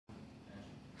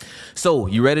So,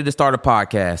 you ready to start a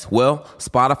podcast? Well,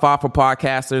 Spotify for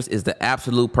Podcasters is the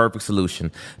absolute perfect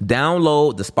solution.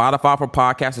 Download the Spotify for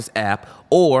Podcasters app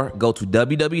or go to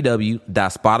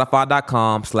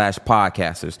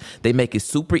www.spotify.com/podcasters. They make it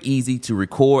super easy to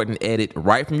record and edit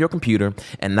right from your computer.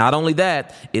 And not only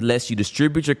that, it lets you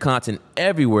distribute your content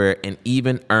everywhere and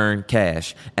even earn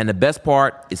cash. And the best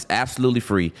part, it's absolutely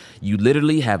free. You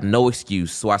literally have no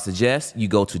excuse. So I suggest you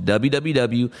go to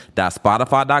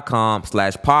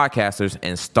www.spotify.com/podcasters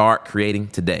and start creating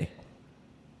today.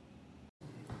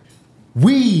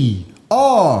 We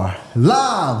are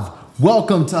live.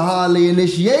 Welcome to Hardly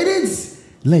Initiated's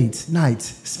Late Night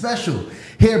Special.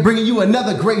 Here bringing you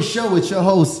another great show with your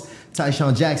host,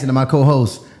 Tyshawn Jackson, and my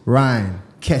co-host, Ryan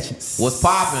Ketchens. What's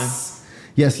poppin'?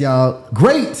 Yes, y'all.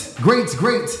 Great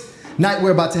night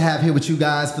we're about to have here with you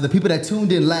guys. For the people that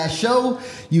tuned in last show,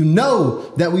 you know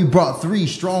that we brought three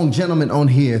strong gentlemen on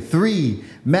here. Three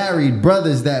married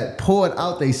brothers that poured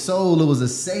out their soul. It was a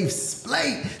safe space,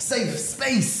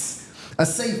 a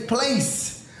safe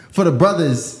place for the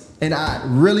brothers. And I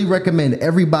really recommend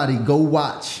everybody go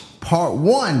watch part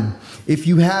one if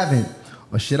you haven't.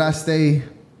 Or should I stay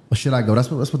or should I go?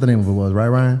 That's what the name of it was, right,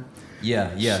 Ryan?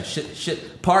 Yeah.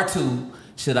 Part two,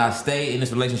 should I stay in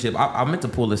this relationship? I meant to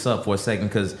pull this up for a second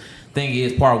because thing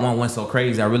is, part one went so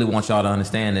crazy. I really want y'all to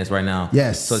understand this right now.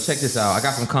 Yes. So check this out. I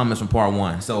got some comments from part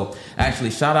one. So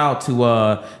actually, shout out to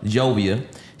Jovia.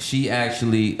 She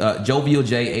actually, Jovial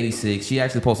J86, she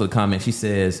actually posted a comment. She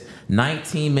says,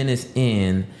 19 minutes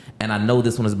in, and I know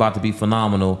this one is about to be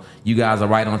phenomenal. You guys are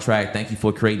right on track. Thank you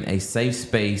for creating a safe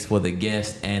space for the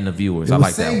guests and the viewers. I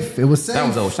like that. It was safe. That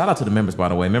was dope. Shout out to the members, by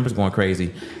the way. Members going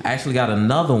crazy. I actually got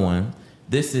another one.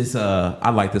 This is, I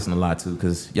like this one a lot too,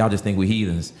 because y'all just think we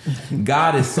heathens.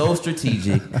 God is so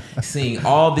strategic, seeing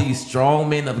all these strong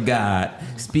men of God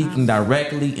speaking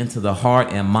directly into the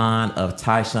heart and mind of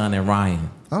Tyshawn and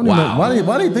Ryan. I don't know.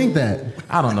 Why do you think that?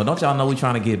 I don't know. Don't y'all know we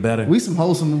trying to get better? We some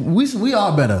wholesome. We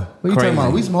are better. What are you talking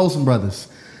about? We some wholesome brothers.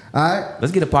 All right.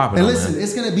 Let's get it popping. And listen,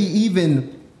 it's gonna be even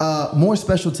more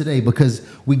special today because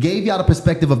we gave y'all the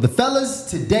perspective of the fellas.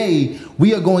 Today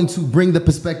we are going to bring the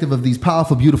perspective of these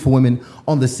powerful, beautiful women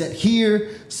on the set here,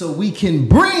 so we can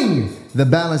bring the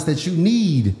balance that you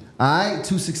need. All right,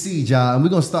 to succeed, y'all. And we're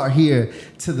gonna start here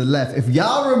to the left. If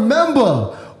y'all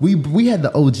remember, we had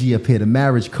the OG up here, the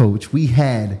marriage coach. We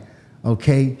had,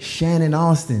 Shannon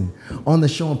Austin on the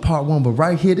show in part one. But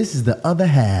right here, this is the other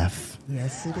half.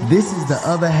 Yes, it is. This is the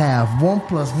other half. 1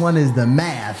 + 1 is the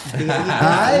math. There you go.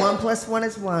 Right? 1 + 1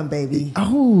 is 1, baby.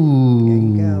 Oh, there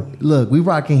you go. Look, we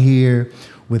rocking here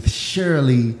with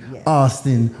Shirley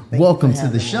Austin. Welcome to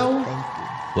the show. Thank you.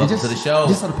 Welcome to the show.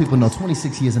 Just so the people know,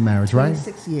 26 years of marriage, right?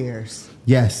 26 years.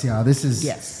 Yes, y'all. This is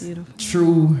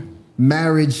true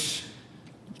marriage.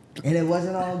 And it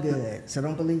wasn't all good, so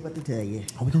don't believe what they tell you.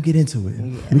 Oh, we're going to get into it.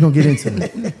 Yeah. We're going to get into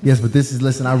it. Yes, but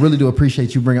listen, I really do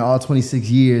appreciate you bringing all 26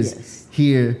 years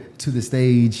here to the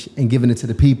stage and giving it to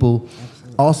the people.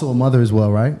 Absolutely. Also a mother as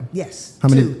well, right? Yes. How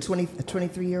many? A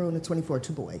 23-year-old and a 24,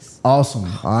 2 boys. Awesome.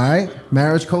 All right.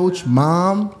 Marriage coach,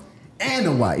 mom, and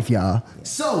a wife, y'all. Yeah.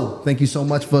 So thank you so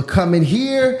much for coming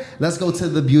here. Let's go to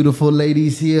the beautiful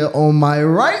ladies here on my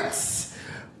right.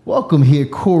 Welcome here,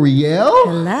 Coriel.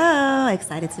 Hello.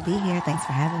 Excited to be here. Thanks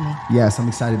for having me. Yes, I'm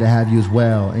excited to have you as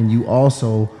well. And you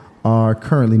also are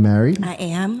currently married. I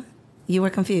am. You were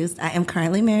confused. I am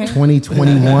currently married.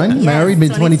 2021, yes, married, been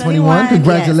 2021.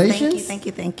 Congratulations. Yes, thank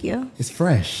you. It's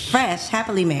fresh. Fresh,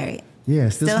 happily married. Yeah,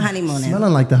 still honeymooning.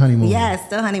 Smelling like the honeymoon. Yeah,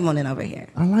 still honeymooning over here.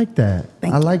 I like that.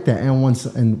 Thank you. Like that. And one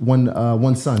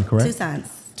son, correct? 2 sons.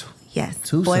 Yes.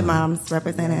 Two boy sons. Moms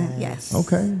represented. Yes.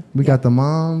 Okay. We got the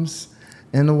moms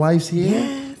and the wives here.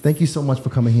 Yes. Thank you so much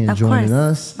for coming here and joining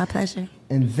us. My pleasure.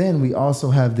 And then we also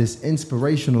have this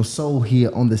inspirational soul here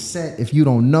on the set. If you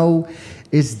don't know,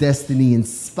 it's Destiny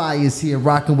Inspires here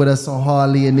rocking with us on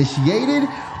Hardly Initiated.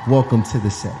 Welcome to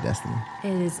the set, Destiny.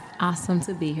 It is awesome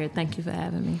to be here. Thank you for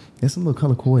having me. There's some little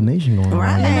color coordination going on.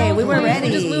 Right. We were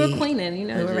ready. We were queening, you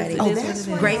know. We were ready. That's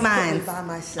great minds. By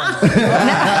myself. We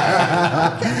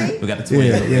got the twin.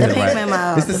 Yeah. The pink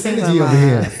memo. It's the synergy over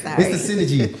here. It's the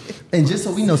synergy. And just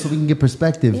so we know, so we can get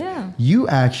perspective, you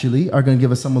actually are going to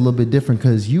give us something a little bit different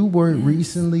because you were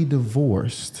recently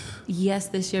divorced. Yes,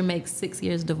 this year makes 6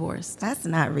 years divorced. That's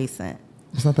not recent.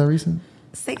 It's not that recent?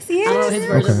 6 years? I don't know what his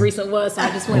version of recent was, so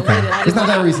I just went with it. It's not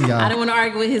that recent, y'all. I didn't want to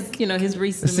argue with his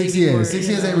recent. 6 years. 6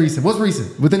 years ain't recent. What's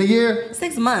recent? Within a year?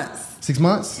 6 months. 6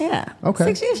 months? Yeah. Okay.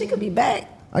 6 years, she could be back.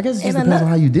 I guess it just And depends on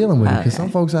how you dealing with it. Because Okay. some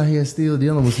folks out here still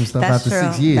dealing with some stuff That's after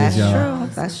true. 6 years, That's y'all. true.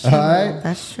 That's true. All right?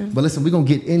 That's true. But listen, we're going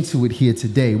to get into it here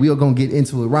today. We are going to get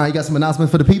into it. Ryan, you got some announcements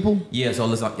for the people? Yeah, so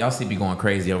listen, y'all see me going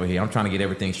crazy over here. I'm trying to get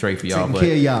everything straight for y'all. Taking But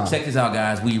care of y'all. check this out,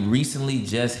 guys. We recently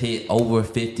just hit over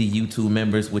 50 YouTube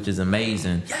members, which is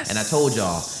amazing. Yes. And I told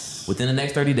y'all, within the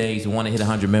next 30 days, we want to hit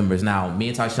 100 members. Now, me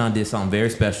and Tyshawn did something very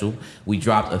special. We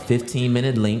dropped a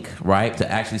 15-minute link, right,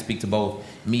 to actually speak to both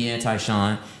me and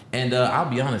Tyshawn. And I'll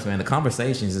be honest, man, the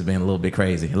conversations has been a little bit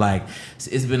crazy. Like,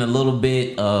 it's been a little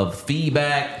bit of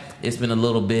feedback. It's been a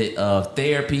little bit of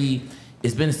therapy.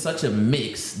 It's been such a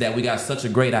mix that we got such a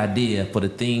great idea for the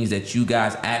things that you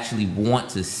guys actually want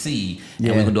to see. And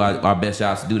Yeah. we're going to do our best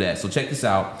jobs to do that. So check this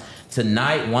out.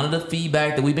 Tonight, one of the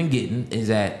feedback that we've been getting is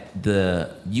that the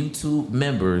YouTube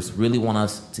members really want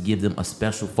us to give them a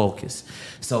special focus.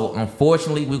 So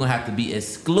unfortunately, we're going to have to be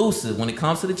exclusive when it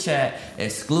comes to the chat,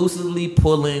 exclusively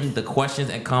pulling the questions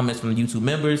and comments from the YouTube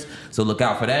members. So look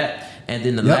out for that. And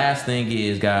then the last thing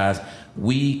is, guys,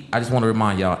 I just want to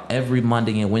remind y'all, every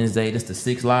Monday and Wednesday, this is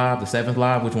the 6th live, the 7th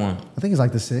live, which one? I think it's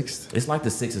like the 6th. It's like the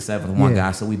 6th or 7th one, Yeah.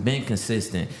 guys. So we've been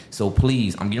consistent. So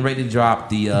please, I'm getting ready to drop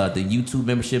the YouTube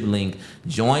membership link.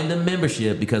 Join the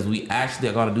membership because we actually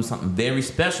are going to do something very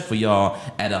special for y'all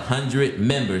at 100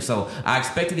 members. So I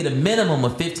expect to get a minimum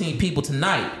of 15 people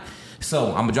tonight. So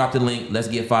I'm going to drop the link. Let's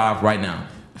get 5 right now.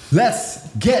 Let's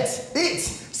get it.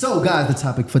 So, guys, the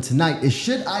topic for tonight is,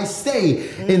 should I stay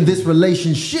in this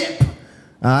relationship?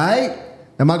 All right?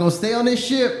 Am I going to stay on this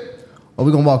ship or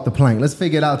we going to walk the plank? Let's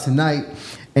figure it out tonight.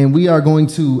 And we are going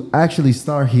to actually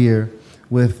start here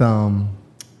with,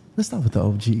 let's start with the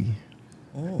OG.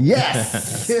 Oh.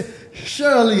 Yes.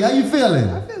 Shirley, how you feeling?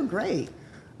 I feel great.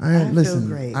 Listen, feel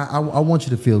great. I want you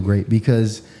to feel great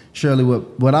because, Shirley,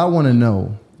 what I want to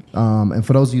know, and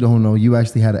for those of you who don't know, you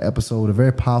actually had an episode, a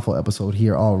very powerful episode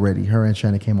here already. Her and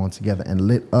Shannon came on together and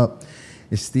lit up.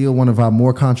 It's still one of our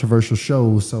more controversial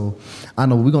shows. So I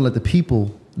know we're going to let the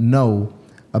people know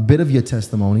a bit of your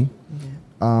testimony.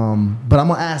 But I'm going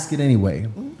to ask it anyway.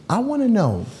 I want to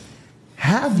know,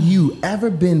 have you ever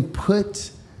been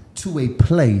put to a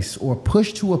place or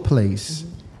pushed to a place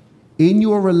in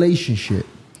your relationship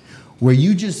where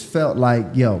you just felt like,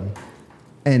 yo,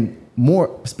 and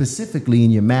more specifically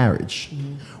in your marriage,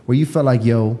 where you felt like,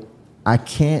 yo, I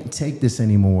can't take this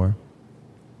anymore.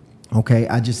 Okay,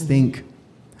 I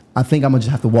think I'm gonna just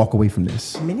have to walk away from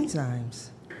this. Many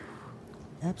times.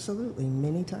 Absolutely,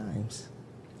 many times.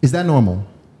 Is that normal?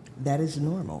 That is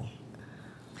normal.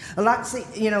 See,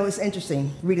 it's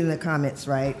interesting reading the comments,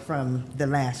 right, from the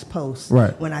last post.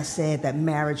 Right. When I said that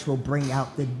marriage will bring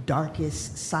out the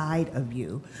darkest side of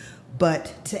you.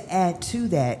 But to add to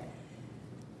that,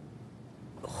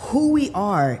 who we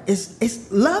are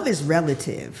love is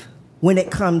relative when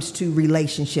it comes to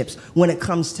relationships, when it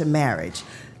comes to marriage.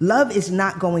 Love is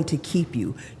not going to keep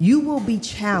you. You will be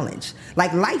challenged.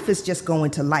 Like, life is just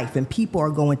going to life and people are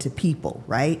going to people,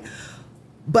 right?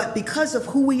 But because of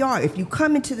who we are, if you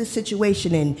come into the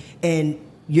situation and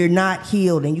you're not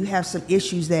healed and you have some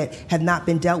issues that have not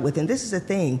been dealt with, and this is the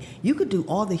thing, you could do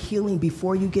all the healing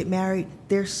before you get married.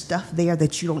 There's stuff there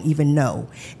that you don't even know,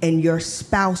 and your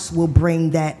spouse will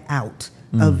bring that out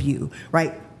of you,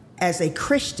 right? As a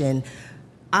Christian,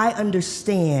 I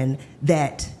understand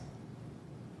that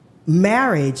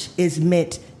marriage is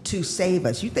meant to save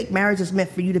us. You think marriage is meant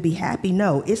for you to be happy?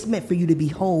 No, it's meant for you to be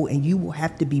whole, and you will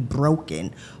have to be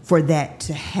broken for that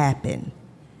to happen.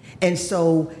 And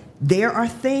so there are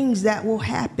things that will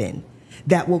happen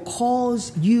that will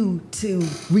cause you to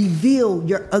reveal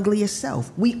your ugliest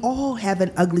self. We all have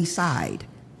an ugly side,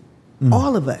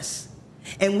 all of us.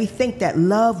 And we think that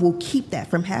love will keep that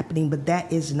from happening, but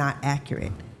that is not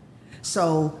accurate.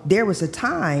 So there was a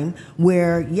time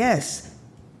where, yes,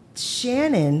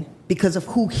 Shannon, because of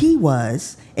who he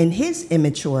was and his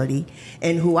immaturity,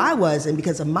 and who I was, and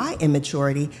because of my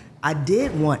immaturity, I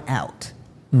did want out,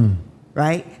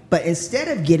 right? But instead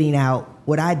of getting out,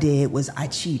 what I did was I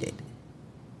cheated.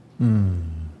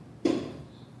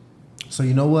 So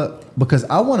you know what? Because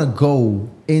I want to go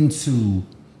into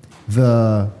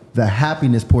the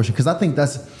happiness portion, because I think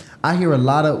I hear a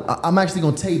lot of, I'm actually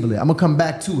going to table it. I'm going to come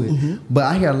back to it. But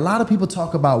I hear a lot of people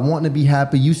talk about wanting to be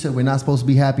happy. You said we're not supposed to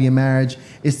be happy in marriage.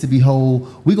 It's to be whole.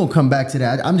 We're going to come back to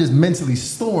that. I'm just mentally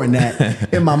storing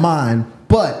that in my mind.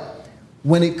 But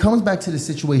when it comes back to the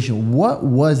situation, what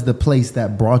was the place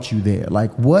that brought you there?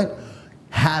 Like, what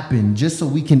happened, just so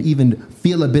we can even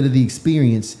feel a bit of the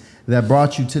experience that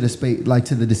brought you to the space, like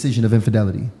to the decision of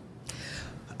infidelity?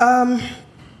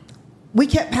 We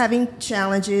kept having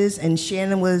challenges, and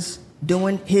Shannon was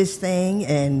doing his thing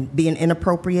and being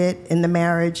inappropriate in the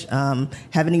marriage,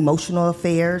 having emotional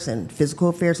affairs and physical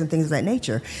affairs and things of that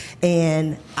nature.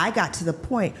 And I got to the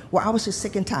point where I was just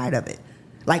sick and tired of it.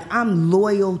 Like, I'm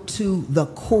loyal to the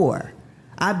core.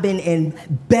 I've been in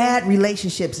bad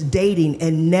relationships, dating,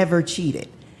 and never cheated.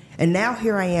 And now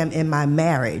here I am in my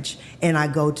marriage, and I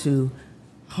go to,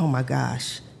 oh my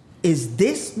gosh, is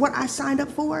this what I signed up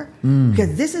for?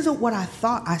 Because this isn't what I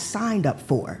thought I signed up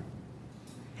for.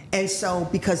 And so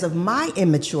because of my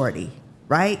immaturity,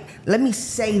 right? Let me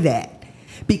say that.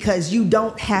 Because you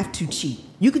don't have to cheat.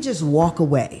 You could just walk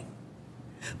away.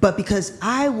 But because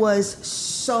I was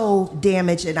so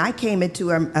damaged and I came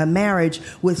into a marriage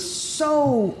with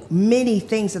so many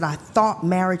things that I thought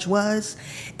marriage was,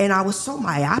 and I was so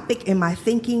myopic in my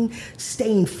thinking,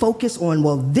 staying focused on,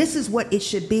 well, this is what it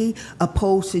should be,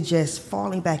 opposed to just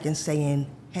falling back and saying,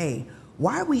 hey,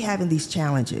 why are we having these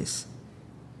challenges?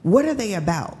 What are they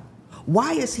about?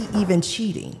 Why is he even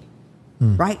cheating?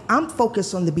 Right? I'm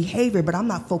focused on the behavior, but I'm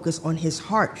not focused on his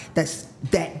heart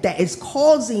that is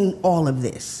causing all of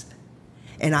this.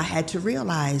 And I had to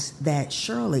realize that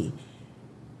surely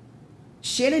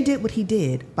Shannon did what he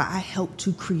did, but I helped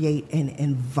to create an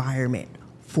environment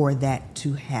for that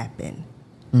to happen.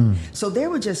 So there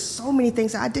were just so many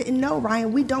things I didn't know,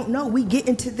 Ryan. We don't know. We get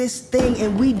into this thing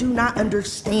and we do not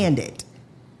understand it.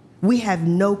 We have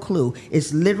no clue.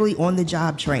 It's literally on the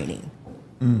job training.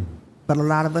 But a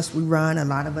lot of us, we run. A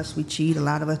lot of us, we cheat. A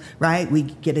lot of us, right? We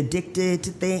get addicted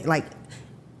to things like.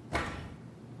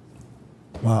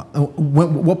 Wow.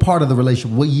 What part of the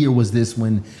relationship, what year was this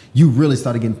when you really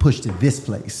started getting pushed to this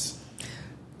place?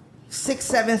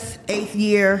 6th, 7th, 8th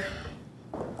year.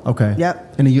 Okay.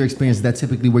 Yep. And in your experience, is that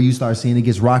typically where you start seeing it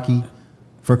gets rocky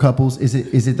for couples? Is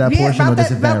it that portion, or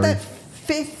does it vary? About that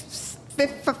fifth,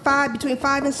 between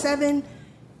 5 and 7.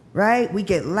 Right? We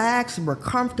get lax, we're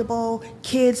comfortable,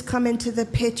 kids come into the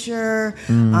picture,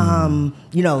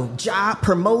 job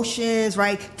promotions,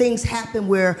 right? Things happen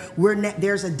where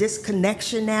there's a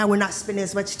disconnection now. We're not spending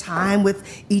as much time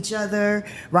with each other,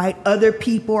 right? Other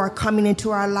people are coming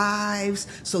into our lives,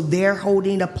 so they're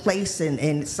holding a place,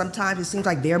 and sometimes it seems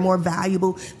like they're more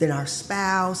valuable than our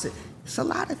spouse. It's a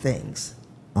lot of things.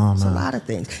 It's a lot of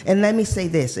things. And let me say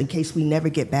this, in case we never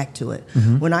get back to it.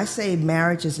 When I say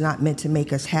marriage is not meant to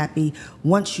make us happy,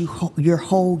 once you're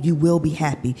whole, you will be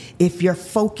happy. If your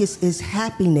focus is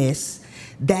happiness,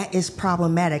 that is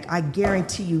problematic. I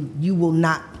guarantee you will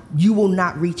not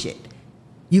reach it.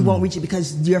 You won't reach it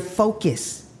because your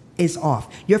focus is off.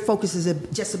 Your focus is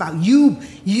just about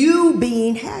you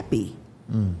being happy.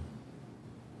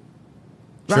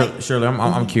 Right? Shirley,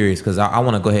 I'm curious because I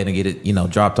want to go ahead and get it,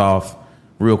 dropped off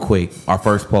real quick, our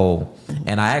first poll.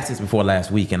 And I asked this before last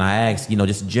week, and I asked,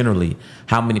 just generally,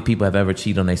 how many people have ever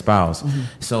cheated on their spouse?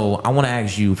 So I want to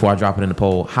ask you, before I drop it in the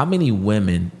poll, how many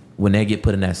women, when they get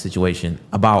put in that situation,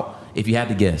 about, if you had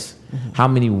to guess, how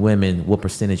many women, what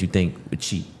percentage you think would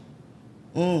cheat?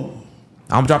 I'm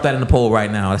going to drop that in the poll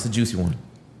right now. That's a juicy one.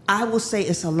 I will say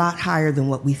it's a lot higher than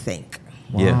what we think.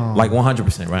 Wow. Yeah, like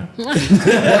 100%, right?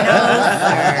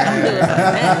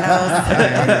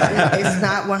 It's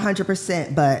not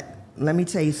 100%, but let me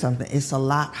tell you something. It's a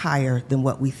lot higher than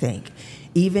what we think.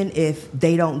 Even if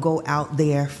they don't go out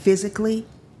there physically,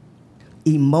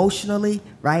 emotionally,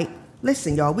 right?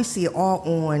 Listen, y'all, we see it all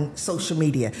on social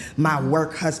media. My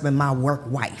work husband, my work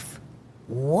wife.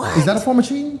 What? Is that a form of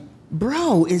cheating?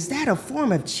 Bro, is that a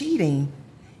form of cheating?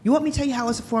 You want me to tell you how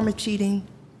it's a form of cheating?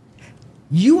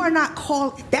 You are not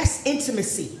called, that's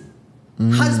intimacy.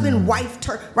 Husband, wife,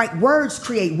 right? Words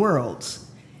create worlds.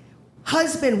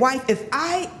 Husband, wife, if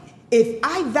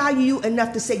I value you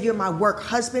enough to say you're my work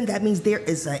husband, that means there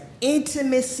is an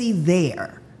intimacy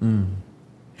there.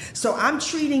 So I'm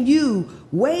treating you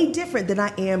way different than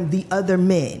I am the other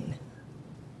men.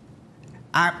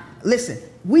 Listen,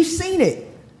 we've seen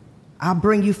it. I'll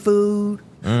bring you food,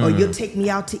 or you'll take me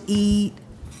out to eat.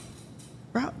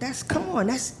 Bro,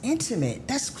 that's intimate.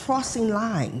 That's crossing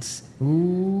lines,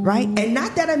 right? And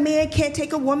not that a man can't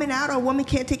take a woman out or a woman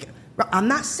can't take, bro, I'm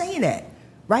not saying that,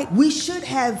 right? We should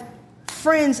have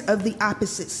friends of the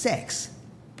opposite sex.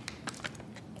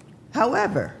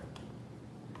 However,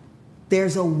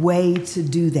 there's a way to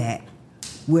do that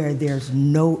where there's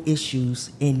no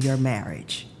issues in your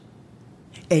marriage.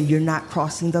 And you're not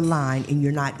crossing the line, and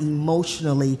you're not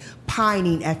emotionally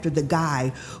pining after the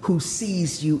guy who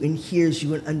sees you and hears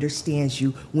you and understands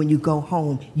you. When you go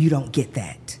home, you don't get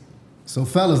that. So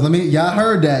fellas, y'all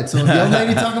heard that. So if your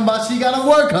lady talking about she got a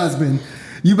work husband,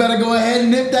 You better go ahead and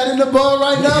nip that in the bud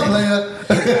right now, player.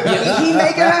 He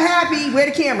making her happy. Where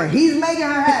the camera? He's making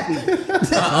her happy.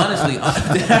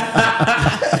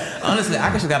 Honestly, I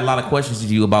actually got a lot of questions to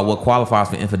you about what qualifies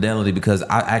for infidelity because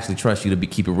I actually trust you to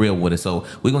keep it real with it. So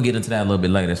we're gonna get into that a little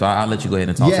bit later. So I'll let you go ahead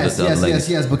and talk to the other ladies.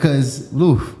 Yes. Because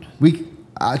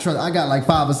I got like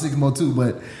 5 or 6 more too,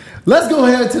 but let's go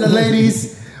ahead to the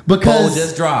ladies. Because Poll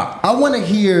just dropped. I want to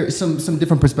hear some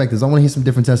different perspectives. I want to hear some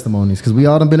different testimonies because we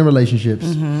all done been in relationships,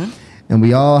 and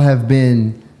we all have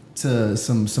been to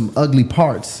some ugly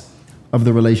parts of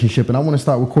the relationship. And I want to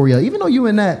start with Coriel. Even though you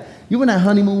in that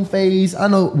honeymoon phase, I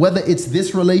know whether it's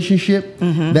this relationship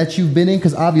that you've been in,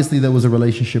 because obviously there was a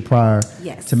relationship prior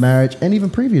to marriage and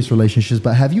even previous relationships.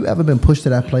 But have you ever been pushed to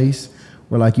that place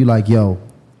where yo,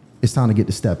 it's time to get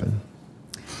to stepping?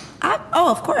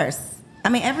 Of course. I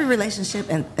mean, every relationship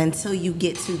until you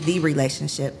get to the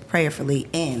relationship prayerfully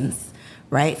ends,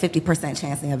 right? 50%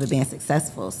 chance of it being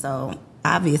successful. So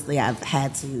obviously I've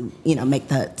had to, make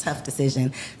the tough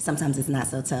decision. Sometimes it's not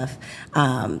so tough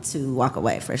to walk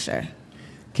away for sure.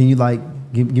 Can you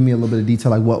give me a little bit of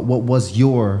detail? Like what was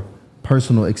your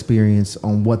personal experience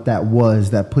on what that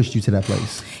was that pushed you to that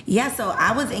place? Yeah, so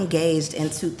I was engaged in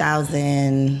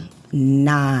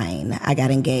 2009. I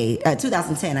got engaged.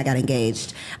 2010, I got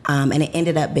engaged, and it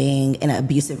ended up being an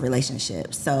abusive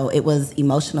relationship. So it was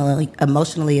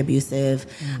emotionally abusive,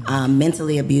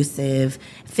 mentally abusive,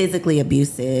 physically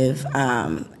abusive.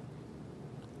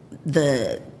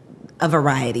 A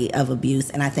variety of abuse.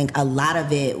 And I think a lot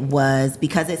of it was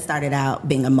because it started out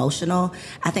being emotional.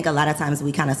 I think a lot of times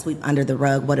we kind of sweep under the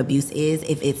rug what abuse is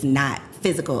if it's not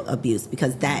physical abuse,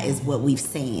 because that is what we've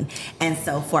seen. And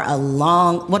so for not a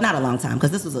long time,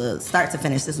 because this was a start to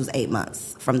finish, this was 8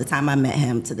 months from the time I met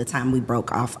him to the time we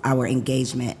broke off our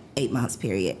engagement, 8 months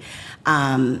period.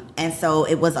 And so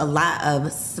it was a lot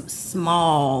of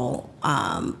small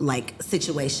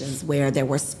situations where there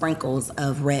were sprinkles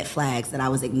of red flags that I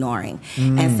was ignoring.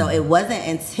 And so it wasn't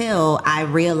until I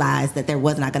realized that there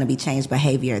was not going to be changed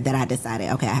behavior that I decided,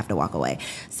 okay, I have to walk away.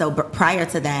 So prior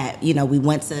to that, we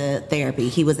went to therapy.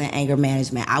 He was in anger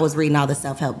management. I was reading all the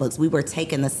self-help books. We were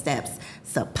taking the steps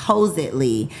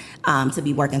supposedly to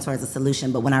be working towards a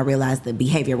solution. But when I realized the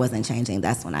behavior wasn't changing,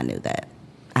 that's when I knew that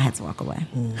I had to walk away.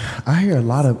 I hear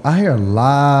a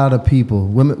lot of people,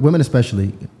 women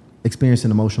especially, experiencing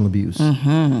emotional abuse.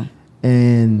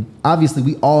 And obviously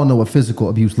we all know what physical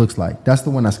abuse looks like. That's the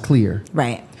one that's clear.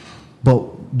 Right.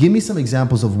 But give me some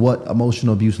examples of what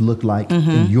emotional abuse looked like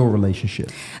in your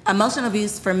relationship. Emotional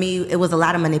abuse for me, it was a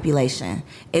lot of manipulation.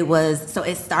 It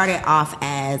started off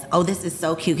as, oh, this is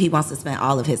so cute. He wants to spend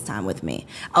all of his time with me.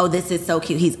 Oh, this is so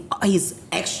cute. He's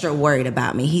extra worried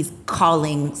about me. He's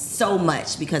calling so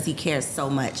much because he cares so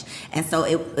much. And so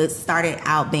it started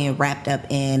out being wrapped up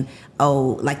in,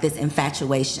 this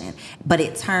infatuation. But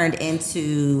it turned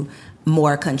into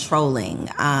more controlling.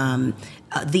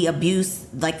 The abuse,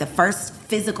 the first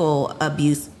physical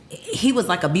abuse, he was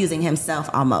abusing himself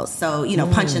almost. So,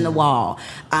 punching the wall,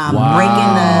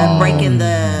 breaking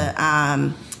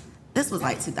the, this was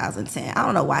 2010. I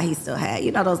don't know why he still had,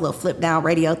 those little flip down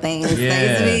radio things. So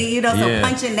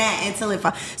punching that until it,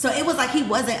 so it was he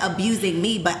wasn't abusing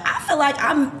me, but I feel like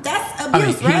that's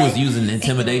abuse, he was using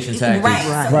intimidation tactics.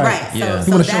 Right. Yeah.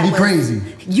 You want to show me crazy.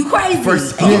 You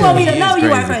crazy. And you want me to know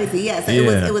you are crazy. Yeah, so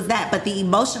it was that. But the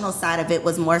emotional side of it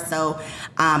was more so,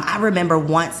 I remember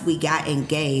once we got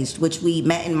engaged, which we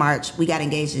met in March, we got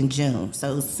engaged in June.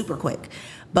 So it was super quick.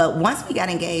 But once we got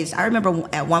engaged, I remember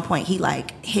at one point he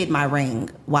hid my ring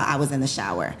while I was in the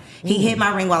shower. He hid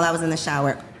my ring while I was in the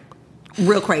shower.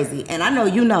 Real crazy. And I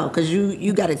know because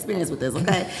you got experience with this,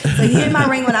 okay? So he hid my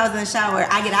ring when I was in the shower.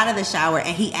 I get out of the shower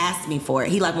and he asked me for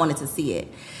it. He wanted to see it.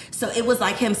 So it was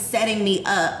him setting me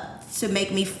up to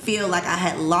make me feel like I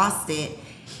had lost it.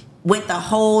 Went the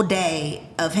whole day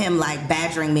of him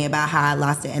badgering me about how I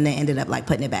lost it, and then ended up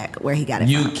putting it back where he got it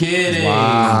from. You kidding?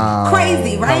 Wow.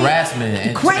 Crazy, right? Harassment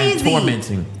and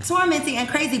tormenting and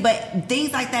crazy. But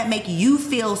things like that make you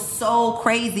feel so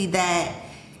crazy that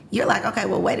you're okay,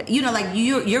 well, wait.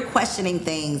 You're questioning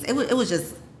things. It was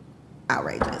just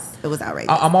outrageous. It was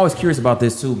outrageous. I'm always curious about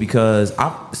this too because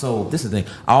this is the thing.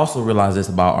 I also realize this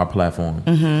about our platform.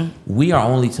 We are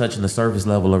only touching the surface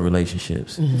level of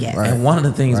relationships. Yes. Right. And one of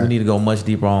the things we need to go much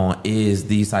deeper on is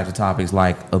these types of topics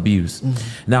like abuse.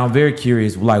 Now, I'm very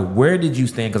curious, where did you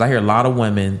stand? Because I hear a lot of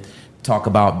women talk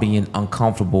about being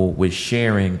uncomfortable with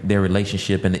sharing their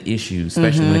relationship and the issues,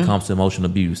 especially when it comes to emotional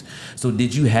abuse. So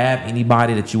did you have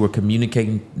anybody that you were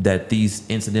communicating that these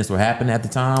incidents were happening at the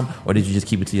time, or did you just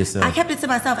keep it to yourself? I kept it to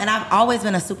myself, and I've always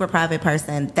been a super private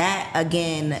person. That,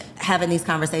 again, having these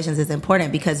conversations is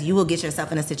important because you will get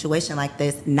yourself in a situation like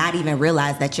this, not even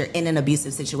realize that you're in an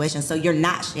abusive situation, so you're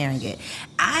not sharing it.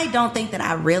 I don't think that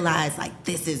I realized, like,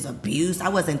 this is abuse. I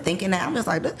wasn't thinking that. I'm just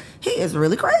like, he is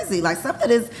really crazy. Like, something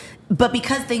is... But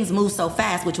because things move so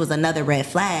fast, which was another red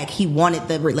flag, he wanted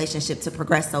the relationship to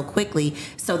progress so quickly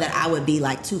so that I would be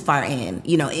like too far in,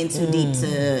 in too deep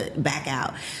to back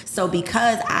out. So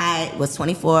because I was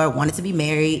 24, wanted to be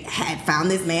married, had found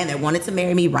this man that wanted to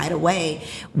marry me right away,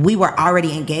 we were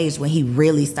already engaged when he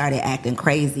really started acting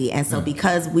crazy. And so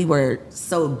because we were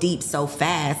so deep so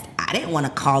fast, I didn't want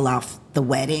to call off the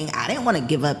wedding. I didn't want to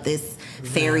give up this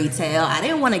fairy tale. I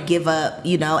didn't want to give up,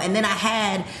 and then I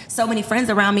had so many friends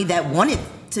around me that wanted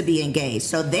to be engaged.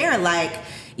 So they're like,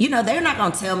 they're not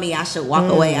going to tell me I should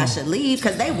walk away, I should leave,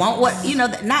 because they want what,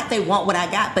 not they want what I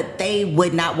got, but they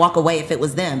would not walk away if it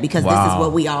was them, because this is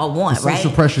what we all want, the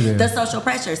social pressure there. The social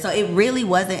pressure. So it really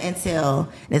wasn't until,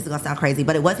 this is going to sound crazy,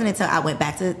 but it wasn't until I went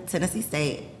back to Tennessee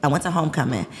State, I went to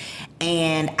homecoming,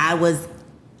 and I was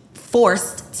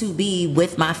forced to be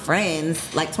with my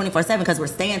friends like 24/7 because we're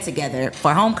staying together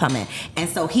for homecoming. And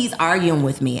so he's arguing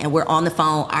with me and we're on the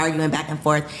phone arguing back and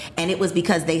forth. And it was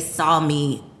because they saw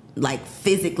me like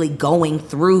physically going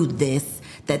through this,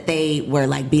 that they were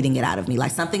like beating it out of me.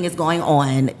 Like, something is going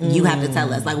on. You have to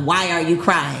tell us. Like, why are you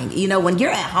crying? When you're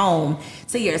at home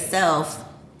to yourself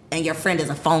and your friend is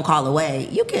a phone call away,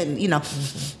 you can,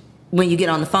 when you get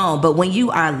on the phone, but when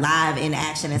you are live in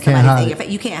action and somebody's in your face,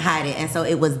 you can't hide it. And so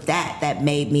it was that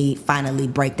made me finally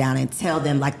break down and tell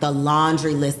them like the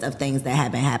laundry list of things that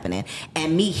had been happening.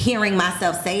 And me hearing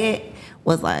myself say it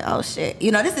was like, oh shit,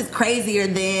 this is crazier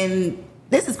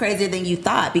than you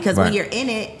thought, because when you're in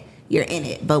it, you're in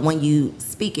it. But when you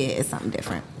speak it, it's something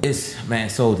different.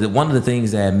 So one of the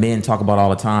things that men talk about all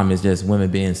the time is just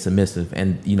women being submissive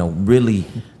and, really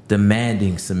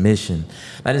demanding submission.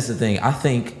 That is the thing. I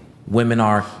think women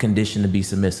are conditioned to be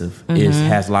submissive. It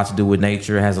has a lot to do with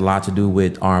nature. It has a lot to do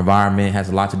with our environment. It has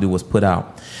a lot to do with what's put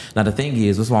out. Now, the thing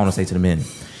is, this is what I want to say to the men.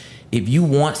 If you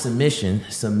want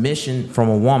submission from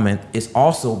a woman is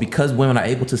also, because women are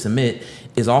able to submit,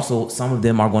 is also, some of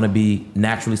them are going to be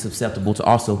naturally susceptible to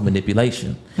also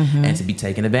manipulation and to be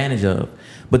taken advantage of.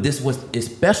 But this is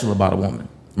special about a woman.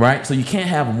 Right? So you can't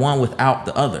have one without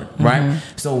the other, right?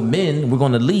 So men, we're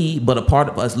going to lead, but a part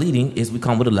of us leading is we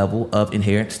come with a level of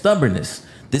inherent stubbornness.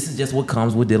 This is just what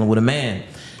comes with dealing with a man.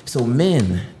 So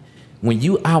men, when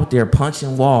you out there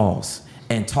punching walls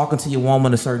and talking to your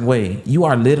woman a certain way, you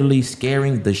are literally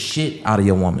scaring the shit out of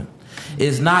your woman.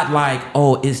 It's not like,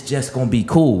 oh, it's just going to be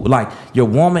cool. Like, your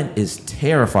woman is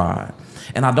terrified.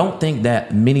 And I don't think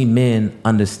that many men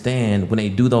understand when they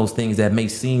do those things that may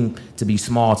seem to be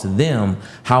small to them,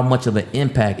 how much of an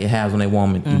impact it has on a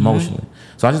woman emotionally.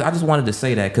 So I just wanted to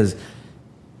say that because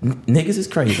niggas is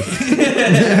crazy.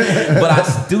 But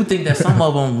I do think that some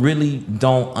of them really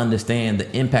don't understand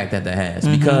the impact that has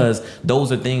because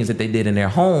those are things that they did in their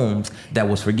homes that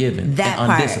was forgiven that and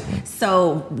part. undisciplined.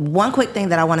 So one quick thing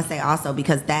that I want to say also,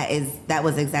 because that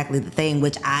was exactly the thing,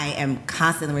 which I am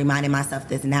constantly reminding myself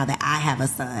this now that I have a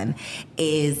son,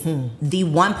 is the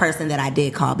one person that I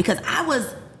did call, because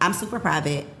I'm super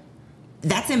private.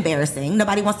 That's embarrassing.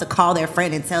 Nobody wants to call their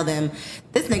friend and tell them,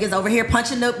 this nigga's over here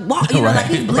punching the wall. Like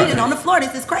he's bleeding on the floor.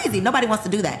 This is crazy. Nobody wants to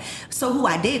do that. So who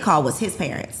I did call was his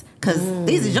parents. Because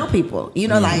these are your people.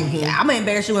 Like, I'm going to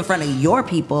embarrass you in front of your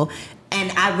people.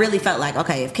 And I really felt like,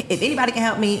 okay, if anybody can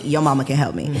help me, your mama can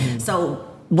help me. So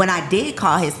when I did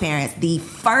call his parents, the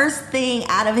first thing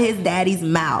out of his daddy's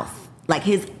mouth, like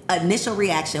his initial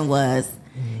reaction was,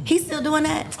 he's still doing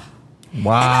that?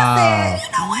 Wow. And I said,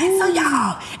 you know what? So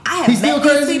y'all, I have met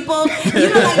these people. Like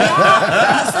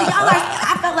y'all. So y'all are.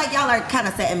 I felt like y'all are kind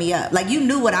of setting me up. Like, you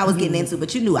knew what I was getting into,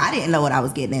 but you knew I didn't know what I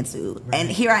was getting into. Right. And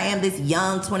here I am, this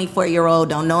young 24-year-old,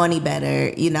 don't know any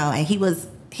better, And he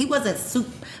wasn't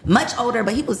much older,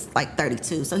 but he was like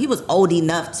 32, so he was old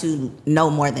enough to know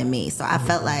more than me. So I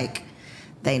felt like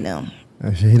they knew.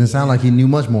 Actually, he didn't sound like he knew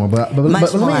much more. But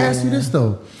let me more. ask you this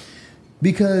though,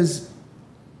 because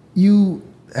you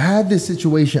had this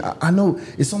situation. I know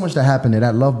it's so much that happened to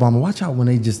that love bomber. Watch out when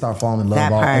they just start falling in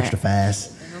love all extra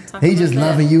fast. He just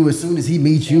loving you as soon as he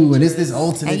meets you, and it's this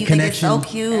ultimate and you connection. Think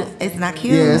it's so cute. It's not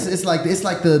cute. Yeah, it's like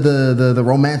the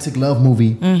romantic love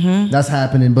movie that's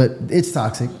happening, but it's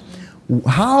toxic.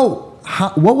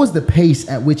 What was the pace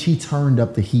at which he turned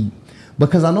up the heat?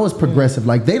 Because I know it's progressive.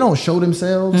 Like, they don't show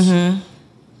themselves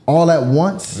all at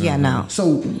once? Yeah, no.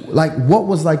 So, like, what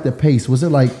was like the pace? Was it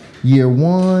like year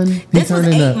one? This was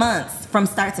 8 months from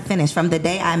start to finish. From the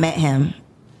day I met him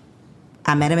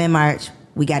in March.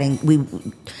 We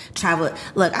traveled.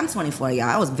 Look, I'm 24, y'all.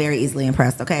 I was very easily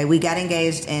impressed. Okay, we got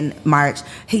engaged in March.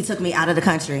 He took me out of the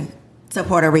country to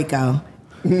Puerto Rico.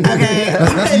 Okay,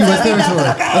 that's U.S. territory.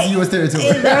 Okay. That's U.S. territory.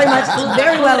 It very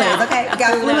well is. Okay,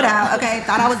 got flew it out. Okay,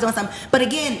 thought I was doing something. But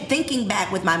again, thinking back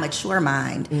with my mature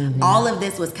mind, all of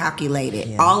this was calculated.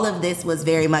 Yeah. All of this was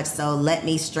very much so. Let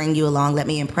me string you along. Let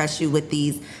me impress you with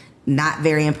these not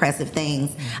very impressive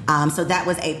things. So that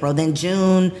was April. Then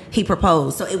June, he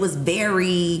proposed. So it was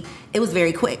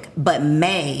very quick. But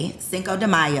May, Cinco de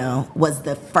Mayo, was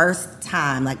the first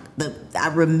time, I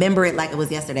remember it like it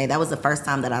was yesterday. That was the first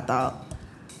time that I thought,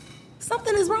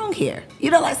 something is wrong here.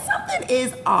 Something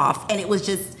is off. And it was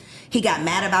just, he got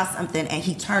mad about something and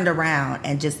he turned around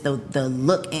and just the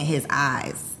look in his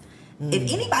eyes.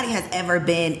 If anybody has ever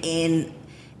been in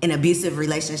an abusive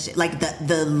relationship, like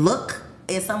the look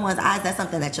in someone's eyes, that's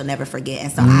something that you'll never forget.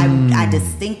 And so I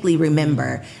distinctly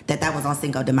remember that was on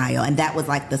Cinco de Mayo, and that was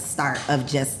like the start of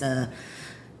just and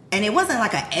it wasn't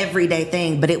like an everyday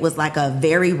thing, but it was like a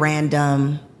very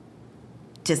random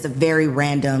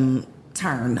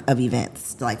turn of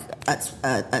events, like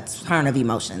a turn of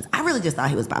emotions. I really just thought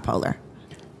he was bipolar.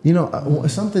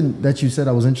 Something that you said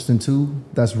I was interested in too,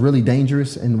 that's really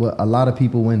dangerous, and what a lot of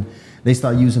people, when they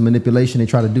start using manipulation, they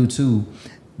try to do too.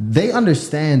 They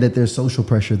understand that there's social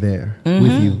pressure there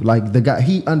with you. Like the guy,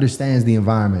 he understands the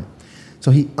environment. So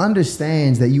he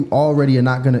understands that you already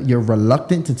are you're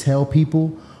reluctant to tell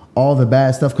people all the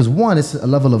bad stuff. Because one, it's a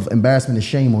level of embarrassment and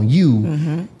shame on you.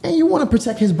 And you want to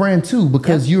protect his brand too,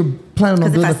 because you're planning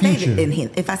on building a future.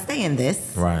 If I stay in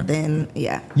this, then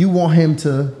yeah. You want him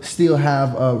to still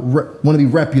have, want to be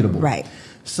reputable. Right.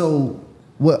 So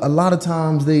what a lot of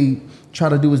times they try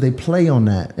to do is they play on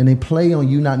that, and they play on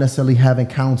you not necessarily having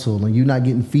counsel and you not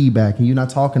getting feedback and you not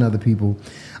talking to other people.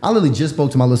 I literally just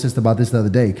spoke to my little sister about this the other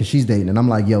day because she's dating, and I'm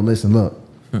like, yo, listen, look,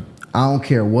 I don't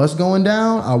care what's going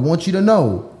down. I want you to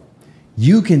know,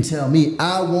 you can tell me.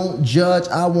 I won't judge.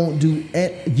 I won't do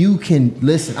it. You can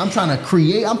listen. I'm trying to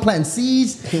create. I'm planting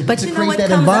seeds but to you know create what that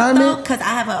comes environment. up, though? Because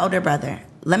I have an older brother.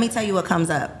 Let me tell you what comes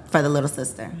up for the little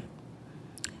sister.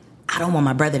 I don't want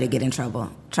my brother to get in trouble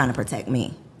trying to protect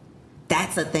me.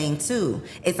 That's a thing too.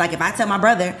 It's like if I tell my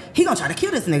brother, he gonna try to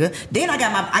kill this nigga, then I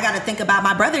got to think about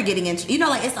my brother getting in. It's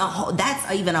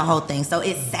that's even a whole thing. So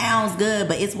it sounds good,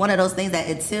 but it's one of those things that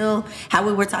until, how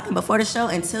we were talking before the show,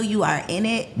 until you are in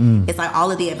it, it's like all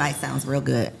of the advice sounds real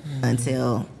good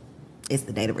until it's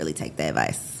the day to really take the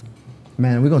advice.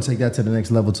 Man, we're gonna take that to the next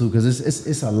level too, because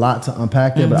it's a lot to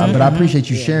unpack there. But I appreciate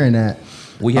you sharing that.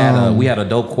 We had a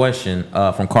dope question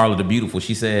from Carla the Beautiful.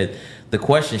 She said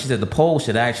the poll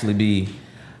should actually be,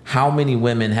 how many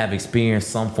women have experienced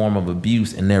some form of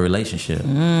abuse in their relationship?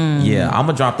 Yeah, I'm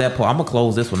gonna drop that poll. I'm gonna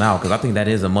close this one out because I think that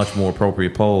is a much more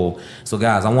appropriate poll. So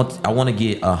guys, I want to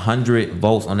get 100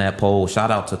 votes on that poll.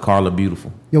 Shout out to Carla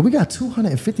Beautiful. Yo, we got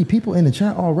 250 people in the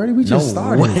chat already. We just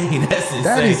started. Way. That's insane.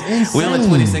 That is insane. We're only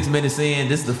 26 minutes in.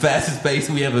 This is the fastest pace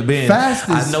we ever been.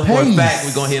 Fastest I know for a pace. fact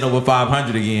we're gonna hit over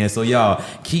 500 again. So y'all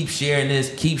keep sharing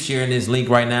this. Keep sharing this link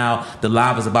right now. The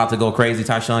live is about to go crazy.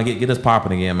 Tyshawn, get us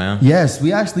popping again, man. Yes,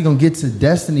 we actually gonna get to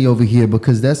Destiny over here,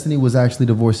 because Destiny was actually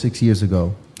divorced 6 years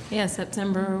ago. Yeah,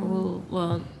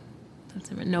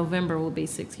 November will be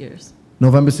 6 years.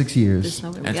 November 6 years. This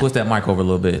November. And twist that mic over a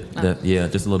little bit.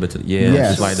 Just a little bit. Yes.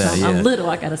 Just like that. Yeah. I'm little.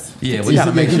 I gotta. Yeah, we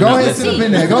gotta make sure. Go ahead, sit up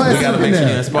in there. Go ahead, we gotta sit up in make sure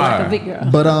there. you inspire. Like a big girl.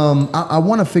 But I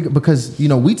want to figure, because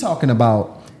we talking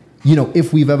about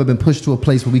if we've ever been pushed to a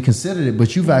place where we considered it,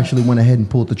 but you've actually went ahead and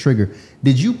pulled the trigger.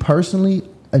 Did you personally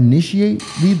initiate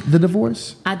the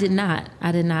divorce? I did not.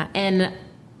 And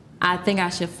I think I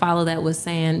should follow that with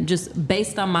saying, just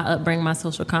based on my upbringing, my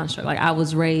social construct, like I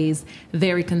was raised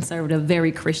very conservative,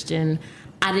 very Christian.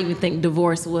 I didn't even think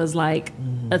divorce was like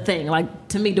a thing. Like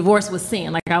to me, divorce was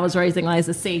sin. Like I was raising like as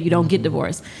a sin, you don't get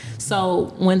divorced.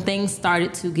 So when things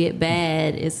started to get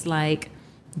bad, it's like,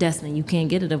 Destiny, you can't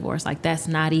get a divorce. Like that's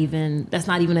not even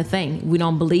a thing. We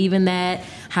don't believe in that.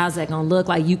 How's that gonna look?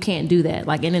 Like you can't do that.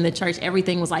 Like, and in the church,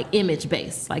 everything was like image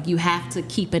based. Like you have to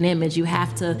keep an image. You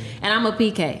have to. And I'm a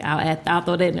PK. I'll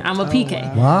throw that in. I'm a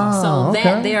PK. Wow. So okay.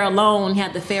 that there alone, you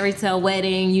had the fairy tale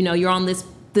wedding. You're on this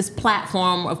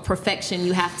platform of perfection.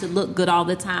 You have to look good all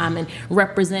the time and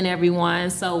represent everyone.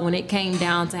 So when it came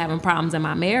down to having problems in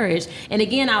my marriage, and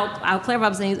again, I'll clarify,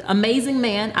 I'm saying amazing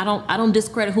man. I don't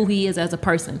discredit who he is as a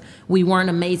person. We weren't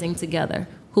amazing together.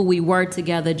 Who we were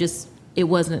together just it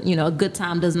wasn't, a good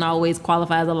time doesn't always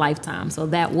qualify as a lifetime. So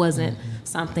that wasn't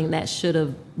something that should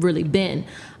have really been.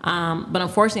 But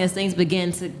unfortunately, as things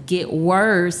began to get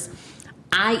worse,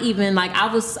 I even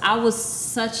I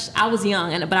was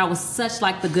young, but I was such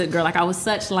like the good girl. Like I was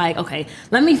such like, okay,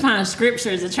 let me find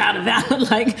scriptures and try to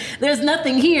validate. Like there's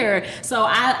nothing here. So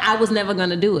I was never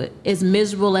going to do it. As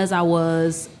miserable as I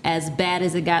was, as bad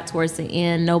as it got towards the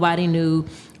end, nobody knew.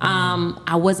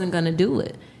 I wasn't going to do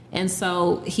it. And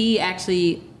so he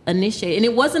actually initiated. And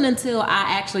it wasn't until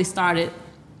I actually started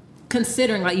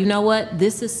considering, like, you know what,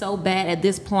 this is so bad at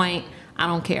this point, I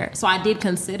don't care. So I did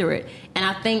consider it. And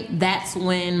I think that's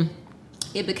when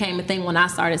it became a thing, when I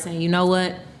started saying, you know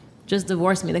what, just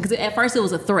divorce me. Because at first it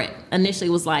was a threat. Initially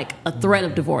it was like a threat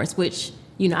of divorce, which,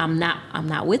 I'm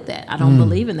not with that. I don't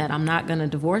believe in that. I'm not going to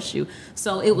divorce you.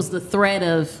 So it was the threat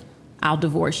of, I'll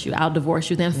divorce you.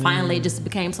 Then finally it just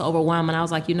became so overwhelming. I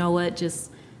was like, you know what,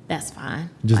 that's fine.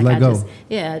 Just let go.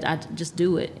 I just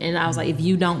do it. And I was like, if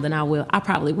you don't, then I will. I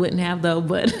probably wouldn't have though,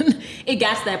 but it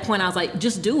got to that point. I was like,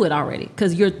 just do it already.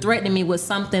 Because you're threatening me with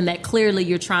something that clearly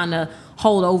you're trying to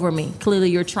hold over me. Clearly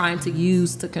you're trying to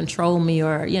use to control me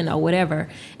or, whatever.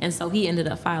 And so he ended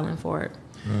up filing for it.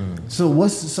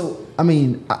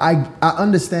 I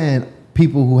understand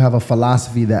people who have a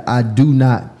philosophy that I do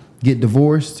not get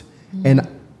divorced. And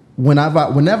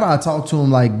whenever I talk to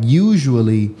them, like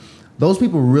usually those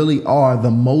people really are the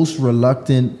most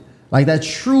reluctant. Like that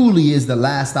truly is the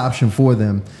last option for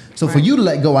them. So for you to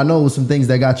let go, I know it was some things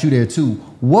that got you there too.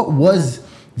 What was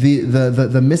the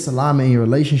misalignment in your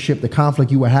relationship, the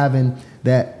conflict you were having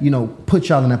that, put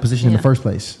y'all in that position in the first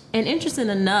place? And interesting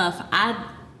enough,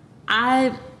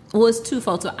 I was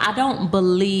twofold. So I don't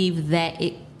believe that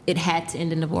it had to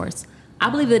end in divorce. I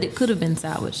believe that it could have been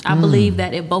salvaged. I believe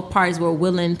that if both parties were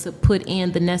willing to put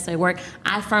in the necessary work,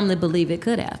 I firmly believe it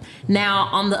could have. Now,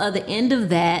 on the other end of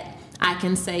that, I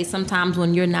can say sometimes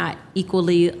when you're not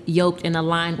equally yoked and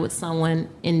aligned with someone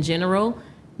in general,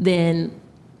 then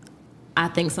I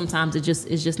think sometimes it's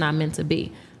just not meant to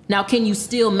be. Now, can you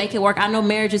still make it work? I know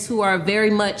marriages who are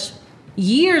very much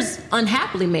years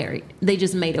unhappily married. They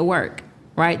just made it work,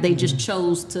 right? They just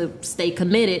chose to stay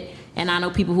committed. And I know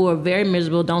people who are very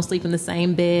miserable, don't sleep in the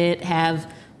same bed, have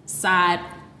side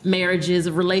marriages,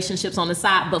 relationships on the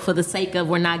side, but for the sake of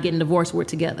we're not getting divorced, we're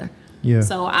together. Yeah.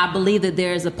 So I believe that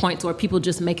there is a point to where people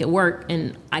just make it work,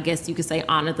 and I guess you could say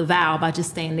honor the vow by just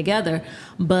staying together.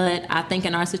 But I think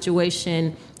in our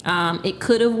situation, it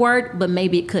could have worked, but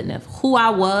maybe it couldn't have. Who I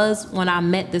was when I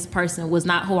met this person was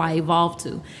not who I evolved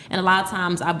to. And a lot of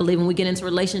times I believe when we get into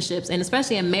relationships, and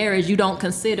especially in marriage, you don't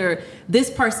consider this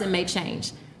person may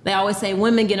change. They always say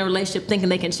women get in a relationship thinking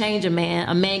they can change a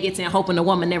man gets in hoping the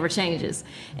woman never changes.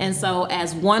 And so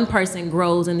as one person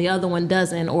grows and the other one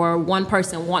doesn't, or one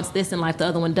person wants this in life, the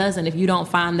other one doesn't, if you don't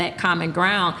find that common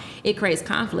ground, it creates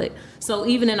conflict. So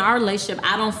even in our relationship,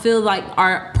 I don't feel like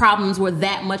our problems were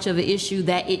that much of an issue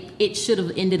that it should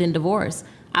have ended in divorce.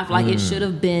 I feel like it should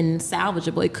have been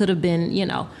salvageable. It could have been,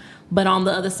 but on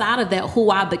the other side of that,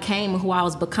 who I became, who I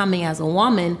was becoming as a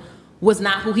woman was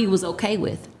not who he was okay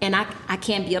with. And I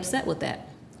can't be upset with that.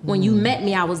 When you met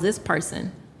me, I was this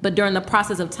person. But during the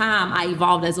process of time, I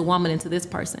evolved as a woman into this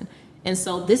person. And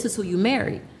so this is who you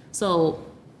married. So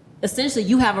essentially,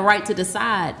 you have a right to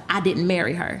decide, I didn't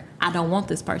marry her. I don't want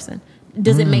this person.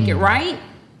 Does it make it right?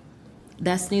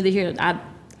 That's neither here.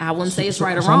 I wouldn't say it's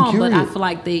right or wrong, but I feel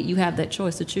like you have that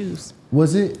choice to choose.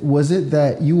 Was it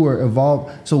that you were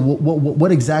evolved? So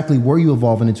what exactly were you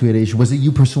evolving into at age? Was it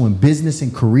you pursuing business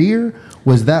and career?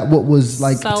 Was that what was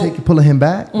pulling him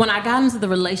back? When I got into the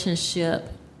relationship,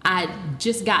 I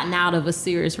just gotten out of a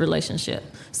serious relationship.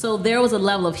 So there was a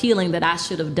level of healing that I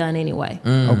should have done anyway.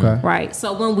 Okay. Right.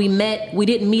 So when we met, we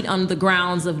didn't meet on the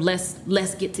grounds of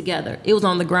let's get together. It was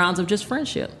on the grounds of just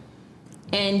friendship.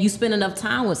 And you spend enough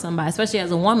time with somebody, especially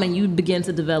as a woman, you begin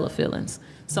to develop feelings.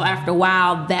 So after a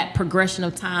while, that progression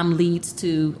of time leads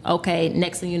to, okay,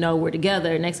 next thing you know, we're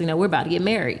together. Next thing you know, we're about to get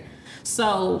married.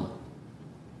 So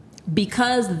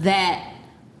because that,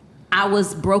 I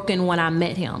was broken when I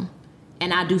met him.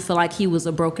 And I do feel like he was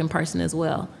a broken person as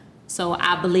well. So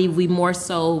I believe we more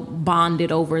so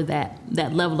bonded over that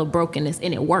level of brokenness,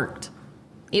 and it worked.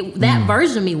 That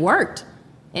version of me worked.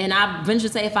 And I venture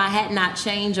to say if I had not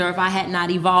changed or if I had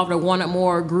not evolved or wanted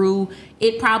more or grew,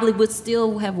 it probably would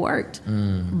still have worked.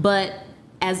 But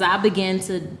as I began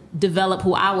to develop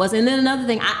who I was, and then another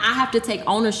thing, I have to take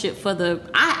ownership for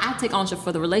I take ownership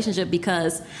for the relationship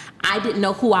because I didn't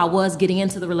know who I was getting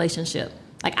into the relationship.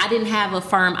 Like, I didn't have a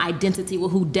firm identity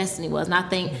with who Destiny was. And I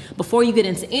think before you get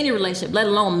into any relationship, let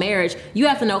alone marriage, you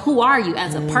have to know, who are you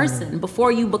as a person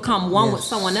before you become one with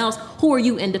someone else. Who are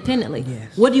you independently?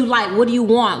 Yes. What do you like? What do you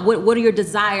want? What are your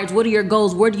desires? What are your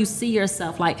goals? Where do you see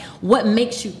yourself? Like, what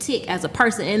makes you tick as a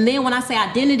person? And then when I say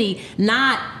identity,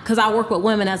 not because I work with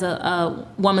women as a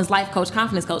woman's life coach,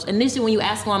 confidence coach. Initially, when you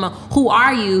ask a woman, who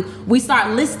are you? We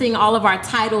start listing all of our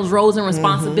titles, roles, and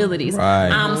responsibilities. Right.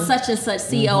 I'm such and such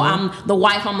CEO. I'm the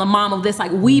wife. I'm the mom of this.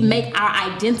 Like, we make our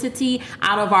identity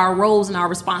out of our roles and our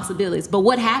responsibilities. But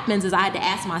what happens is, I had to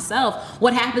ask myself,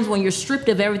 what happens when you're stripped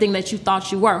of everything that you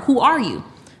thought you were? Who are you?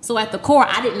 So at the core,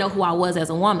 I didn't know who I was as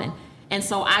a woman. And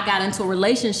so I got into a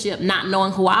relationship not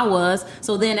knowing who I was.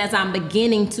 So then as I'm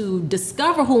beginning to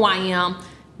discover who I am,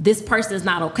 this person is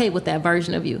not okay with that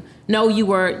version of you. No, you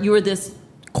were this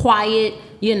quiet,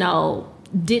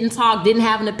 didn't talk, didn't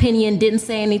have an opinion, didn't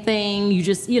say anything. You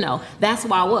just, that's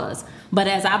who I was. But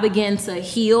as I began to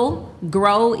heal,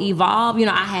 grow, evolve,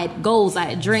 I had goals, I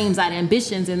had dreams, I had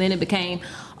ambitions, and then it became,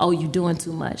 oh, you doing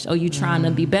too much, or you trying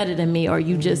to be better than me, or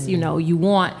you just, you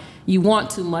want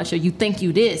too much, or you think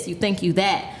you this, you think you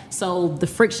that. So the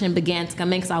friction began to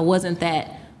come in, because I wasn't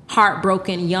that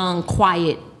heartbroken, young,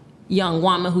 quiet young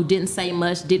woman who didn't say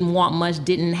much, didn't want much,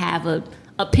 didn't have a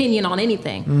opinion on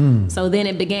anything. So then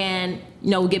it began,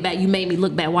 get back, you made me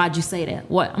look back. Why'd you say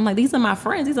that? What? I'm like, these are my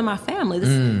friends. These are my family.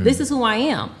 This is who I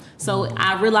am. So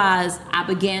I realized I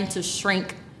began to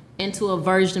shrink into a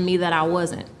version of me that I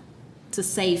wasn't, to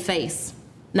save face.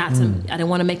 Not to, I didn't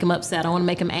want to make him upset. I don't want to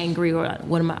make him angry, or I don't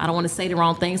want to say the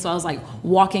wrong thing. So I was like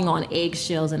walking on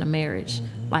eggshells in a marriage,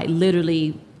 like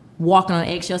literally walking on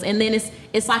eggshells. And then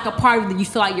it's like a part of you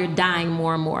feel like you're dying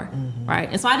more and more, right?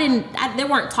 And so there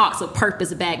weren't talks of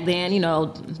purpose back then,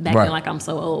 then like I'm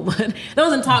so old, but there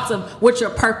wasn't talks of what your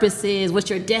purpose is,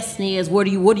 what your destiny is, what are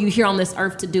you here on this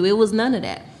earth to do? It was none of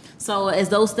that. So as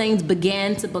those things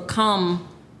began to become,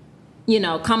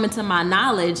 come into my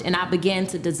knowledge, and I began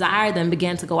to desire them,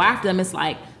 began to go after them, it's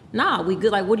like, nah, we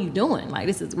good. Like, what are you doing? Like,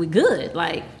 we good.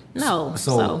 Like, no.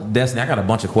 So Destiny, I got a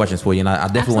bunch of questions for you, and I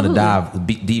definitely want to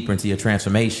dive deeper into your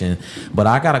transformation. But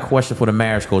I got a question for the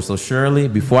marriage coach. So Shirley,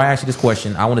 before I ask you this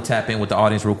question, I want to tap in with the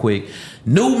audience real quick.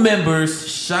 New members,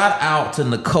 shout out to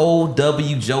Nicole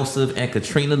W. Joseph and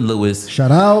Katrina Lewis.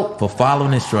 Shout out for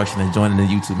following instruction and joining the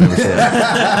YouTube membership.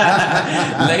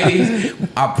 Ladies,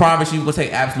 I promise you we're going to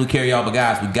take absolute care of y'all. But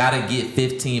guys, we got to get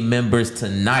 15 members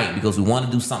tonight, because we want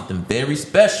to do something very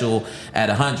special at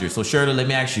 100. So Shirley, let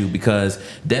me ask you, because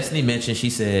Destiny mentioned, she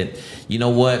said, you know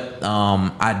what,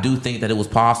 I do think that it was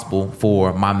possible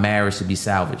for my marriage to be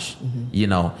salvaged.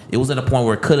 It was at a point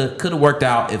where it could have worked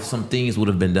out if some things would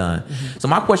have been done. So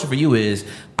my question for you is,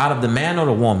 out of the man or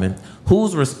the woman,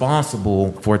 who's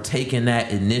responsible for taking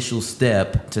that initial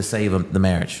step to save the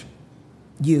marriage?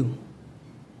 You.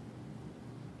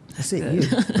 That's it,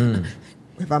 you.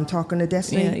 If I'm talking to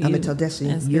Destiny, I'm going to tell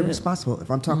Destiny, you're responsible.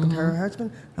 If I'm talking to her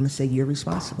husband, I'm going to say, you're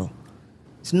responsible.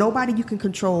 There's nobody you can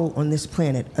control on this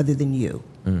planet other than you.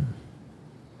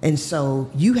 And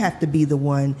so you have to be the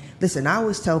one. Listen, I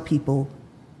always tell people,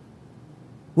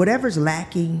 whatever's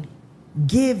lacking,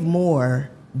 give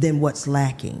more than what's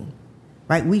lacking,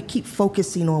 right? We keep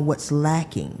focusing on what's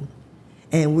lacking.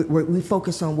 And we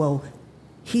focus on, well,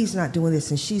 he's not doing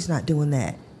this and she's not doing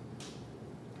that.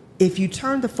 If you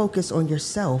turn the focus on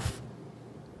yourself,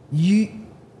 the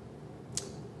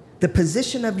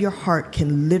position of your heart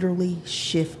can literally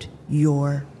shift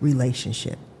your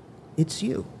relationship. It's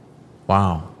you.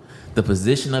 Wow. The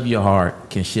position of your heart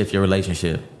can shift your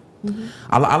relationship.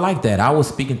 I like that. I was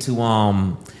speaking to,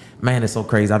 man, it's so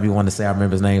crazy. I be wanting to say I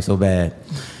remember his name so bad.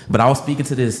 But I was speaking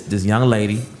to this young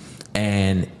lady,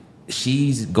 and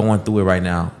she's going through it right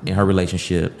now in her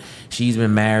relationship. She's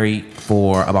been married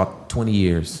for about 20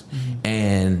 years,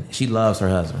 and she loves her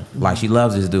husband. Like, she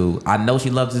loves this dude. I know she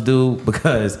loves this dude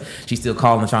because she's still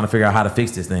calling and trying to figure out how to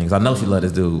fix this thing. I know she loves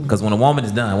this dude, because when a woman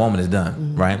is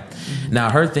done, right? Now,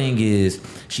 her thing is,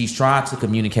 she's tried to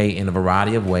communicate in a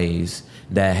variety of ways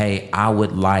that, hey, I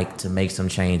would like to make some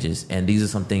changes, and these are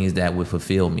some things that would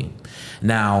fulfill me.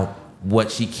 Now,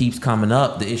 what she keeps coming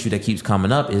up, the issue that keeps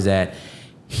coming up is that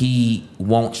he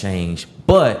won't change.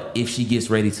 But if she gets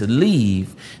ready to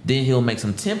leave, then he'll make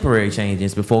some temporary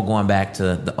changes before going back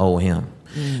to the old him.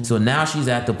 So now she's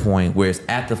at the point where it's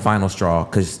at the final straw,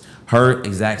 because her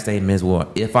exact statement is,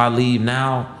 well, if I leave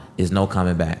now, there's no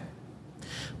coming back.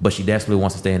 But she desperately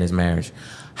wants to stay in this marriage.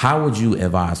 How would you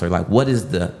advise her? Like, what is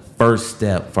the first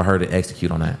step for her to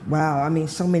execute on that? Wow, I mean,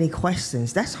 so many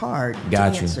questions. That's hard to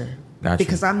answer.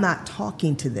 Because I'm not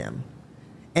talking to them.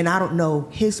 And I don't know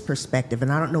his perspective, and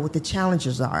I don't know what the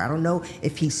challenges are. I don't know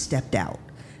if he stepped out.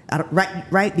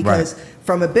 Right? Because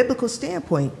from a biblical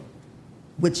standpoint,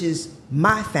 which is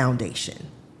my foundation,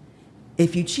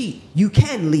 if you cheat, you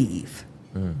can leave,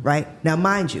 right? Now,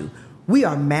 mind you, we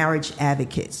are marriage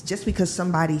advocates. Just because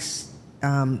somebody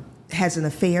has an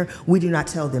affair, we do not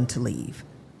tell them to leave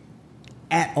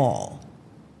at all.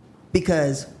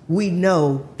 Because we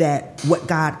know that what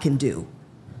God can do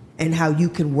and how you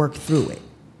can work through it,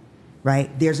 right?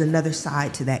 There's another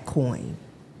side to that coin,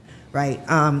 right?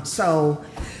 So,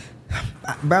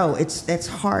 bro, it's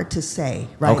hard to say,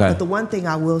 right? Okay. But the one thing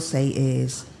I will say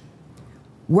is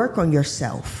work on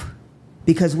yourself,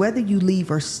 because whether you leave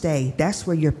or stay, that's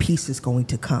where your peace is going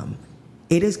to come.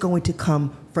 It is going to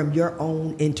come from your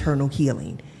own internal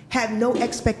healing. Have no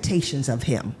expectations of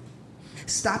him.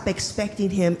 Stop expecting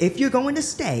him. If you're going to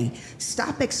stay,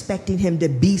 stop expecting him to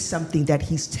be something that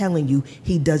he's telling you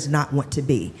he does not want to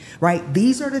be, right?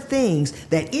 These are the things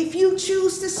that if you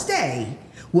choose to stay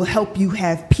will help you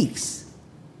have peace.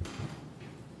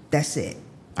 That's it.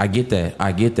 I get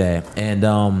that.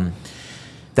 And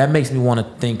that makes me want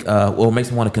to think, it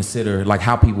makes me want to consider like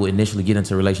how people initially get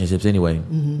into relationships anyway,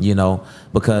 you know,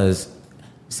 because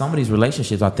some of these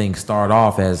relationships, I think, start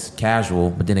off as casual,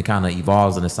 but then it kind of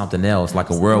evolves into something else, like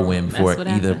a whirlwind before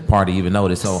either party even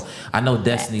noticed. So I know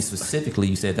Destiny specifically,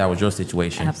 you said that was your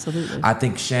situation. Absolutely. I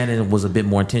think Shannon was a bit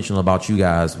more intentional about you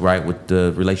guys, right, with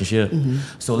the relationship.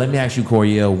 So let me ask you,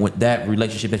 Coriel, with that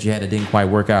relationship that you had that didn't quite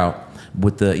work out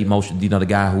with the emotion, you know, the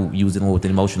guy who you was dealing with the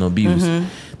emotional abuse,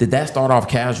 did that start off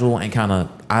casual and kind of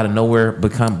out of nowhere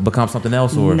become something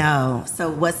else? Or no? So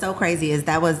what's so crazy is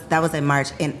that was in March.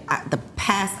 In the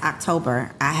past October,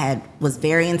 I was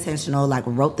very intentional, like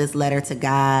wrote this letter to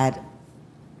God,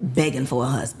 begging for a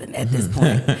husband at this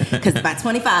point. Because by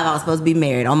 25, I was supposed to be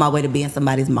married, on my way to being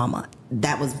somebody's mama.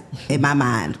 That was in my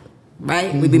mind.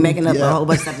 Right? We'd be making up a whole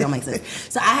bunch of stuff that don't make sense.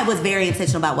 So I was very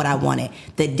intentional about what I wanted.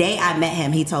 The day I met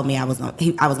him, he told me I was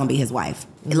gonna be his wife.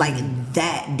 Like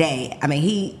that day. I mean,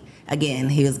 he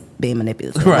was being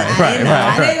manipulative. I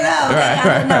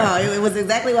didn't know. It was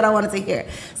exactly what I wanted to hear.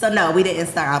 So no, we didn't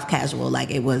start off casual. Like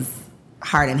it was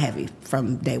hard and heavy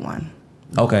from day one.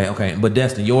 Okay. But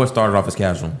Destiny, yours started off as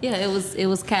casual. Yeah, it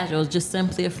was casual. It was just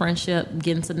simply a friendship,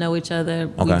 getting to know each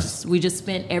other. Okay. We just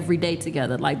spent every day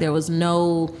together. Like there was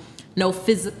no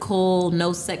physical,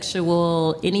 no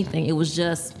sexual, anything. It was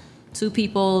just two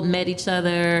people met each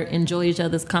other, enjoyed each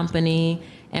other's company,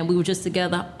 and we were just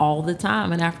together all the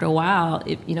time. And after a while,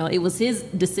 it was his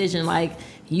decision. Like,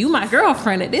 you my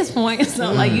girlfriend at this point.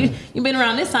 So like you've been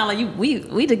around this time. Like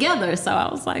we together. So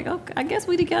I was like, okay, I guess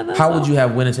we together. How would you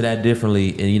have went into that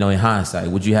differently? And in hindsight,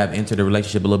 would you have entered the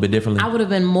relationship a little bit differently? I would have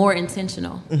been more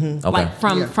intentional. Okay. Like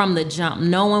from the jump,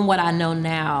 knowing what I know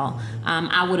now,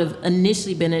 I would have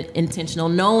initially been intentional,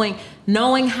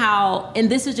 knowing how, and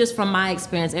this is just from my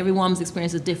experience, every woman's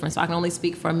experience is different, so I can only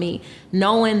speak for me.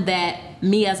 Knowing that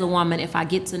me as a woman, if I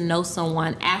get to know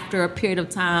someone after a period of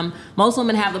time, most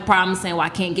women have the problem saying, well, I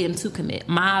can't get him to commit.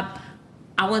 I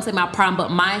wouldn't say my problem, but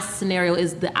my scenario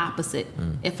is the opposite.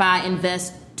 If I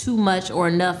invest too much or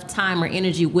enough time or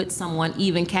energy with someone,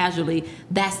 even casually,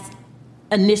 that's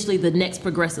initially the next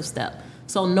progressive step.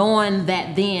 So knowing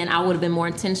that then, I would have been more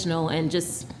intentional and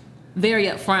just very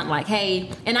upfront, like,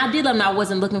 hey, and I did let them know I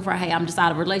wasn't looking for, hey, I'm just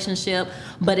out of a relationship.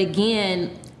 But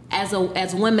again,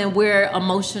 as women, we're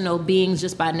emotional beings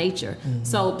just by nature.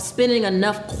 So spending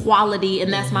enough quality,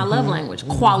 and that's my love language.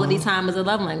 Quality time is a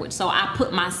love language. So I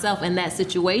put myself in that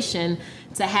situation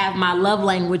to have my love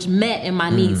language met and my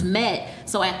needs met.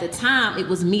 So at the time, it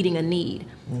was meeting a need.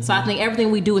 So I think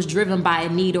everything we do is driven by a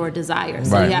need or a desire.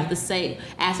 So you have to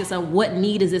ask yourself, what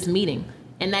need is this meeting?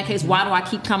 In that case, why do I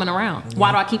keep coming around?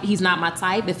 Why do he's not my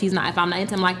type? If I'm not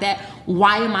into him like that,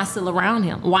 why am I still around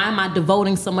him? Why am I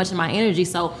devoting so much of my energy?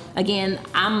 So again,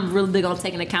 I'm really big on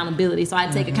taking accountability. So I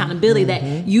take accountability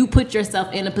that you put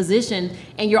yourself in a position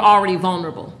and you're already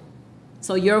vulnerable.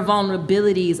 So your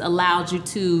vulnerabilities allowed you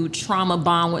to trauma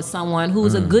bond with someone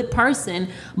who's a good person,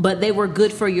 but they were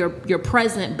good for your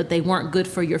present, but they weren't good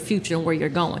for your future and where you're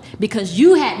going. Because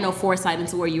you had no foresight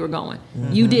into where you were going.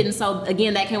 You didn't. So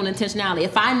again, that came with intentionality.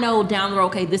 If I know down the road,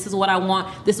 okay, this is what I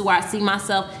want, this is where I see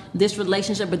myself, this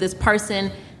relationship with this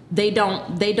person, they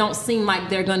don't seem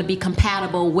like they're going to be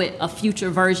compatible with a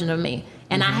future version of me.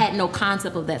 And I had no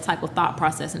concept of that type of thought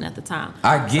processing at the time.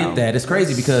 I get that. It's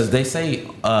crazy because they say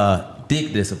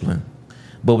dick discipline.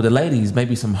 But with the ladies,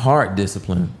 maybe some hard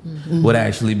discipline would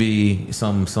actually be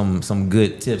some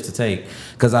good tips to take.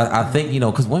 Because I think,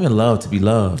 because women love to be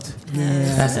loved.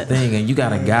 Yeah. That's the thing. And you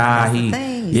got a guy, You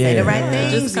say the right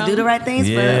things, you do the right things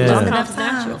for long enough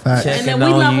time. And then we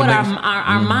love with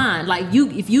our mind. Like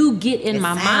if you get in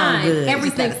my mind, good.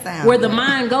 everything where the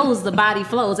mind goes, the body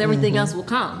flows. Everything else will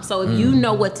come. So if you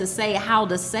know what to say, how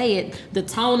to say it, the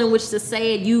tone in which to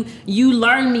say it, you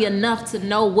learn me enough to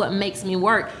know what makes me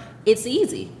work. It's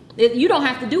easy. You don't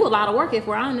have to do a lot of work if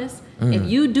we're honest. If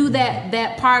you do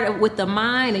that part with the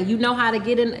mind and you know how to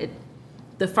get in it,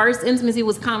 the first intimacy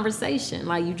was conversation.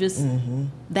 Like you just,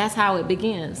 that's how it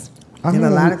begins. And a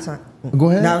lot of times, go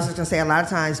ahead. No, I was just gonna say a lot of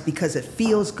times because it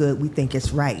feels good, we think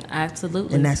it's right.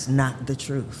 Absolutely. And that's not the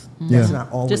truth. Yeah. That's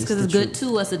not always Just because the it's good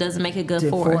truth. to us, it doesn't make it good Good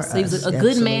for for us. He was us. a good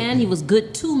Absolutely. man. He was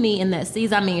good to me in that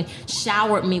season. I mean,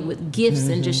 showered me with gifts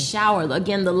and just showered.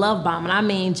 Again, the love bomb. And I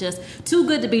mean, just too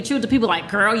good to be true to people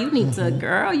like, girl, you need to,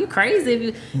 girl, you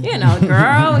crazy.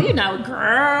 If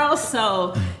girl.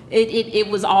 So it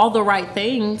was all the right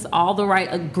things,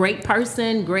 a great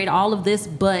person, great all of this,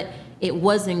 but it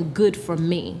wasn't good for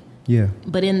me. Yeah.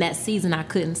 But in that season, I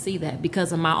couldn't see that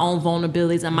because of my own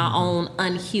vulnerabilities and my own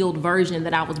unhealed version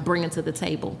that I was bringing to the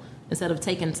table. Instead of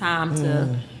taking time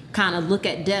to kind of look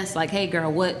at Des like, hey,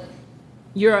 girl, what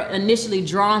you're initially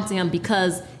drawn to him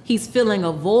because he's filling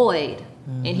a void,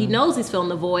 and he knows he's filling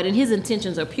the void, and his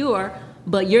intentions are pure.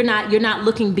 But you're not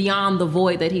looking beyond the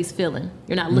void that he's filling.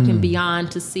 You're not looking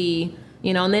beyond to see.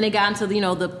 And then it got into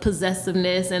the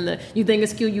possessiveness and you think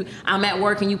it's cute. I'm at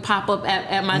work and you pop up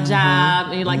at my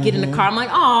job and you get in the car. I'm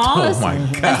like, oh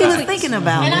my God. He was thinking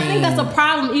about and me. I think that's a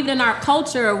problem even in our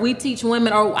culture. We teach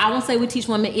women, or I won't say we teach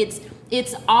women.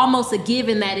 It's almost a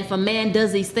given that if a man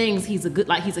does these things, he's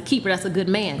a keeper. That's a good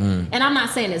man. And I'm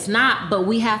not saying it's not, but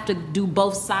we have to do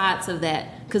both sides of that.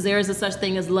 Because there is a such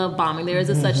thing as love bombing. There is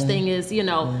a such thing as,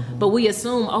 but we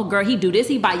assume, oh, girl, he do this.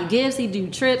 He buy you gifts. He do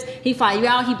trips. He fly you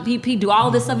out. He do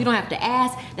all this stuff. You don't have to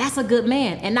ask. That's a good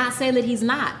man. And not saying that he's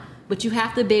not. But you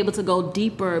have to be able to go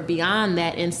deeper beyond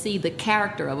that and see the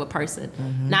character of a person.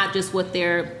 Not just what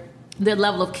their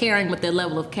level of caring, but their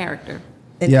level of character.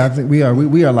 Yeah, I think we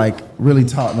are like really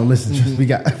taught. No, listen,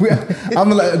 we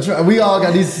all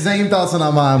got these same thoughts in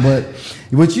our mind. But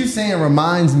what you're saying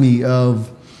reminds me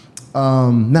of.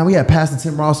 Now we had Pastor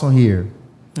Tim Ross on here,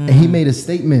 and he made a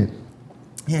statement.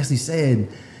 He actually said,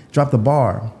 drop the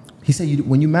bar. He said,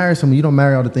 when you marry someone, you don't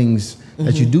marry all the things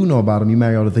that you do know about them. You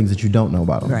marry all the things that you don't know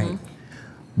about them. Right.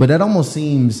 But that almost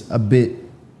seems a bit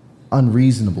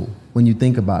unreasonable when you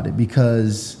think about it,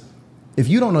 because if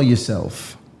you don't know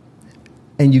yourself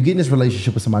and you get in this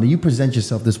relationship with somebody, you present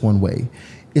yourself this one way,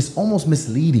 it's almost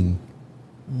misleading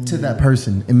to that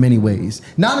person in many ways.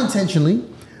 Not intentionally,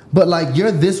 but like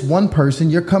you're this one person,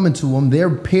 you're coming to them, they're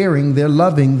pairing, they're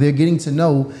loving, they're getting to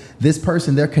know this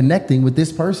person, they're connecting with this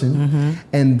person,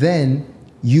 and then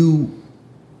you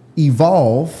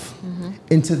evolve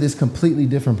into this completely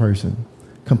different person,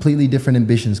 completely different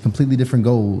ambitions, completely different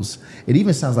goals. It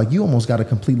even sounds like you almost got a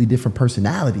completely different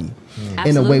personality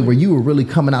in a way where you were really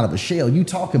coming out of a shell. You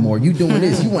talking more, you doing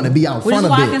this, you want to be out front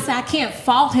of it. Which is why I can say I can't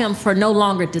fault him for no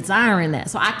longer desiring that.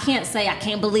 So I can't say I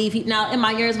can't believe he, now in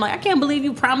my years I'm like, I can't believe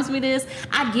you promised me this.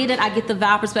 I get it, I get the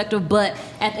vow perspective, but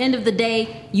at the end of the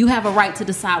day, you have a right to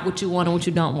decide what you want and what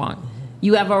you don't want.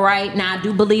 You have a right. Now, I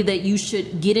do believe that you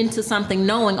should get into something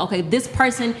knowing, okay, this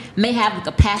person may have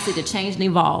the capacity to change and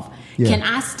evolve. Yeah. Can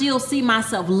I still see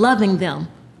myself loving them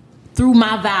through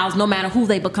my vows, no matter who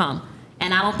they become?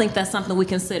 And I don't think that's something we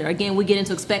consider. Again, we get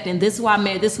into expecting this is who I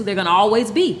married, this is who they're going to always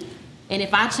be. And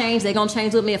if I change, they're going to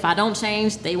change with me. If I don't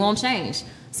change, they won't change.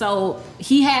 So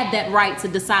he had that right to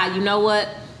decide, you know what?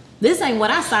 This ain't what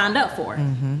I signed up for.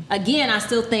 Again, I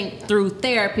still think through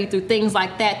therapy, through things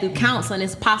like that, through counseling,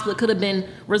 it's possible it could have been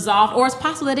resolved, or it's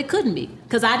possible that it couldn't be.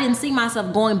 Because I didn't see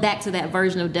myself going back to that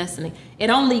version of Destiny.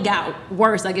 It only got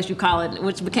worse, I guess you call it,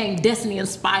 which became Destiny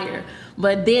Inspired.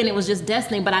 But then it was just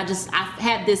Destiny. But I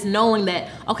had this knowing that,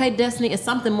 okay, Destiny is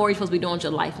something more you're supposed to be doing with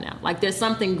your life now. Like there's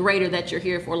something greater that you're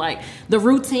here for. Like the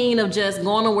routine of just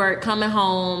going to work, coming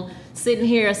home, sitting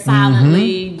here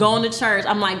silently, going to church.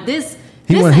 I'm like, this.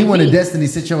 He wanted Destiny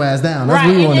sit your ass down. That's right.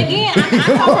 what he And wanted. again,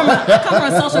 I come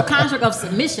from a social construct of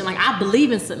submission. Like I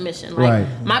believe in submission. Like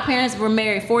my parents were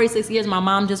married 46 years. My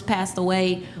mom just passed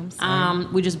away.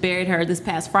 We just buried her this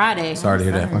past Friday. Sorry to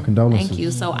hear that. My condolences. Thank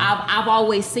you. So I've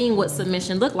always seen what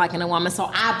submission looked like in a woman. So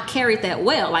I've carried that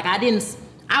well. Like I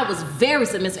was very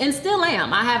submissive and still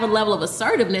am. I have a level of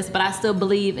assertiveness, but I still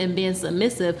believe in being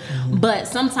submissive. But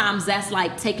sometimes that's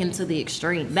like taken to the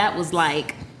extreme. That was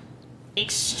like,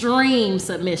 extreme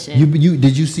submission. You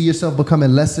did you see yourself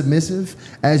becoming less submissive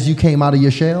as you came out of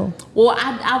your shell? Well,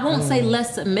 I won't say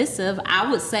less submissive. I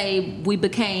would say we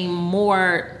became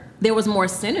more, there was more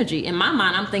synergy. In my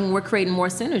mind, I'm thinking we're creating more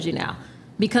synergy now.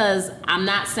 Because I'm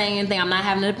not saying anything, I'm not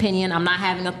having an opinion, I'm not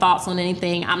having a thoughts on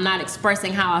anything, I'm not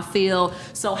expressing how I feel.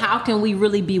 So how can we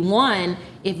really be one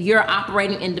if you're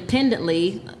operating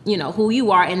independently, you know, who you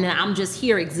are, and then I'm just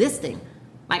here existing?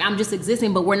 Like, I'm just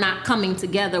existing, but we're not coming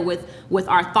together with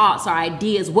our thoughts, our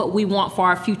ideas, what we want for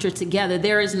our future together.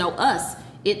 There is no us.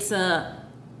 It's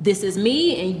this is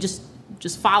me, and you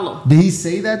just follow. Did he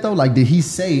say that though? Like, did he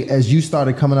say as you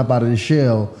started coming up out of the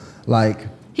shell, like?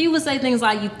 He would say things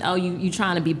like, you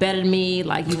trying to be better than me,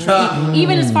 like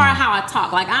even as far as how I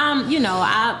talk. Like,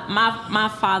 my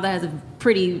father has a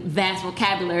pretty vast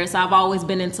vocabulary, so I've always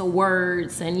been into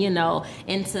words and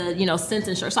into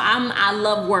sentence structure. So I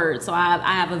love words, so I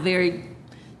have a very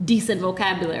decent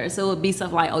vocabulary. So it would be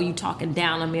stuff like, oh, you talking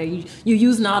down on me, or you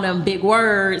using all them big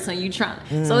words, and you trying.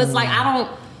 So it's like I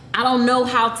don't know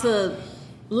how to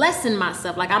lessen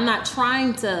myself. Like, I'm not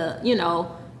trying to,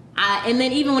 and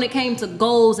then even when it came to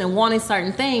goals and wanting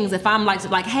certain things, if I'm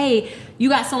like, hey, you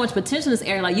got so much potential in this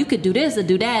area, like you could do this or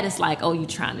do that, it's like, oh, you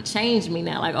trying to change me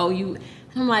now? Like,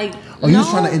 I'm like, oh,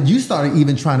 no. You started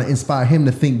even trying to inspire him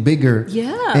to think bigger.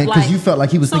 Yeah, because you felt like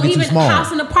he was thinking too small. So even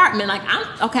house and apartment, like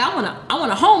I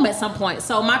want a home at some point.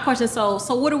 So my question, so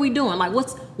what are we doing? Like,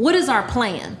 what is our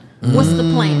plan? What's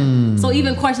the plan? So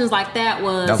even questions like that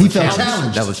was he felt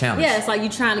challenged. That was a challenge. Yeah, it's like you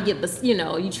trying to get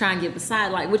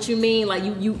beside. Like, what you mean? Like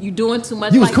you doing too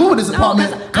much. You was like, cool with this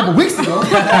apartment a couple weeks ago.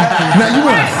 Now you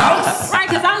in a house, right?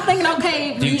 Because I'm thinking,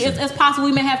 okay, it's possible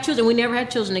we may have children. We never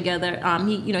had children together.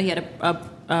 He had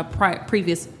a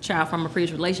previous child from a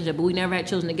previous relationship, but we never had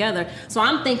children together. So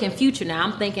I'm thinking future now.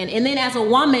 I'm thinking, and then as a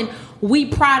woman, we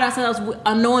pride ourselves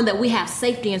on knowing that we have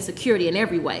safety and security in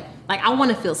every way. Like, I want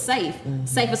to feel safe.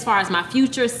 Safe as far as my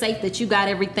future, safe that you got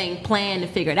everything planned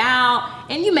and figured out.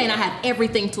 And you may not have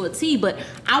everything to a T, but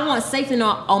I want safety to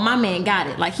know, oh, my man got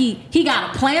it. Like, he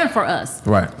got a plan for us.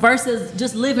 Right. Versus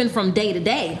just living from day to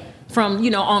day, from,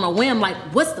 on a whim, like,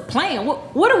 what's the plan?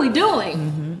 What are we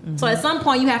doing? So at some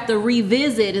point you have to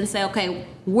revisit and say, okay,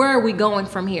 where are we going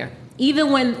from here?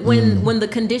 Even when the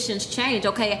conditions change,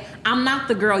 okay, I'm not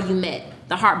the girl you met,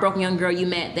 the heartbroken young girl you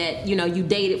met that, you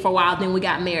dated for a while, then we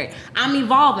got married. I'm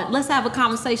evolving. Let's have a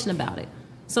conversation about it.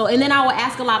 So, and then I would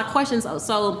ask a lot of questions.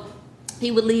 So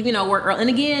he would leave, work early. And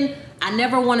again, I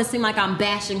never want to seem like I'm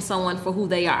bashing someone for who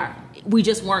they are. We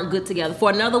just weren't good together. For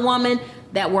another woman,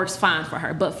 that works fine for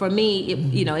her. But for me,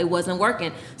 it wasn't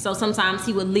working. So sometimes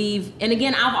he would leave. And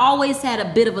again, I've always had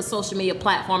a bit of a social media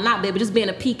platform, not big, but just being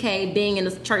a PK, being in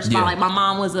the church spotlight. My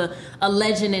mom was a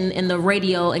legend in the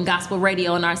radio and gospel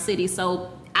radio in our city.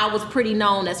 So I was pretty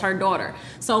known as her daughter.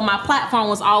 So my platform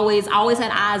was always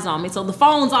had eyes on me. So the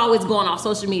phone's always going off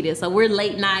social media. So we're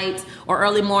late nights or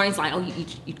early mornings, like, oh,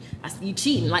 you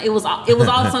cheating. Like, it was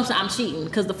all assumption I'm cheating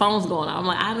because the phone's going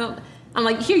off. I'm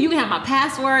like, here, you can have my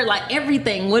password, like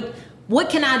everything. What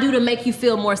can I do to make you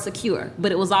feel more secure?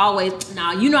 But it was always,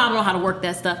 I don't know how to work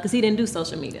that stuff, because he didn't do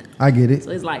social media. I get it.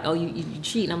 So it's like, oh, you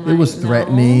cheating. I'm like, it was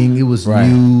threatening. It was right.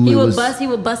 new. He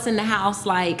would bust in the house,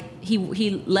 like he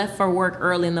left for work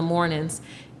early in the mornings.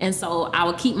 And so I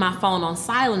would keep my phone on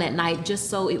silent at night just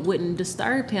so it wouldn't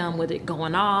disturb him with it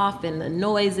going off and the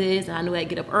noises. And I knew I'd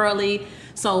get up early.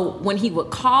 So when he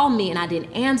would call me and I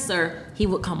didn't answer, he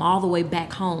would come all the way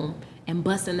back home and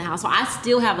bust in the house. So I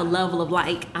still have a level of,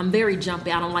 like, I'm very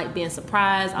jumpy. I don't like being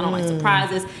surprised. I don't like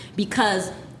surprises,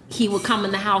 because he would come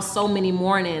in the house so many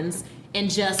mornings and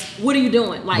just, what are you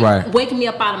doing? Like, waking me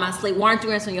up out of my sleep. Why aren't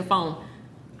you answering your phone?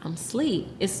 I'm asleep.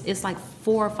 It's like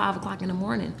 4 or 5 o'clock in the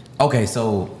morning. Okay,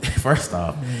 so first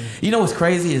off, what's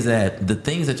crazy is that the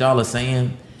things that y'all are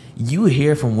saying, you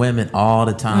hear from women all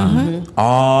the time,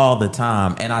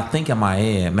 and I think in my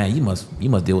head, man, you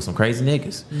must deal with some crazy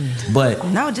niggas, but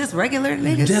no, just regular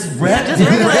niggas, just regular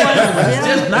ones,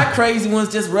 just not crazy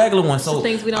ones, just regular ones. So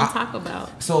things we don't talk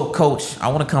about. So, Coach, I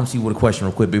want to come to you with a question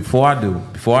real quick. Before I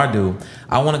do,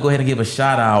 I want to go ahead and give a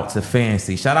shout out to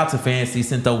Fancy. Shout out to Fancy,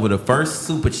 sent over the first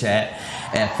super chat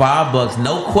at $5,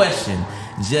 no question.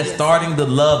 Just starting the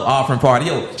love offering party.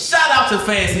 Yo, shout out to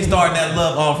Fancy starting that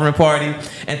love offering party.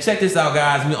 And check this out,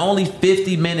 guys. We're only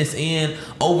 50 minutes in,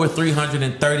 over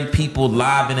 330 people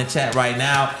live in the chat right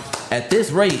now. At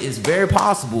this rate, it's very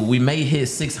possible we may hit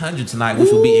 600 tonight,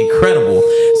 which will be incredible.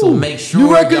 So make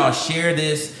sure y'all share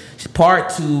this.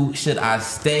 Part 2, should I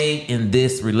stay in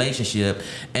this relationship?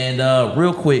 And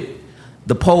real quick,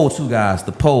 the poll too, guys.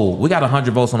 The poll. We got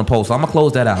 100 votes on the poll, so I'm going to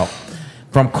close that out.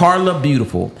 From Carla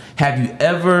Beautiful, have you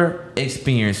ever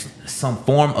experienced some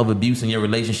form of abuse in your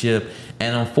relationship?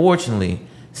 And unfortunately,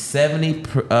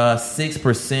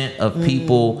 76% of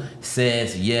people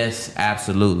says yes,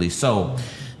 absolutely. So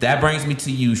that brings me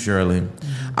to you, Shirley.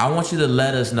 I want you to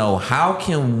let us know, how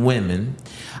can women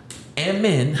and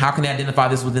men, how can they identify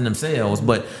this within themselves,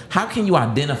 but how can you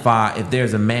identify if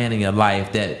there's a man in your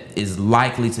life that is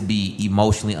likely to be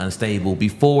emotionally unstable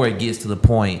before it gets to the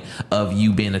point of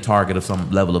you being the target of some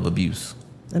level of abuse?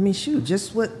 I mean, shoot,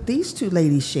 just what these two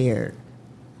ladies shared.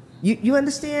 You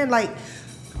understand? Like,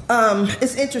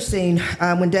 it's interesting.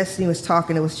 When Destiny was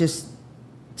talking, it was just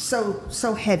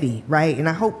so heavy, right? And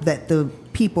I hope that the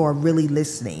people are really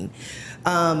listening.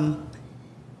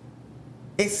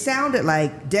 It sounded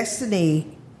like,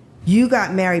 Destiny, you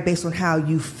got married based on how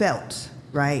you felt,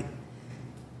 right?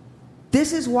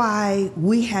 This is why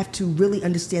we have to really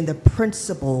understand the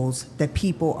principles that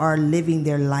people are living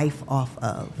their life off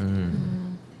of,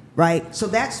 right? So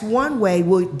that's one way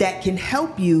that can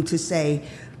help you to say,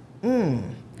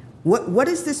 what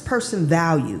does this person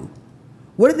value?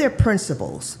 What are their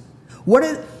principles?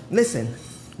 Listen,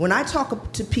 when I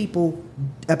talk to people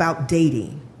about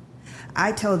dating,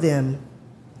 I tell them,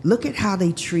 look at how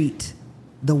they treat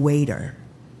the waiter.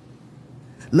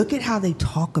 Look at how they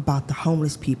talk about the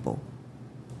homeless people.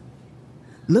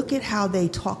 Look at how they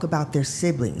talk about their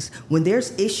siblings. When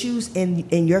there's issues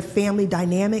in your family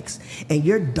dynamics and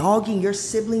you're dogging your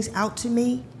siblings out to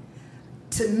me,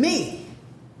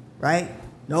 right?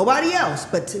 Nobody else,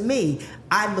 but to me,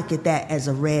 I look at that as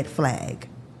a red flag.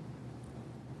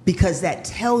 Because that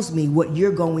tells me what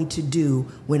you're going to do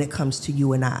when it comes to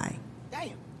you and I.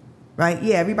 Right?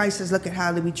 Yeah, everybody says, look at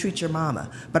how we treat your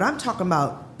mama. But I'm talking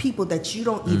about people that you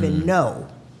don't even know.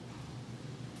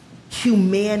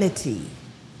 Humanity.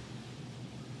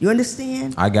 You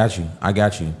understand? I got you.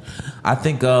 I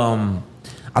think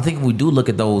we do look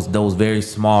at those very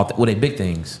small, they're big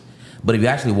things. But if you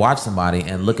actually watch somebody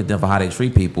and look at them for how they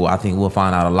treat people, I think we'll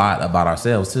find out a lot about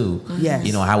ourselves too. Yes.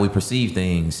 You know, how we perceive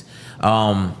things.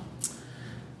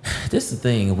 This is the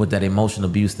thing with that emotional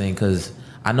abuse thing, because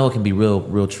I know it can be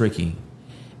real tricky.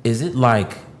 Is it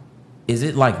like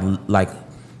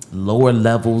lower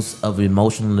levels of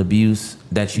emotional abuse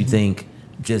that you think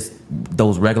just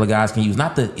those regular guys can use?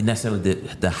 Not necessarily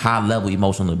the high level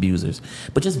emotional abusers,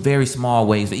 but just very small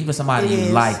ways. Or even somebody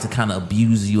you like to kind of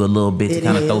abuse you a little bit, to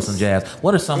kind of throw some jabs.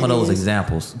 What are some of those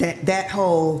examples? That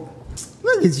whole,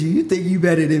 look at you, you think you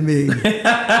better than me.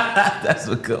 That's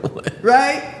a good one.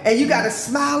 Right? And you got a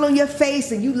smile on your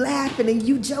face and you laughing and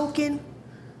you joking.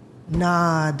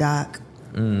 Nah, Doc.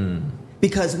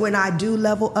 Because when I do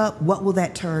level up, what will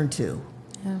that turn to?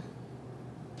 Yeah.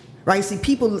 Right? See,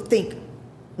 people think,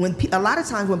 a lot of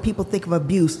times when people think of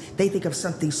abuse, they think of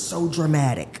something so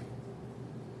dramatic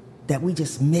that we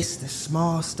just miss the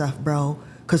small stuff, bro.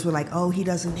 Because we're like, oh, he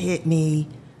doesn't hit me.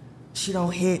 She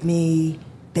don't hit me.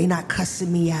 They not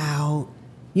cussing me out.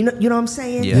 You know what I'm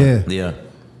saying? Yeah.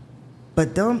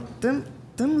 But them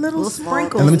little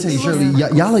sprinkles. And let me tell you, Shirley,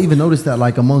 y'all even notice that,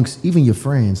 like, amongst even your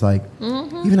friends, like,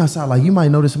 even outside, like, you might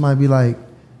notice somebody be like,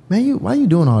 man, why you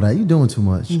doing all that? You doing too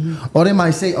much. Or they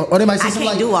might say, something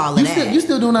like, do all of that. You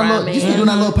still doing that little, you still doing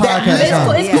that little podcast. It's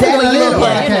cool.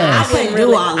 I couldn't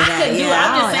do all of that.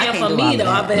 I'm just saying for me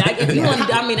though. But if you want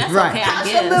to, I mean, that's okay. I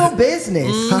guess. That's a little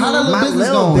business. How that little business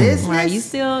going? Business. Right, you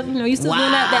still doing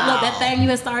that thing you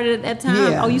had started at that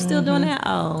time. Yeah. Oh, you still doing that?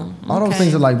 Oh, okay. All those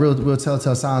things are like real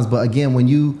telltale signs. But again, when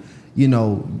you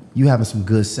having some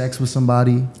good sex with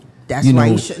somebody, that's why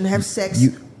you shouldn't have sex.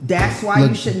 That's why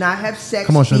you should not have sex.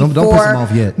 Come on, Sean, don't piss them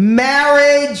off yet.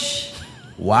 Marriage.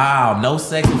 Wow, no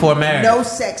sex before marriage. No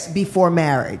sex before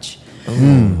marriage.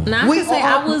 Now, we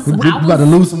about to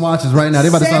lose some watches right now. They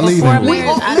about to start leaving.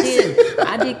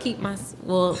 I did keep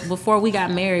before we got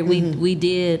married, we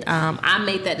did. I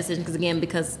made that decision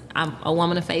because I'm a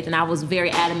woman of faith, and I was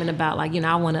very adamant about, like,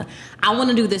 I want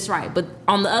to do this right. But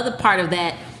on the other part of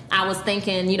that, I was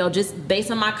thinking, just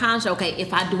based on my conscience, okay,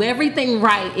 if I do everything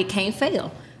right, it can't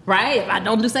fail. Right? If I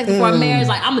don't do sex before marriage,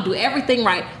 like, I'm gonna do everything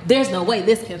right. There's no way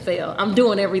this can fail. I'm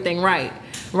doing everything right.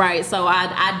 Right. So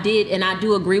I did, and I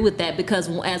do agree with that, because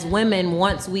as women,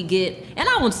 once we get, and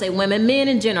I won't say women, men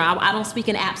in general, I don't speak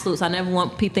in absolutes. I never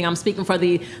want people to think I'm speaking for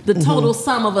the total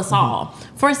sum of us all.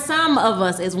 For some of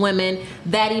us as women,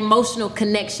 that emotional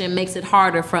connection makes it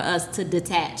harder for us to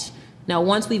detach. Now,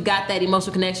 once we've got that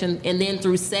emotional connection, and then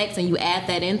through sex, and you add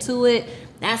that into it,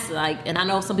 that's like, and I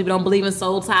know some people don't believe in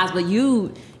soul ties, but you're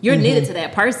knitted to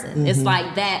that person. It's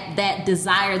like that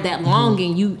desire, that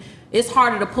longing. it's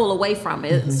harder to pull away from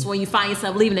it. It's when you find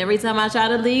yourself leaving. Every time I try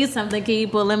to leave, something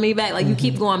keep pulling me back. Like you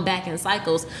keep going back in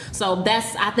cycles. So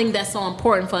I think that's so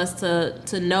important for us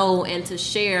to know and to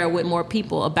share with more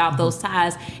people about those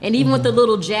ties. And even with the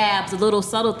little jabs, the little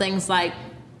subtle things, like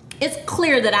it's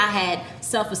clear that I had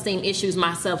self-esteem issues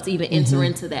myself to even enter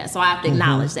into that. So I have to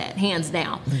acknowledge that, hands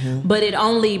down. But it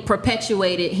only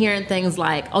perpetuated hearing things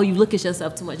like, oh, you look at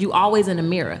yourself too much. You always in the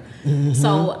mirror.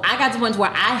 So I got to the point where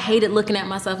I hated looking at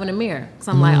myself in the mirror.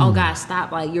 So I'm like, oh gosh,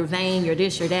 stop. Like you're vain, you're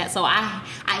this, you're that. So I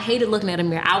hated looking at a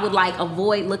mirror. I would like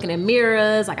avoid looking at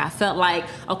mirrors. Like I felt like,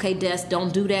 okay, Des,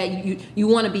 don't do that. You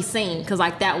want to be seen. Cause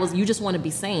like you just want to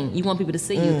be seen. You want people to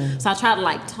see you. So I try to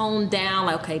like tone down,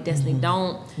 like, okay, Destiny,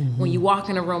 don't, when you walk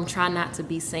in a room, try not to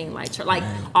be seen. Like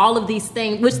all of these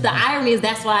things, which the irony is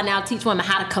that's why I now teach women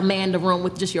how to command the room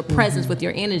with just your presence, with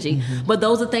your energy. But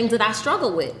those are things that I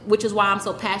struggle with, which is why I'm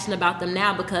so passionate about them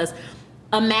now, because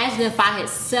imagine if I had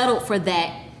settled for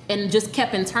that and just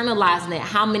kept internalizing it,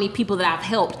 how many people that I've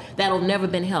helped that have never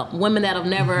been helped, women that have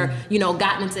never,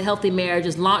 gotten into healthy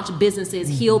marriages, launched businesses,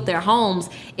 healed their homes.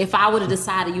 If I would have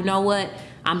decided, you know what,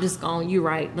 I'm just going, you're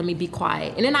right, let me be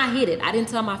quiet. And then I hid it. I didn't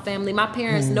tell my family, my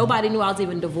parents, nobody knew I was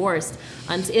even divorced.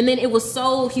 And then it was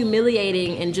so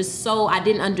humiliating and just so, I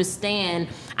didn't understand.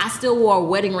 I still wore a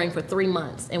wedding ring for 3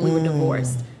 months and we were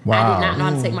divorced. Wow. I did not know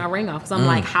how to take my ring off. So I'm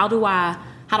like, how do I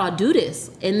do this?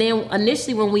 And then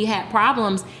initially when we had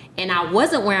problems and I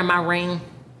wasn't wearing my ring,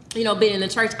 being in the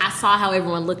church, I saw how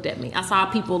everyone looked at me. I saw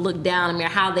people look down at me,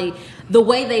 how the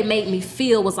way they made me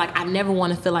feel was like, I never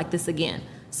want to feel like this again.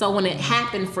 So when it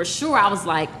happened, for sure, I was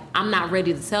like, I'm not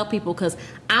ready to tell people because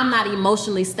I'm not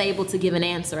emotionally stable to give an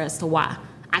answer as to why.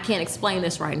 I can't explain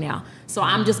this right now. So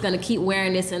I'm just going to keep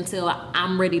wearing this until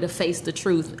I'm ready to face the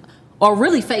truth or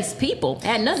really face people. It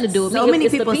had nothing to do with me. So many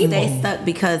It's people the people. stay stuck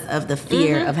because of the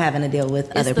fear of having to deal with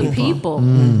It's other the people.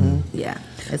 Yeah,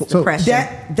 it's So depression.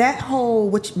 That whole,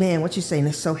 what you're saying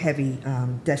is so heavy,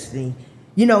 Destiny.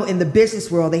 In the business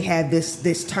world, they have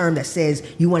this term that says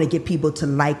you want to get people to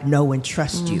like, know, and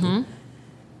trust you.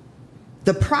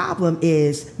 The problem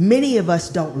is many of us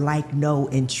don't like, know,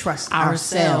 and trust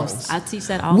ourselves. I teach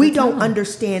that all the time. We don't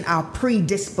understand our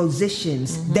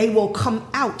predispositions. They will come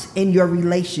out in your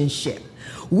relationship.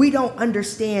 We don't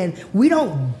understand. We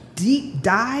don't deep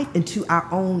dive into our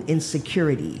own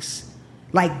insecurities.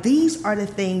 Like these are the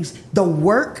things, the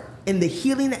work and the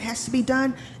healing that has to be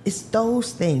done, it's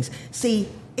those things. See,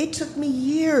 it took me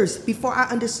years before I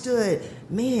understood,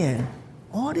 man,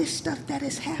 all this stuff that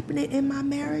is happening in my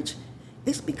marriage,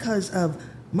 it's because of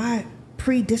my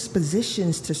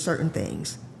predispositions to certain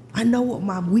things. I know what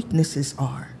my weaknesses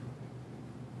are.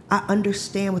 I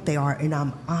understand what they are, and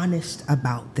I'm honest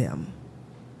about them.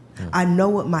 I know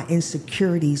what my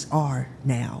insecurities are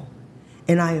now.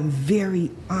 And I am very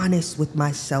honest with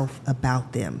myself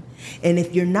about them. And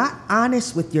if you're not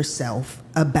honest with yourself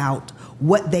about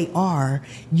what they are,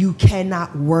 you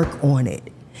cannot work on it.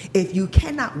 If you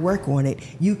cannot work on it,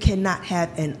 you cannot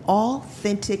have an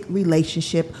authentic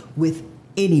relationship with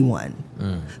anyone,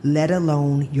 let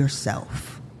alone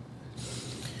yourself.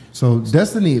 So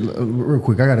Destiny, real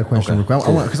quick, I got a question real quick.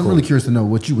 Because I'm really curious to know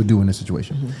what you would do in this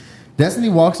situation. Destiny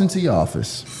walks into your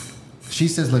office. She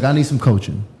says, look, I need some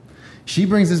coaching. She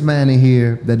brings this man in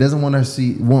here that doesn't want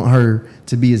her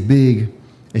to be as big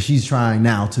as she's trying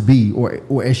now to be,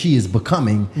 or as she is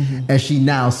becoming, as she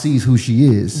now sees who she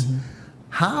is.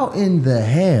 How in the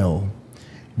hell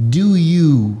do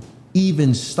you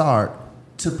even start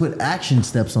to put action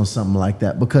steps on something like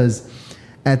that? Because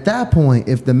at that point,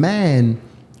 if the man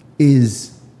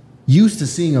is used to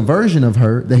seeing a version of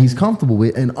her that he's comfortable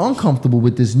with and uncomfortable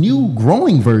with this new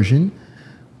growing version,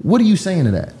 what are you saying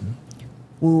to that?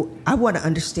 Well, I want to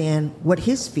understand what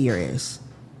his fear is.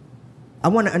 I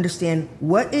want to understand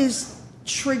what is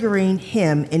triggering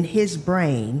him in his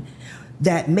brain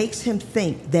that makes him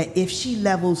think that if she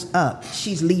levels up,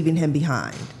 she's leaving him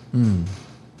behind.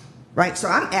 Right? So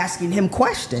I'm asking him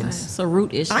questions. It's a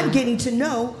root issue. I'm getting to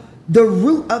know the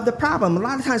root of the problem. A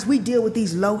lot of times we deal with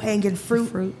these low-hanging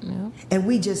fruit, and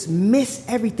we just miss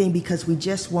everything because we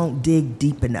just won't dig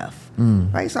deep enough.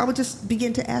 Right? So I would just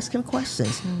begin to ask him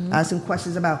questions. Ask him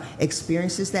questions about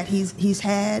experiences that he's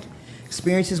had,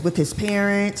 experiences with his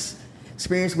parents,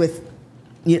 experience with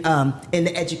in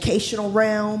the educational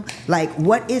realm. Like,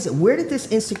 what is it? Where did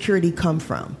this insecurity come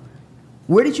from?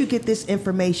 Where did you get this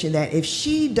information that if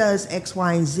she does X,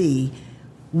 Y, and Z,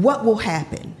 what will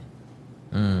happen?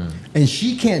 And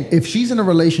she can't, if she's in a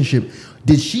relationship,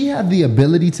 did she have the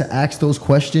ability to ask those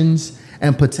questions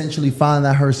and potentially find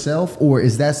that herself? Or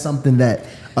is that something that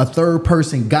a third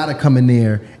person got to come in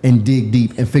there and dig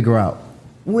deep and figure out?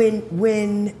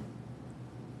 When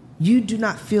you do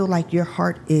not feel like your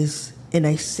heart is in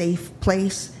a safe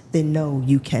place, then no,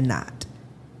 you cannot.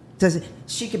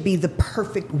 She could be the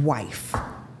perfect wife.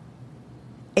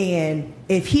 And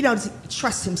if he doesn't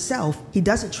trust himself, he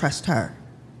doesn't trust her.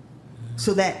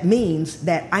 So that means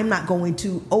that I'm not going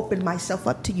to open myself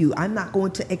up to you. I'm not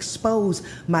going to expose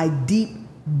my deep,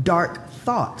 dark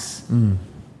thoughts.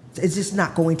 It's just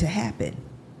not going to happen.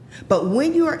 But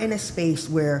when you are in a space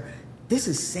where this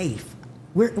is safe,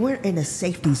 we're in a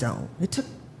safety zone. It took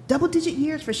double-digit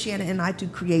years for Shannon and I to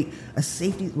create a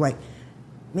safety, like,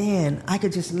 man, I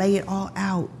could just lay it all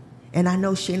out. And I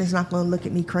know Shannon's not going to look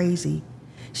at me crazy.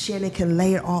 Shannon can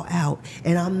lay it all out.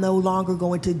 And I'm no longer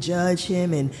going to judge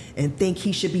him and think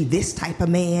he should be this type of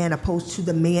man opposed to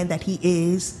the man that he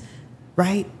is,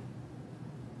 right?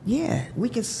 Yeah, we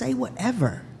can say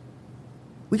whatever.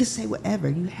 We can say whatever.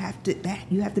 You have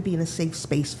to be in a safe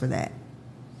space for that.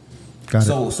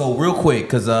 So real quick,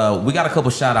 because we got a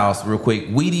couple shout outs real quick.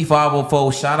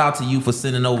 Weedy504, shout out to you for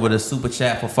sending over the super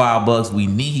chat for $5. We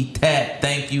need that.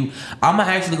 Thank you. I'm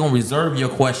actually going to reserve your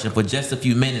question for just a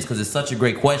few minutes because it's such a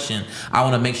great question. I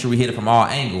want to make sure we hit it from all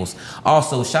angles.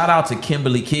 Also, shout out to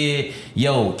Kimberly Kidd.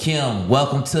 Yo, Kim,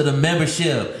 welcome to the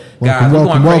membership. Guys, we're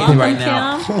going crazy right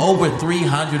now. Over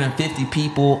 350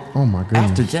 people. Oh my goodness!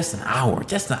 After just an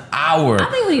hour. I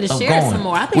think we need to share some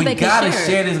more. I think we gotta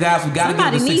share this, guys. We gotta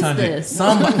get to 600.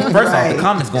 Somebody, first off, the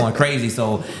comments going crazy,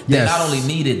 so they not only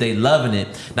need it, they loving it.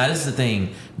 Now this is the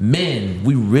thing. Men,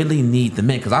 we really need the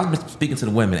men because I've been speaking to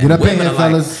the women, and women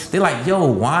are like, they're like, "Yo,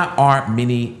 why aren't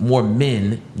many more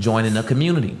men joining the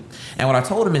community?" And what I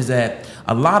told them is that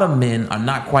a lot of men are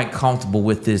not quite comfortable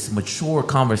with this mature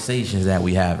conversations that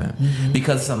we having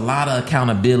because it's a lot of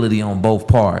accountability on both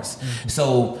parts.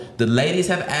 So the ladies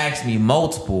have asked me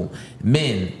multiple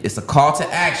men, it's a call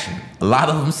to action. A lot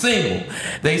of them single.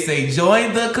 They say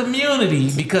join the community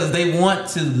because they want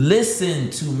to listen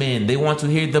to men. They want to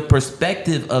hear the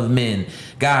perspective of men.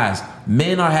 Guys,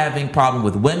 men are having problem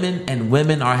with women and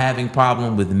women are having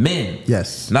problem with men.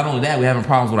 Yes. Not only that, we're having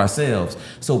problems with ourselves.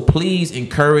 So please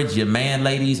encourage your man,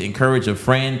 ladies, encourage a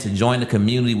friend to join the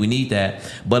community. We need that.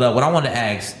 But what I want to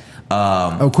ask,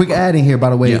 quick adding here, by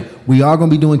the way, we are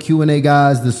going to be doing Q&A,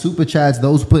 guys. The super chats,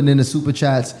 those putting in the super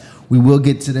chats, we will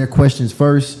get to their questions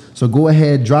first. So go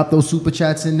ahead, drop those super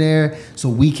chats in there so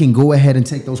we can go ahead and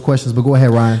take those questions. But go ahead,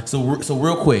 Ryan. So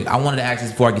real quick, I wanted to ask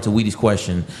this before I get to Weedy's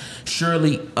question.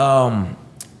 Shirley,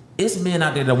 it's men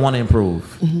out there that want to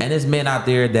improve. And it's men out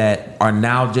there that are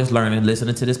now just learning,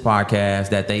 listening to this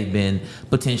podcast, that they've been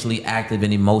potentially active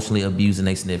and emotionally abusing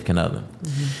their significant other.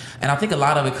 And I think a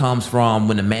lot of it comes from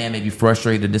when a man may be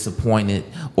frustrated or disappointed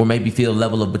or maybe feel a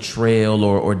level of betrayal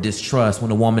or distrust when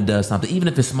a woman does something, even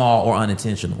if it's small or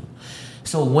unintentional.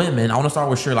 So women, I want to start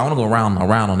with Shirley. I want to go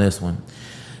around on this one.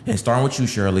 And starting with you,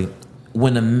 Shirley,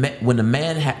 when the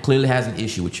man clearly has an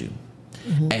issue with you,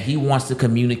 and he wants to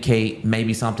communicate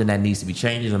maybe something that needs to be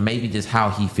changed or maybe just how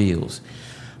he feels,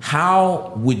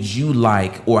 how would you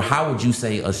how would you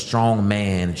say a strong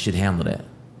man should handle that?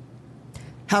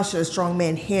 How should a strong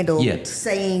man handle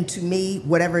saying to me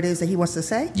whatever it is that he wants to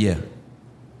say? Yeah.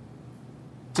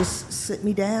 Just sit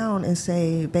me down and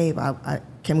say, babe,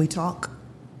 can we talk?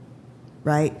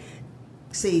 Right?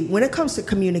 See, when it comes to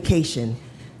communication,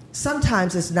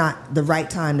 sometimes it's not the right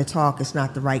time to talk. It's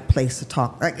not the right place to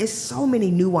talk. Like, it's so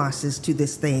many nuances to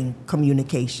this thing,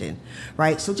 communication,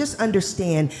 right? So just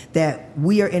understand that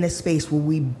we are in a space where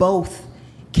we both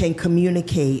can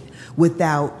communicate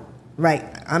without, right?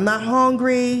 I'm not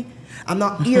hungry. I'm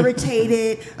not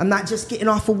irritated. I'm not just getting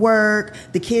off of work.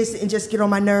 The kids didn't just get on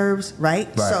my nerves, right?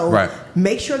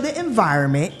 Make sure the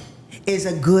environment is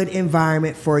a good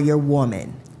environment for your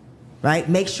woman, right?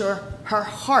 Make sure her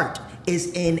heart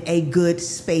is in a good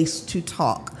space to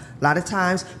talk. A lot of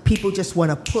times people just want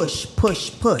to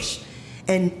push.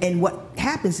 And what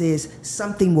happens is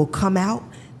something will come out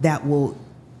that will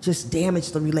just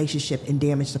damage the relationship and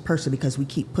damage the person because we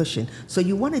keep pushing. So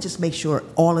you want to just make sure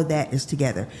all of that is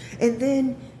together. And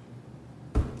then,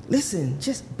 listen,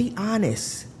 just be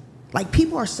honest. Like,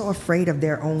 people are so afraid of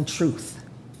their own truth.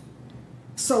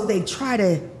 So they try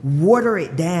to water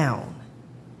it down.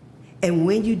 And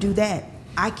when you do that,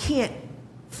 I can't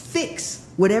fix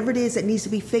whatever it is that needs to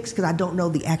be fixed because I don't know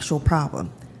the actual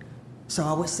problem. So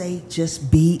I would say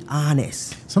just be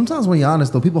honest. Sometimes when you're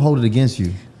honest, though, people hold it against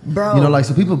you. Bro, you know, like,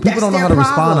 so people don't know how to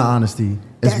respond to honesty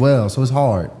as well. So it's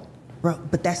hard. Bro,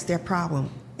 but that's their problem.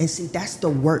 And see, that's the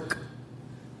work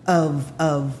of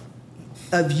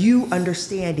you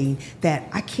understanding that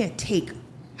I can't take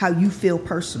how you feel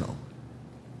personal.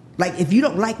 Like, if you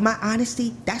don't like my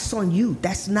honesty, that's on you.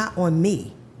 That's not on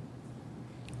me.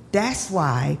 That's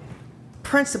why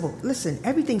principle. Listen,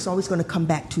 everything's always going to come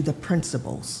back to the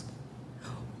principles.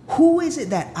 Who is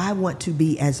it that I want to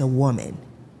be as a woman?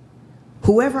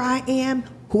 Whoever I am,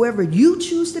 whoever you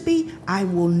choose to be, I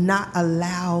will not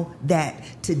allow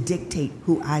that to dictate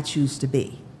who I choose to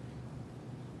be.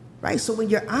 Right? So when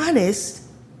you're honest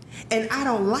and I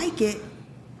don't like it,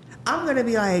 I'm going to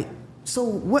be like, so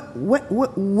what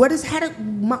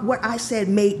I said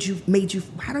made you,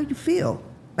 how do you feel?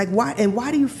 Like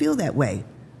why do you feel that way?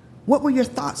 What were your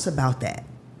thoughts about that?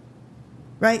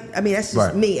 Right? I mean, that's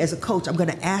just me as a coach. I'm going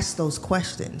to ask those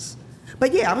questions.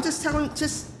 But yeah, I was just telling,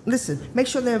 listen, make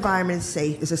sure the environment is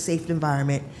safe. It's a safe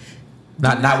environment.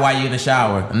 Not while you're in the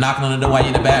shower. I'm knocking on the door while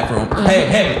you're in the bathroom.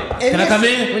 Hey, can I come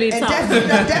in? And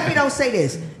definitely don't say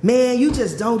this. Man, you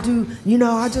just don't do,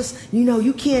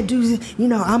 you can't do,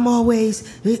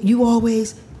 you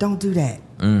always don't do that.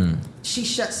 She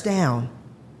shuts down.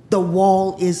 The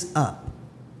wall is up.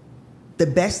 The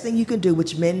best thing you can do,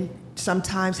 which men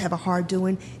sometimes have a hard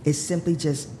doing, is simply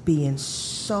just being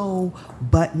so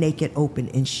butt naked open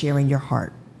and sharing your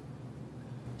heart.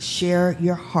 Share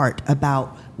your heart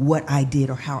about what I did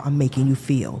or how I'm making you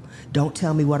feel. Don't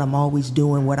tell me what I'm always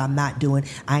doing, what I'm not doing.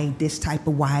 I ain't this type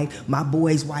of wife, my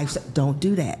boy's wife. Don't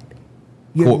do that.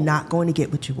 You're not going to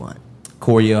get what you want.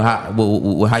 Coriel,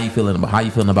 how you feeling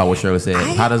about what Shirley said?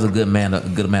 How does a good man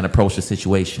approach the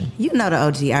situation? You know, the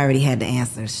OG already had the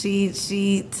answer.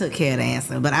 She took care of the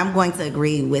answer, but I'm going to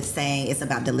agree with saying it's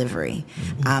about delivery.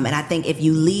 And I think if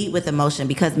you lead with emotion,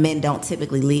 because men don't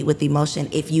typically lead with emotion,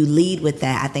 if you lead with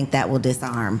that, I think that will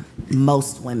disarm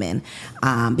most women.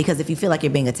 Because if you feel like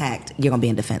you're being attacked, you're gonna be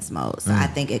in defense mode. So I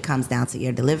think it comes down to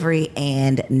your delivery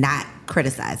and not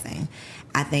criticizing.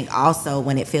 I think also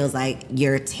when it feels like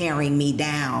you're tearing me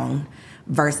down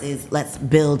versus let's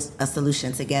build a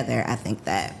solution together, I think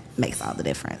that makes all the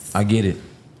difference. I get it.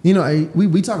 You know,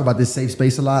 we talk about this safe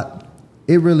space a lot.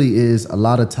 It really is a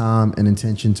lot of time and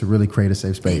intention to really create a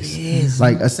safe space. It is.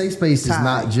 Like a safe space is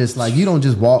not just like, you don't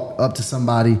just walk up to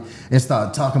somebody and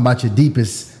start talking about your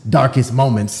deepest, darkest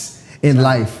moments in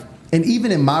life. And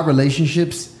even in my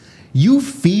relationships, you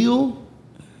feel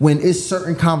when it's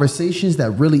certain conversations that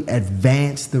really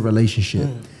advance the relationship.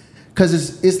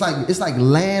 Because it's like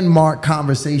landmark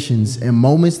conversations and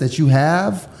moments that you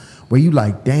have where you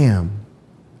like, damn,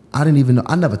 I didn't even know,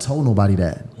 I never told nobody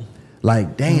that.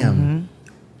 Like, damn,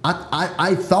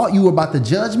 I thought you were about to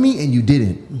judge me and you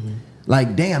didn't.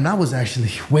 Like, damn, that was actually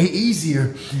way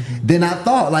easier than I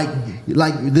thought. Like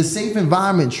the safe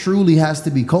environment truly has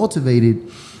to be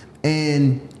cultivated.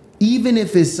 And even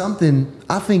if it's something,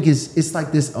 I think it's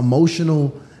like this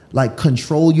emotional like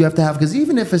control you have to have. Because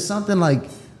even if it's something like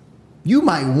you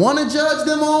might want to judge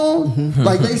them on,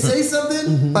 like they say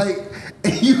something, like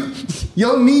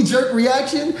your knee-jerk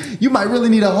reaction, you might really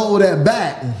need to hold that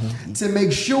back to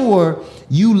make sure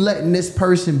you letting this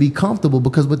person be comfortable,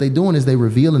 because what they're doing is they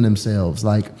revealing themselves.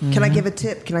 Like, can I give a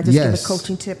tip? Can I just give a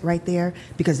coaching tip right there?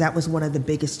 Because that was one of the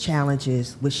biggest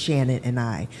challenges with Shannon and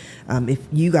I. If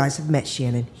you guys have met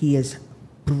Shannon, he is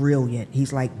brilliant.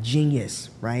 He's like genius,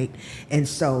 right? And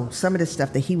so some of the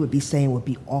stuff that he would be saying would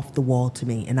be off the wall to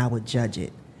me and I would judge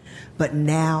it. But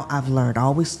now I've learned, I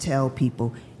always tell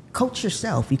people, coach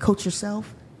yourself. You coach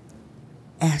yourself,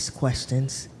 ask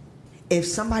questions. If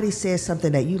somebody says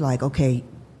something that you like, okay,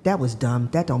 that was dumb,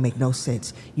 that don't make no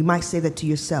sense, you might say that to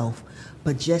yourself,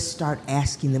 but just start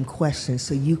asking them questions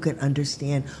so you can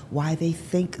understand why they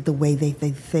think the way they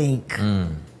think.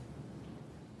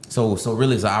 So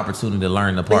really it's an opportunity to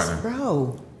learn the partner.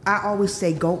 Bro, I always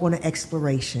say go on an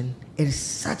exploration. It is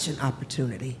such an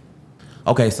opportunity.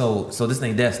 Okay, so this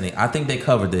thing Destiny, I think they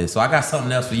covered this. So I got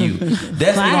something else for you.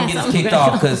 Destiny gonna get us kicked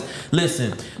off because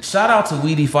listen, shout out to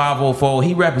Weedy 504.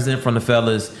 He represent from the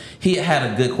fellas. He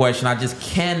had a good question. I just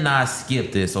cannot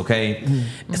skip this. Okay,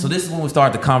 so this is when we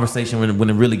start the conversation when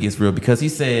it really gets real, because he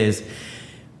says,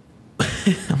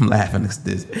 I'm laughing at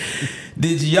this.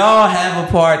 Did y'all have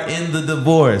a part in the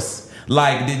divorce?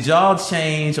 Like, did y'all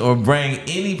change or bring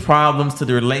any problems to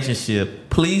the relationship?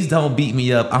 Please don't beat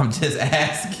me up. I'm just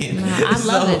asking. No, I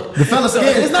love it. The fella's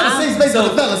scared. It's not a safe space for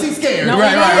the fellas. He's scared. No,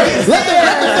 right. Let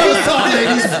the fellas talk,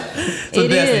 ladies. So It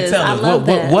Destiny, is. tell I us, love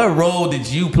that. what role did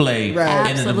you play in the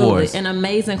Absolutely. divorce? An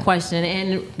amazing question.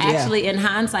 And actually, in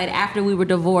hindsight, after we were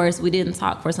divorced, we didn't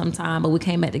talk for some time, but we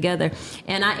came back together.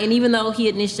 And even though he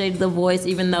initiated the divorce,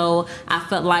 even though I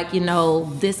felt like,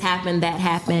 this happened, that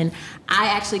happened, I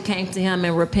actually came to him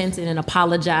and repented and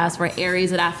apologized for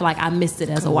areas that I feel like I missed it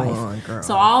as a wife.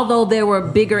 So although there were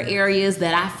bigger areas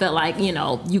that I felt like,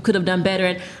 you could have done better,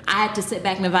 and I had to sit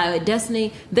back and evaluate,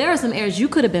 Destiny, there are some areas you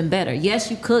could have been better.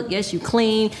 Yes, you cook. Yes, you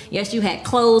clean. Yes, you had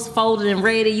clothes folded and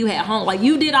ready. You had home. Like,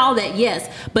 you did all that, yes.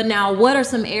 But now what are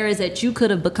some areas that you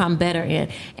could have become better in?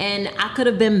 And I could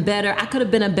have been better. I could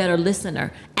have been a better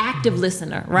listener, active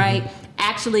listener, right?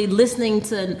 Actually listening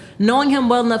to, knowing him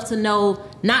well enough to know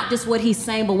not just what he's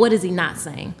saying, but what is he not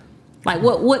saying? Like,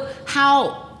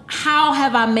 how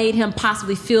have I made him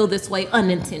possibly feel this way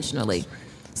unintentionally?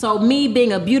 So me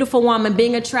being a beautiful woman,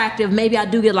 being attractive, maybe I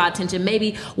do get a lot of attention.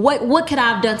 Maybe what could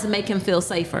I have done to make him feel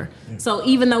safer? So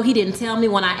even though he didn't tell me,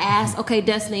 when I asked, okay,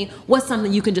 Destiny, what's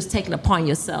something you can just take it upon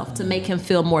yourself to make him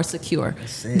feel more secure?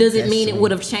 Does it mean it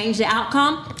would have changed the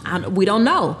outcome? We don't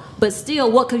know. But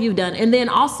still, what could you have done? And then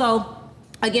also,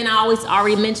 again, I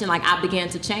already mentioned, like, I began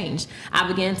to change. I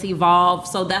began to evolve.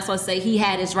 So that's why I say he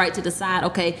had his right to decide,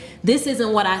 okay, this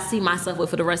isn't what I see myself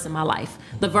with for the rest of my life.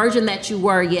 The version that you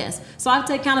were, yes. So I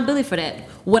take accountability for that.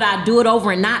 Would I do it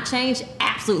over and not change?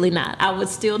 Absolutely not. I would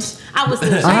still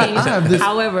change.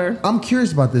 However, I'm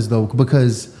curious about this, though,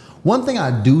 because one thing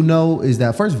I do know is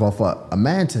that, first of all, for a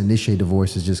man to initiate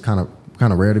divorce is just kind of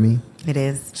rare to me. It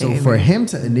is. So for him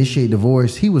to initiate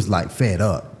divorce, he was like fed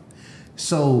up.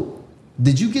 So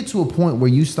did you get to a point where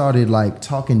you started like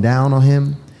talking down on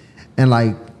him and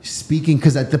like speaking?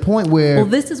 Because at the point where... Well,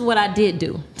 this is what I did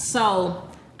do. So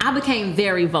I became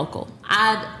very vocal.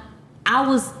 I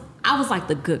was like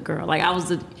the good girl. Like,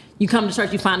 you come to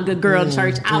church, you find a good girl in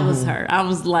church. I was her. I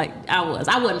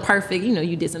wasn't perfect.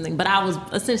 You did something, but I was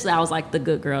like the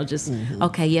good girl. Just,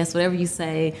 okay, yes, whatever you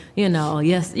say,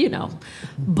 yes,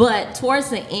 But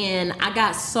towards the end, I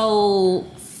got so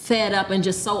fed up and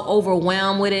just so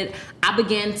overwhelmed with it, I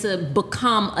began to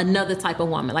become another type of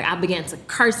woman. Like, I began to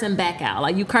curse him back out.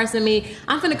 Like, you cursing me,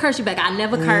 I'm finna curse you back. I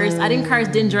never cursed. I didn't curse,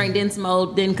 didn't drink, didn't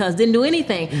smoke, didn't cuss, didn't do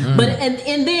anything. But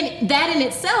and then that in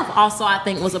itself also, I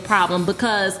think, was a problem,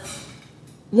 because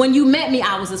when you met me,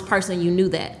 I was this person, you knew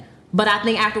that. But I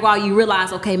think after a while you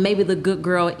realize, okay, maybe the good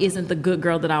girl isn't the good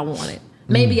girl that I wanted.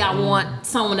 Maybe I want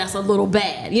someone that's a little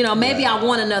bad. Maybe I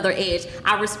want another edge.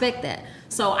 I respect that.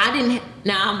 So I didn't.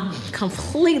 Now I'm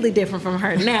completely different from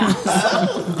her now. I'm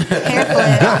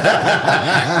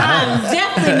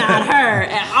definitely not her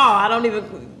at all. I don't even.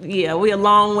 Yeah, we're a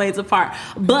long ways apart.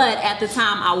 But at the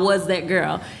time, I was that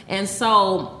girl, and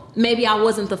so maybe I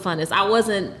wasn't the funnest. I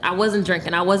wasn't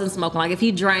drinking. I wasn't smoking. Like, if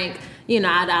he drank,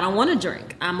 I don't want to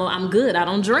drink. I'm good. I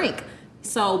don't drink.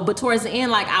 So, but towards the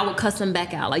end, like, I would cuss him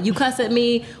back out. Like, you cuss at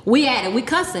me, we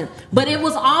cussing. But it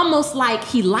was almost like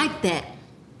he liked that.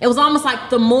 It was almost like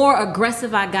the more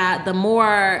aggressive I got, the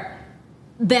more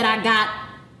that I got,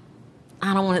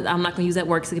 I'm not going to use that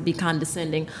word because it could be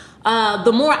condescending.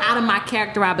 The more out of my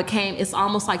character I became, it's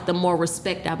almost like the more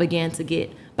respect I began to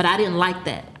get. But I didn't like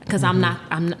that, because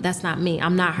that's not me.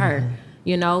 I'm not her,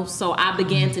 So I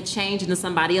began to change into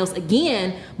somebody else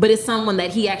again, but it's someone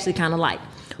that he actually kind of liked.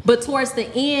 But towards the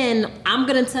end, I'm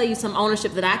going to tell you some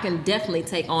ownership that I can definitely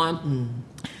take on.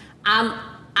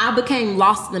 I became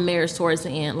lost in the marriage towards the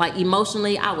end. Like,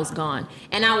 emotionally, I was gone.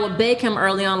 And I would beg him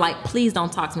early on, like, please don't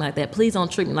talk to me like that. Please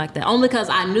don't treat me like that. Only because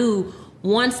I knew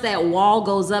once that wall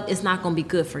goes up, it's not going to be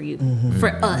good for you,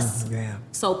 for us. Yeah.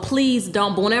 So please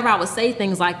don't. But whenever I would say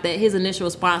things like that, his initial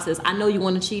response is, I know you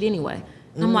want to cheat anyway.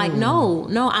 I'm like, no,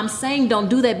 I'm saying don't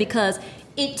do that, because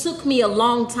it took me a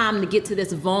long time to get to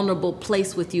this vulnerable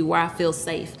place with you where I feel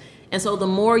safe. And so the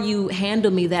more you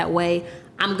handle me that way,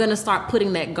 I'm going to start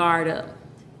putting that guard up.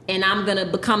 And I'm going to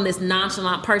become this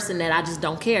nonchalant person that I just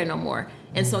don't care no more.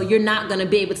 And so you're not going to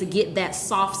be able to get that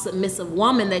soft, submissive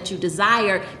woman that you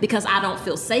desire, because I don't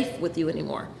feel safe with you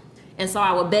anymore. And so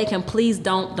I would beg him, please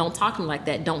don't talk to me like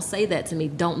that. Don't say that to me.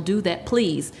 Don't do that,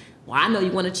 please. Well, I know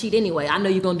you want to cheat anyway. I know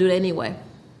you're going to do that anyway.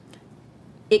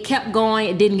 It kept going.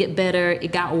 It didn't get better.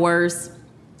 It got worse.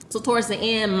 So towards the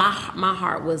end, my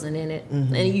heart wasn't in it.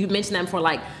 And you mentioned that before,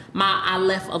 like, I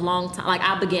left a long time. Like,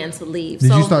 I began to leave.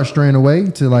 Did you start straying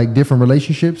away to like different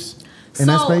relationships in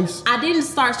that space? I didn't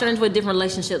start straying with different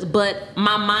relationships, but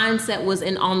my mindset was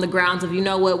on the grounds of,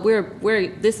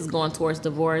 what, this is going towards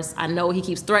divorce. I know he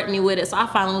keeps threatening me with it. So I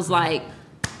finally was like,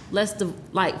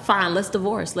 fine, let's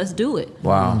divorce. Let's do it.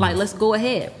 Wow. Like, let's go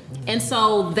ahead. And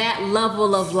so that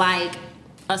level of like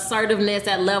assertiveness,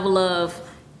 that level of,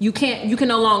 you can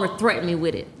no longer threaten me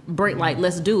with it.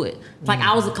 Let's do it. Like,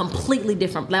 I was a completely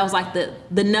different. That was like the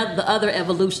other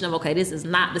evolution of, okay, this is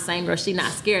not the same girl. She's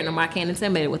not scared no more. I can't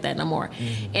intimidate her with that no more.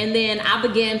 And then I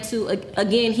began to,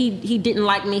 again, he didn't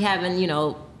like me having,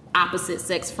 opposite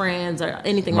sex friends or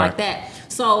anything like that.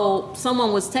 So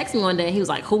someone was texting me one day and he was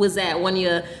like, who is that?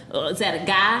 Is that a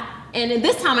guy? And then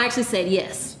this time I actually said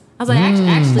yes. I was like,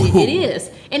 actually, it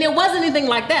is. And it wasn't anything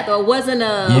like that, though. It wasn't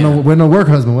a... We're no work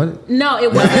husband, was it? No,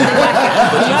 it wasn't anything like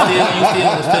that. But you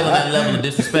still was feeling that level of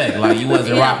disrespect. Like, you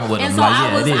wasn't rocking with him. And so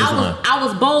like, I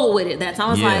was bold with it that time.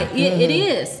 I was like, it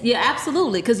is. Yeah,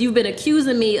 absolutely. Because you've been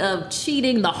accusing me of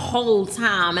cheating the whole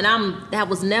time. And that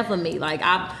was never me. Like,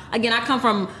 I come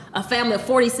from a family of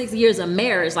 46 years of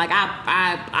marriage. Like,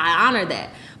 I honor that.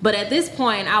 But at this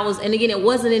point, and again, it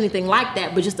wasn't anything like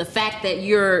that, but just the fact that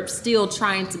you're still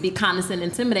trying to be condescending,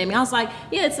 intimidate me. I was like,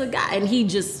 yeah, it's a guy. And he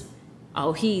just, that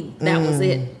was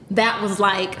it. That was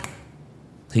like,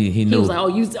 he knew. He was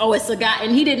like, it's a guy.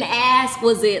 And he didn't ask,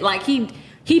 was it like, he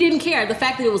didn't care. The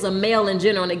fact that it was a male in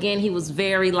general. And again, he was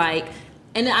very like,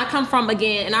 and I come from,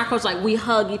 again, in our culture, like we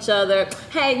hug each other.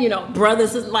 Hey,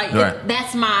 brothers, like, right.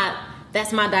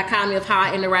 That's my dichotomy of how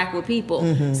I interact with people.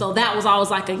 Mm-hmm. So that was always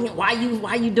like, why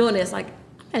you doing this? Like,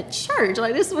 I'm at church.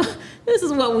 Like, this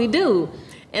is what we do.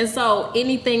 And so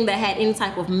anything that had any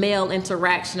type of male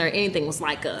interaction or anything was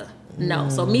like a no.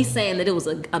 So me saying that it was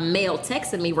a male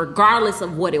texting me, regardless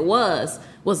of what it was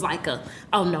like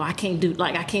oh no, I can't do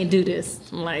this.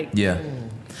 I'm like, yeah.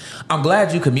 I'm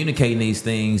glad you communicating these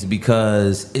things,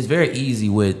 because it's very easy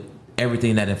with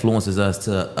everything that influences us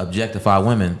to objectify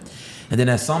women. And then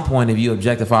at some point, if you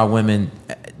objectify women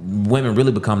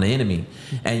really become the enemy.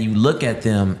 And you look at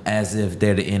them as if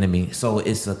they're the enemy. So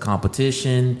it's a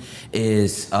competition.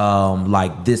 It's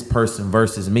like this person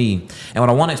versus me. And what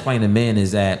I want to explain to men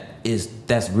is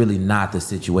that's really not the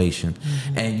situation.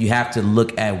 Mm-hmm. And you have to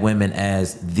look at women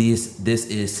as this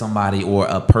is somebody or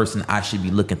a person I should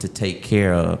be looking to take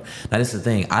care of. Now, this is the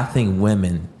thing. I think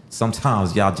women,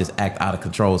 sometimes y'all just act out of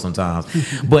control sometimes.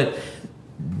 But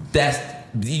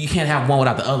you can't have one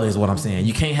without the other, is what I'm saying.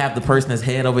 You can't have the person that's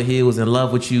head over heels in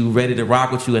love with you, ready to rock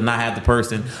with you, and not have the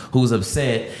person who's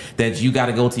upset that you got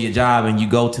to go to your job and you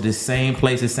go to the same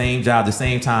place, the same job, the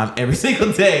same time every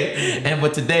single day.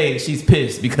 But today she's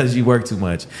pissed because you work too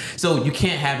much. So you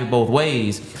can't have it both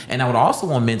ways. And I would also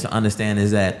want men to understand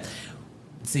is that,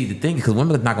 see, the thing, because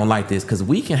women are not going to like this, because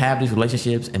we can have these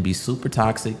relationships and be super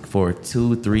toxic for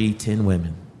 2, 3, 10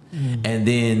 women. Mm. And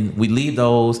then we leave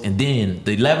those, and then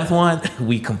the 11th one,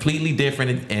 we completely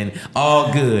different and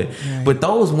all good. Right. But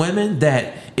those women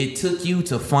that it took you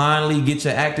to finally get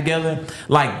your act together,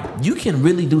 like, you can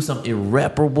really do some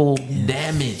irreparable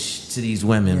damage to these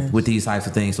women with these types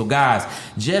of things. So guys,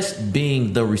 just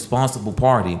being the responsible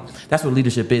party, that's what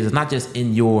leadership is. It's not just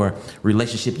in your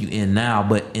relationship you in now,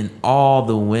 but in all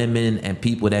the women and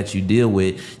people that you deal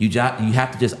with. You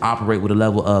have to just operate with a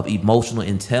level of emotional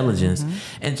intelligence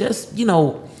and just,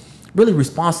 really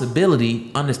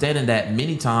responsibility, understanding that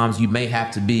many times you may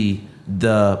have to be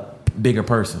the bigger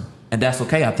person. And that's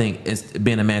okay, I think, it's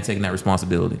being a man taking that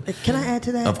responsibility. Can I add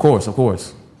to that? Of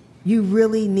course. You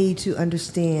really need to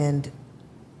understand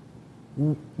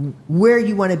where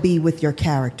you want to be with your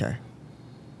character.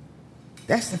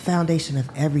 That's the foundation of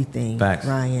everything, Facts.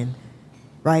 Ryan.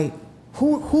 Right?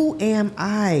 Who am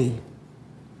I?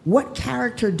 What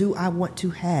character do I want to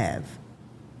have?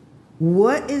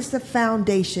 What is the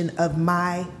foundation of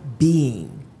my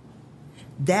being?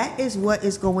 That is what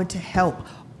is going to help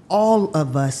all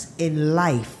of us in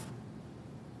life.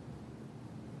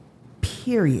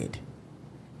 Period.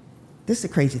 This is a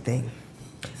crazy thing.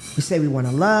 We say we want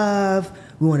to love,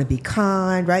 we want to be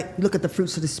kind, right? Look at the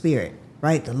fruits of the Spirit,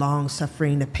 right? The long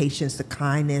suffering, the patience, the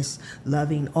kindness,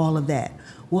 loving, all of that.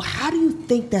 Well, how do you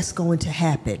think that's going to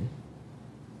happen?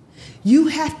 You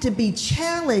have to be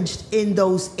challenged in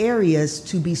those areas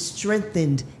to be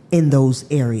strengthened in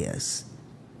those areas.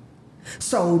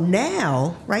 So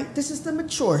now, right, this is the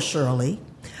mature Shirley.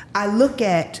 I look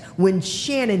at when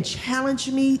Shannon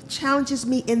challenges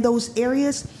me in those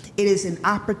areas, it is an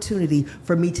opportunity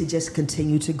for me to just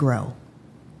continue to grow.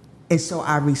 And so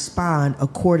I respond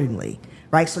accordingly,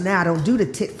 right? So now I don't do the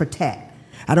tit for tat.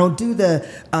 I don't do the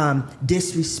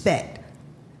disrespect.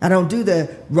 I don't do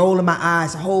the rolling my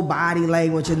eyes, the whole body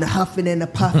language and the huffing and the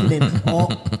puffing and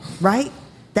all, right?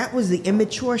 That was the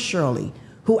immature Shirley,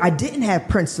 who I didn't have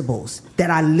principles that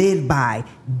I lived by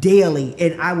daily,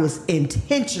 and I was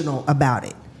intentional about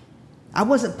it. I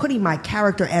wasn't putting my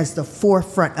character as the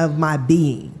forefront of my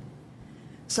being.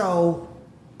 So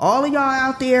all of y'all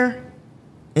out there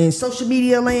in social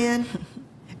media land,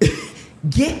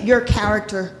 get your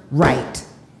character right.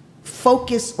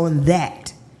 Focus on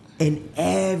that, and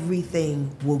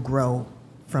everything will grow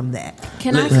from that.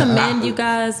 Can I commend you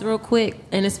guys real quick?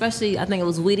 And especially, I think it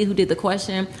was Weedy who did the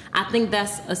question. I think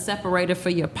that's a separator for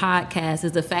your podcast,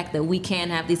 is the fact that we can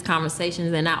have these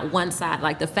conversations and not one side.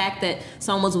 Like the fact that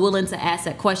someone's willing to ask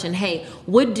that question, hey,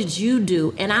 what did you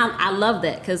do? And I love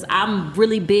that, because I'm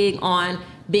really big on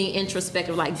being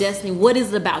introspective. Like, Destiny, what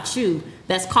is it about you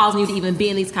that's causing you to even be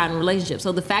in these kind of relationships?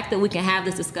 So the fact that we can have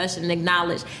this discussion and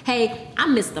acknowledge, hey, I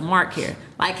missed the mark here.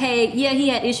 Like, hey, yeah, he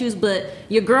had issues, but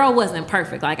your girl wasn't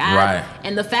perfect. Like,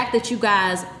 and the fact that you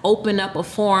guys open up a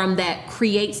forum that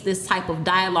creates this type of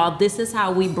dialogue, this is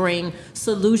how we bring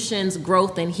solutions,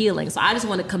 growth, and healing. So I just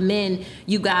want to commend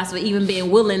you guys for even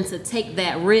being willing to take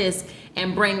that risk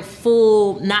and bring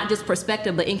full, not just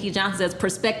perspective, but Inky Johnson says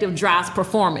perspective drives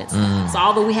performance. So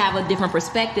although we have a different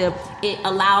perspective, it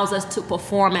allows us to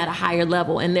perform at a higher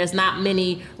level. And there's not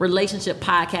many relationship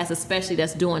podcasts, especially,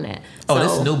 that's doing that. Oh, so,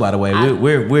 this is new, by the way.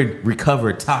 We're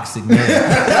recovered toxic men. But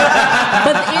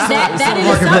that in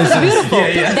itself is beautiful.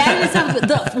 Yeah. That in itself,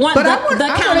 the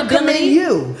accountability.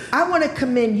 I want to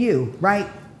commend you, right?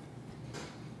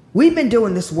 We've been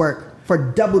doing this work for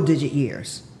double-digit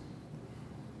years.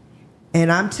 And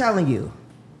I'm telling you,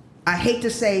 I hate to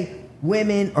say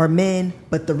women or men,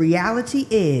 but the reality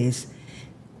is,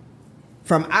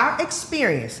 from our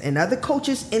experience and other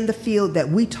coaches in the field that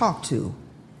we talk to,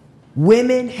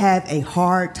 women have a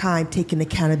hard time taking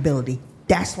accountability.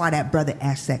 That's why that brother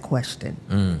asked that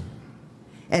question.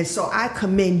 And so I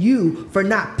commend you for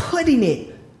not putting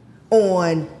it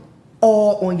all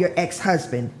on your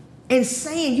ex-husband. And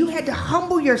saying you had to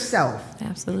humble yourself.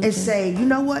 Absolutely. And say, you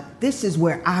know what? This is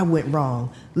where I went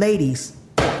wrong. Ladies,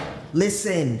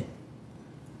 listen.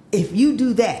 If you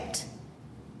do that,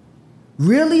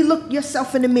 really look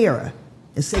yourself in the mirror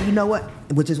and say, you know what?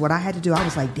 Which is what I had to do. I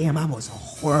was like, damn, I was a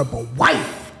horrible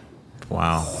wife.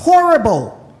 Wow.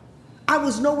 Horrible. I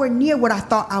was nowhere near what I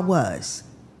thought I was.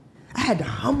 I had to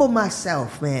humble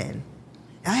myself, man.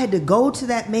 I had to go to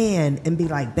that man and be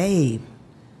like, babe,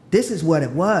 this is what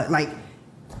it was. Like,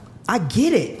 I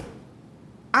get it.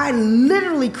 I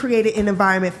literally created an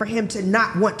environment for him to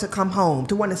not want to come home,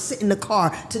 to want to sit in the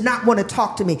car, to not want to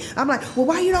talk to me. I'm like, well,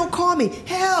 why you don't call me?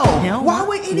 Hell, why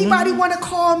would anybody want to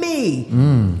call me?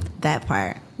 That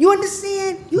part. You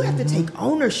understand? You have to take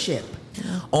ownership.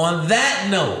 On that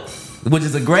note, which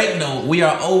is a great note, we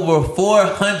are over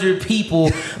 400 people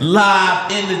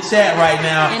live in the chat right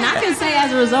now. And I can say,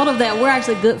 as a result of that, we're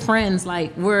actually good friends.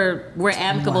 Like, we're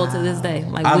amicable to this day.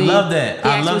 Like, I love that.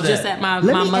 I love that. Just at my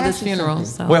mother's funeral.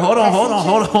 So. Wait, hold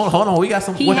on. We got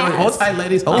some. Hold tight,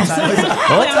 ladies. Hold tight.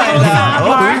 Hold tight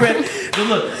now. We ready? So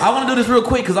look, I want to do this real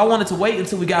quick because I wanted to wait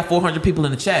until we got 400 people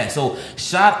in the chat. So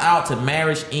shout out to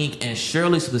Marriage Inc. and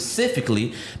Shirley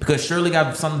specifically, because Shirley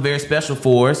got something very special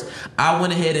for us. I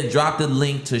went ahead and dropped the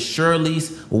link to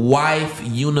Shirley's Wife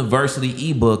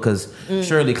University ebook because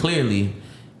Shirley, clearly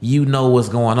you know what's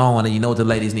going on and you know what the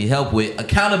ladies need help with.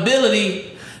 Accountability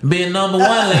being number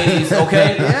one, ladies,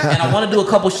 okay? And I want to do a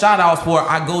couple shout outs before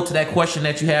I go to that question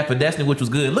that you had for Destiny, which was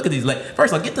good. Look at these ladies.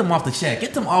 First of all, get them off the chat.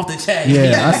 Get them off the chat.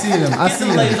 Yeah, I see them.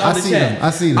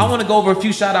 I see them. I want to go over a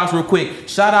few shout outs real quick.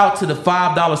 Shout out to the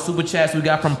 $5 super chats we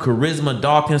got from Charisma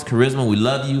Dawkins. Charisma, we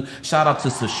love you. Shout out to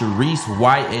Sharice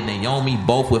White and Naomi,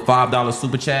 both with $5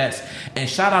 super chats. And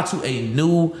shout out to a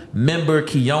new member,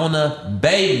 Kiona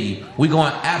Baby. We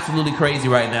going absolutely crazy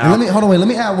right now. Let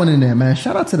me add one in there, man.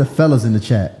 Shout out to the fellas in the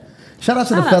chat. Shout out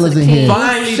to the fellas in here.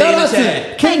 Shout out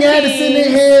to King Addison in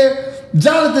here.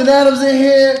 Jonathan Adams in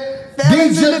here.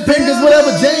 Big Jip Fingers,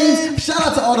 whatever, James. Shout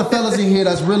out to all the fellas in here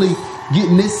that's really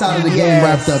getting this side of the game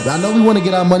wrapped up. I know we want to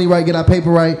get our money right, get our paper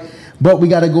right, but we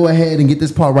got to go ahead and get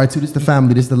this part right too. This is the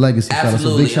family, this is the legacy, fellas.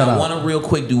 So big shout out. I want to real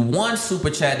quick do one super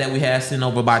chat that we have sent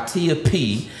over by Tia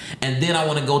P, and then I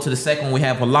want to go to the second one we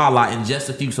have for Lala in just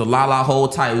a few. So Lala,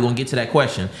 hold tight. We're gonna get to that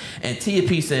question. And Tia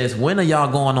P says, when are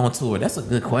y'all going on tour? That's a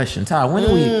good question, Ty. When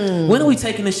are we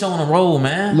taking this show on the road,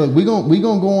 man? Look, we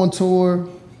gonna go on tour.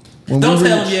 Don't tell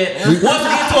them yet. Once we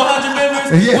get to 100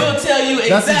 members, we'll tell you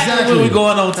exactly when we're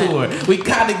going on tour. We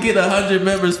got to get 100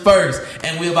 members first.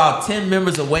 And we're about 10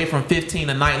 members away from 15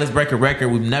 tonight. Let's break a record.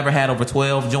 We've never had over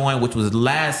 12 join, which was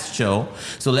last show.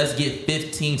 So let's get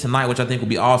 15 tonight, which I think will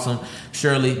be awesome.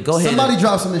 Shirley, go ahead. Somebody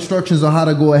drop some instructions on how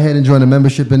to go ahead and join the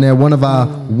membership in there. One of our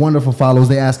wonderful followers,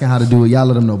 they asking how to do it. Y'all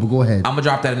let them know, but go ahead. I'm going to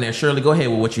drop that in there. Shirley, go ahead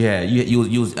with what you had.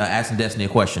 You was asking Destiny a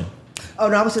question. Oh,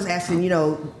 no, I was just asking,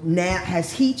 now,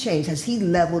 has he changed? Has he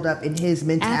leveled up in his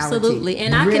mentality? Absolutely.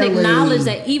 And I can acknowledge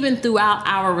that even throughout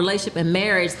our relationship and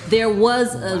marriage, there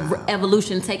was a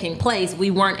evolution taking place.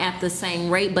 We weren't at the same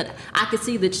rate, but I could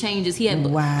see the changes. He had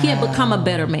become a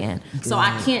better man. Good. So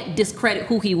I can't discredit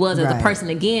who he was as a person.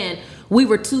 Again, we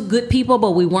were two good people,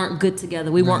 but we weren't good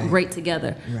together. We weren't great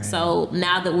together. Right. So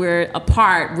now that we're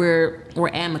apart,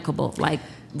 we're amicable. Like,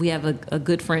 we have a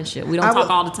good friendship. We don't talk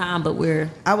all the time, but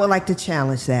I would like to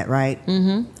challenge that, right?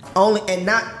 And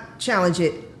not challenge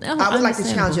it. I would like to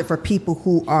challenge it for people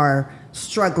who are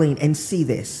struggling and see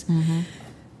this.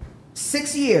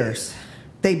 6 years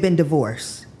they've been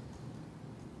divorced.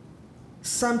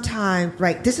 Sometimes,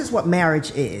 right, this is what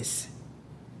marriage is.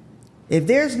 If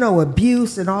there's no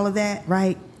abuse and all of that,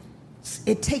 right,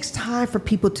 it takes time for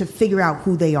people to figure out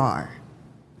who they are.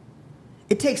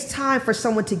 It takes time for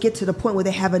someone to get to the point where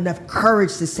they have enough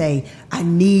courage to say, I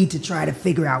need to try to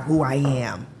figure out who I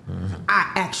am.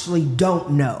 I actually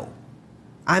don't know.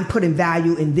 I'm putting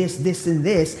value in this, this, and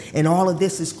this, and all of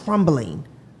this is crumbling.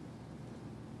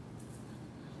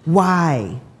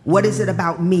 Why? What is it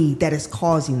about me that is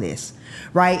causing this?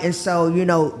 Right? And so, you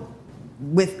know,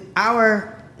 with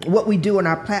what we do on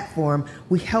our platform,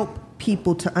 we help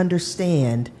people to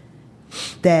understand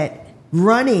that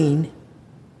running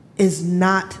is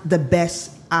not the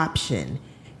best option.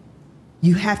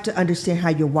 You have to understand how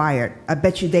you're wired. I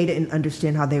bet you they didn't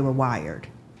understand how they were wired.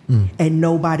 And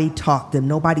nobody taught them.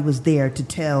 Nobody was there to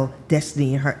tell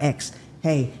Destiny and her ex,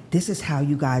 hey, this is how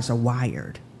you guys are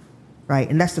wired. Right?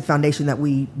 And that's the foundation that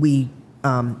we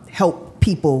help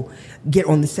people get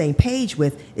on the same page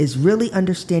with, is really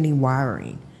understanding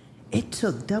wiring. It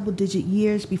took double-digit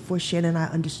years before Shannon and I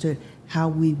understood how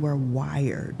we were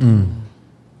wired. And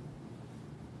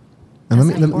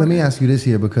let me ask you this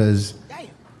here, because,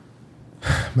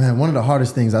 man, one of the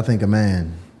hardest things I think a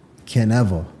man can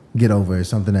ever get over is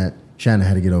something that Shannon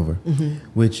had to get over,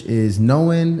 which is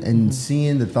knowing and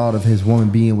seeing the thought of his woman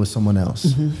being with someone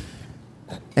else.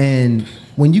 And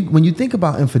when you think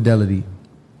about infidelity,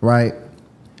 right?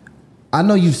 I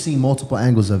know you've seen multiple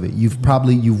angles of it.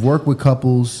 You've worked with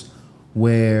couples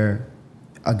where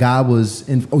a guy was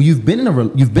in, or you've been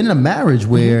in a marriage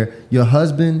where your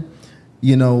husband,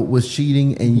 you know, was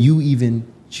cheating and you even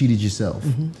cheated yourself.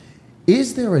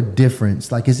 Is there a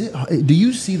difference? Like, do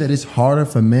you see that it's harder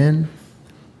for men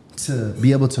to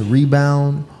be able to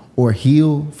rebound or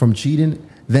heal from cheating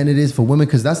than it is for women?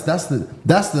 Because that's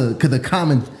the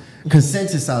common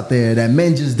consensus out there, that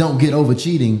men just don't get over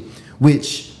cheating,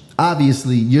 which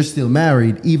obviously you're still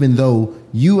married, even though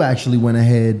you actually went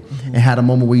ahead and had a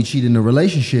moment where you cheated in a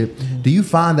relationship. Do you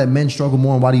find that men struggle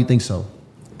more, and why do you think so?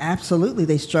 Absolutely,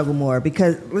 they struggle more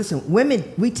because, listen, women,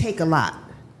 we take a lot.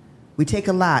 We take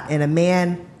a lot, and a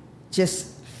man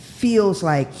just feels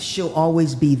like she'll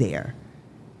always be there.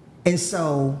 And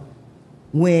so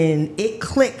when it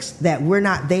clicks that we're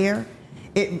not there,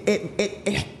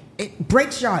 it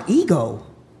breaks your ego.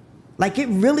 Like, it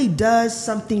really does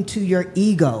something to your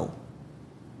ego.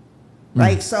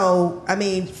 Right? So, I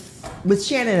mean, with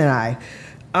Shannon and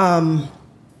I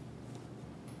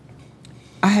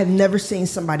have never seen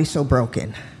somebody so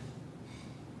broken.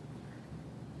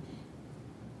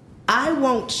 I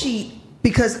won't cheat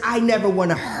because I never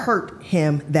want to hurt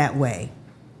him that way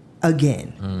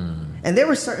again. And there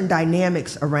were certain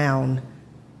dynamics around,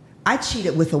 I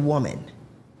cheated with a woman.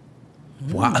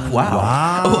 Wow.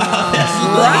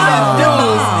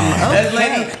 That's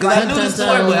lady, because I knew the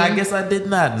story, but I guess I did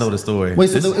not know the story.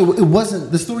 Wait, so it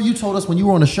wasn't the story you told us when you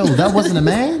were on the show? That wasn't a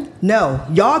man? No,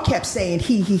 y'all kept saying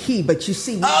he, but you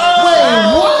see. Wait,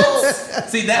 what?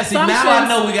 See, now I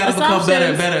know we got to become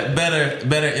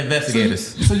better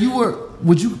investigators. So you were?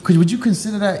 Would you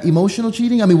consider that emotional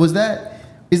cheating? I mean, is that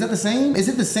the same? Is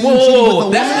it the same cheating with a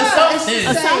woman?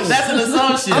 That's an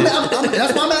assumption.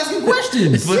 That's why I'm asking questions.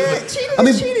 Cheating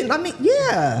is cheating. I mean,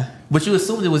 yeah. But you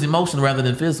assumed it was emotional rather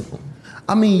than physical.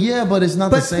 I mean, yeah, but it's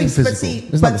not the same physical.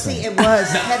 It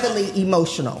was heavily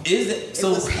emotional. Is it?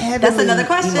 So that's another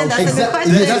question. That's a good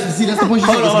question. That's the point.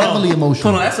 It's heavily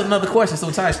emotional. Hold on, that's another question. So,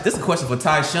 this is a question for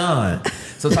Tyshawn.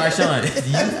 So, Tyshawn, do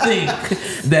you think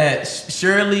that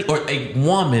Shirley or a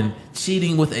woman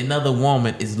cheating with another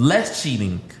woman is less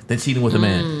cheating than cheating with a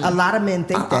man? A lot of men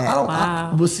think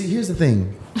that. Well, see, here's the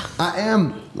thing.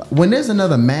 When there's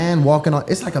another man walking on,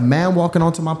 it's like a man walking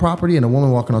onto my property and a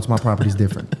woman walking onto my property is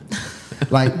different.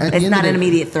 Like, it's not an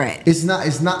immediate threat. It's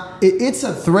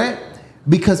a threat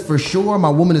because for sure my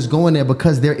woman is going there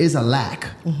because there is a lack,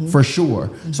 for sure.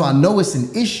 So I know it's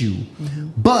an issue,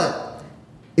 but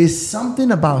it's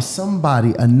something about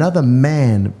another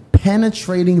man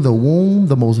penetrating the womb,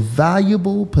 the most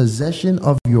valuable possession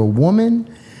of your woman.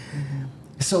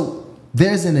 So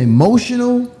there's an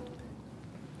emotional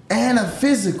and a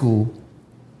physical,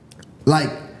 like,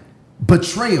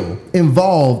 betrayal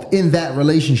involved in that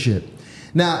relationship.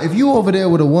 Now, if you over there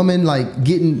with a woman, like,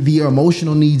 getting your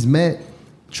emotional needs met,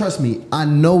 trust me, I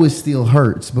know it still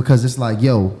hurts because it's like,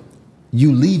 yo,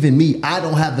 you leaving me, I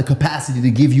don't have the capacity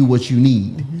to give you what you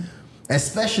need.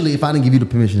 Especially if I didn't give you the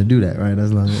permission to do that, right?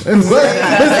 That's not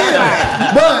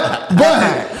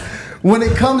but when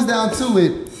it comes down to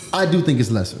it, I do think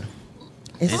it's lesser.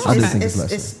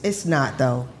 It's not,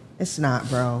 though. It's not,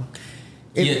 bro.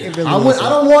 It really I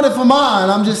don't want it for mine.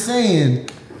 I'm just saying.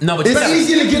 No, but It's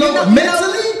easy to get over.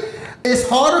 Mentally, it's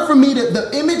harder for me to.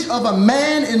 The image of a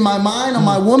man in my mind of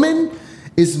my woman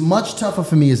is much tougher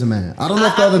for me as a man. I don't know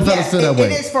if the other fellas feel that way.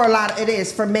 It is for a lot. It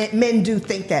is for men. Men do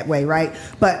think that way, right?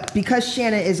 But because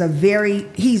Shannon is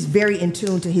he's very in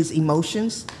tune to his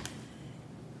emotions.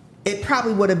 It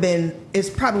probably would have been. It's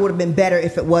probably would have been better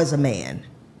if it was a man.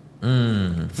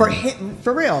 For him,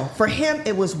 for real. For him,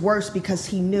 it was worse because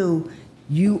he knew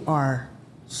you are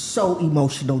so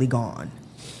emotionally gone.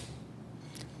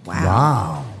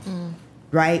 Wow.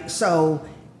 Right? So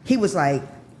he was like,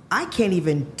 I can't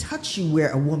even touch you where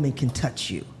a woman can touch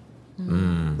you.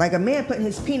 Like a man putting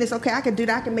his penis, okay, I can do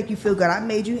that. I can make you feel good.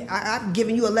 I've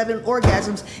given you 11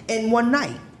 orgasms in one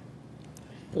night.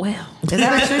 Well, Is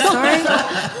that a true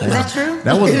story? Is that true?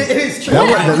 That wasn't. It is true. That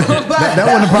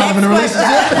wasn't a problem in the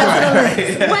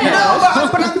relationship.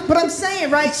 No, but I'm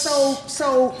saying, right?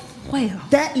 So well.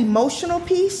 that emotional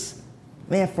piece,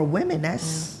 man, for women,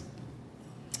 that's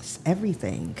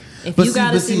everything. If But you see-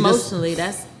 got but us see, emotionally,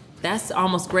 that's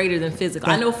almost greater than physical.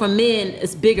 I know for men,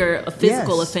 it's bigger. A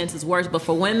physical Yes. offense is worse, but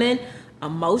for women,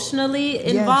 emotionally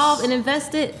involved and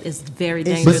invested is very It's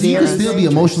dangerous. But see, you very can still be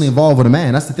dangerous. emotionally involved with a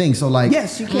man. That's the thing. So like,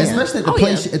 Yes, you can. Especially at the Oh,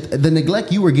 place, yeah. the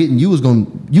neglect you were getting, you was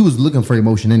looking for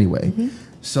emotion anyway.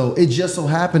 So it just so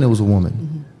happened it was a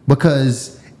woman.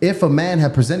 Because if a man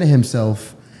had presented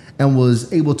himself and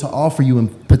was able to offer you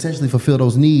and potentially fulfill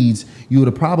those needs, you would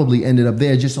have probably ended up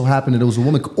there. It just so happened that it was a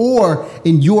woman. Or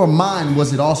in your mind,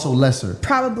 was it also lesser?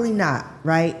 Probably not,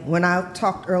 right? When I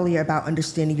talked earlier about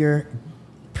understanding your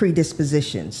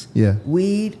predispositions. Yeah.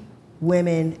 Weed,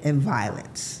 women, and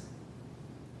violence.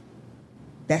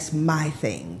 That's my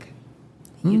thing.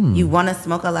 You want to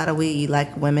smoke a lot of weed. You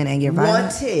like women and your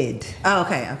violence. Wanted. Oh,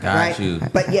 okay. Okay. Got Right? you.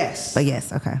 But yes. But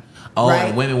yes. Okay. Oh, Right.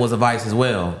 and women was a vice as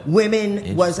well.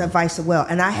 Women was a vice as well.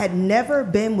 And I had never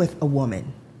been with a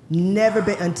woman. Never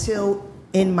been until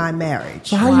in my marriage.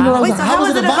 So how you know? Wait, so how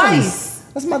was it a vice?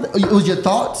 That's my. It was your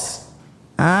thoughts.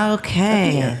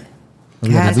 Okay. I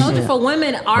Gotcha. told you, for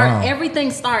women, Wow. everything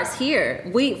starts here.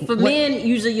 For men,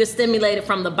 usually you're stimulated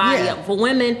from the body Yeah. up. For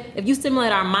women, if you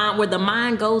stimulate our mind, where the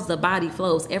mind goes, the body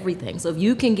flows. Everything. So if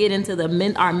you can get into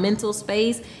our mental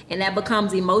space and that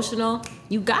becomes emotional,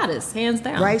 you got us, hands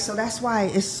down. Right? So that's why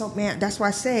it's so, man, that's why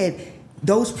I said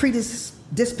those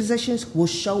predispositions will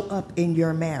show up in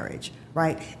your marriage,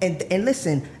 right? And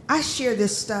listen, I share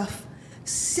this stuff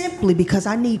simply because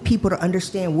I need people to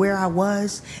understand where I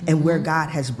was and where God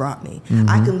has brought me.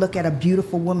 I can look at a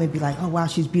beautiful woman and be like, oh wow,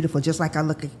 she's beautiful. Just like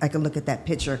I can look at that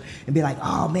picture and be like,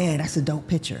 oh man, that's a dope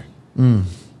picture.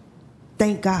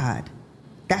 Thank God.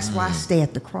 That's why I stay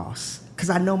at the cross, because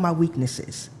I know my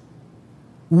weaknesses.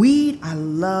 Weed, I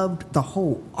loved the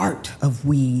whole art of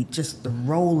weed, just the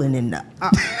rolling and the.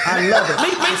 I love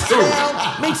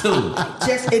it. Me too.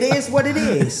 Just it is what it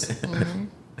is.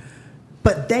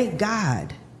 But thank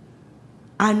God,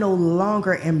 I no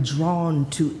longer am drawn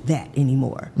to that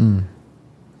anymore.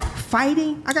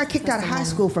 Fighting, I got kicked out of high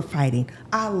school for fighting.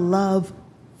 I love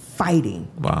fighting.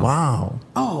 Wow.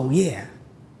 Oh yeah,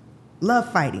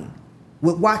 love fighting.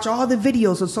 Would watch all the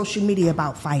videos on social media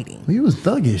about fighting. You was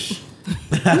thuggish.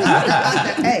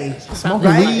 Hey, Smoking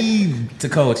right? weed, To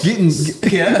coach. getting So,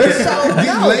 getting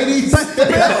no, ladies, but for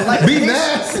real, like beating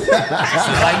this-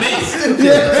 ass. like me.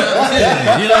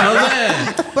 You know what I'm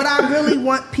saying? But I really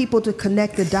want people to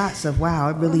connect the dots of, wow,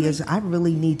 it really is. I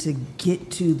really need to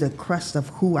get to the crust of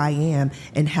who I am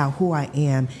and how who I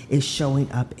am is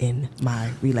showing up in my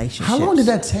relationships. How long did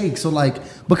that take? So like,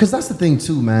 because that's the thing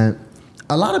too, man.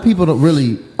 A lot of people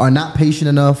are not patient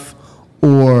enough,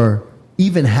 or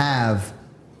even have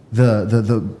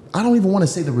the I don't even want to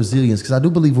say the resilience, because I do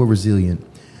believe we're resilient,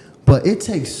 but it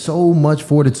takes so much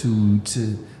fortitude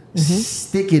to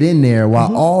stick it in there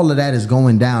while all of that is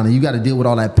going down, and you got to deal with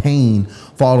all that pain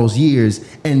for all those years.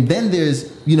 And then there's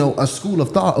a school of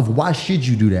thought of, why should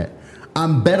you do that?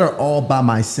 I'm better all by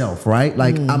myself, right?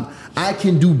 Like I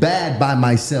can do bad by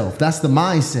myself. That's the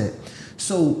mindset.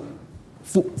 So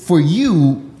for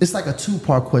you, it's like a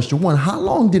two-part question. One, how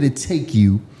long did it take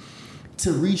you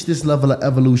to reach this level of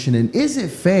evolution? And is it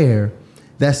fair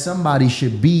that somebody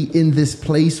should be in this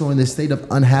place or in this state of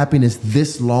unhappiness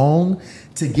this long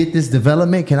to get this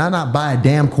development? Can I not buy a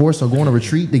damn course or go on a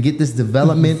retreat to get this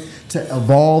development to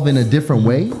evolve in a different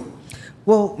way?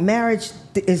 Well, marriage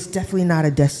is definitely not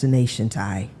a destination,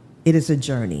 Ty. It is a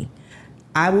journey.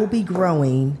 I will be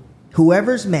growing.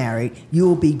 Whoever's married, you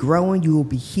will be growing, you will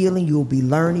be healing, you will be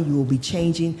learning, you will be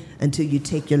changing until you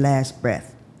take your last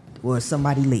breath or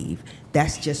somebody leave.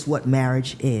 That's just what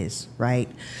marriage is, right?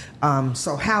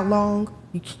 So how long?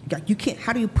 You can't.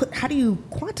 How do you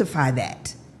quantify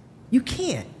that? You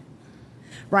can't,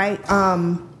 right?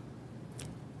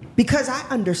 Because I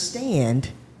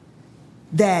understand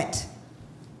that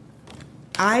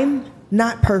I'm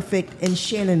not perfect and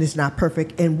Shannon is not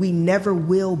perfect and we never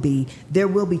will be. There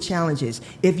will be challenges.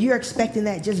 If you're expecting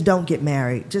that, just don't get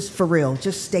married. Just for real,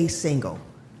 just stay single,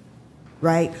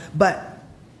 right? But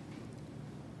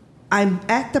I'm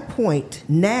at the point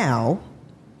now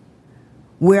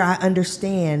where I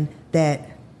understand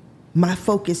that my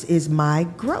focus is my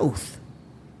growth,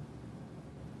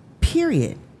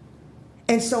 period.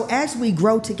 And so as we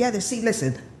grow together, see,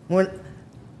 listen, when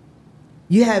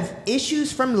you have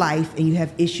issues from life and you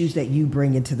have issues that you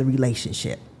bring into the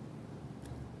relationship.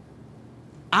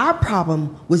 Our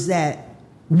problem was that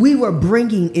we were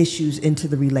bringing issues into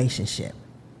the relationship,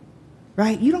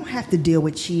 right? You don't have to deal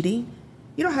with cheating.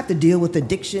 You don't have to deal with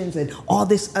addictions and all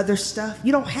this other stuff.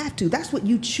 You don't have to. That's what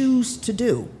you choose to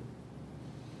do.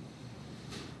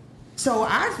 So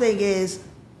our thing is,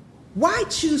 why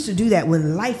choose to do that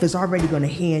when life is already going to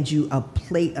hand you a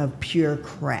plate of pure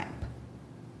crap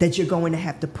that you're going to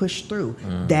have to push through?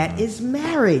 That is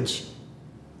marriage.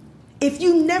 If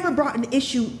you never brought an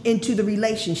issue into the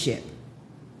relationship,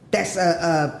 that's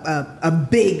a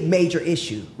big major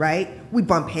issue, right? We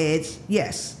bump heads,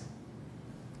 yes.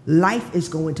 Life is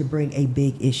going to bring a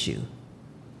big issue.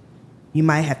 You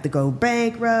might have to go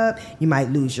bankrupt. You might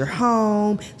lose your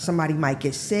home. Somebody might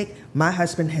get sick. My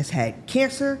husband has had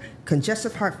cancer,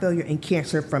 congestive heart failure, and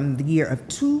cancer from the year of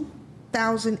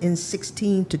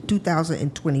 2016 to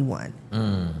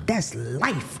 2021. That's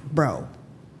life, bro.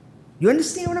 You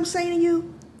understand what I'm saying to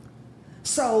you?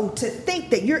 So to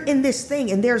think that you're in this thing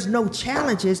and there's no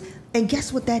challenges, and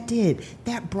guess what that did?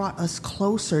 That brought us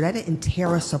closer. That didn't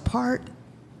tear us apart.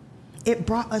 It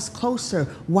brought us closer.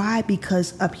 Why?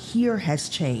 Because up here has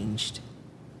changed.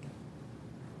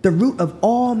 The root of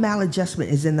all maladjustment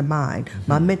is in the mind.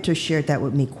 My mentor shared that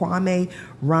with me. Kwame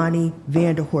Ronnie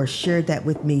Vanderhorst shared that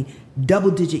with me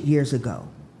double-digit years ago.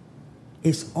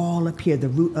 It's all up here. The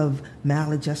root of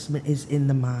maladjustment is in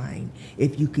the mind.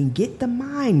 If you can get the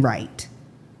mind right,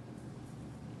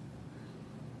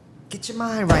 get your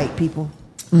mind right, people.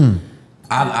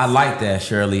 I like that,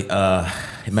 Shirley.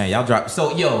 Man, y'all drop.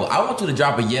 So, yo, I want you to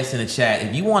drop a yes in the chat.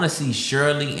 If you want to see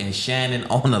Shirley and Shannon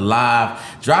on the live,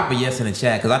 drop a yes in the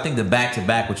chat, because I think the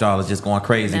back-to-back with y'all is just going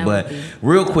crazy. But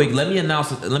real quick, let me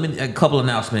announce a couple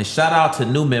announcements. Shout out to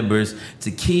new members,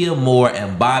 to Kia Moore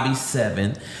and Bobby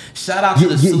 7. Shout out to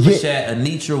the super chat,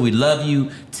 Anitra, we love you.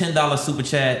 $10 super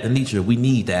chat, Anitra, we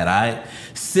need that, all right?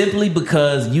 Simply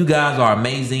because you guys are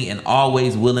amazing and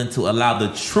always willing to allow the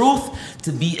truth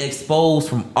to be exposed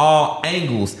from all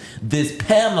angles. This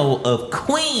panel of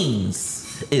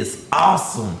queens is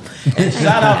awesome. And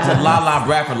shout out to Lala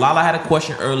Bradford. Lala had a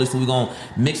question earlier, so we're going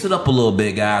to mix it up a little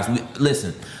bit, guys.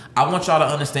 Listen, I want y'all to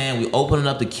understand we're opening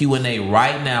up the Q&A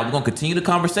right now. We're going to continue the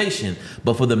conversation,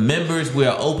 but for the members, we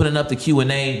are opening up the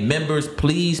Q&A. Members,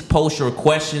 please post your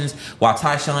questions while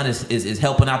Tyshawn is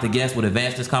helping out the guests with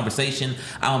advance this conversation.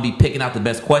 I'm going to be picking out the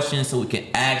best questions so we can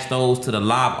ask those to the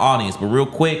live audience. But real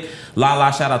quick,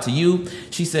 Lala, shout out to you.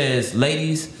 She says,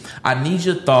 ladies, I need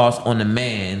your thoughts on the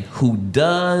man who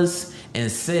does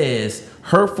and says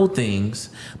hurtful things,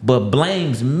 but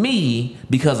blames me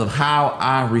because of how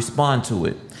I respond to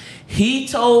it. He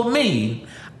told me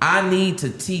I need to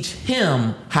teach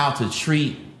him how to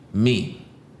treat me.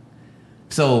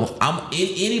 So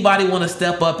anybody want to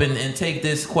step up and take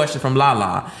this question from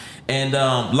Lala? And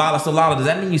Lala, does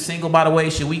that mean you single, by the way?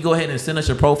 Should we go ahead and send us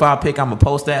your profile pic? I'm going to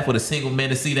post that for the single men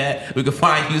to see that. We can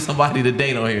find you somebody to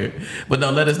date on here. But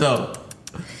no, let us know.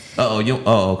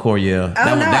 Corey, yeah.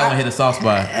 That one hit a soft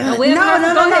spot. No.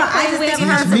 I just think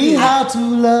Teach me how to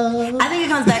love. I think it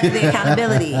comes back to the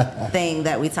accountability thing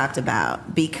that we talked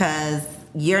about, because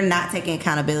you're not taking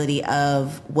accountability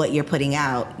of what you're putting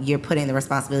out. You're putting the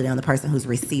responsibility on the person who's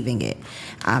receiving it.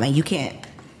 And you can't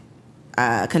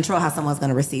control how someone's going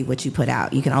to receive what you put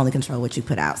out. You can only control what you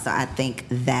put out. So I think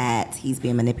that he's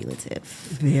being manipulative.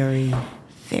 Very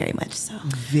much so.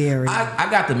 I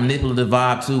got the manipulative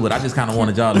vibe too, but I just kind of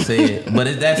wanted y'all to say it.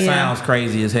 But that sounds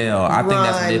crazy as hell. I think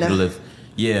that's manipulative.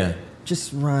 Yeah.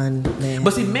 Just run, man.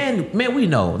 But see, man, we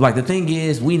know. Like, the thing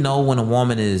is, we know when a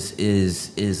woman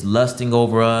is lusting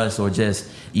over us or just,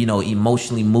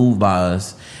 emotionally moved by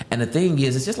us. And the thing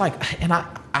is, it's just like, and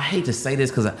I hate to say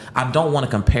this because I don't want to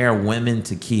compare women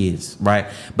to kids, right?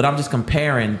 But I'm just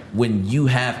comparing when you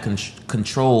have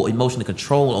emotional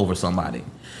control over somebody.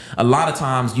 A lot of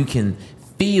times you can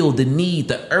feel the need,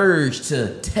 the urge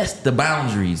to test the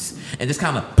boundaries and just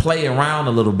kind of play around a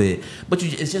little bit. But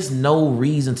it's just no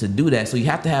reason to do that. So you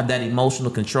have to have that emotional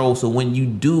control. So when you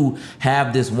do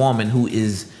have this woman who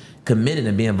is committed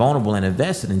and being vulnerable and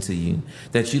invested into you,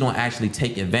 that you don't actually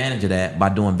take advantage of that by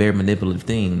doing very manipulative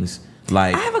things.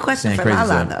 Like, I have a question for crazy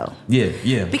Lala, stuff. though.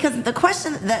 Yeah. Because the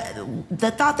question, the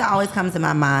thought that always comes to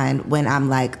my mind when I'm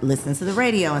like listening to the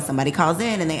radio and somebody calls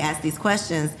in and they ask these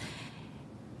questions,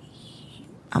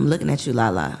 I'm looking at you,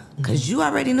 Lala, because you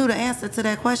already knew the answer to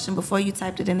that question before you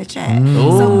typed it in the chat.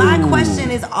 So my question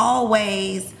is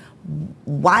always,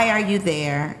 why are you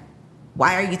there?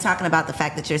 Why are you talking about the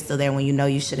fact that you're still there when you know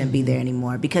you shouldn't be there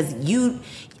anymore? Because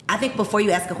I think before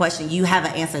you ask a question, you have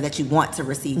an answer that you want to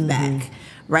receive back,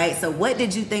 right? So what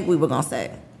did you think we were going to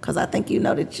say? Because I think you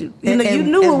know that you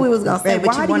knew what we was going to say,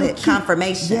 but you wanted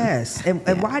confirmation. Yes.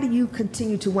 And why do you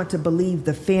continue to want to believe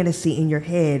the fantasy in your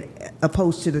head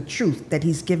opposed to the truth that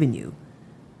he's given you?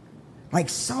 Like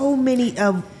so many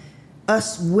of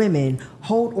us women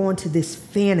hold on to this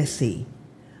fantasy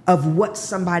of what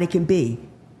somebody can be.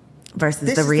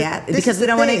 Versus the reality, because we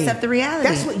don't want to accept the reality.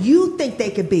 That's what you think they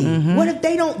could be. What if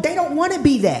they don't want to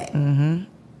be that?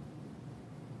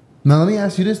 Now let me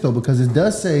ask you this though, because it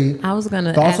does say I was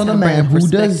gonna thoughts ask on a him to man bring who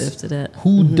perspective does to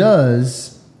that.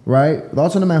 does right.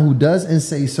 Thoughts on a man who does and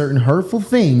say certain hurtful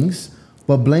things,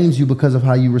 but blames you because of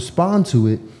how you respond to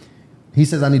it. He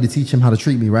says I need to teach him how to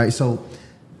treat me, right? So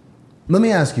let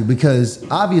me ask you, because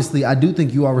obviously I do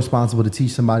think you are responsible to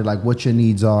teach somebody like what your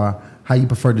needs are, how you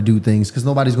prefer to do things, because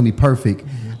nobody's gonna be perfect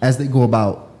as they go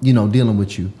about, dealing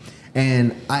with you.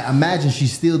 And I imagine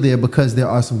she's still there because there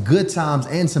are some good times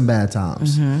and some bad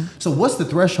times. So what's the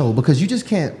threshold? Because you just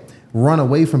can't run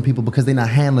away from people because they're not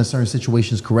handling certain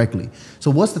situations correctly.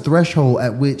 So what's the threshold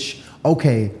at which,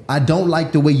 okay, I don't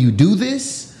like the way you do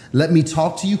this, let me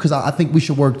talk to you because I think we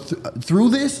should work through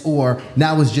this, or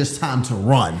now it's just time to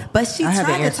run? But she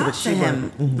tried to talk to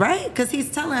him, right? Because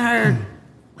he's telling her,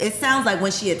 it sounds like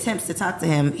when she attempts to talk to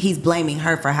him, he's blaming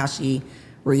her for how she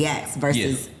reacts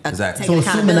versus exactly. So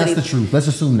assuming that's the truth, let's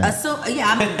assume that.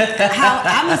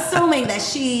 I'm assuming that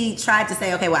she tried to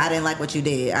say, okay, well, I didn't like what you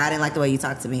did, or I didn't like the way you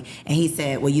talked to me, and he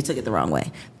said, well, you took it the wrong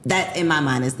way. That, in my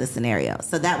mind, is the scenario.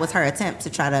 So that was her attempt to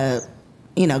try to,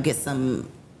 get some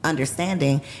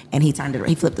understanding, and he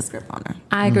flipped the script on her.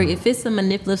 I agree. If it's a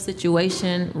manipulative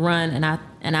situation, run.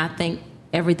 And I think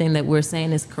everything that we're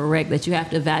saying is correct. That you have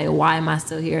to evaluate, why am I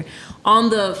still here? On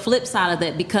the flip side of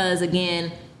that, because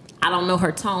again, I don't know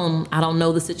her tone, I don't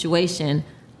know the situation,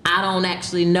 I don't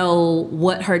actually know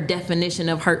what her definition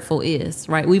of hurtful is,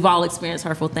 right? We've all experienced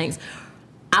hurtful things.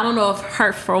 I don't know if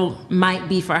hurtful might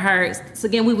be for her. So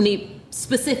again, we would need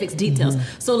specifics, details.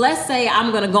 So let's say I'm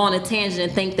going to go on a tangent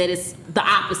and think that it's the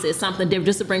opposite, something different,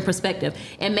 just to bring perspective.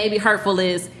 And maybe hurtful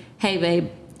is, hey, babe,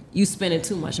 you spending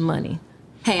too much money.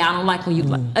 Hey, I don't like when you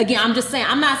again, I'm just saying,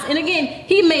 I'm not, and again,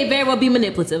 he may very well be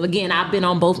manipulative. Again, I've been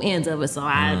on both ends of it, so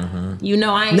I ain't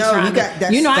trying to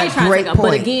take up.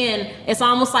 But again, it's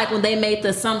almost like when they made the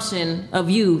assumption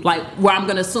of you, like where I'm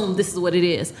gonna assume this is what it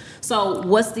is. So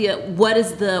what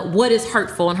is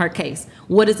hurtful in her case?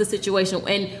 What is the situation?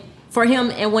 And for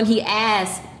him, and when he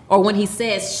asks, or when he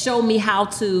says, show me how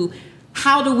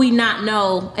do we not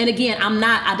know? And again,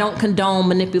 I don't condone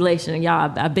manipulation,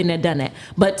 y'all. I've been there, done that.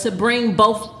 But to bring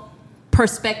both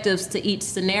perspectives to each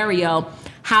scenario,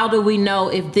 how do we know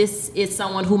if this is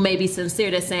someone who may be sincere,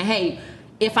 that's saying, hey,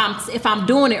 if I'm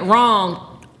doing it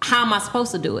wrong, how am I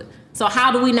supposed to do it? So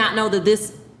how do we not know that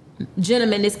this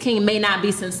gentleman, this king, may not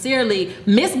be sincerely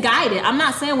misguided? I'm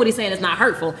not saying what he's saying is not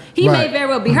hurtful. He may very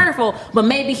well be hurtful, but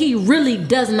maybe he really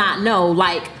does not know,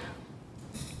 like.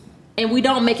 And we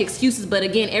don't make excuses, but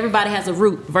again, everybody has a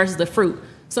root versus the fruit.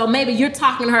 So maybe you're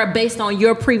talking to her based on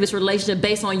your previous relationship,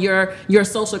 based on your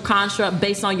social construct,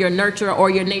 based on your nurture or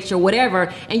your nature,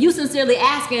 whatever. And you sincerely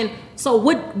asking, so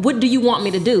what do you want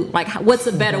me to do? Like, what's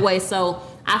a better way? So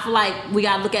I feel like we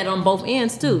got to look at it on both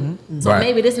ends too. So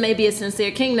maybe this may be a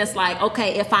sincere king that's like,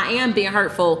 okay, if I am being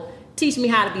hurtful, teach me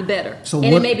how to be better. So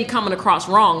it may be coming across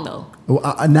wrong though.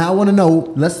 Well, now I want to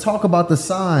know, let's talk about the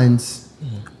signs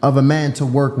of a man to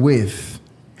work with,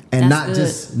 and not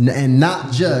just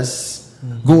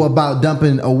go about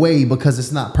dumping away because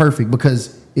it's not perfect,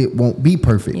 because it won't be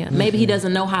perfect. Yeah, maybe he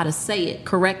doesn't know how to say it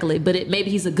correctly, but maybe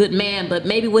he's a good man, but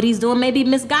maybe what he's doing may be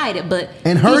misguided, but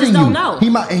and hurting he just don't know. He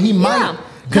might.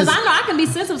 Because I know I can be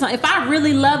sensitive. If I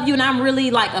really love you and I'm really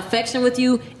like affectionate with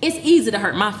you, it's easy to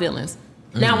hurt my feelings.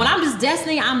 Now, when I'm just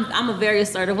Destiny, I'm a very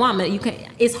assertive woman.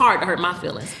 It's hard to hurt my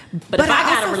feelings. But if I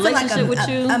got a relationship with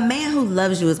you, a man who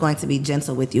loves you is going to be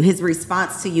gentle with you. His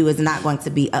response to you is not going to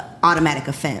be an automatic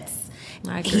offense.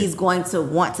 he's going to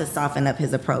want to soften up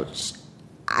his approach,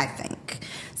 I think.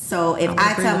 So if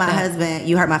I tell my husband,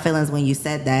 you hurt my feelings when you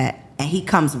said that, and he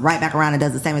comes right back around and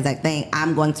does the same exact thing,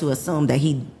 I'm going to assume that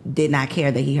he did not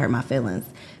care that he hurt my feelings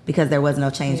because there was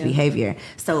no changed behavior.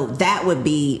 So that would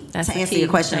be, to answer your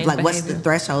question of like, what's the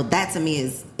threshold? That to me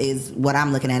is what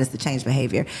I'm looking at, is the change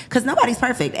behavior. Because nobody's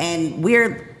perfect. And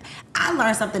I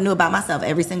learn something new about myself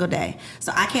every single day.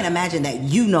 So I can't imagine that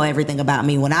you know everything about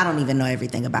me when I don't even know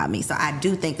everything about me. So I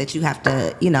do think that you have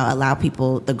to, allow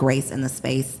people the grace and the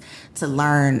space to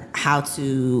learn how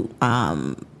to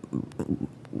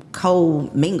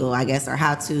co-mingle, I guess, or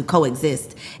how to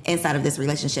coexist inside of this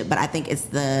relationship. But I think it's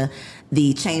the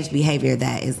changed behavior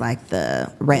that is like the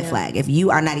red flag. If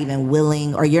you are not even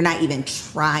willing, or you're not even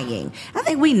trying, I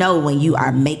think we know when you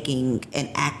are making an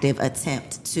active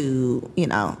attempt to,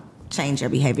 change your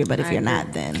behavior. But if you're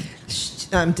not, then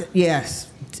yes,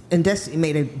 and Destiny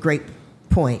made a great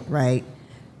point, right?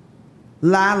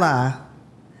 Lala,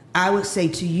 I would say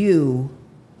to you,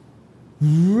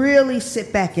 really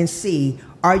sit back and see,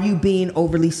 are you being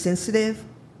overly sensitive,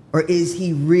 or is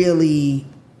he really,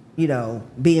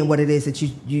 being what it is that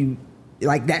you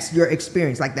like, that's your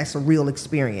experience, like that's a real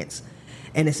experience.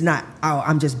 And it's not,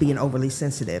 I'm just being overly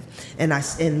sensitive.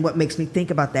 And what makes me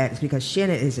think about that is because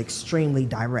Shannon is extremely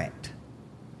direct.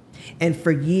 And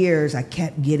for years, I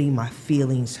kept getting my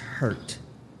feelings hurt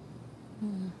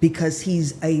because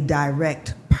he's a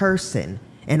direct person.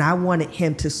 And I wanted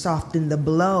him to soften the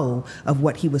blow of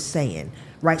what he was saying,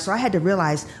 right? So I had to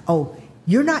realize,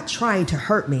 you're not trying to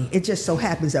hurt me. It just so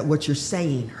happens that what you're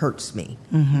saying hurts me.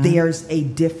 Mm-hmm. There's a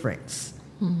difference.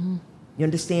 Mm-hmm. You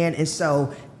understand? And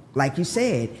so, like you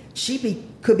said,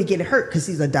 could be getting hurt because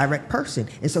he's a direct person.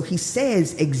 And so he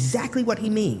says exactly what he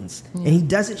means. Mm-hmm. And he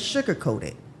doesn't sugarcoat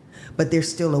it. But there's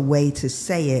still a way to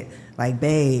say it, like,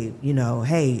 babe,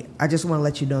 hey, I just want to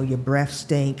let you know your breath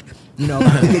stink. If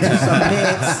I can get you some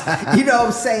mints, you know what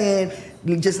I'm saying?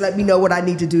 Just let me know what I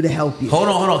need to do to help you. Hold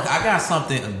on. I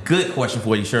got a good question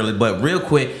for you, Shirley. But real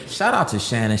quick, shout out to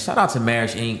Shannon. Shout out to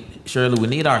Marriage Inc. Shirley, we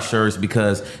need our shirts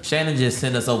because Shannon just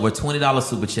sent us over a $20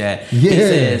 super chat. Yeah. He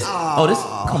says,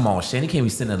 come on, Shannon. He can't be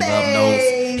sending love notes.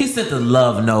 He sent the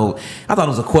love note. I thought it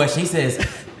was a question. He says,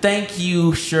 thank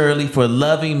you, Shirley, for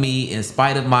loving me in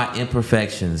spite of my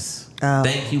imperfections.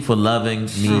 Thank you for loving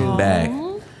me back.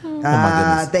 Oh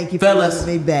my goodness. Thank you, fellas, for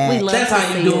loving me back. That's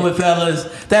how you do it,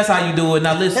 fellas. That's how you do it.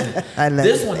 Now listen,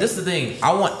 this is the thing.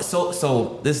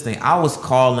 This is the thing. I was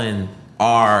calling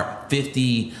our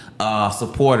 50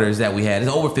 supporters that we had.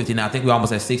 It's over 50 now. I think we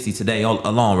almost at 60 today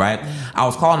alone, right? I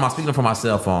was calling them, I was speaking from my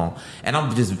cell phone, and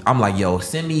I'm like, yo,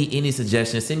 send me any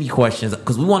suggestions, send me questions,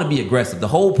 because we want to be aggressive. The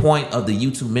whole point of the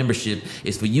YouTube membership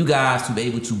is for you guys to be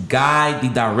able to guide the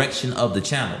direction of the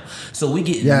channel. So we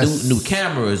get new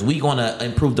cameras. We gonna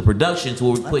improve the production to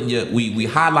where we're putting we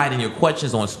highlighting your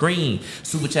questions on screen,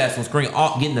 super chats on screen,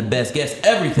 all getting the best guests,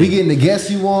 everything. We getting the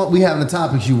guests you want. We having the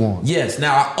topics you want. Yes.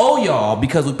 Now I owe y'all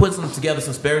because we put together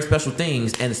some very special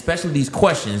things, and especially these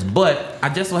questions. But I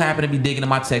just so happen to be digging in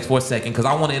my text for a second because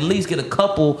I want to at least get a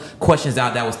couple questions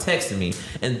out that was texting me.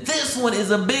 And this one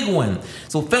is a big one.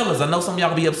 So fellas, I know some of y'all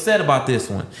will be upset about this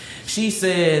one. She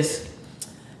says,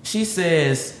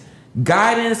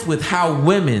 guidance with how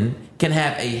women can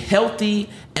have a healthy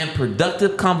and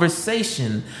productive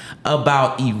conversation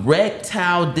about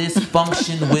erectile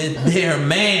dysfunction with their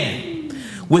man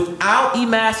without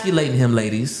emasculating him,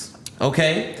 ladies.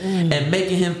 Okay? And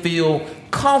making him feel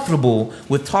comfortable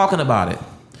with talking about it.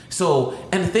 So,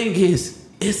 and the thing is,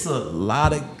 it's a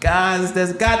lot of guys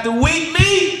that's got the weak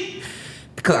meat.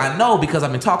 Because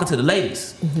I've been talking to the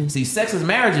ladies. Mm-hmm. See, sexless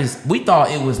marriages, we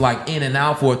thought it was like in and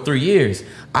out for 3 years.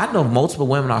 I know multiple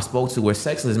women I spoke to where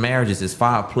sexless marriages is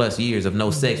 5+ years of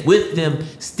no sex, with them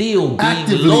still being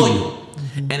actively loyal.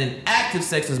 Mm-hmm. And in active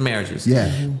sexless marriages. Yeah.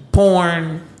 Mm-hmm.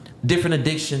 Porn, different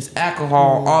addictions,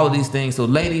 alcohol, all of these things. So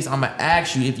ladies, I'm going to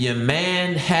ask you, if your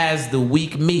man has the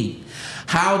weak meat,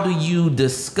 how do you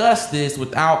discuss this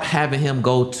without having him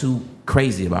go too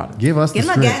crazy about it? Give him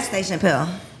a gas station pill.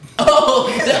 Oh,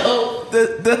 no.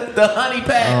 The honey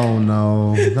pack. Oh,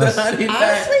 no. The honey pack.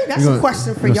 Honestly, that's a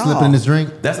question for y'all. Slip in this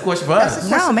drink? That's a question for us.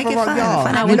 No, make it fun.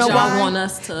 Find out what y'all want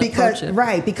us to approach it.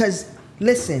 Right, because,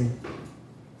 listen,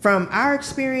 from our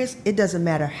experience, it doesn't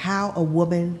matter how a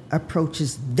woman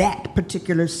approaches that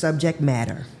particular subject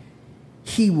matter.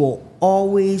 He will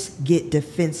always get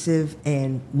defensive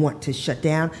and want to shut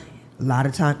down. A lot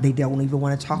of times, they don't even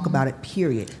want to talk about it,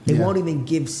 period. They won't even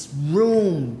give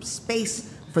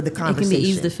space for the conversation. It can be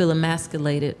easy to feel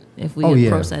emasculated if we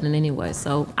approach that in any way.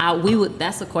 So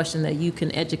that's a question that you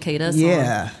can educate us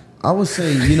on. I would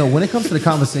say, when it comes to the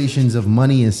conversations of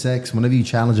money and sex, whenever you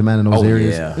challenge a man in those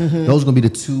areas, those are going to be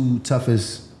the two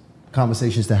toughest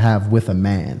conversations to have with a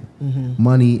man.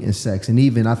 Money and sex. And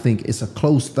even I think it's a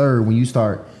close third when you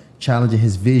start challenging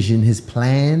his vision, his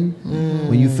plan,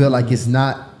 when you feel like it's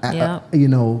not,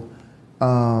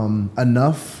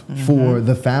 enough for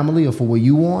the family or for what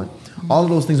you want. All of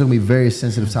those things are going to be very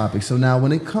sensitive topics. So now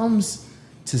when it comes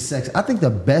to sex, I think the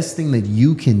best thing that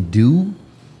you can do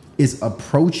is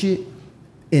approach it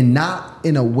not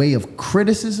in a way of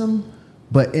criticism,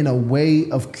 but in a way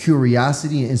of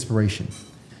curiosity and inspiration.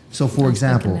 So for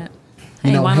example,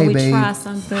 why don't we babe, try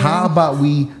something? How about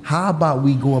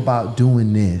we go about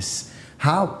doing this?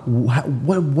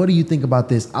 What do you think about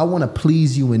this? I want to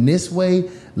please you in this way.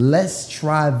 Let's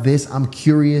try this. I'm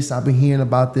curious. I've been hearing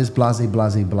about this, blah, blah,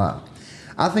 blah, blah.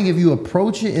 I think if you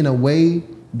approach it in a way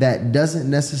that doesn't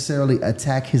necessarily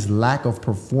attack his lack of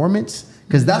performance,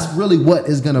 because that's really what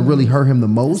is going to really hurt him the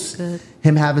most,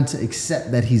 him having to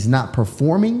accept that he's not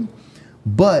performing,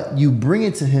 but you bring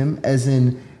it to him as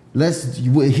in,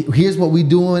 here's what we're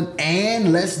doing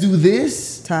and let's do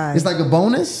this. It's like a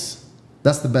bonus.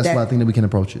 That's the best way I think that we can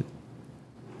approach it.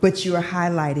 But you are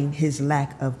highlighting his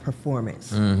lack of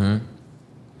performance.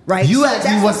 Right? You asked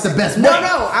me what's the best way. No,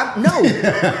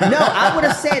 I would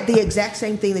have said the exact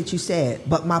same thing that you said.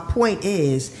 But my point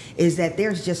is that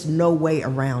there's just no way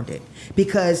around it.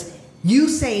 Because you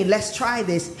saying, let's try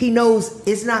this, he knows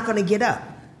it's not going to get up.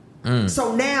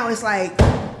 So now it's like,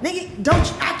 nigga,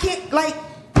 I can't, like,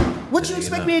 what you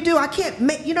expect me to do? I can't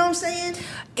make, you know what I'm saying?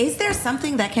 Is there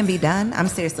something that can be done? I'm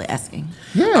seriously asking.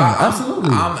 Yeah,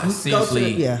 absolutely. I'm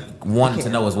seriously wanting to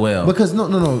know as well. Because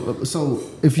no. So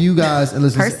if you guys and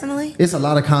listen, personally, it's a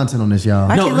lot of content on this, y'all.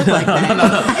 Why do you look like that? No.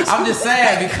 I'm just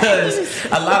saying because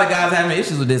a lot of guys having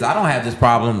issues with this. I don't have this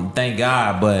problem, thank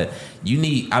God, but you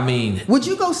need, would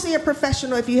you go see a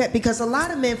professional if you had, because a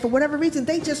lot of men, for whatever reason,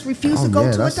 they just refuse to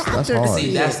go to a doctor to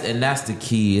see it. That's the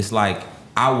key. It's like,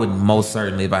 I would most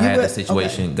certainly, if I had that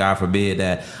situation, God forbid,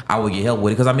 that I would get help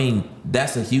with it. Because,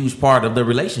 that's a huge part of the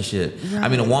relationship.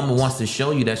 Right. A woman wants to show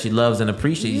you that she loves and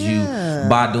appreciates you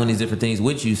by doing these different things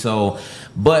with you. So,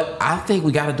 but I think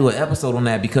we got to do an episode on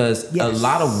that because a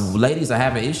lot of ladies are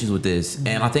having issues with this.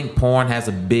 And I think porn has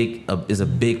is a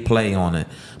big play on it.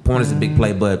 Porn is a big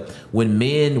play, but when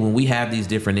we have these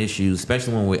different issues,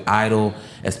 especially when we're idle,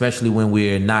 especially when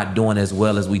we're not doing as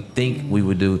well as we think we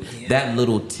would do, that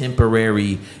little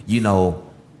temporary,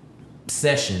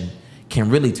 session can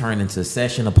really turn into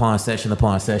session upon session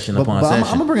upon session upon session.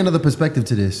 I'm gonna bring another perspective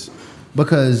to this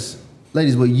because,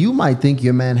 ladies, what you might think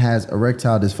your man has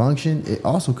erectile dysfunction, it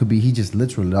also could be he just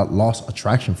literally lost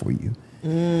attraction for you.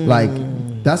 Like,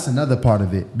 that's another part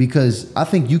of it, because I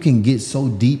think you can get so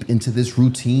deep into this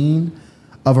routine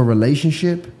of a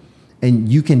relationship and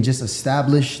you can just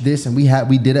establish this. And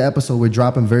we did an episode we're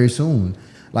dropping very soon.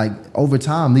 Like, over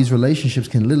time, these relationships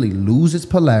can literally lose its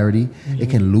polarity. It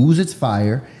can lose its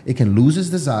fire. It can lose its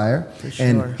desire. Sure.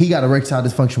 And he got erectile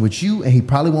dysfunction with you, and he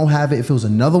probably won't have it if it was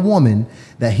another woman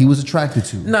that he was attracted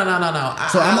to. No.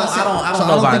 So I don't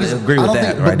know if I agree with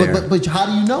that right there. But how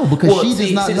do you know? Because she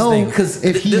does not know. Because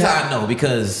this is how I know.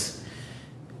 Because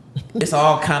it's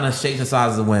all kind of shapes and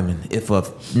sizes of women. If a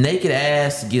naked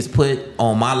ass gets put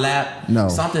on my lap,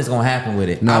 something's gonna happen with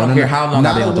it. I don't care how long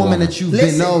I've been with the woman. That you've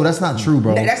been. No, that's not true,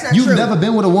 bro. That's not You've true. never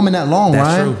been with a woman that long,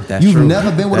 Ryan. You've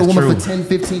never been with a woman for 10,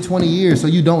 15, 20 years, so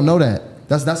you don't know that.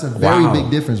 That's a very big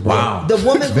difference, bro. Wow. The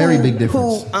woman big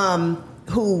difference.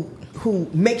 who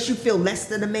makes you feel less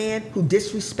than a man, who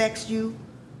disrespects you,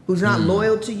 who's not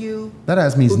loyal to you, that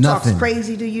ass means who nothing. talks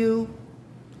crazy to you.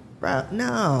 Bro,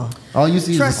 no. All you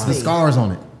see is the scars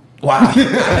on it. Wow. The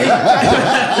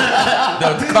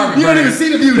carpet you don't even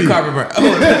see the beauty. The carpet burn. So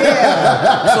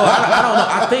I don't know.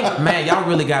 I think, man, y'all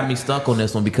really got me stuck on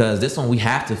this one because this one we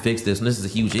have to fix this. And this is a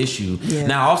huge issue. Yeah.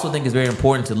 Now, I also think it's very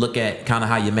important to look at kind of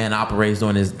how your man operates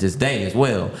during this day as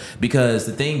well. Because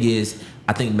the thing is,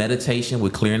 I think meditation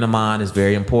with clearing the mind is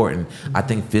very important. I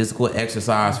think physical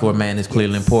exercise for a man is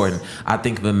clearly important. I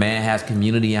think if a man has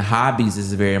community and hobbies, this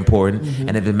is very important.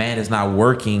 And if a man is not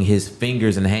working his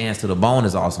fingers and hands to the bone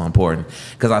is also important.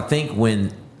 Because I think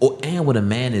when a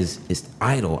man is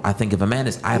idle, I think if a man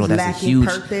is idle, that's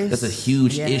a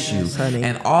huge issue. Honey.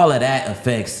 And all of that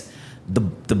affects the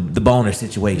boner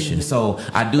situation. So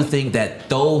I do think that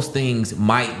those things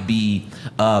might be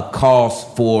cause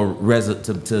for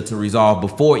to resolve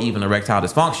before even erectile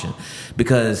dysfunction.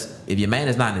 Because if your man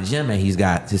is not in the gym and his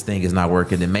thing is not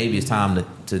working, then maybe it's time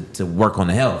to work on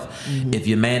the health. If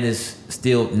your man is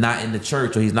still not in the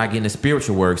church or he's not getting the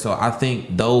spiritual work, so I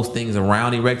think those things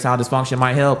around erectile dysfunction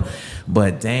might help.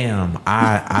 But damn,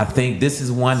 I think this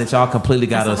is one that y'all completely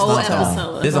got us stumped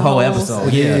on. This is a whole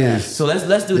episode. Yeah. So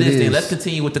let's do this thing. Let's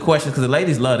continue with the questions because the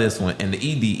ladies love this one. And the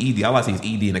ED, all I see is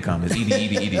ED in the comments. ED.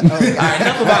 All right,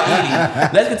 enough about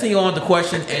ED. Let's continue on with the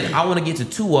question, and I want to get to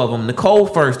two of them. Nicole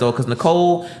first though, because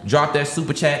Nicole dropped that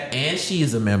super chat, and she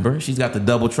is a member. She's got the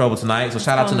double trouble tonight. So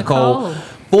shout out to Nicole.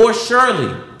 For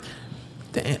Shirley.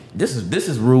 Damn, this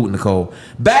is rude, Nicole.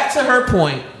 Back to her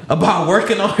point about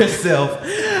working on herself.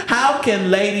 How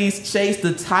can ladies chase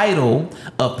the title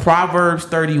of Proverbs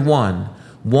 31,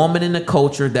 woman in a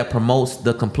culture that promotes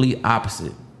the complete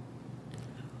opposite?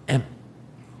 And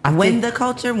the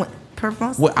culture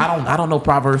promotes. Well, I don't know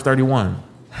Proverbs 31.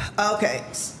 Okay.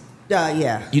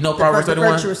 Yeah. You know Proverbs 31?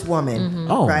 The virtuous woman.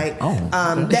 Oh. Right. Oh.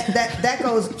 That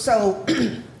goes. So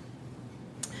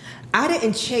I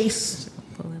didn't chase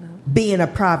being a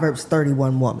Proverbs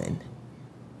 31 woman,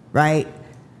 right?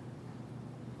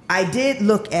 I did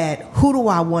look at who do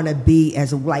I want to be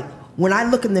when I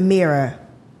look in the mirror,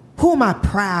 who am I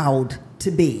proud to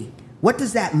be? What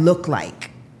does that look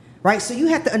like? Right? So you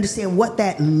have to understand what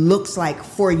that looks like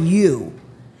for you.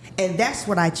 And that's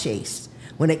what I chased.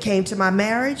 When it came to my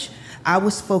marriage, I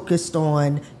was focused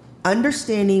on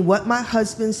understanding what my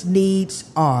husband's needs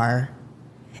are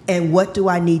and what do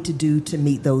I need to do to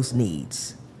meet those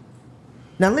needs.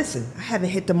 Now listen, I haven't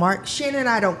hit the mark. Shannon and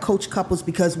I don't coach couples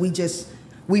because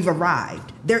we've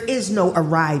arrived. There is no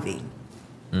arriving.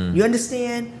 You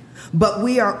understand? But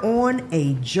we are on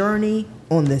a journey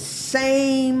on the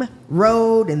same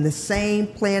road, in the same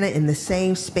planet, in the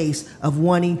same space of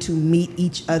wanting to meet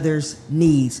each other's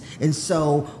needs. And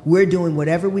so we're doing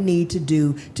whatever we need to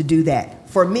do that.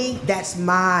 For me, that's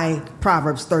my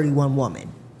Proverbs 31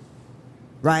 woman.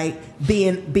 Right?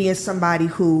 Being somebody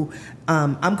who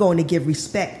I'm going to give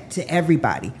respect to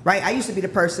everybody, right? I used to be the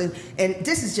person, and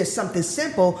this is just something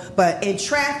simple, but in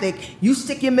traffic, you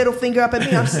stick your middle finger up at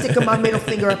me, I'm sticking my middle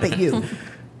finger up at you.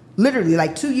 Literally,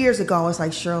 like 2 years ago, I was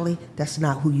like, Shirley, that's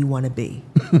not who you want to be.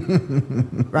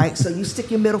 Right? So you stick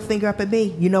your middle finger up at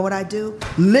me, you know what I do?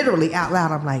 Literally out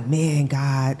loud, I'm like, man,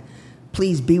 God,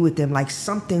 please be with them. Like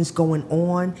something's going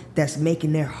on that's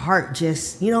making their heart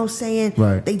just, you know what I'm saying?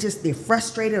 Right. They're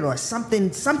frustrated or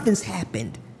something's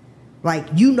happened. Like,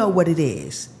 you know what it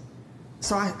is.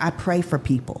 So I pray for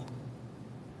people,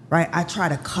 right? I try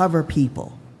to cover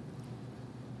people,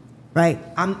 right?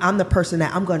 I'm the person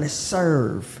that I'm going to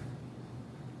serve.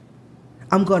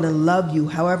 I'm going to love you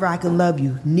however I can love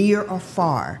you, near or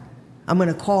far. I'm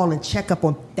going to call and check up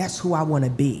on, that's who I want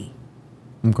to be.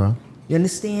 Okay. You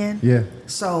understand? Yeah.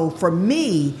 So for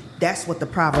me, that's what the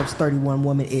Proverbs 31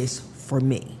 woman is for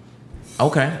me.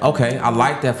 Okay. I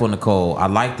like that for Nicole. I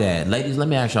like that. Ladies, let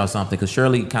me ask y'all something, because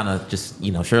Shirley kind of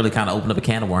opened up a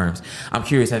can of worms. I'm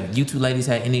curious, have you two ladies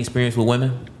had any experience with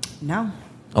women? No.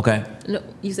 Okay. No,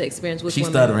 you said experience with She's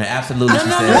women. stuttering. Absolutely, she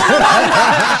said. No,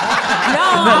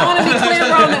 I want to be clear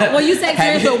on that. When you say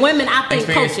experience with women, I think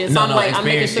coaches. So I'm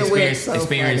making sure we're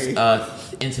experience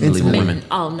intimately with women.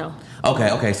 Oh, no.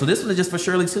 Okay. So this one is just for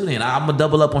Shirley too. Then I'm gonna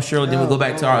double up on Shirley. Then we'll go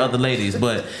back to our other ladies.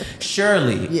 But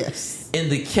Shirley, yes. In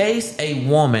the case a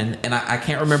woman, and I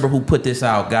can't remember who put this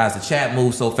out, guys. The chat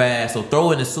moves so fast, so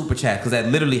throw in the super chat because that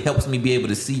literally helps me be able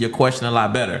to see your question a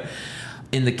lot better.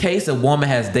 In the case a woman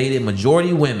has dated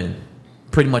majority women,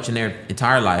 pretty much in their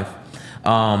entire life,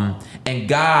 and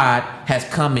God has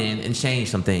come in and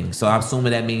changed some things. So I'm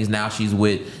assuming that means now she's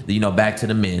with, back to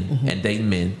the men and dating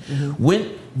men.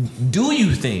 When do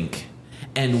you think?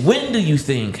 And when do you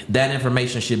think that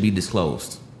information should be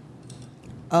disclosed?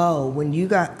 Oh, when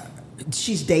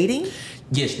she's dating?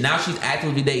 Yes, now she's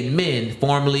actively dating men.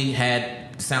 Formerly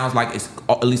sounds like it's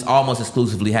at least almost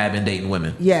exclusively have been dating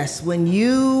women. Yes, when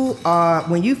you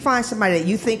find somebody that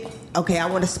you think, okay, I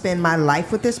want to spend my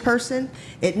life with this person,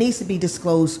 it needs to be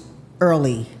disclosed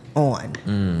early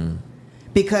on.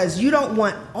 Because you don't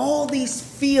want all these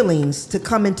feelings to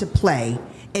come into play,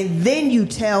 and then you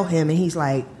tell him, and he's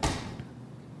like,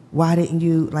 why didn't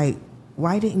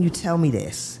you tell me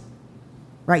this?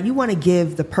 Right? You want to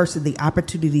give the person the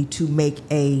opportunity to make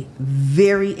a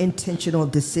very intentional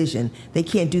decision. They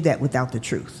can't do that without the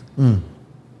truth.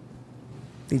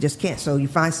 They just can't. So you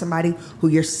find somebody who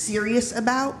you're serious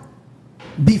about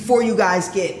before you guys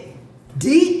get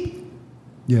deep.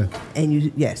 Yeah.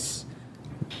 And yes.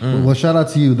 Well, shout out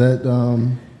to you that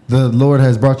the Lord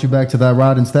has brought you back to that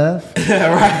rod and staff. Right.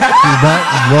 She's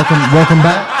back.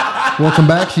 Welcome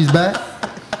back. She's back.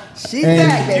 She's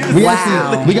back, baby.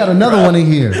 We got another one in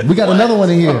here.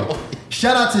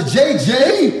 Shout out to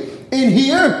JJ in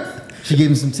here. She gave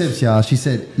him some tips, y'all. She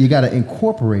said, you got to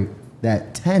incorporate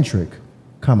that tantric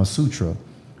Kama Sutra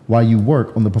while you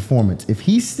work on the performance. If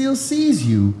he still sees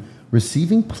you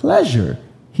receiving pleasure,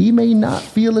 he may not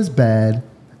feel as bad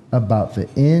about the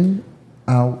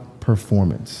in-out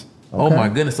perforance. Okay? Oh my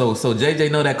goodness! So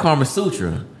JJ know that Kama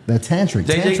Sutra. That tantric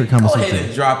JJ, Kama go Sutra. ahead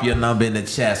and drop your number in the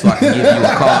chat so I can give you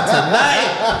a call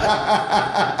tonight.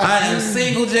 I am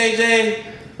single, JJ.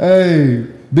 Hey,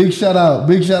 big shout out.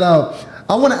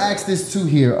 I want to ask this too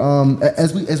here.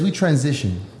 As we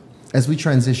transition,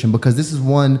 because this is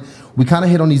one we kind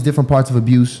of hit on these different parts of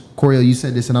abuse. Coriel, you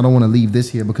said this, and I don't want to leave this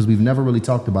here because we've never really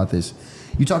talked about this.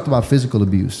 You talked about physical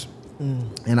abuse,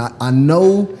 and I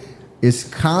know it's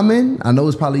common. I know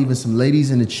it's probably even some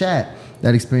ladies in the chat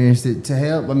that experienced it. To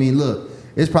help, I mean, look,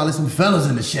 it's probably some fellas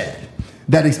in the chat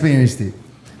that experienced it.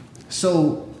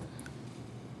 So,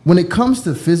 when it comes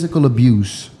to physical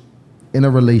abuse in a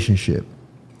relationship,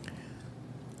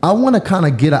 I want to kind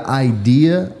of get an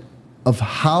idea of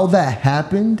how that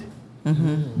happened,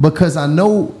 because I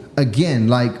know, again,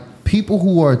 like people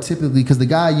who are typically, because the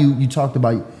guy you talked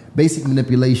about, basic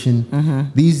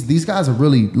manipulation, these guys are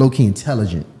really low-key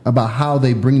intelligent about how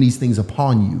they bring these things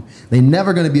upon you. They're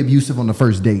never going to be abusive on the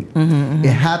first date.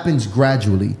 It happens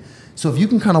gradually. So if you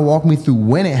can kind of walk me through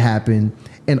when it happened,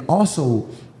 and also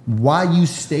why you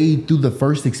stayed through the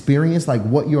first experience, like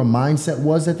what your mindset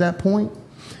was at that point.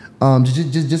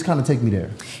 Just kind of take me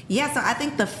there. Yeah, so I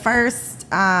think the first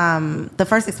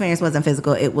experience wasn't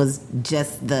physical. It was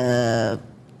just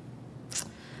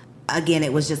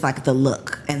it was just like the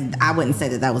look. And I wouldn't say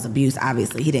that was abuse,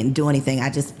 obviously. He didn't do anything.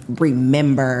 I just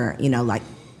remember, like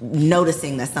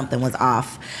noticing that something was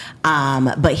off.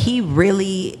 But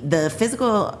the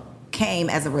physical came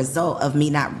as a result of me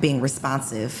not being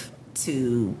responsive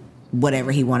to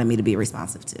whatever he wanted me to be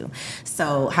responsive to.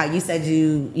 So how you said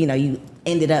you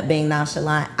ended up being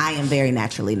nonchalant, I am very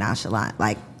naturally nonchalant.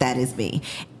 Like, that is me.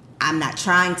 I'm not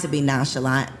trying to be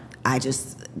nonchalant.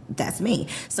 That's me.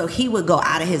 So he would go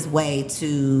out of his way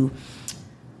to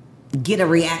get a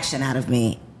reaction out of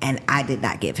me, and I did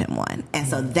not give him one. And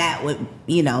so that would,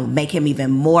 make him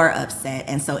even more upset.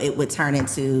 And so it would turn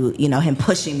into, him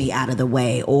pushing me out of the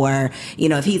way, or,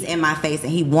 if he's in my face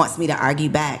and he wants me to argue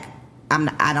back, I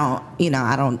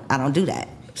don't do that.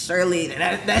 Shirley,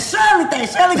 that Shirley thing,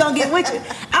 Shirley gonna get with you.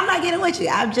 I'm not getting with you.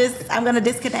 I'm gonna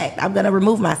disconnect. I'm gonna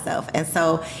remove myself. And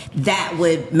so that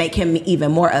would make him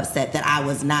even more upset that I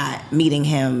was not meeting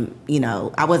him,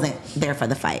 I wasn't there for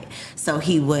the fight. So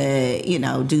he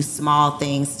would, do small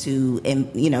things to,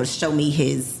 show me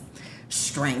his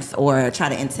strength or try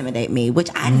to intimidate me, which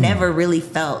I never really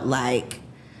felt like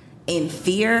in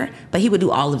fear, but he would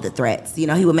do all of the threats. He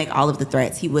would make all of the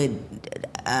threats. He would,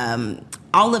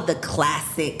 all of the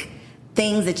classic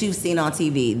things that you've seen on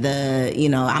TV.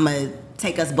 I'm going to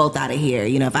take us both out of here.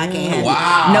 If I can't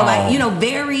have nobody,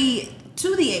 very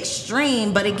to the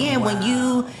extreme. But again,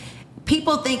 when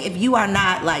people think if you are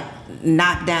not like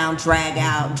knocked down,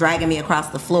 dragging me across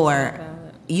the floor,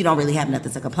 you don't really have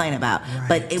nothing to complain about. Right.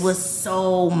 But it was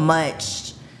so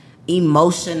much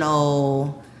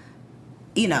emotional,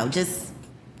 just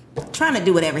trying to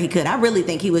do whatever he could. I really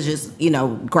think he was just,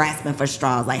 grasping for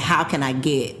straws. Like, how can I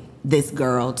get this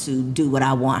girl to do what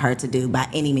I want her to do by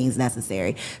any means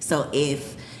necessary? So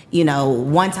if,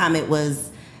 one time it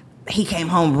was, he came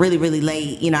home really, really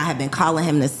late. I had been calling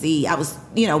him to see. I was,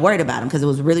 worried about him because it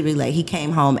was really, really late. He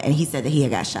came home and he said that he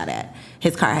had got shot at.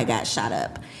 His car had got shot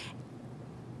up.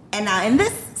 And now in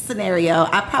this scenario,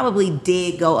 I probably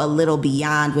did go a little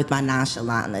beyond with my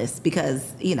nonchalantness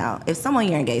because, if someone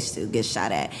you're engaged to gets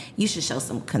shot at, you should show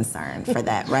some concern for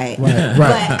that, right? Right.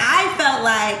 But I felt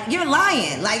like, you're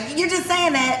lying. Like, you're just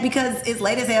saying that because it's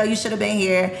late as hell, you should have been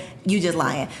here, you just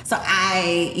lying. So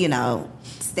I,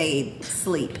 stayed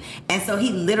asleep. And so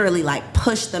he literally like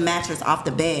pushed the mattress off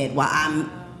the bed while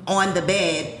I'm on the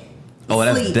bed. Oh,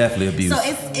 that's definitely abuse. So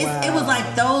it was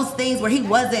like those things where he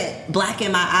wasn't black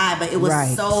in my eye, but it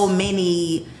was so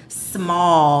many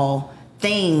small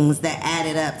things that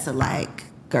added up to like,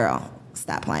 girl,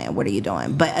 stop playing. What are you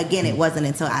doing? But again, it wasn't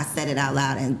until I said it out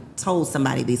loud and told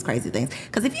somebody these crazy things.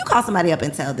 Because if you call somebody up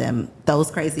and tell them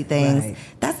those crazy things,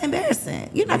 that's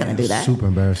embarrassing. You're not going to do that. Super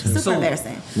embarrassing. Super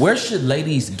embarrassing. Where should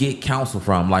ladies get counsel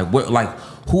from?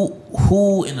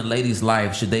 Who in the lady's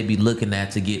life should they be looking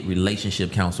at to get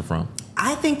relationship counsel from?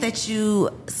 I think that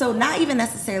so not even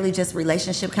necessarily just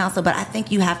relationship counsel, but I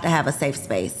think you have to have a safe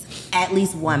space. at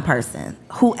least one person,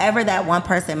 whoever that one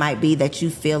person might be that you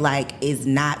feel like is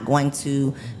not going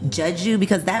to judge you,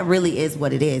 because that really is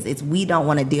what it is. It's we don't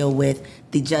want to deal with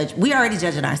the judge. We're already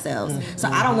judging ourselves. So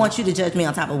I don't want you to judge me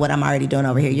on top of what I'm already doing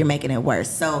over here. You're making it worse.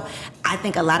 So I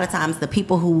think a lot of times the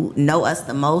people who know us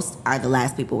the most are the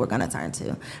last people we're going to turn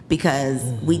to, because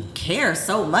we care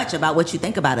so much about what you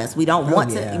think about us. We don't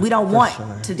want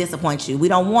to disappoint you. We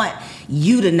don't want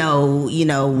you to know,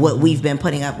 what we've been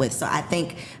putting up with. So I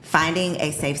think finding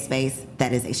a safe space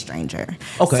that is a stranger.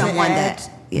 Okay. Someone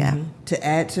To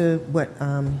add to what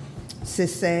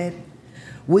Sis said,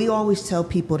 we always tell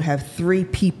people to have 3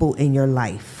 people in your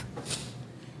life.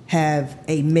 Have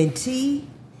a mentee,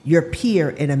 your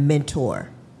peer, and a mentor.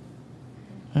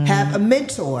 Have a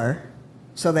mentor,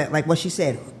 so that, like what she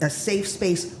said, a safe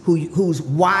space who's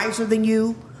wiser than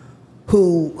you,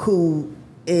 who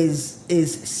is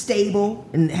stable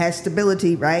and has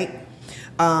stability, right?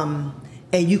 And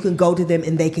you can go to them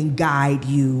and they can guide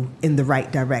you in the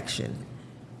right direction.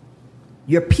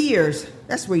 Your peers,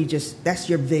 that's where that's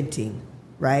your venting,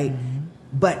 right?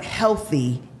 But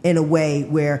healthy in a way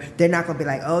where they're not going to be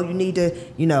like, oh, you need to,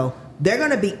 they're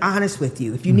going to be honest with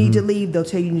you. If you need to leave, they'll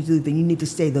tell you you need to leave. Then you need to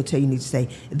stay, they'll tell you you need to stay.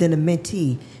 And then a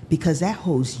mentee, because that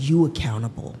holds you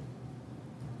accountable,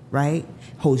 right?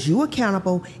 Holds you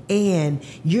accountable, and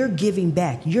you're giving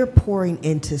back. You're pouring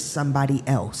into somebody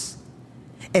else.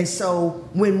 And so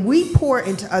when we pour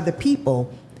into other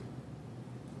people,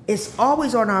 it's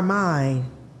always on our mind,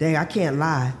 dang, I can't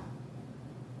lie.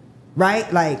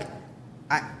 Right? Like,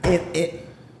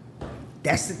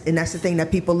 that's the thing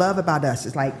that people love about us.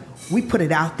 It's like, we put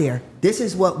it out there. This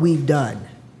is what we've done.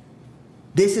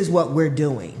 This is what we're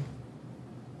doing.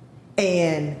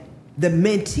 And the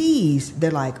mentees,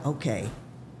 they're like, okay,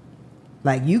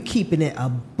 like, you keeping it a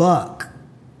buck.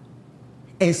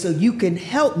 And so you can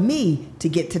help me to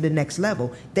get to the next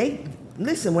level.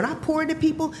 Listen, when I pour into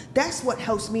people, that's what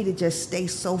helps me to just stay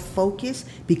so focused,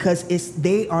 because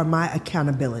they are my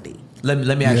accountability.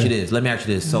 Let me ask you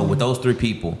this. So with those 3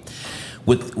 people,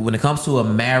 when it comes to a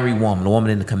married woman, a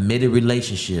woman in a committed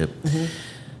relationship,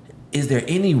 is there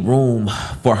any room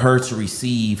for her to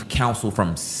receive counsel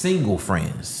from single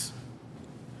friends?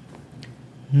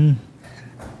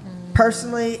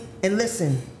 Personally, and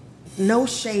listen, no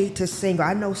shade to single.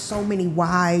 I know so many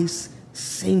wise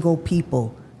single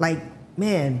people. Like,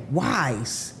 man,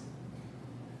 wise.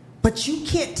 But you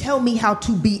can't tell me how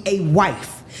to be a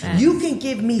wife. You can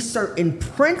give me certain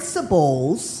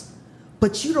principles,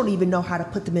 but you don't even know how to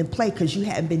put them in play because you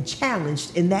haven't been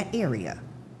challenged in that area.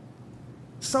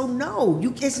 So no,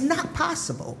 it's not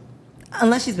possible.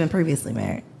 Unless she's been previously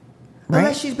married. Right?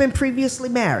 Unless she's been previously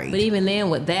married. But even then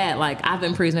with that, like, I've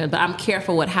been previously married, but I'm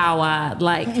careful with how I,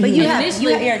 like. But you have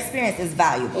your experience is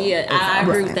valuable. Yeah, I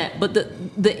agree with that. But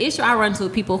the issue I run into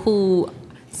with people who,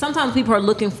 sometimes people are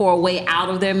looking for a way out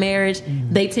of their marriage,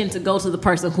 they tend to go to the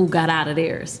person who got out of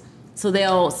theirs. So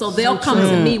they'll come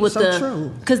to me with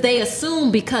because they assume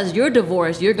because you're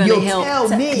divorced, you're going to help.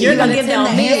 You're going to give them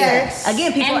the answer.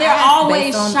 Again, people and they're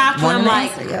always shocked when I'm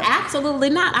like, answer,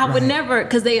 absolutely not. I would never,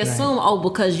 because they assume,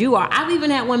 because you are. I've even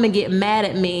had women get mad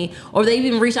at me, or they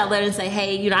even reach out later and say,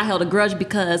 hey, I held a grudge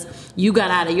because you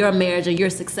got out of your marriage and you're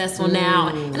successful now.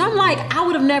 And I'm like, I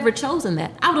would have never chosen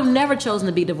that. I would have never chosen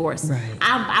to be divorced. Right.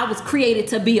 I was created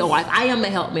to be a wife. I am to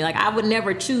help me. Like, I would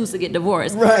never choose to get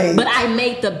divorced. Right. But I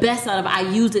made the best out of it. I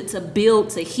used it to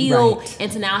build, to heal,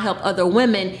 and to now help other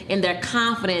women in their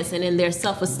confidence and in their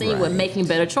self-esteem with making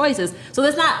better choices. So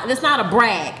that's not a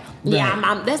brag.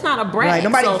 Yeah, that's not a brag. Right.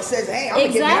 Nobody says, "Hey, I'm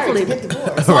gonna get married to get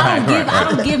divorced." So I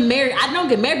don't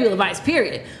give married advice.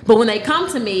 Period. But when they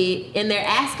come to me and they're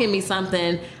asking me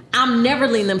something, I'm never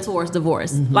leaning them towards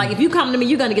divorce. Like, if you come to me,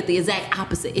 you're going to get the exact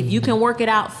opposite. If you can work it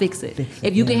out, fix it.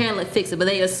 If you can handle it, fix it. But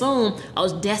they assume,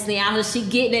 it's Destiny out here, she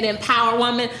getting it, empower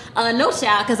woman. No,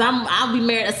 child, because I'll be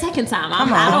married a second time.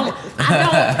 I don't,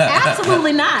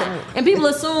 absolutely not. And people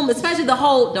assume, especially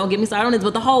don't get me started on this,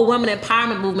 but the whole women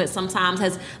empowerment movement sometimes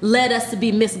has led us to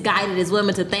be misguided as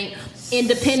women to think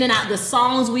independent out the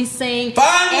songs we sing,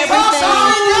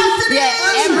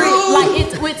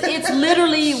 it's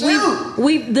literally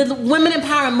the women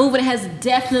empowerment movement has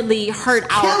definitely hurt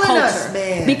our culture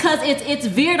because it's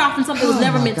veered off in something it was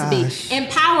never meant to be.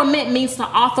 Empowerment means to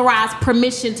authorize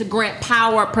permission, to grant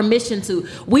power, permission to.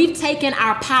 We've taken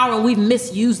our power and we've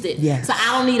misused it. So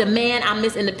I don't need a man. I'm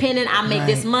Miss Independent. I make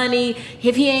this money.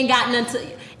 If he ain't got nothing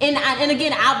to. And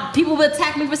again, people will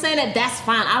attack me for saying that. That's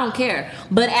fine. I don't care.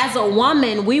 But as a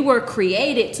woman, we were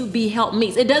created to be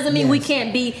helpmeets. It doesn't mean we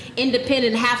can't be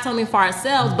independent and have something for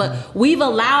ourselves, but we've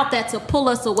allowed that to pull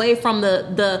us away from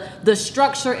the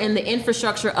structure and the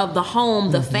infrastructure of the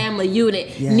home, the family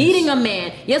unit, needing a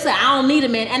man. Yes, I don't need a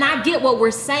man. And I get what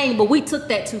we're saying, but we took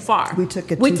that too far. We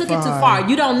took it too far.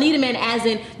 You don't need a man as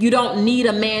in you don't need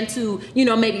a man to,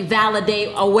 maybe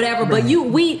validate or whatever, but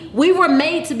we were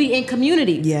made to be in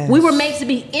community. Yes. We were made to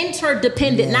be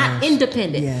interdependent, not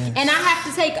independent. Yes. And I have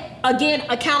to take, again,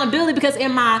 accountability because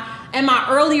in my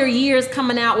earlier years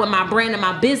coming out with my brand and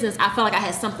my business, I felt like I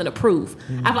had something to prove.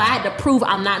 I felt like I had to prove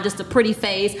I'm not just a pretty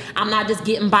face. I'm not just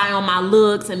getting by on my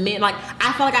looks and men. Like,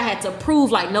 I felt like I had to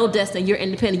prove, like, no, Destin, you're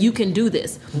independent. You can do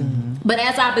this. But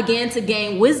as I began to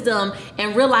gain wisdom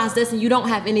and realize, Destin, you don't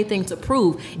have anything to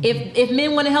prove. If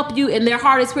men want to help you and their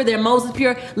heart is pure, their motives is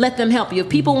pure, let them help you. If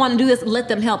people want to do this, let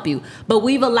them help you. But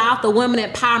we've allowed the women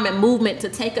empowerment movement to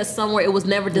take us somewhere it was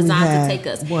never designed to take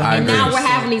us. And now we're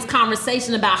having these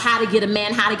conversations about how to get a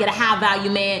man, how to get a high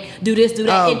value man, do this, do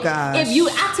that.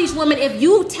 I teach women, if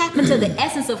you tap into the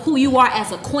essence of who you are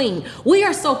as a queen, we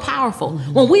are so powerful.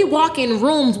 When we walk in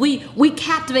rooms, we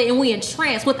captivate and we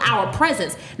entrance with our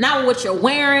presence. Not what you're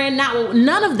wearing,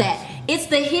 none of that. It's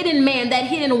the hidden man, that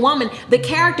hidden woman, the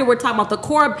character we're talking about,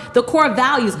 the core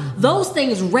values. Those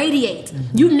things radiate.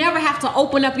 You never have to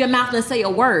open up your mouth and say a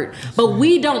word. But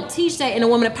we don't teach that in the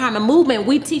women empowerment movement.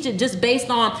 We teach it just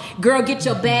based on, girl, get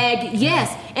your bag.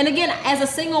 Yes. And again, as a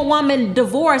single woman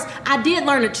divorced, I did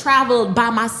learn to travel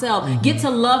by myself, get to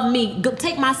love me,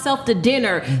 take myself to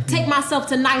dinner, take myself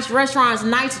to nice restaurants,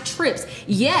 nice trips.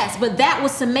 Yes, but that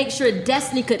was to make sure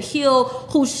Destiny could heal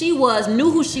who she was,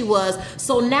 knew who she was.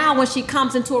 So now when she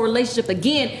comes into a relationship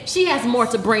again, she has more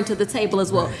to bring to the table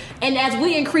as well. And as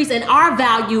we increase in our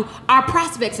value, our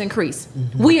prospects increase.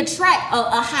 We attract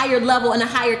a higher level and a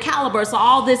higher caliber. So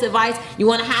all this advice, you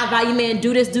want a high value man,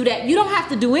 do this, do that. You don't have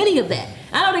to do any of that.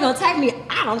 I know they're gonna attack me.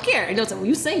 I don't care. So when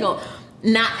you single,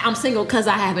 I'm single because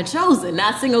I haven't chosen,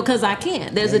 not single because I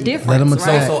can't. There's a difference. Let them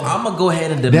right? So I'm gonna go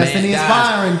ahead and demand. Destiny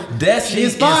inspiring. Destiny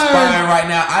inspiring right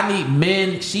now. I need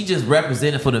men. She just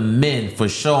represented for the men for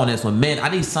sure on this one. Men, I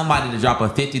need somebody to drop a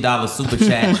 $50 super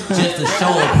chat just to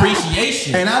show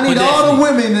appreciation. And I need all the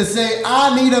women to say,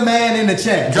 "I need a man in the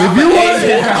chat." Drop if you want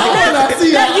it, I see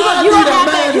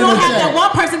you don't have that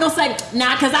one person gonna say,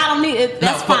 "Nah, because I don't need it."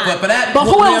 That's fine. But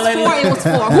who else for? It was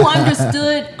for who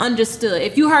understood.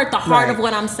 If you heard the heart of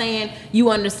what I'm saying, you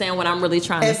understand what I'm really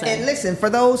trying to say. And listen, for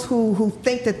those who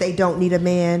think that they don't need a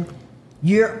man,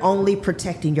 you're only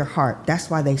protecting your heart. That's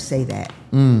why they say that.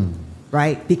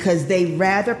 Right? Because they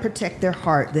rather protect their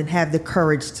heart than have the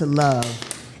courage to love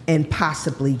and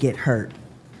possibly get hurt.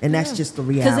 And that's just the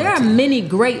reality. Because there are many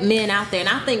great men out there, and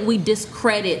I think we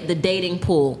discredit the dating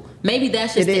pool. Maybe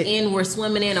that's just the end we're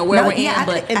swimming in or where we're in.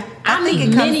 But I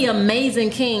meet many amazing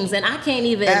kings, and I can't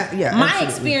even. My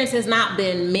experience has not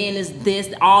been men is this,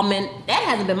 all men. That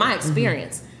hasn't been my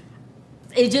experience.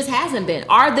 It just hasn't been.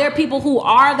 Are there people who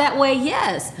are that way?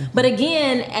 Yes. But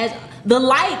again, as the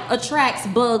light attracts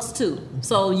bugs too.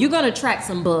 So you're going to attract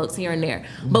some bugs here and there.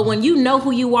 But when you know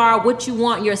who you are, what you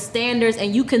want, your standards,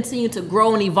 and you continue to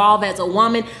grow and evolve as a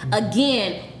woman,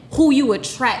 again, who you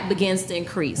attract begins to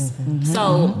increase.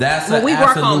 So when we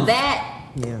work on that,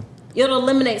 it'll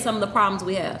eliminate some of the problems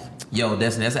we have. Yo,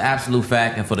 that's an absolute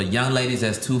fact. And for the young ladies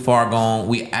that's too far gone,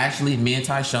 me and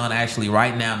Tyshawn actually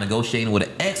right now negotiating with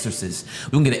an exorcist.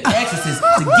 We can get an exorcist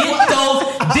to get those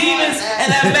demons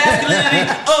and that masculinity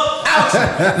up out.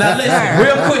 Now listen,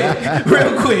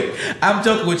 real quick. I'm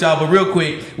joking with y'all, but real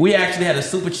quick, we actually had a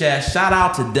super chat. Shout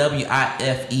out to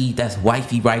WIFE. That's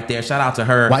wifey right there. Shout out to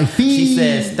her. Wifey. She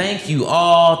says, "Thank you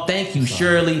all. Thank you,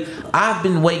 Shirley. I've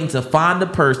been waiting to find the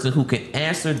person who can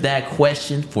answer that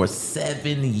question for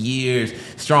 7 years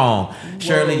strong."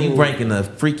 Shirley, you breaking the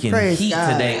freaking heat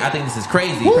today. I think this is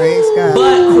crazy. Praise God.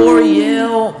 But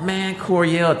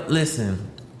Coriel, listen.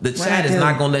 The chat is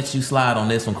not gonna let you slide on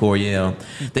this one, Coriel.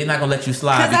 They're not gonna let you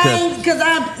slide because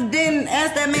I didn't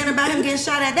ask that man about him getting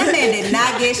shot at. That man did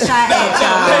not get shot at,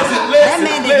 y'all. That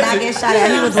man did not get shot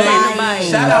at. He was lying.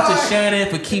 Shout out to Shannon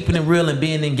for keeping it real and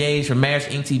being engaged from Marriage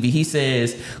Inc. TV. He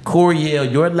says,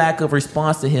 Coriel, your lack of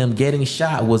response to him getting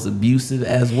shot was abusive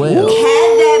as well. Had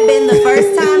that been the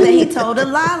first time that he told a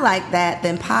lie like that,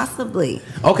 then possibly.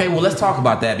 Okay, well, let's talk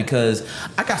about that because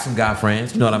I got some guy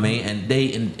friends, you know what I mean? And they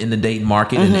in the dating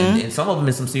market. And some of them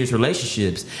in some serious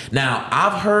relationships. Now,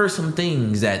 I've heard some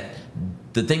things that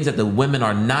the women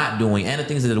are not doing and the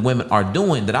things that the women are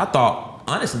doing that I thought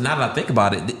honestly, now that I think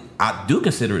about it, I do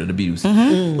consider it abuse.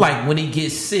 Like when he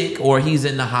gets sick or he's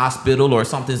in the hospital or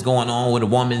something's going on with a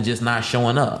woman just not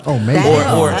showing up. Oh, maybe.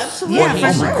 Or Absolutely.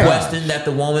 he's For sure. requesting that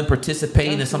the woman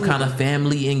participate in some kind of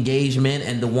family engagement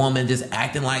and the woman just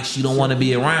acting like she don't want to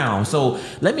be around. So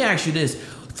let me ask you this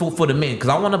for the men, because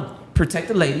I want to protect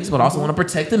the ladies, but I also want to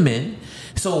protect the men.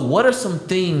 So what are some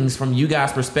things from you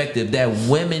guys' perspective that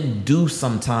women do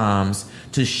sometimes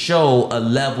to show a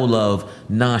level of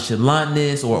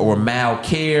nonchalantness or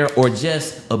malcare or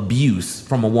just abuse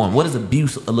from a woman? What does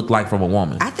abuse look like from a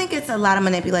woman? I think it's a lot of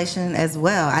manipulation as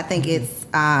well. I think it's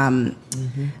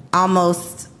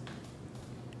almost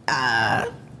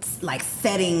like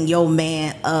setting your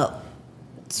man up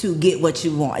to get what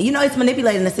you want. You know, it's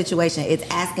manipulating the situation. It's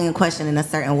asking a question in a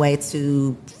certain way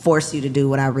to force you to do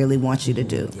what I really want you to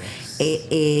do. Yes.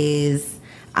 It is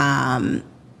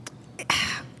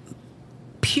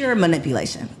pure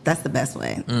manipulation. That's the best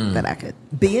way that I could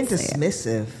Being say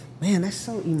dismissive. Man, that's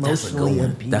so emotionally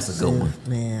abusive. That's a good one.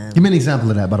 Man. Give me an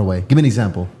example of that, by the way. Give me an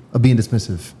example of being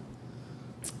dismissive.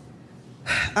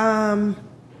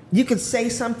 You could say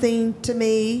something to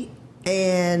me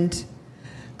and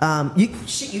you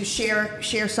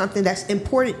share something that's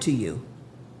important to you,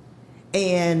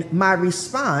 and my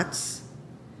response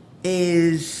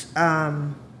is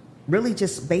really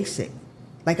just basic.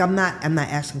 Like I'm not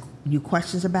asking you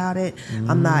questions about it.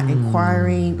 I'm not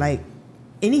inquiring like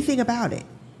anything about it.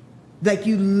 Like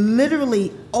you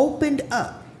literally opened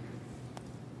up,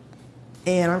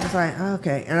 and I was like,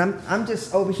 okay, and I'm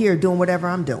just over here doing whatever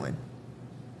I'm doing.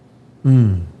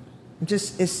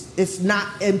 Just it's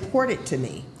not important to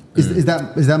me. Is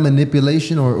that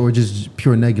manipulation or just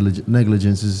pure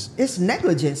negligence? It's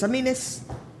negligence. I mean, it's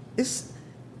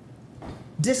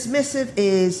dismissive.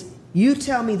 Is you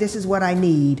tell me this is what I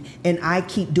need, and I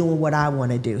keep doing what I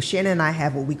want to do. Shannon and I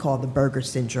have what we call the burger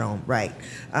syndrome, right?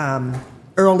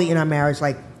 Early in our marriage,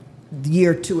 like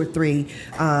year 2 or 3,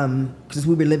 because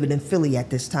we were living in Philly at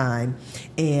this time,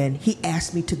 and he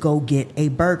asked me to go get a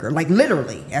burger. Like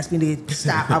literally asked me to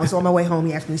stop. I was on my way home.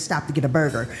 He asked me to stop to get a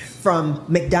burger from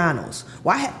McDonald's.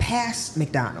 Well, I had passed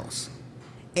McDonald's,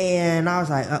 and I was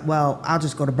like, well, I'll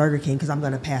just go to Burger King because I'm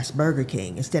going to pass Burger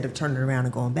King instead of turning around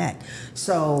and going back.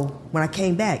 So when I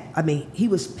came back, I mean, he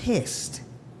was pissed.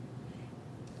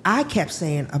 I kept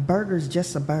saying, a burger is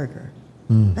just a burger.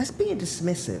 That's being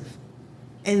dismissive.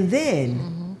 And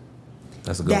then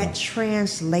That's a good one. that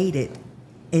translated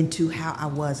into how I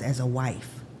was as a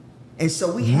wife. And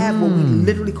so we have what we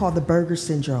literally call the burger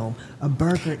syndrome. A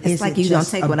burger is It's like you don't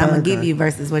take what I'm gonna give you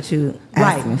versus what you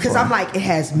asked me for. Because I'm like, it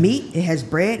has meat, it has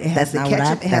bread, it has That's the not what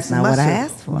ketchup, it has that's the not what mustard. I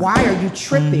asked for. Why are you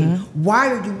tripping? Why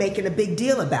are you making a big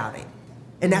deal about it?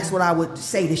 And that's what I would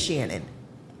say to Shannon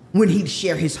when he'd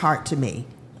share his heart to me.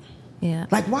 Yeah.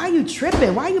 Like, why are you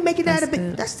tripping? Why are you making that a That's big?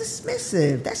 good. That's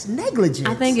dismissive. That's negligence.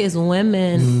 I think as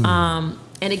women, and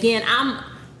again,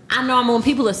 I know when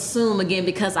people assume, again,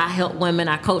 because I help women,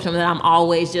 I coach them, that I'm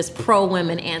always just pro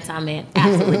women, anti man.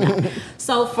 Absolutely not.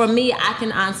 So for me, I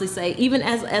can honestly say, even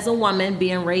as a woman,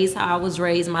 being raised how I was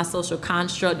raised, my social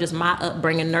construct, just my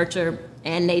upbringing, nurture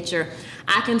and nature,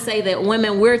 I can say that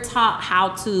women, we're taught how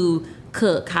to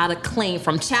cook, how to clean.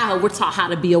 From childhood, we're taught how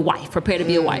to be a wife, prepare to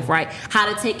be a wife, right?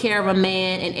 How to take care of a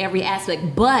man in every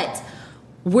aspect. But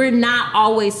we're not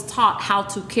always taught how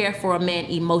to care for a man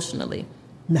emotionally.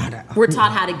 Not at all. We're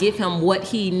taught how to give him what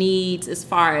he needs as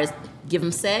far as give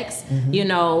him sex, you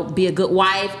know, be a good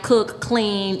wife, cook,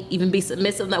 clean, even be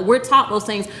submissive. Like, we're taught those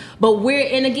things, but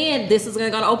and again, this is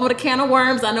gonna open a can of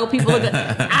worms. I know people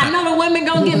I know the women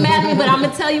gonna get mad at me, but I'm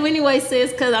gonna tell you anyway,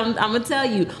 sis, because I'm gonna tell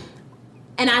you.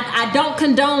 And I don't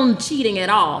condone cheating at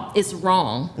all. It's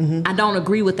wrong. I don't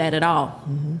agree with that at all.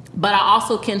 But I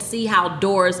also can see how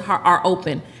doors are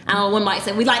open. I know women might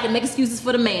say, we like to make excuses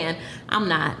for the man. I'm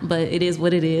not, but it is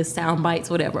what it is, sound bites,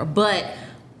 whatever. But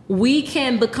we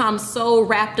can become so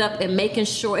wrapped up in making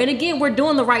sure, and again, we're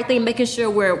doing the right thing, making sure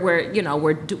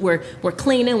we're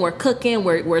cleaning, we're cooking,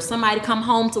 we're somebody come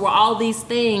home to, where all these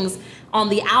things on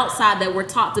the outside that we're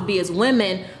taught to be as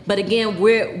women, but again,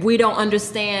 we don't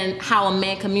understand how a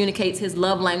man communicates his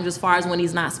love language as far as when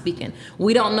he's not speaking.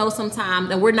 We don't know sometimes,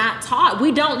 and we're not taught.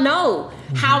 We don't know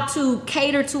how to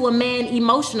cater to a man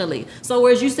emotionally. So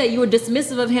whereas you say you were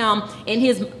dismissive of him and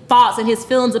his thoughts and his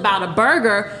feelings about a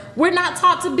burger, we're not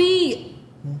taught to be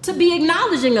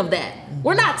acknowledging of that.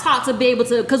 We're not taught to be able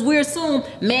to, because we assume,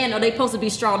 man, they supposed to be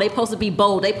strong, they supposed to be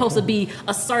bold, they supposed to be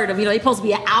assertive, they supposed to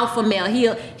be an alpha male. He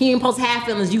ain't supposed to have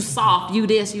feelings, you soft, you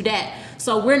this, you that.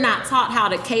 So we're not taught how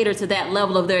to cater to that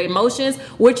level of their emotions,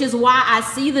 which is why I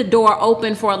see the door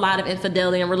open for a lot of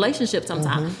infidelity in relationships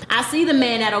sometimes. I see the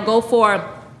man that'll go for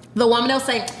The woman, they'll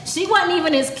say, she wasn't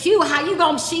even as cute. How you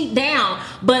gonna cheat down?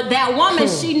 But that woman,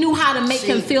 she knew how to make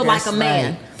him feel like a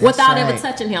man without ever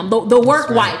touching him. The work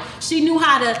wife, she knew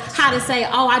how to say,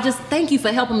 oh, I just thank you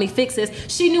for helping me fix this.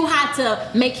 She knew how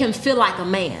to make him feel like a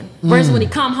man. Versus when he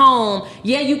come home,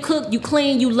 yeah, you cooked, you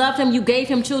cleaned, you loved him, you gave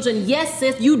him children. Yes,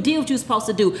 sis, you did what you were supposed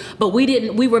to do. But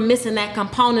we were missing that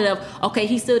component of, okay,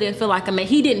 he still didn't feel like a man.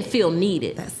 He didn't feel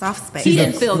needed. That soft space. He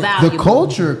didn't feel valuable. The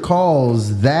culture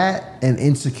calls that an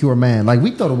insecure man. Like,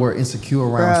 we throw the word insecure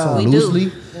around so loosely.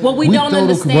 What we don't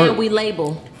understand, we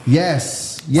label. Yes.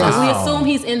 So we assume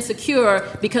he's insecure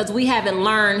because we haven't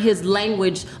learned his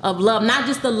language of love. Not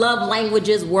just the love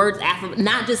languages, words,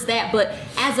 not just that, but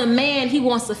as a man, he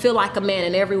wants to feel like a man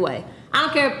in every way. I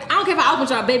don't care if I open a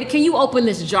jar, baby, can you open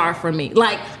this jar for me?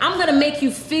 Like, I'm gonna make you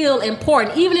feel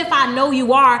important. Even if I know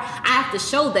you are, I have to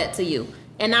show that to you.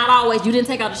 And not always, you didn't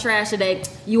take out the trash today.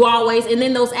 You always, and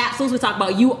then those absolutes we talk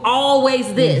about, you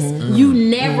always this, you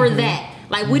never that.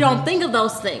 Like, we don't think of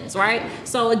those things, right?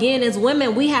 So again, as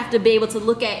women, we have to be able to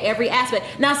look at every aspect.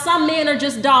 Now, some men are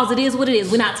just dolls. It is what it is.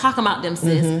 We're not talking about them,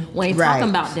 sis. We ain't talking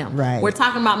about them. We're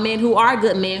talking about men who are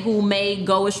good men, who may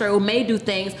go astray, who may do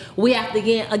things. We have to,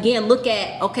 again look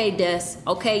at, okay, Des,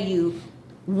 okay, you.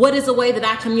 What is the way that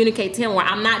I communicate to him where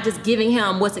I'm not just giving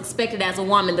him what's expected as a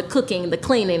woman, the cooking, the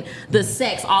cleaning, the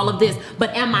sex, all of this, but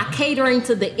am I catering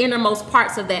to the innermost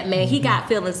parts of that man? He got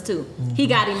feelings too. He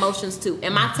got emotions too.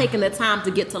 Am I taking the time to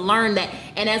get to learn that?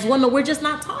 And as women, we're just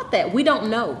not taught that. We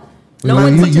don't know.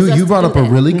 You brought up a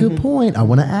really good point. I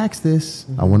want to ask this.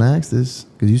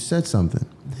 Because you said something.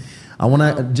 I want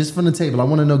to, just from the table, I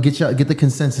want to know, get the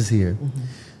consensus here.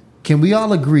 Can we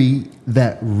all agree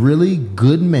that really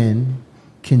good men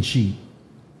can cheat?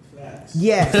 Yes.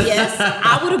 Yes,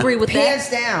 I would agree with that. Hands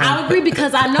down. I would agree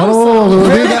because I know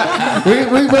some. We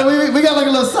got like a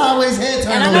little sideways head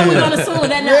turn. And I know we're going to assume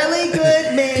that really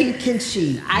good men can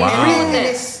cheat. I agree with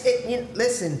that.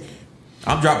 Listen.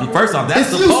 I'm dropping first off.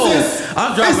 That's the poll.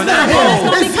 I'm dropping that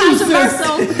poll. That's going to be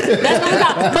controversial. That's going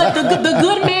to be But the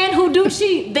good men who do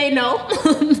cheat, they know.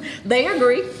 They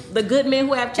agree. The good men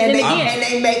who have cheated. And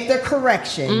they make the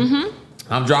correction.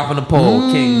 I'm dropping the poll.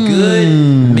 Can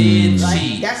good men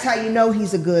cheat? That's how you know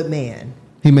he's a good man.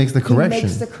 He makes the correction. He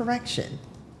makes the correction.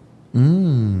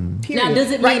 Now,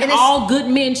 does it mean all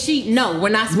good men cheat? No, we're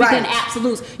not speaking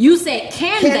absolutes. You said,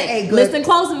 can they? Listen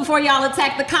closely before y'all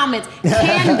attack the comments.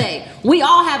 Can they? We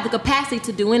all have the capacity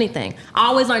to do anything. I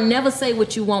always learn, never say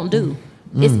what you won't do.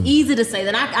 It's easy to say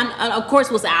that. I of course,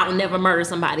 will say, I will never murder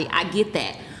somebody. I get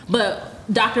that. But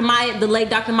Dr. Maya, the late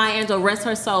Dr. Maya Angelou, rest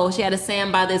her soul, she had a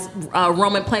saying by this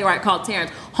Roman playwright called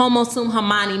Terence, homo sum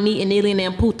humani me in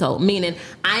alien puto, meaning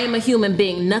I am a human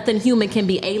being, nothing human can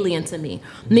be alien to me.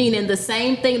 Meaning the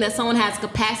same thing that someone has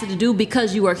capacity to do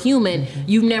because you are human,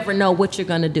 you never know what you're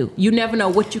going to do. You never know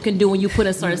what you can do when you put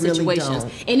in certain situations.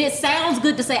 And it sounds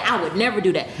good to say, I would never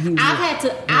do that.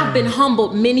 I've been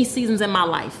humbled many seasons in my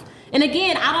life. And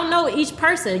again, I don't know each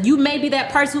person. You may be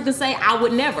that person who can say, I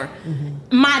would never.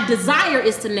 My desire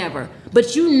is to never.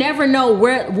 But you never know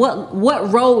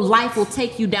what road life will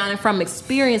take you down. And from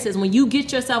experiences, when you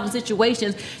get yourself in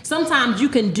situations, sometimes you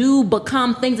can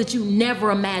become things that you never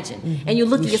imagined. And you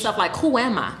look at yourself like, who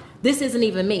am I? This isn't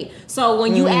even me. So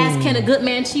when you ask, can a good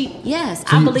man cheat? Yes,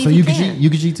 I believe he can. You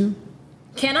can cheat too?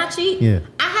 Can I cheat? Yeah.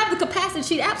 I have the capacity to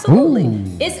cheat, absolutely.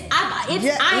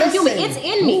 I am human. It's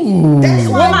in me. That's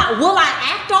why. Will I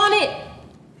act on it?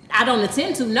 I don't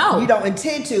intend to, no. You don't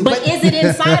intend to. But is it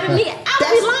inside of me? I'll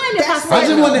be lying if I say I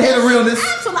just wanted to hear the realness.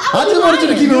 Absolutely. I just wanted you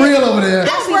to keep it real over there.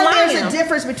 That's where there's a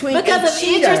difference between because a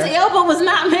cheater. Idris Elba was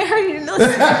not married.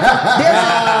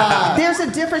 There's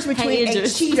a difference between a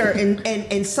cheater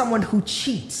and someone who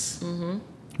cheats.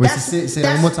 Say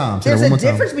that one more time. There's a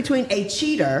difference between a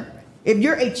cheater. If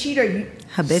you're a cheater,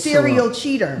 serial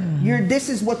cheater, this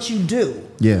is what you do.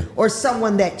 Yeah. Or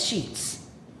someone that cheats.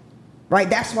 Right?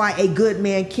 That's why a good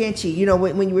man can cheat. You know,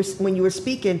 when you were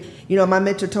speaking, you know, my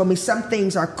mentor told me some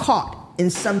things are caught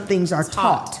and some things are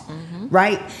taught.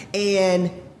 Right?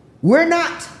 And we're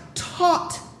not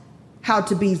taught how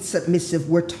to be submissive.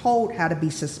 We're told how to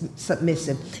be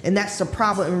submissive. And that's the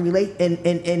problem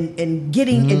in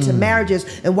getting into marriages,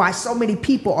 and why so many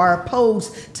people are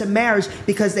opposed to marriage,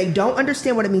 because they don't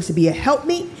understand what it means to be a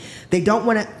helpmeet. They don't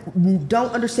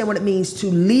understand what it means to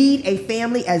lead a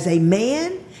family as a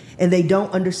man, and they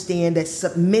don't understand that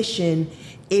submission,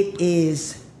 it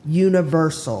is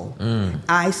universal.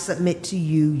 I submit to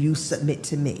you, you submit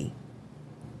to me.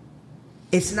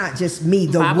 It's not just me,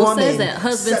 the Bible woman. says that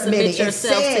husbands submit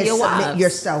yourself to your wives. Submit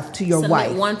yourself to your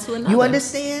wife. One to another. You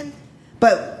understand?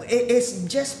 But it's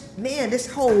just, man, this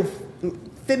whole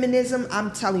feminism,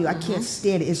 I'm telling you, I can't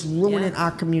stand it. It's ruining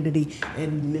our community.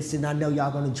 And listen, I know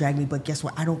y'all gonna drag me, but guess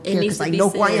what? I don't care because I know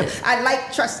who I am. I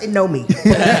like, trust, and know me. Yo,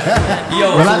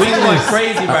 so we going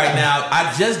crazy right now.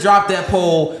 I just dropped that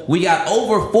poll. We got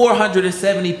over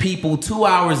 470 people 2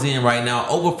 hours in right now.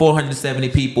 Over 470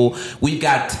 people. We've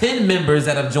got 10 members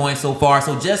that have joined so far.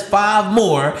 So just 5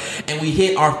 more, and we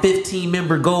hit our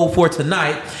 15-member goal for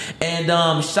tonight. And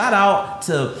shout out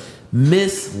to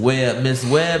Miss Webb. Miss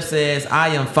Webb says, I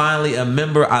am finally a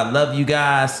member. I love you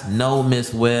guys. No,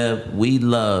 Miss Webb, we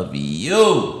love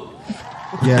you.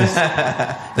 Yes.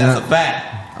 That's a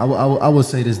fact. I will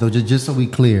say this, though, just so we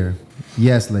clear.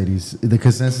 Yes, ladies, the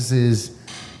consensus is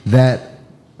that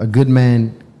a good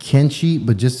man can cheat,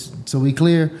 but just so we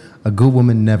clear, a good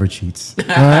woman never cheats. All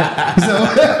right?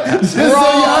 Just so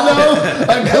y'all know,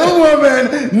 a good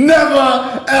woman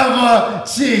never, ever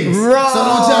cheats. Wrong. So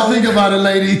don't y'all think about it,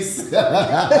 ladies. No,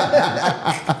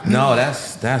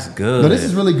 that's good. No, this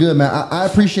is really good, man. I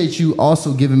appreciate you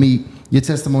also giving me your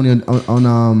testimony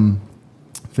on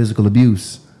physical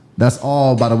abuse. That's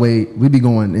all, by the way, we be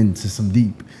going into some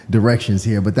deep directions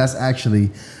here, but that's actually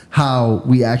how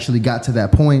we actually got to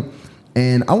that point.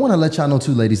 And I want to let y'all know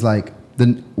too, ladies, like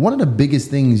one of the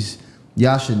biggest things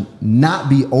y'all should not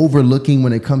be overlooking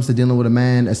when it comes to dealing with a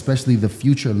man, especially the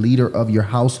future leader of your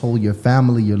household, your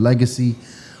family, your legacy.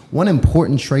 One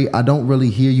important trait I don't really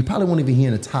hear, you probably won't even hear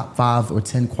in the top 5 or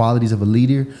 10 qualities of a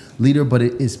leader, but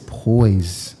it is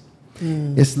poise.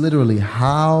 It's literally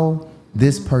how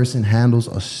this person handles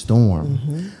a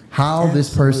storm, how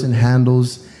this person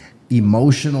handles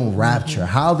emotional rapture,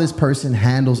 how this person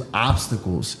handles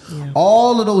obstacles,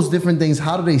 all of those different things.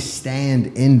 How do they stand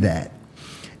in that?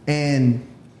 And,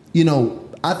 you know,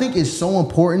 I think it's so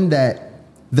important that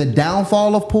the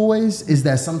downfall of poise is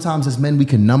that sometimes as men, we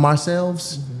can numb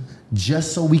ourselves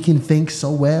just so we can think so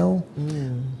well,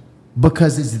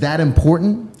 because it's that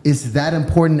important. It's that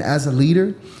important as a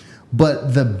leader.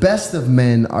 But the best of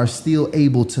men are still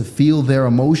able to feel their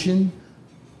emotion,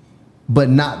 but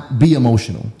not be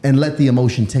emotional and let the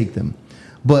emotion take them.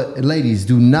 But ladies,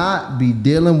 do not be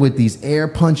dealing with these air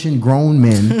punching grown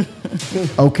men,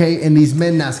 okay? And these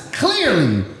men that's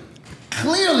clearly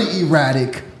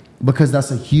erratic, because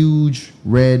that's a huge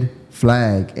red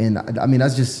flag. And I mean,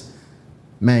 that's just,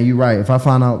 man, you're right. If I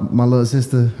find out my little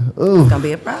sister, ooh, It's gonna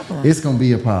be a problem. It's gonna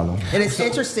be a problem. And it's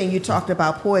interesting you talked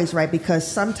about poise, right? Because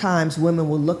sometimes women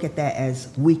will look at that as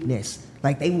weakness.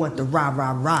 Like they want the rah,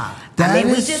 rah, rah. That I mean,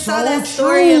 we is just so saw that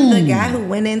story of the true. guy who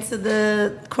went into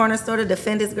the corner store to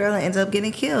defend his girl and ended up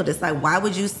getting killed. It's like, why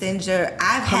would you send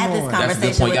I've had this on. That's a good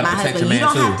conversation point. with You my gotta protect husband. your You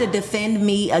don't man, have too. to defend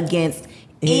me against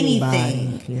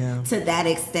anything to that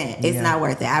extent. It's not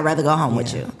worth it. I'd rather go home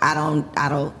with you. I don't.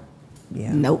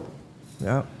 Nope.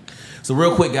 Yep. So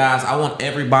real quick, guys, I want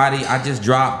everybody, I just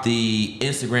dropped the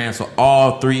Instagram, so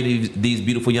all 3 of these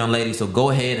beautiful young ladies, so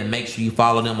go ahead and make sure you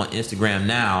follow them on Instagram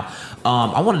now.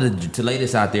 I wanted to lay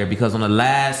this out there because on the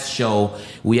last show,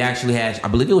 we actually had, I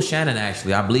believe it was Shannon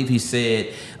actually, I believe he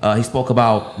said, he spoke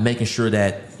about making sure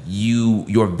that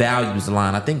your values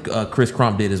align. I think Chris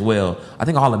Crump did as well. I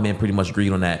think all the men pretty much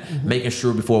agreed on that. Making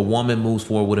sure before a woman moves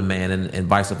forward with a man and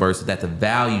vice versa, that the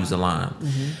values align.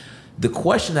 The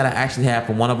question that I actually had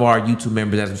from one of our YouTube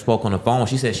members as we spoke on the phone,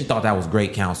 she said she thought that was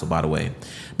great counsel, by the way.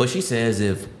 But she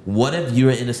says, what if you're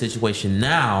in a situation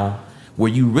now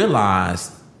where you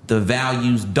realize the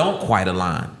values don't quite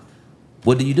align?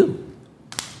 What do you do?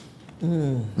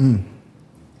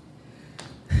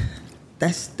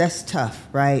 That's tough,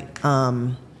 right?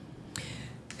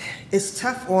 It's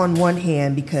tough on one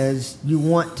hand because you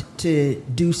want to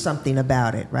do something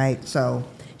about it, right? So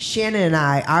Shannon and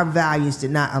I, our values did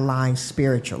not align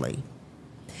spiritually.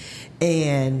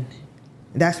 And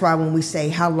that's why when we say,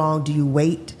 how long do you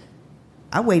wait?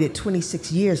 I waited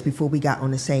 26 years before we got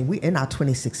on the same, we're in our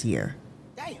 26th year,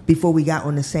 before we got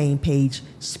on the same page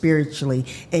spiritually.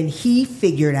 And he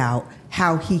figured out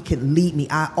how he could lead me.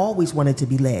 I always wanted to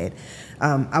be led.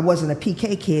 I wasn't a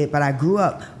PK kid, but I grew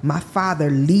up, my father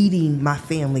leading my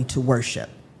family to worship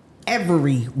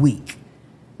every week.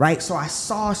 Right? So I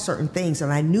saw certain things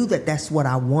and I knew that that's what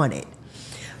I wanted.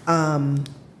 Now,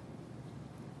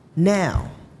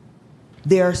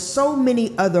 there are so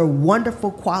many other wonderful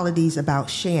qualities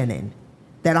about Shannon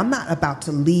that I'm not about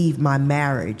to leave my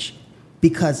marriage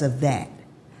because of that.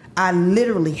 I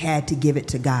literally had to give it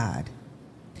to God.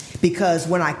 Because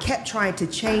when I kept trying to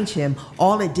change him,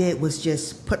 all it did was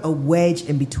just put a wedge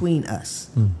in between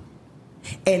us.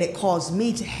 And it caused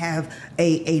me to have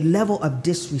a level of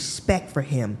disrespect for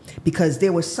him because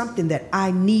there was something that I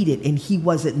needed and he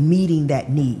wasn't meeting that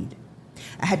need.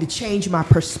 I had to change my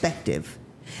perspective.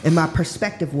 And my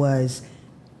perspective was,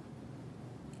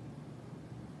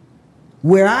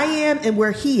 Where I am and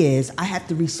where he is, I have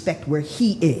to respect where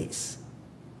he is.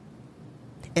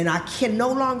 And I can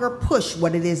no longer push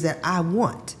what it is that I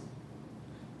want.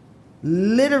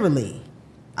 Literally,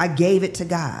 I gave it to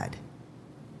God.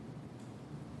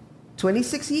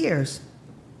 26 years.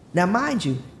 Now, mind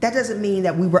you, that doesn't mean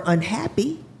that we were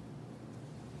unhappy,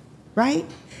 right?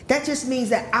 That just means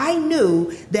that I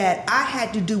knew that I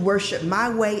had to do worship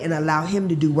my way and allow him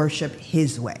to do worship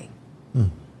his way.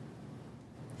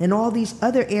 In all these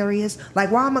other areas, like,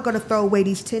 why am I going to throw away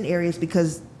these 10 areas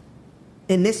because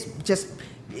in this just,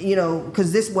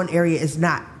 because this one area is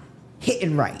not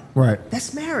hitting right. Right.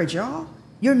 That's marriage, y'all.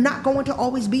 You're not going to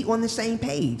always be on the same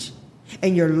page.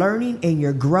 And you're learning and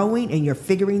you're growing and you're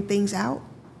figuring things out.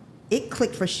 It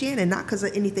clicked for Shannon, not because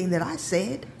of anything that I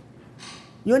said.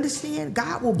 You understand?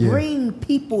 God will bring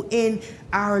people in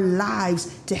our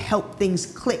lives to help things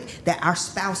click that our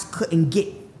spouse couldn't get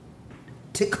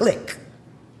to click.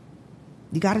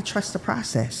 You got to trust the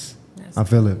process. I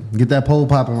feel it. Get that poll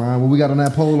popping, Ryan. What we got on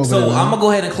that poll over there? So I'm going to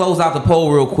go ahead and close out the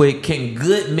poll real quick. Can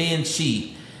good men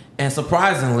cheat? And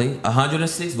surprisingly,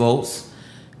 106 votes,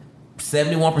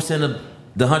 71% of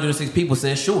the 106 people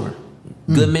said sure.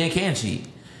 Good men can cheat.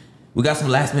 We got some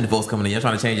last minute votes coming in. You're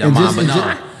trying to change your mind, but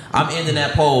no. I'm ending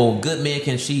that poll. Good men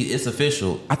can cheat. It's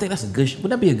official. I think that's a good.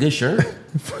 Would that be a good shirt?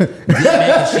 Good men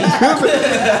can cheat.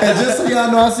 And just so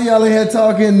y'all know, I see y'all in here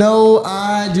talking. No,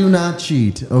 I do not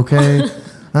cheat. Okay,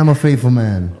 I'm a faithful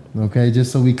man. Okay,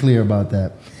 just so we clear about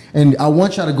that. And I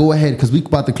want y'all to go ahead because we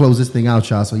about to close this thing out,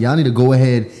 y'all. So y'all need to go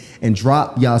ahead and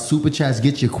drop y'all super chats.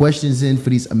 Get your questions in for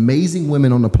these amazing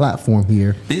women on the platform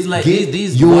here. These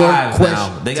wives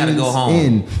now, they got to go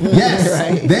home. Yes,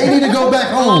 right. They need to go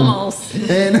back home. Almost.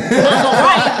 And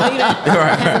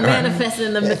hasn't manifested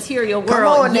in the material world. Come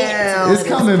on now. It's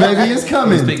coming, baby. It's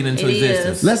coming. We're speaking into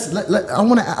existence. I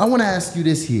want to ask you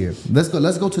this here. Let's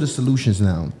go to the solutions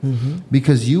now,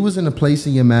 because you was in a place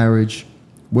in your marriage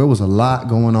where was a lot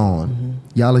going on.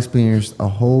 Y'all experienced a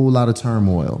whole lot of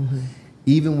turmoil.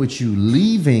 Even with you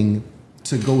leaving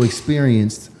to go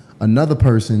experience another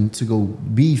person to go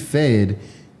be fed,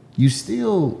 you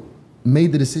still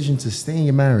made the decision to stay in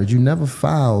your marriage. You never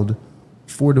filed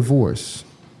for divorce.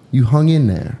 You hung in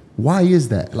there. Why is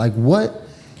that? Like, what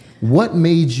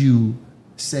made you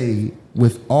say,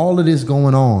 with all of this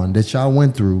going on that y'all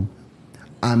went through,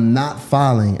 I'm not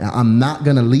filing. I'm not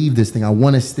going to leave this thing. I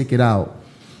want to stick it out.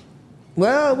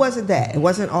 Well, it wasn't that. It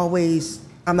wasn't always,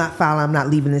 I'm not filing, I'm not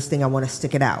leaving this thing, I want to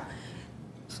stick it out.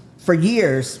 For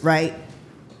years, right,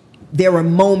 there were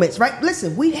moments, right?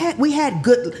 Listen, we had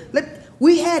good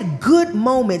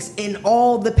moments in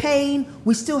all the pain.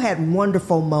 We still had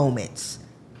wonderful moments,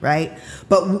 right?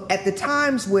 But at the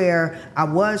times where I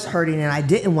was hurting and I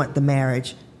didn't want the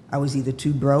marriage, I was either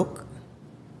too broke,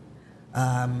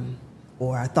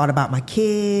 or I thought about my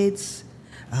kids.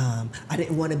 I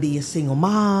didn't want to be a single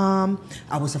mom.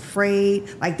 I was afraid.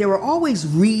 Like, there were always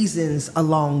reasons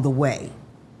along the way,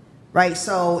 right?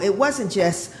 So it wasn't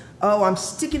just, oh, I'm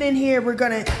sticking in here.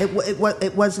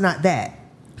 It was not that,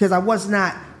 because I was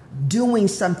not doing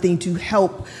something to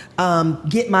help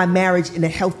get my marriage in a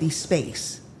healthy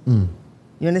space. You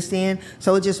understand?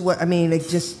 So it just Shannon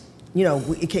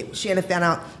found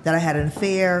out that I had an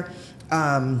affair,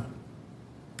 and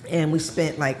we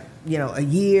spent a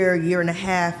year and a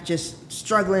half just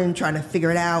struggling, trying to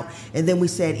figure it out. And then we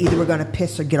said, either we're going to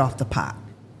piss or get off the pot.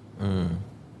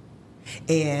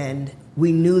 And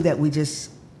we knew that we just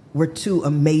were two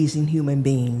amazing human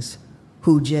beings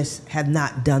who just have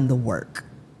not done the work.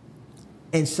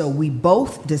 And so we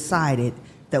both decided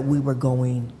that we were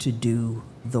going to do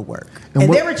the work.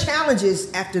 And there were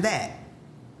challenges after that,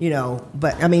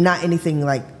 but I mean, not anything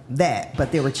like that,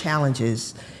 but there were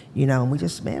challenges. And we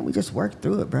just worked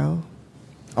through it, bro.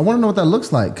 I want to know what that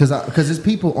looks like, because there's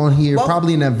people on here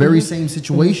probably in that very same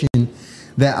situation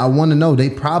that I want to know. They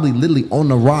probably literally on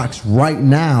the rocks right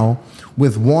now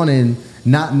with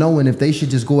not knowing if they should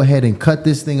just go ahead and cut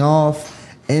this thing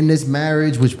off, end this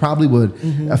marriage, which probably would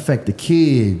affect the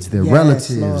kids, their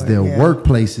relatives, Lord, their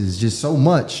workplaces, just so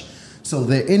much. So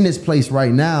they're in this place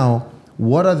right now.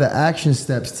 What are the action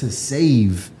steps to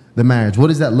save the marriage? What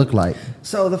does that look like?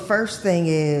 So the first thing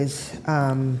is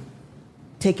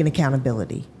taking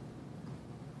accountability,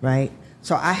 right?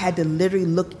 So I had to literally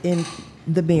look in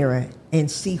the mirror and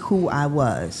see who I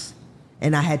was,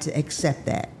 and I had to accept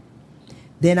that.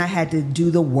 Then I had to do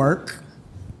the work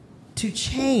to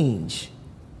change.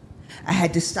 I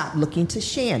had to stop looking to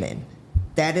Shannon.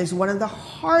 That is one of the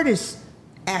hardest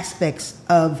aspects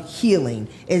of healing,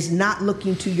 is not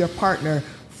looking to your partner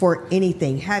for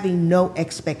anything, having no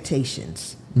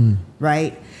expectations,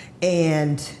 right?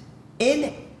 And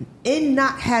in in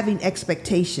not having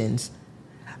expectations,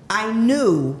 I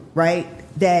knew, right,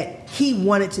 that he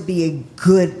wanted to be a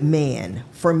good man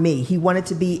for me. He wanted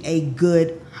to be a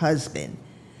good husband.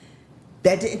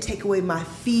 That didn't take away my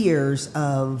fears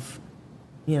of,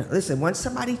 listen, once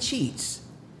somebody cheats,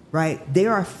 right,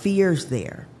 there are fears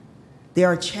there. There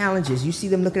are challenges. You see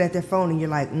them looking at their phone and you're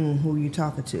like, who are you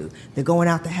talking to? They're going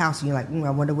out the house and you're like, I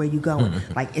wonder where you're going.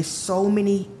 Like, it's so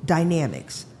many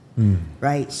dynamics,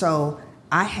 right? So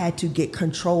I had to get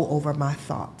control over my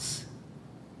thoughts.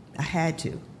 I had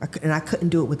to. And I couldn't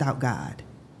do it without God.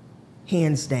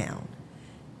 Hands down.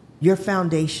 Your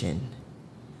foundation,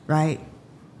 right?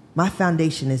 My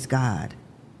foundation is God.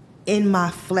 In my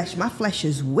flesh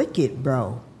is wicked,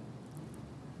 bro.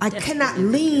 I cannot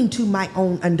lean to my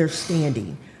own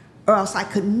understanding, or else I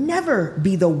could never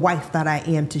be the wife that I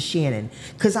am to Shannon,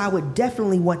 because I would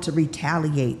definitely want to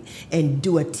retaliate and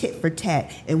do a tit for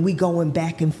tat, and we going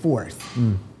back and forth.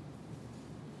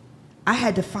 I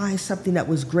had to find something that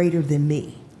was greater than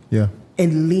me,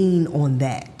 and lean on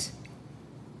that.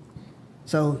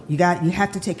 So you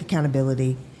have to take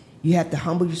accountability. You have to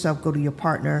humble yourself, go to your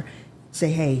partner, say,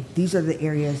 hey, these are the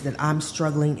areas that I'm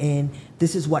struggling in.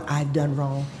 This is what I've done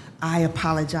wrong. I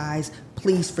apologize.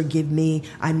 Please forgive me.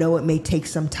 I know it may take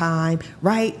some time,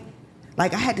 right?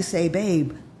 Like, I had to say,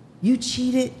 babe, you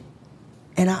cheated,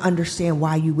 and I understand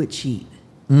why you would cheat.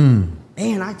 Man,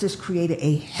 I just created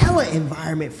a hella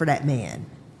environment for that man.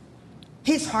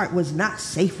 His heart was not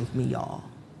safe with me, y'all.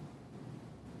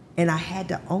 And I had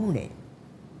to own it.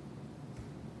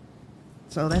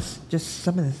 So that's just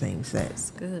some of the things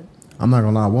that's good. I'm not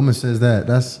gonna lie, a woman says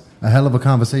that's a hell of a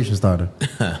conversation starter.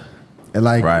 And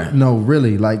like, right. No,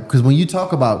 really, like, because when you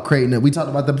talk about creating it, we talked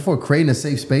about that before, creating a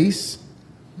safe space.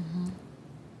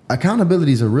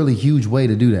 Accountability is a really huge way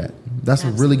to do that. That's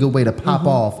a really good way to pop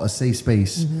off a safe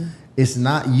space. It's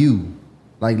not you.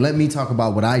 Like, let me talk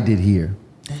about what I did here.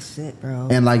 That's it, bro.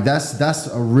 And like, that's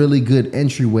a really good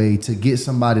entryway to get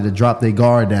somebody to drop their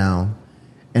guard down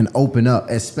and open up,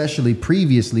 especially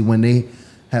previously when they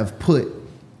have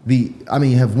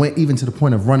have went even to the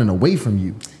point of running away from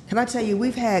you. Can I tell you,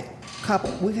 we've had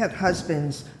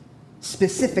husbands,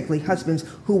 specifically husbands,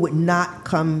 who would not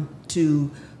come to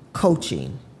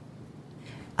coaching.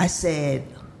 I said,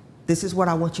 this is what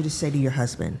I want you to say to your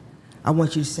husband. I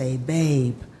want you to say,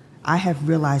 babe, I have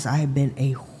realized I have been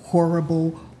a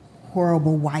horrible,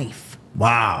 horrible wife.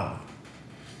 Wow.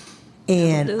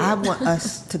 And I want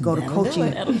us to go to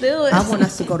coaching. That'll do it. I want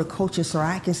us to go to coaching so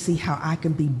I can see how I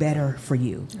can be better for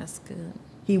you. That's good.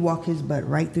 He walked his butt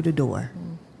right through the door.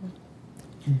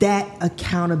 That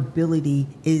accountability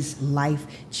is life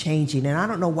changing. And I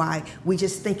don't know why we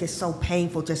just think it's so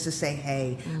painful just to say,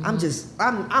 hey, I'm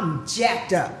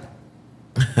jacked up.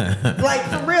 Like,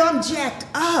 for real, I'm jacked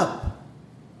up.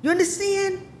 You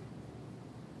understand?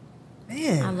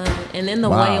 Man. I love it. And in the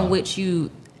way in which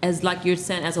you, as like you're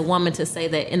saying, as a woman, to say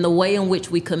that in the way in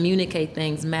which we communicate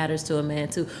things matters to a man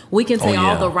too. We can say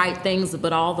all the right things,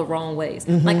 but all the wrong ways.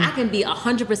 Like, I can be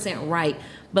 100% right,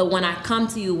 but when I come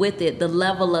to you with it, the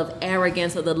level of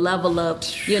arrogance or the level of,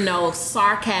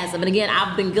 sarcasm. And again,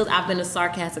 I've been a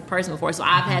sarcastic person before, so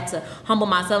I've had to humble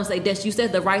myself and say, Des, you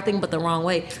said the right thing, but the wrong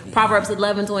way. Proverbs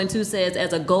 11:22 says,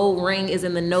 as a gold ring is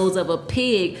in the nose of a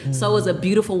pig, so is a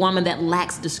beautiful woman that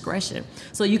lacks discretion.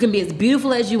 So you can be as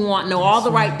beautiful as you want, know all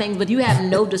the right things, but you have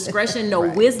no discretion, no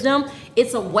wisdom.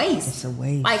 It's a waste. It's a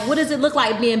waste. Like, what does it look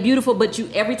like being beautiful, but you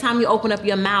every time you open up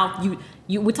your mouth,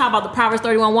 we talk about the Proverbs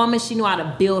 31 woman, she knew how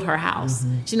to build her house.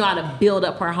 She knew how to build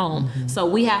up her home. So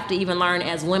we have to even learn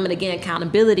as women, again,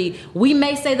 accountability. We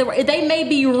may say they may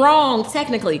be wrong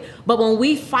technically, but when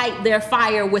we fight their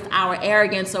fire with our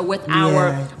arrogance or with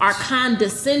our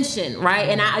condescension, right?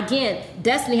 And again,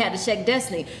 Destiny had to check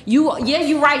Destiny. You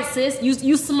right, sis.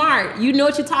 You smart. You know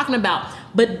what you're talking about.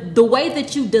 But the way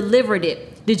that you delivered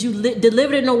it, did you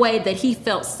deliver it in a way that he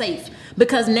felt safe?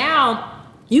 Because now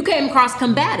you came across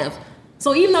combative.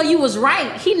 So even though you was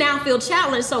right, he now feel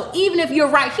challenged. So even if you're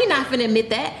right, he not finna admit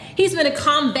that. He's finna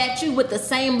combat you with the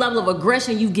same level of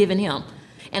aggression you've given him.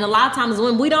 And a lot of times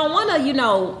when we don't want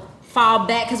to, fall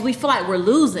back because we feel like we're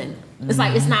losing. It's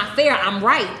like, it's not fair. I'm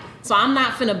right. So I'm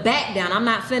not finna back down. I'm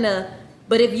not finna.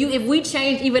 But if we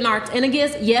change even our, and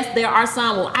again, yes, there are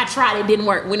some, well, I tried, it didn't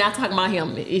work. We're not talking about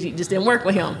him. It just didn't work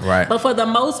with him. Right. But for the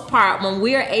most part, when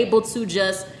we're able to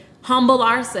just humble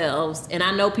ourselves, and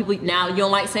I know people now, you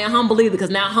don't like saying humble either,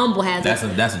 because now humble has that's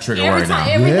a trigger every word time,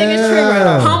 now. everything is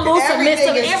triggered. Humble, Everything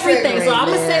submissive, is everything. So I'm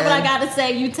gonna triggering, say what I man. gotta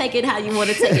say. You take it how you want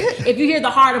to take it. If you hear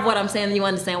the heart of what I'm saying, then you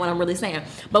understand what I'm really saying.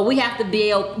 But we have to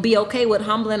be okay with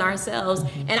humbling ourselves.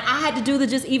 And I had to do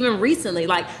this just even recently.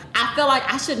 Like, I felt like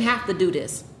I shouldn't have to do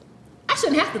this. I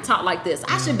shouldn't have to talk like this.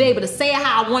 I should be able to say it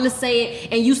how I want to say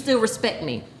it, and you still respect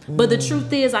me. But the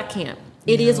truth is, I can't.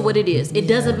 It is what it is. It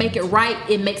doesn't make it right.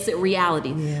 It makes it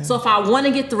reality. Yeah. So if I want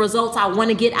to get the results I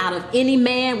want to get out of any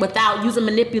man without using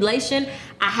manipulation,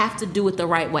 I have to do it the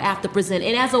right way. I have to present.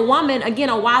 And as a woman, again,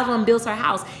 a wise woman builds her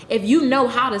house. If you know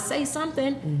how to say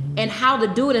something and how to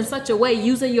do it in such a way,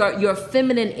 using your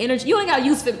feminine energy, you ain't got to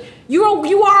use you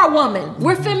are a woman.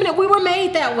 We're feminine. We were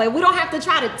made that way. We don't have to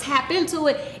try to tap into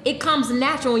it. It comes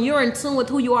natural. When you're in tune with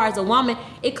who you are as a woman,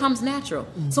 it comes natural.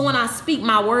 So when I speak,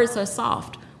 my words are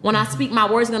soft. When I speak, my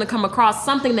words are going to come across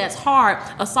something that's hard.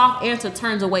 A soft answer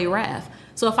turns away wrath.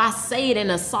 So if I say it in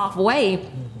a soft way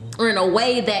or in a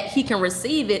way that he can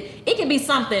receive it, it can be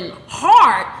something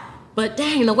hard. But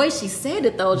dang, the way she said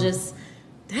it though, just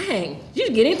dang, you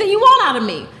can get anything you want out of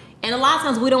me. And a lot of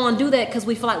times we don't want to do that because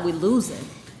we feel like we're losing.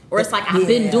 Or it's like, I've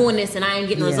been doing this and I ain't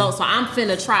getting results, so I'm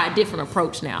finna try a different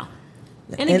approach now.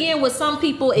 And again, with some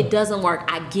people, it doesn't work.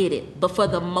 I get it. But for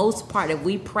the most part, if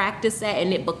we practice that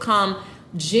and it become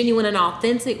genuine and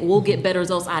authentic, we'll get better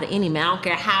results out of any man. I don't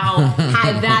care how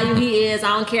high value he is. I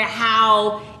don't care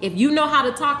how, if you know how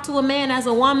to talk to a man as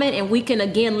a woman, and we can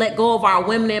again let go of our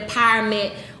women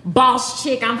empowerment, boss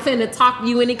chick, I'm finna talk to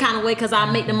you any kind of way because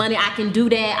I make the money, I can do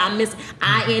that, I miss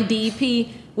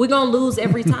INDP, we're gonna lose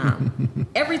every time.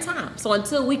 Every time. So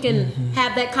until we can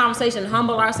have that conversation,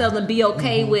 humble ourselves and be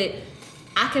okay with,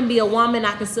 I can be a woman,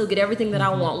 I can still get everything that I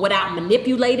want without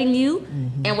manipulating you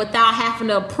and without having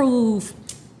to prove,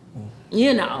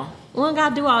 you know, we don't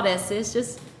gotta do all that, sis.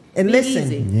 Just and be listen,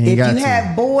 easy. if you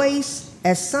have boys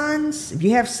as sons, if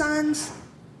you have sons,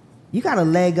 you got a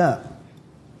leg up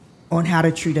on how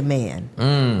to treat a man,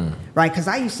 right? Because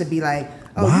I used to be like,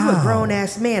 oh, you a grown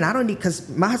ass man. I don't need, because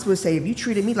my husband would say, if you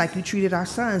treated me like you treated our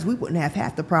sons, we wouldn't have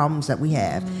half the problems that we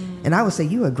have. And I would say,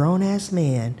 you a grown ass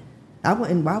man. I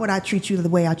wouldn't. Why would I treat you the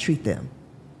way I treat them?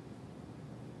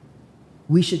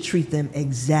 We should treat them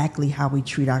exactly how we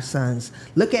treat our sons.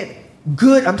 Look at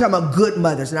good. I'm talking about good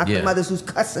mothers, not the mothers who's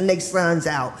cussing their sons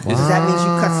out. Because that means you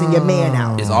cussing your man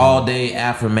out. It's all day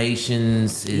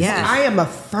affirmations. I am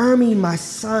affirming my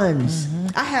sons.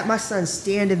 I had my sons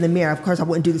stand in the mirror. Of course, I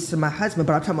wouldn't do this to my husband,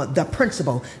 but I'm talking about the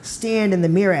principle. Stand in the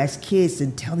mirror as kids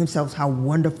and tell themselves how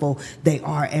wonderful they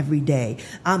are every day.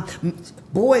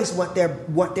 Boys want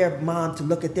their mom to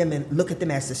look at them and look at them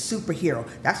as a superhero.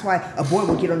 That's why a boy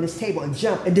will get on this table and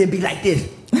jump and then be like this.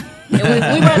 We'll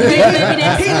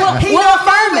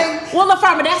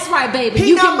affirm it. That's right, baby.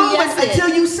 He not moving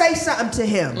until you say something to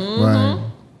him. Right.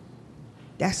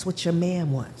 That's what your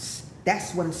man wants.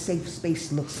 That's what a safe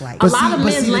space looks like. A lot of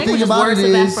men's language is words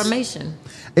of affirmation.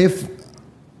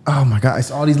 Oh my God,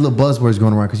 it's all these little buzzwords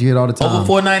going around because you hear it all the time. Over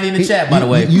 490 in the chat, by the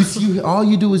way. All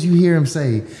you do is you hear him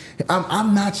say,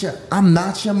 "I'm not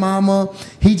your mama."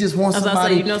 He just wants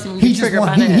somebody.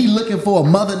 He looking for a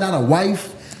mother, not a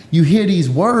wife. You hear these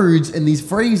words and these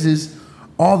phrases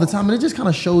all the time, and it just kind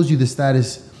of shows you the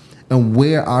status and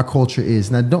where our culture is.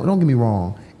 Now, don't get me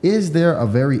wrong. Is there a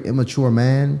very immature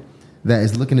man that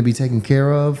is looking to be taken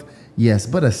care of? Yes,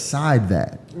 but aside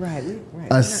that,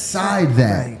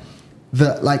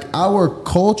 our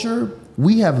culture,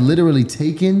 we have literally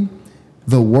taken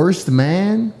the worst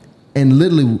man and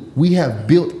literally we have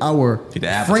built our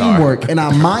framework and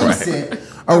our mindset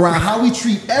around how we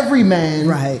treat every man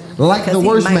like the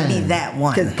worst man. Because he might be that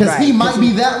one. Because he might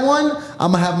be that one,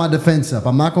 I'm going to have my defense up.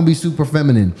 I'm not going to be super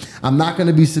feminine. I'm not going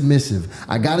to be submissive.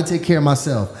 I got to take care of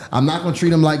myself. I'm not going to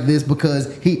treat him like this because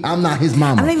I'm not his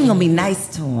mama. I'm not even going to be nice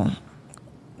to him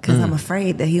because I'm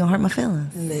afraid that he'll hurt my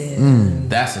feelings.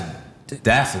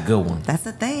 That's a good one. That's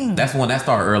the thing. That's one that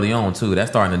started early on too. That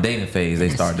started in the dating phase. They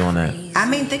start doing that. I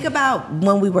mean, think about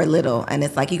when we were little, and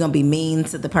it's like you're gonna be mean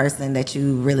to the person that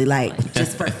you really like,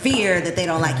 just for fear that they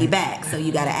don't like you back. So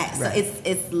you gotta act. So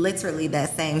it's literally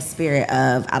that same spirit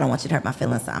of I don't want you to hurt my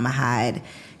feelings, so I'm gonna hide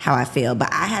how I feel.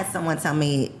 But I had someone tell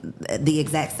me the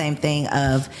exact same thing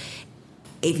of,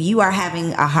 if you are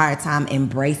having a hard time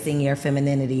embracing your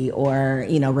femininity or,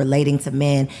 relating to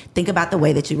men, think about the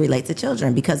way that you relate to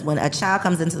children. Because when a child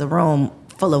comes into the room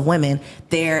full of women,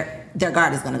 their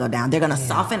guard is going to go down. They're going to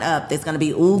soften up. It's going to be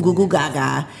ooh, goo, goo,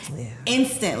 gaga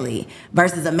instantly.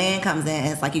 Versus a man comes in and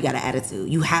it's like you got an attitude.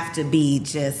 You have to be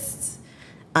just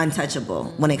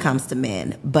untouchable when it comes to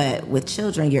men. But with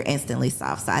children, you're instantly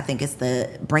soft. So I think it's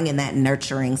bringing that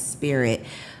nurturing spirit.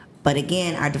 But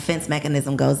again, our defense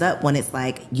mechanism goes up when it's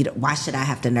like, why should I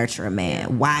have to nurture a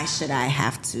man? Why should I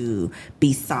have to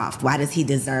be soft? Why does he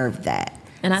deserve that?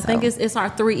 And I think it's our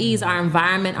 3 E's, our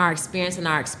environment, our experience, and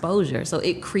our exposure. So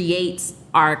it creates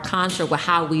our construct with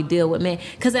how we deal with men.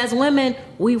 Because as women,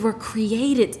 we were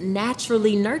created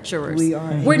naturally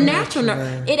nurturers. We're natural.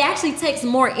 It actually takes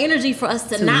more energy for us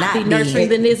to not be nurturing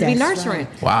than it is to be nurturing.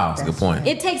 Right. Wow, that's a good point.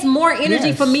 It takes more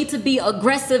energy for me to be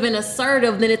aggressive and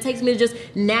assertive than it takes me to just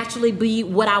naturally be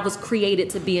what I was created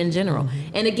to be in general.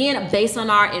 And again, based on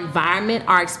our environment,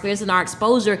 our experience, and our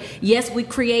exposure, yes, we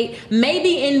create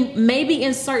maybe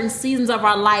in certain seasons of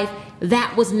our life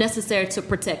that was necessary to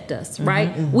protect us,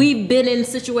 right? We've been in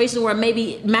situations where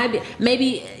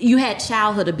maybe you had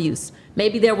childhood abuse.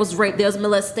 Maybe there was rape, there was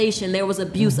molestation, there was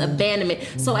abuse, abandonment.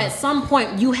 So at some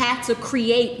point you had to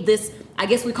create this, I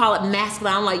guess we call it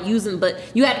masculine, I don't like using, but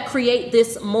you had to create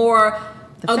this more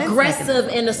aggressive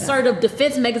and assertive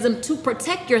defense mechanism to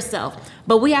protect yourself.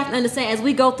 But we have to understand, as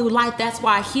we go through life, that's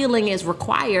why healing is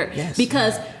required.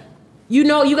 Because you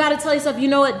got to tell yourself, you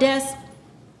know what, Des?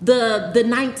 The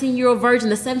 19-year-old virgin,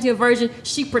 the 17-year-old virgin,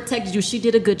 she protected you. She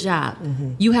did a good job.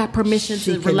 You have permission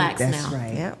to relax now.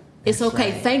 Right. Yep. It's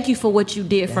okay. Right. Thank you for what you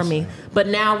did for me. Right. But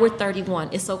now we're 31.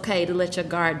 It's okay to let your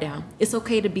guard down. It's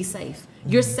okay to be safe.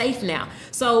 You're safe now.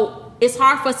 So it's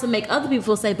hard for us to make other people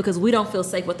feel safe because we don't feel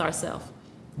safe with ourselves.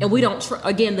 And we don't,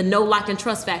 again, the know, like, and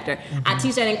trust factor. I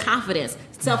teach that in confidence.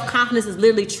 Self-confidence is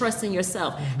literally trusting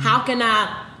yourself. How can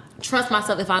I trust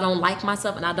myself if I don't like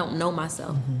myself and I don't know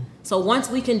myself? So once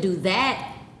we can do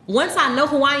that, once I know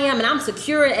who I am and I'm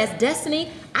secure as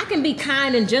Destiny, I can be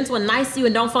kind and gentle and nice to you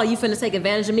and don't feel like you finna take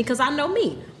advantage of me because I know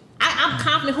me. I'm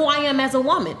confident who I am as a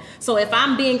woman. So if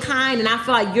I'm being kind and I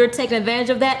feel like you're taking advantage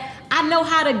of that, I know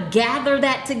how to gather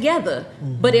that together.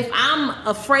 But if I'm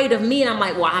afraid of me and I'm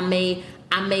like, well, I may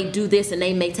do this and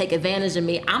they may take advantage of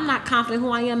me, I'm not confident who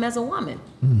I am as a woman.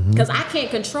 Because I can't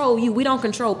control you. We don't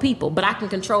control people, but I can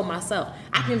control myself.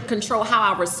 I can control how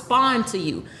I respond to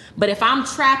you. But if I'm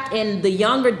trapped in the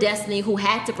younger Destiny who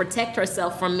had to protect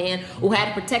herself from men, who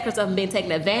had to protect herself from being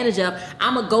taken advantage of,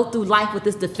 I'm going to go through life with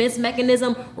this defense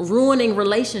mechanism, ruining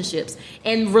relationships.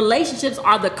 And relationships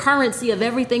are the currency of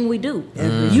everything we do.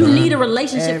 You need a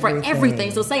relationship for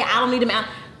everything. So say, I don't need a man.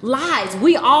 Lies.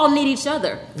 We all need each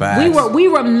other. Facts. We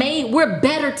were made, we're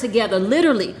better together,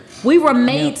 literally. We were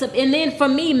made to, and then for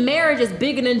me, marriage is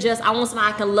bigger than just, I want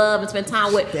somebody I can love and spend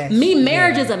time with.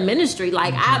 Marriage is a ministry.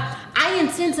 Like, I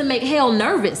intend to make hell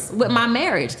nervous with my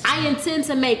marriage. I intend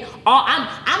to make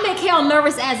I make hell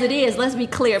nervous as it is. Let's be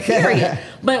clear, period.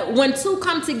 But when two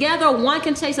come together, one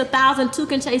can chase 1,000, two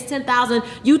can chase 10,000.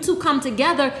 You two come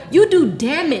together, you do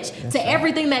damage to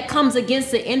everything that comes against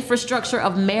the infrastructure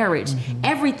of marriage.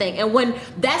 Everything. And when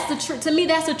that's the trick, to me,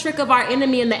 that's the trick of our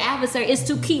enemy and the adversary, is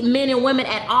to keep men and women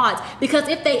at odds. Because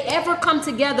if they ever come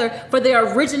together for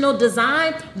their original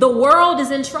design, the world is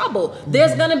in trouble.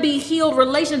 There's going to be healed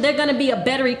relations. There's going to be a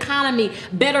better economy,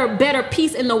 better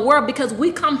peace in the world, because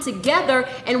we come together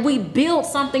and we build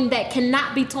something that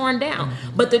cannot be torn down.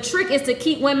 But the trick is to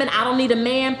keep women, I don't need a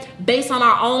man, based on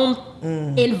our own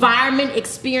environment,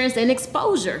 experience, and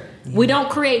exposure. We don't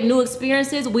create new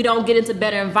experiences. We don't get into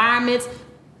better environments.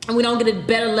 And we don't get a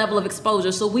better level of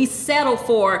exposure. So we settle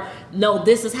for, no,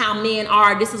 this is how men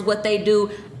are. This is what they do.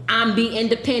 I'm be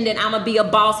independent. I'm going to be a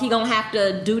boss. He going to have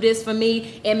to do this for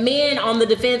me. And men on the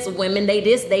defense, women, they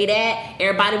this, they that.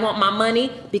 Everybody want my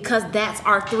money, because that's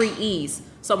our 3 E's.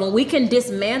 So when we can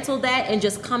dismantle that and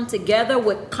just come together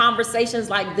with conversations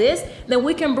like this, then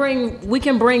we can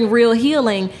bring real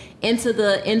healing into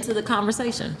the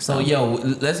conversation. So yo,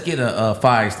 let's get a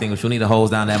fire extinguisher. We'll need to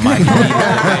hose down that mic.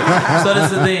 So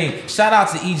this is the thing. Shout out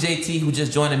to EJT who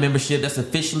just joined the membership. That's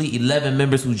officially 11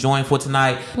 members who joined for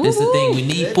tonight. This is the thing. We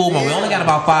need 4 more. We only got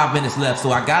about 5 minutes left,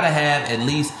 so I gotta have at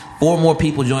least 4 more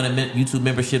people join the YouTube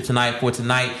membership tonight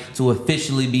to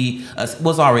officially be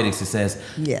was already a success.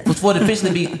 Yeah. For it to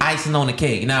officially be icing on the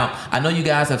cake. Now, I know you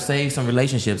guys have saved some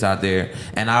relationships out there,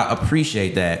 and I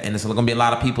appreciate that. And it's going to be a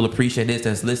lot of people appreciate this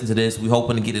that's listening to this. We're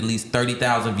hoping to get at least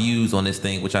 30,000 views on this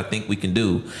thing, which I think we can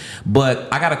do.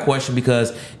 But I got a question,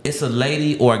 because it's a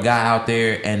lady or a guy out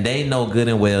there, and they know good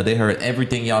and well, they heard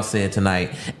everything y'all said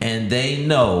tonight, and they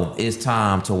know it's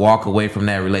time to walk away from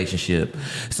that relationship.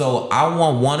 So I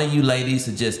want one of you ladies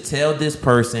to just tell this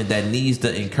person that needs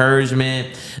the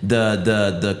encouragement,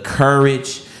 the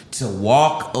courage to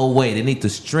walk away. They need the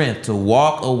strength to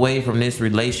walk away from this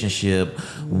relationship.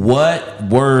 What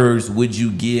words would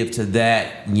you give to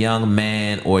that young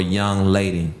man or young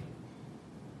lady?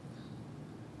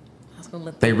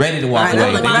 They ready to walk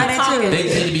away. They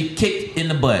need to be kicked in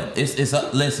the butt.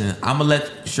 Listen, I'm gonna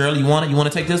let Shirley. You want to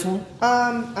take this one?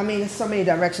 I mean, there's so many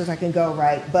directions I can go,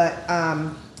 right? But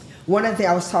one of the things,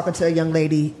 I was talking to a young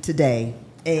lady today,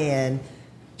 and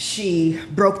she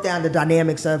broke down the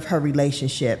dynamics of her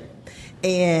relationship.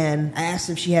 And I asked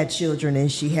if she had children,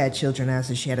 and she had children. I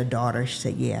asked if she had a daughter. She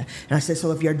said, yeah. And I said,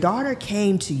 so if your daughter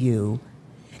came to you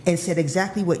and said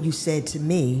exactly what you said to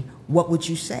me, what would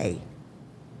you say?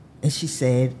 And she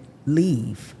said,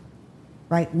 leave,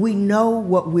 right? We know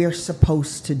what we're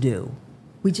supposed to do.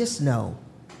 We just know,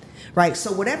 right?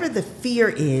 So whatever the fear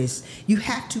is, you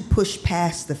have to push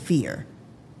past the fear.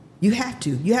 You have to.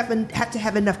 You have to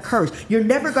have enough courage. You're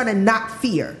never going to not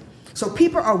fear. So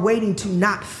people are waiting to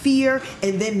not fear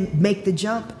and then make the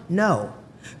jump. No.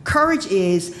 Courage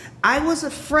is, I was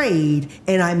afraid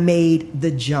and I made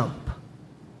the jump.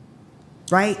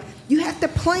 Right? You have to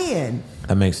plan.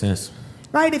 That makes sense.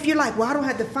 Right? If you're like, well, I don't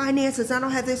have the finances, I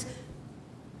don't have this.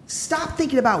 Stop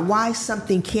thinking about why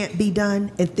something can't be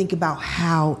done and think about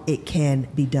how it can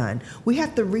be done. We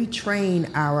have to retrain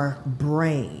our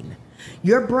brain.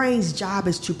 Your brain's job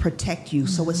is to protect you,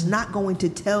 so it's not going to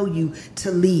tell you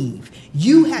to leave.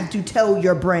 You have to tell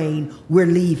your brain, we're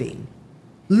leaving.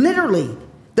 Literally,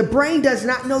 the brain does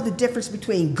not know the difference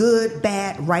between good,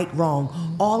 bad, right,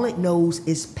 wrong. All it knows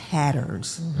is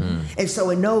patterns. And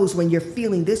so it knows when you're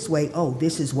feeling this way, oh,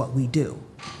 this is what we do.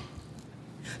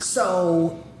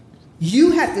 So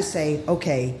you have to say,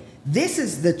 okay, this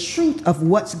is the truth of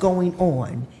what's going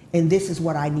on, and this is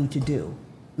what I need to do.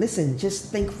 Listen,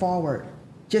 just think forward.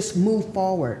 Just move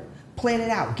forward. Plan it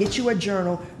out. Get you a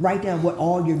journal. Write down what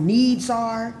all your needs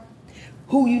are,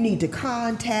 who you need to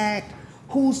contact,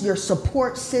 who's your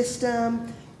support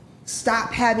system.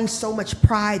 Stop having so much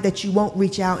pride that you won't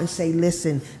reach out and say,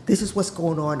 listen, this is what's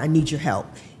going on. I need your help.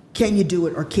 Can you do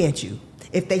it or can't you?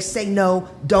 If they say no,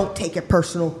 don't take it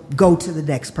personal. Go to the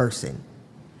next person.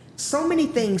 So many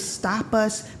things stop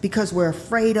us because we're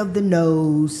afraid of the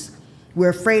no's.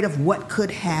 We're afraid of what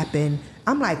could happen.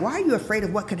 I'm like, why are you afraid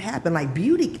of what could happen? Like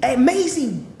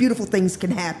amazing, beautiful things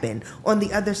can happen on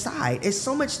the other side. It's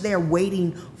so much there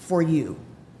waiting for you.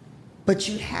 But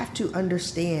you have to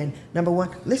understand, number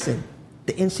one, listen,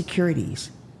 the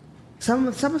insecurities.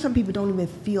 Some people don't even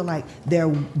feel like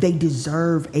they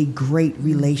deserve a great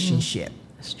relationship.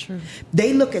 That's true.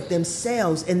 They look at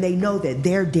themselves and they know that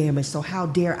they're damaged, so how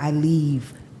dare I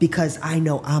leave because I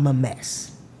know I'm a mess.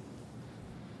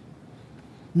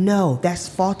 No, that's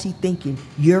faulty thinking.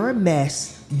 You're a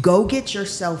mess. Go get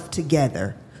yourself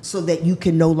together so that you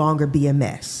can no longer be a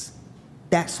mess.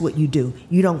 That's what you do.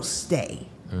 You don't stay.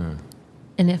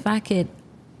 And if I could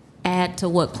add to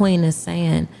what Queen is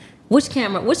saying, which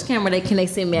camera can they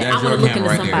see me at? I want to look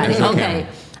into somebody. Okay.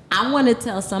 I want to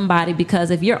tell somebody,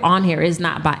 because if you're on here, it's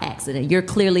not by accident. You're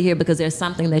clearly here because there's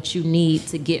something that you need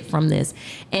to get from this.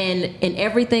 And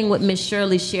everything what Miss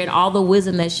Shirley shared, all the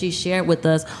wisdom that she shared with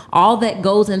us, all that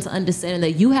goes into understanding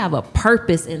that you have a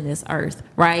purpose in this earth,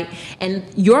 right? And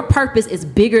your purpose is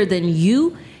bigger than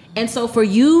you. And so for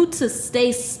you to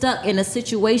stay stuck in a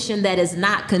situation that is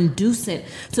not conducive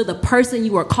to the person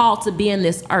you are called to be in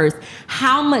this earth,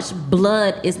 how much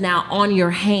blood is now on your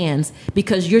hands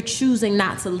because you're choosing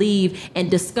not to leave and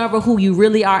discover who you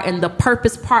really are and the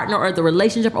purpose partner or the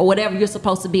relationship or whatever you're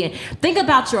supposed to be in. Think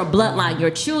about your bloodline, your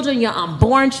children, your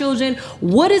unborn children.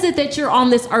 What is it that you're on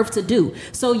this earth to do?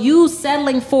 So you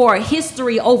settling for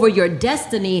history over your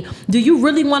destiny, do you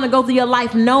really want to go through your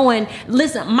life knowing,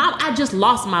 listen, I just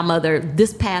lost my mother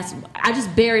I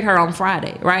just buried her on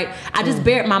Friday, right? I just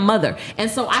buried my mother.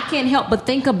 And so I can't help but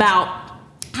think about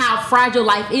how fragile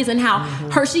life is and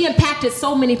how she impacted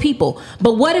so many people.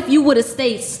 But what if you would have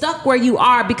stayed stuck where you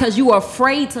are because you were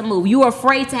afraid to move? You were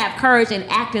afraid to have courage and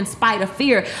act in spite of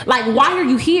fear. Like, why are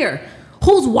you here?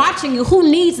 Who's watching you?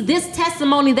 Who needs this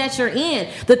testimony that you're in?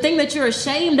 The thing that you're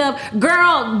ashamed of,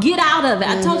 girl, get out of it.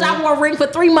 I told you I wore a ring for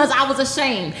 3 months. I was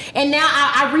ashamed. And now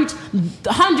I reach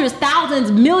hundreds,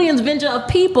 thousands, millions of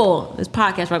people. This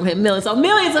podcast right hit millions. So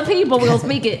millions of people will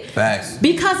speak it. Facts.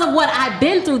 Because of what I've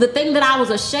been through, the thing that I was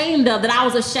ashamed of, that I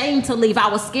was ashamed to leave. I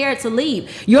was scared to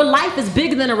leave. Your life is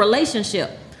bigger than a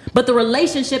relationship. But the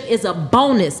relationship is a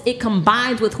bonus. It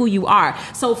combines with who you are.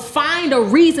 So find a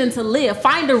reason to live.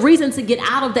 Find a reason to get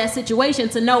out of that situation,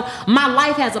 to know my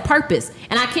life has a purpose.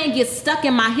 And I can't get stuck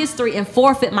in my history and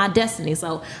forfeit my destiny.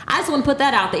 So I just want to put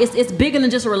that out there. It's bigger than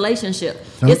just a relationship.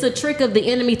 It's a trick of the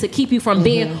enemy to keep you from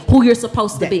being who you're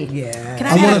supposed to be. Yeah. Can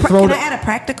I add a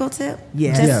practical tip?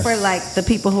 Yeah. Just for like the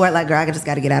people who are like, girl, I just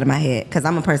got to get out of my head. Because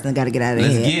I'm a person that got to get out of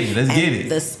their head. Let's get it.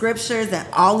 The scriptures and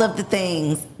all of the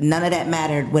things, none of that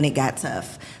mattered when it got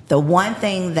tough. The one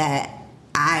thing that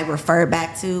I referred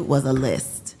back to was a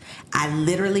list. I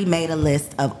literally made a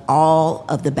list of all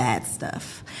of the bad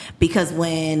stuff. Because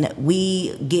when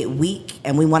we get weak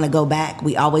and we want to go back,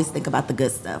 we always think about the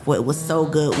good stuff. What was so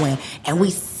good when, and we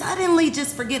suddenly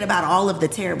just forget about all of the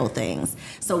terrible things.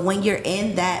 So when you're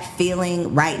in that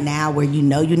feeling right now where you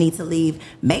know you need to leave,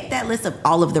 make that list of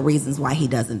all of the reasons why he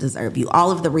doesn't deserve you, all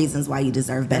of the reasons why you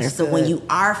deserve better. That's so good. when you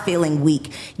are feeling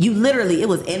weak, you literally, it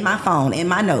was in my phone, in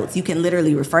my notes, you can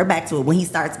literally refer back to it. When he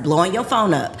starts blowing your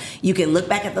phone up, you can look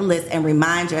back at the list and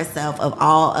remind yourself of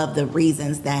all of the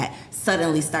reasons that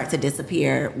suddenly start to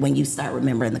disappear when you start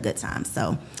remembering the good times.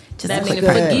 So just That a means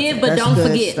quick- forgive, but That's don't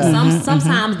good forget. stuff.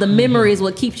 Sometimes the memory is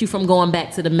what keeps you from going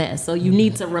back to the mess. So you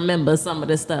need to remember some of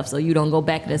this stuff so you don't go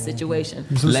back to that situation.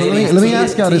 So let me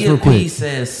ask y'all this real quick. He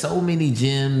says so many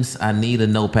gems. I need a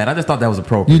notepad. I just thought that was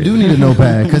appropriate. You do need a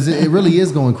notepad because it really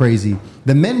is going crazy.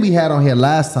 The men we had on here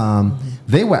last time,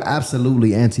 they were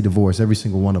absolutely anti-divorce, every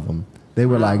single one of them. They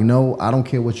were like, no, I don't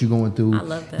care what you're going through. I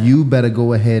love that. You better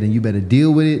go ahead and you better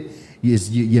deal with it.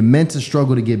 You're meant to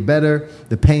struggle to get better.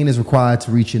 The pain is required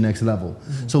to reach your next level.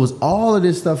 So is all of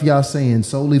this stuff y'all saying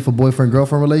solely for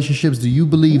boyfriend-girlfriend relationships? Do you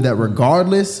believe that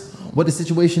regardless what the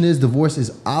situation is, divorce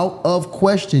is out of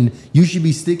question? You should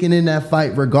be sticking in that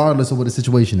fight regardless of what the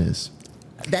situation is.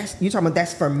 That's you talking about.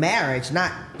 That's for marriage,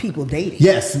 not people dating.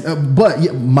 Yes,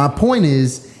 but my point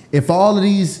is, if all of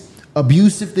these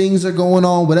abusive things are going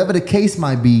on, whatever the case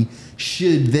might be,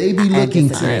 should they be looking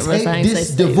to disagree. take I ain't this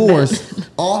say stay divorce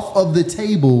off of the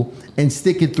table and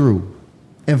stick it through,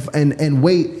 and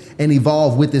wait and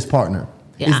evolve with this partner?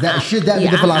 Should that be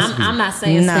the philosophy? I'm not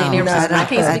saying No, stay there. no, I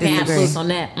can't I speak in disagree. absolutes on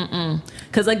that.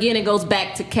 Because again, it goes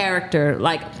back to character.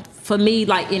 Like for me,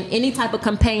 like in any type of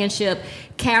companionship,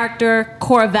 character,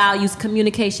 core values,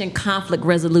 communication, conflict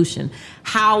resolution.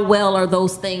 How well are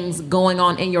those things going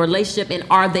on in your relationship, and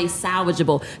are they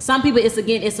salvageable? Some people,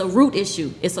 it's a root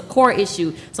issue. It's a core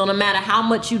issue. So no matter how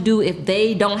much you do, if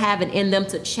they don't have it in them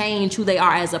to change who they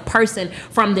are as a person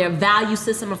from their value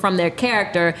system and from their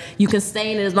character, you can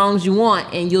stay in it as long as you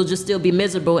want, and you'll just still be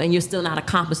miserable, and you're still not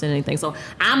accomplishing anything. So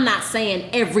I'm not saying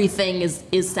everything is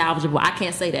salvageable. I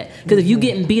can't say that, because if you're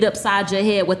getting beat upside your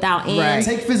head without end, Right.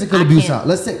 Take physical abuse out.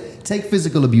 Let's take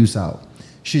physical abuse out.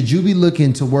 Should you be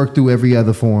looking to work through every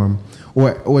other form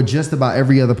or just about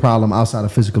every other problem outside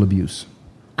of physical abuse?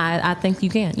 I think you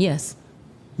can. Yes.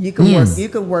 You can Yes. work. You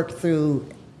can work through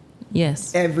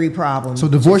Yes. every problem. So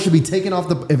divorce should be taken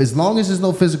off as long as there's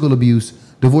no physical abuse,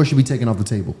 divorce should be taken off the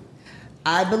table.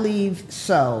 I believe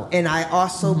so, and I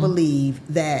also believe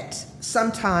that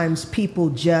sometimes people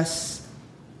just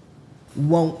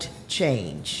won't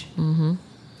change.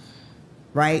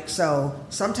 Right? So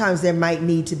sometimes there might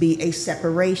need to be a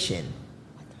separation.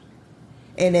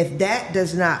 And if that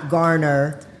does not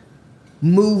garner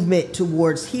movement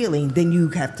towards healing, then you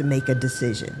have to make a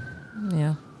decision.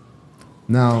 Yeah.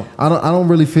 Now, I don't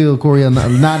really feel Corey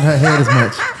nodding her head as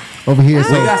much over here.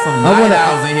 So We got some I wanna- night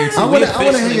owls in here too. I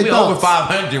wanna hear your we over thoughts.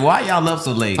 500. Why y'all up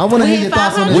so late? I want to We hear your at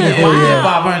thoughts on this. 500. one, Corey. Yeah,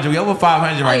 Wow. 500. We over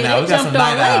 500 right now. We got some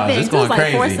night owls. It's going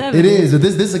crazy. It is.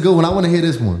 This is a good one. I want to hear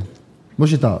this one.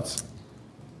 What's your thoughts?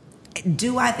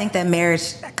 Do I think that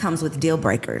marriage comes with deal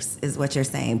breakers, is what you're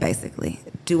saying, basically?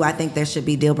 Do I think there should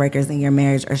be deal breakers in your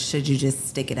marriage, or should you just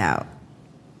stick it out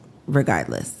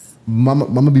regardless? I'm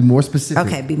going to be more specific.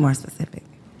 Okay, be more specific.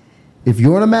 If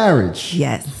you're in a marriage,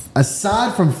 Yes.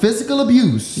 aside from physical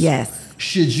abuse, Yes.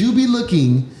 should you be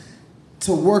looking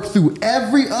to work through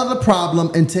every other problem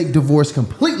and take divorce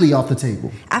completely off the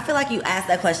table? I feel like you asked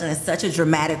that question in such a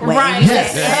dramatic way. Right. And you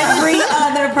Yes. said every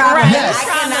other problem. Right. Yes. I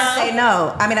cannot say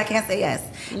no. I mean, I can't say yes.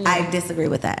 I disagree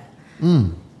with that.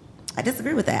 I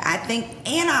disagree with that. I think,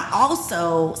 and I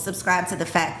also subscribe to the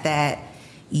fact that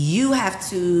you have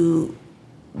to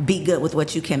be good with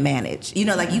what you can manage. You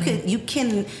know, like you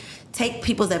can take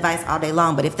people's advice all day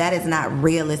long, but if that is not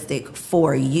realistic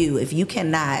for you, if you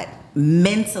cannot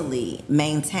mentally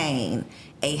maintain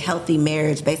a healthy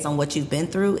marriage based on what you've been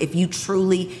through, if you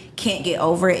truly can't get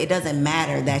over it, it doesn't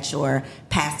matter that your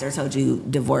pastor told you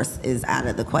divorce is out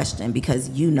of the question, because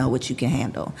you know what you can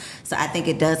handle. So I think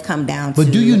it does come down to...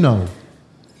 But do you know?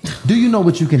 Do you know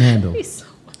what you can handle?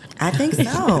 I think so.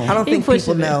 I don't think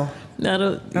people know. I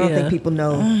don't I don't think people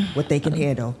know what they can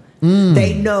handle.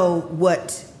 They know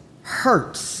what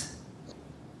hurts,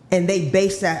 and they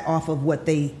base that off of what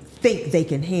they think they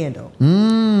can handle.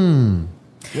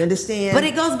 You understand? But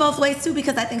it goes both ways too,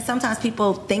 because I think sometimes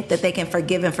people think that they can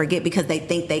forgive and forget because they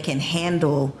think they can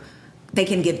handle, they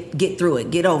can get through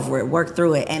it, get over it, work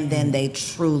through it, and then they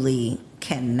truly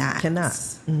cannot.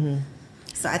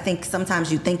 So I think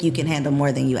sometimes you think you can handle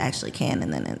more than you actually can,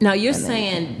 and then Now you're and then-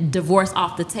 saying divorce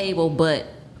off the table, but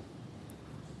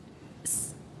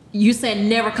you said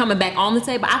never coming back on the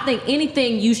table. I think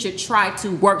anything you should try to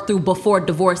work through before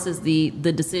divorce is the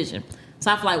decision.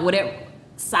 So I feel like whatever,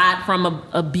 aside from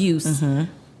abuse,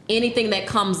 anything that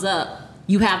comes up,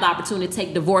 you have the opportunity to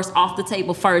take divorce off the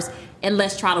table first, and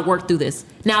let's try to work through this.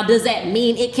 Now, does that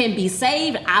mean it can be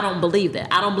saved? I don't believe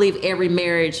that. I don't believe every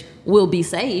marriage will be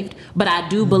saved, but I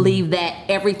do believe that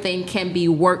everything can be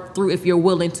worked through if you're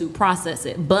willing to process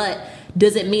it. But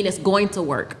does it mean it's going to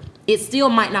work? It still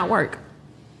might not work.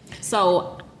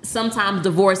 So sometimes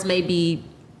divorce may be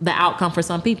the outcome for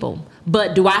some people.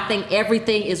 But do I think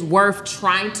everything is worth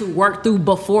trying to work through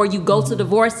before you go to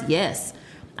divorce? Yes.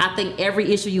 I think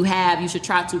every issue you have, you should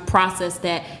try to process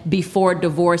that before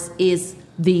divorce is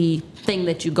the thing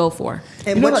that you go for.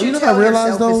 And what you tell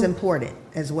yourself is important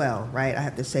as well, right? I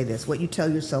have to say this. What you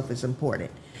tell yourself is important.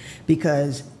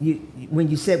 Because when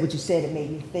you said what you said, it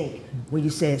made me think. When you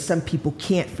said some people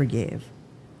can't forgive,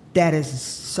 that is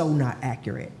so not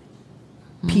accurate.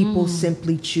 People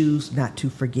simply choose not to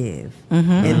forgive,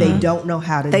 and they don't know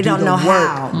how to. They don't know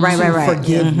how. Right.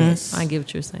 Forgiveness. I get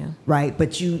what you're saying. Right,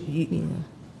 but you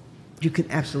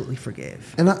can absolutely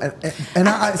forgive. And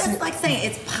it's like saying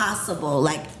it's possible.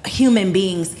 Like human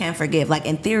beings can forgive. Like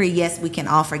in theory, yes, we can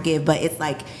all forgive, but it's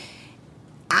like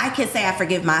I can say I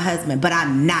forgive my husband, but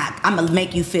I'm not. I'm gonna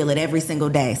make you feel it every single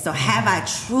day. So have I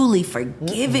truly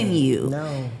forgiven you?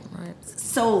 No. Right.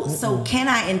 So can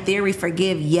I, in theory,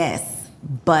 forgive? Yes.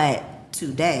 But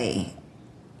today,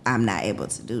 I'm not able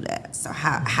to do that. So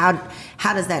how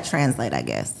does that translate, I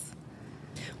guess?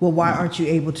 Well, why aren't you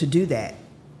able to do that?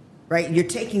 Right? You're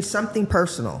taking something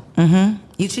personal.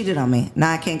 You cheated on me.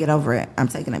 Now I can't get over it. I'm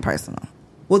taking it personal.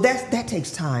 Well, that takes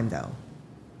time, though.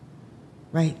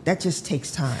 Right? That just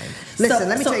takes time. Listen,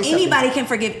 let me tell you something. So anybody can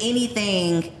forgive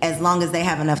anything as long as they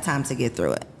have enough time to get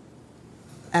through it.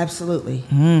 Absolutely.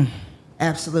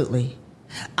 Absolutely.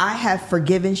 I have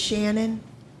forgiven Shannon,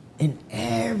 and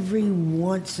every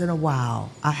once in a while,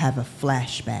 I have a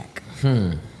flashback.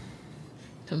 Some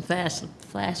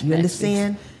flashbacks. You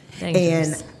understand?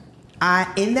 And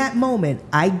in that moment,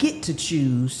 I get to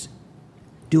choose: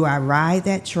 do I ride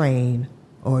that train,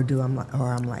 or I'm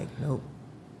like, nope.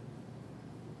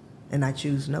 And I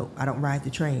choose nope. I don't ride the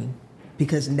train,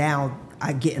 because now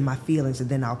I get in my feelings, and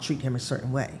then I'll treat him a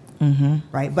certain way.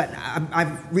 Right, but I've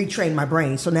retrained my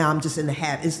brain, so now I'm just in the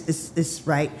habit. It's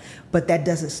right, but that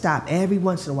doesn't stop. Every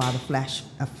once in a while, a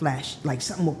flash, like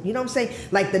something. You know what I'm saying?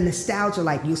 Like the nostalgia,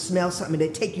 like you smell something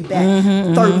that take you back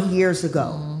 30 years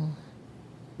ago.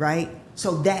 Right,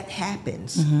 so that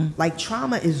happens. Like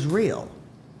trauma is real.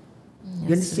 Yes,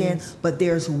 you understand? But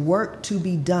there's work to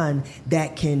be done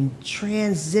that can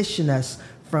transition us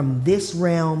from this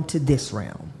realm to this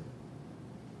realm.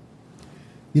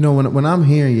 You know, when I'm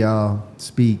hearing y'all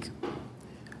speak,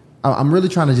 I'm really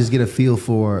trying to just get a feel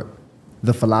for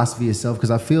the philosophy itself,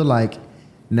 because I feel like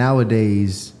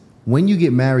nowadays, when you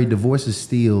get married, divorce is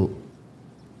still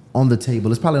on the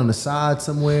table. It's probably on the side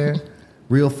somewhere,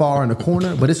 real far in the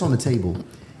corner, but it's on the table.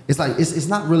 It's like it's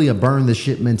not really a burn the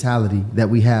ship mentality that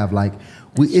we have. Like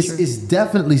it's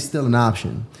definitely still an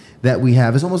option that we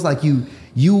have. It's almost like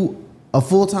you a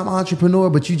full-time entrepreneur,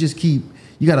 but you just keep.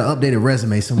 You got an updated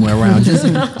resume somewhere around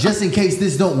just in case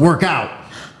this don't work out.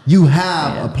 You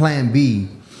have a plan B,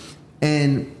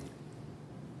 and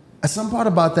some part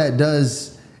about that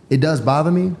does bother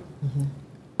me.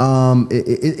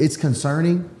 It's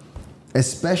concerning,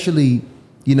 especially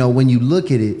when you look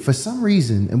at it for some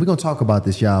reason. And we're gonna talk about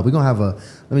this, y'all. We're gonna have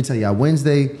let me tell y'all,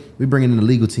 Wednesday we're bringing in the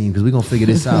legal team because we're gonna figure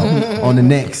this out on the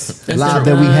next live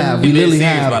that we have. We literally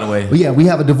have, by the way. Yeah, we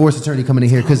have a divorce attorney coming in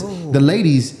here because the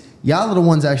ladies. Y'all are the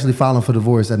ones actually filing for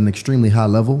divorce at an extremely high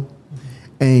level.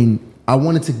 And I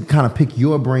wanted to kind of pick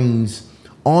your brains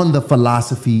on the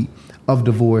philosophy of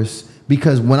divorce,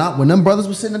 because when them brothers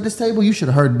were sitting at this table, you should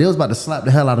have heard they was about to slap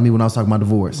the hell out of me when I was talking about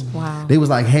divorce. Wow. They was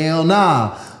like, hell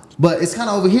nah. But it's kind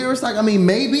of over here, it's like, I mean,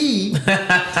 maybe,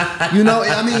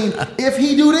 if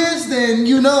he do this, then,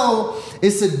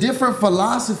 it's a different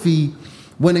philosophy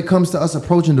when it comes to us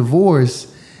approaching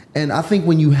divorce. And I think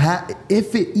when you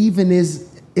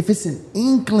if it's an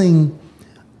inkling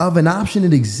of an option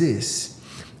that exists,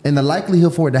 and the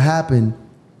likelihood for it to happen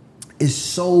is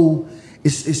so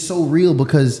real,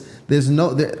 because there is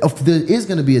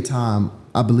going to be a time,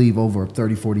 I believe, over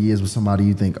 30, 40 years with somebody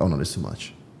you think, oh no, there's too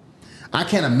much. I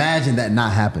can't imagine that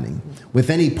not happening with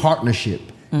any partnership,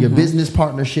 your business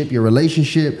partnership, your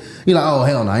relationship. You're like, oh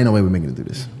hell no, ain't no way we're making it through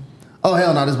this. Oh,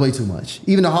 hell no, this is way too much.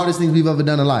 Even the hardest things we've ever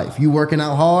done in life. You working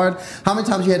out hard. How many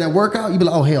times you had that workout? You be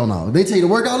like, oh, hell no. They tell you the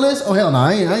workout list? Oh, hell no,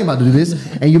 I ain't about to do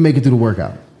this. And you make it through the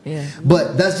workout. Yeah.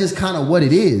 But that's just kind of what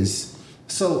it is.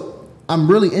 So I'm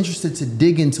really interested to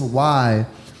dig into why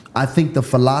I think the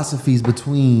philosophies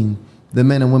between the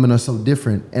men and women are so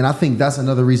different. And I think that's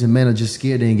another reason men are just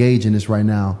scared to engage in this right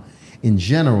now in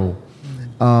general.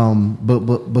 But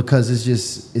because it's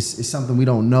just it's something we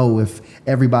don't know if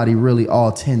everybody really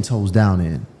all 10 toes down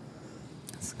in.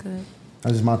 That's good.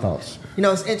 That's just my thoughts. You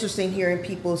know, it's interesting hearing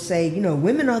people say, you know,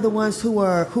 women are the ones who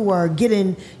are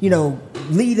getting, you know,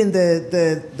 leading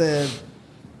the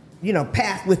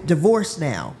path with divorce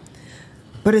now.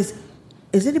 But is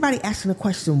anybody asking the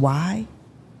question why?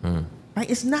 Right?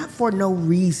 It's not for no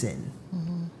reason.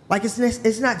 Like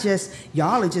it's not just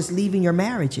y'all are just leaving your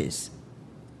marriages.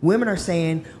 Women are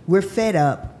saying we're fed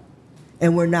up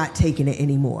and we're not taking it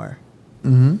anymore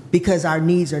because our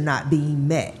needs are not being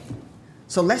met.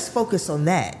 So let's focus on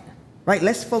that, right?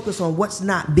 Let's focus on what's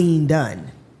not being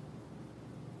done,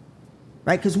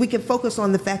 right? Because we can focus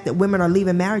on the fact that women are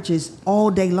leaving marriages all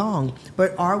day long,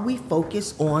 but are we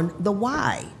focused on the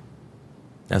why?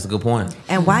 That's a good point.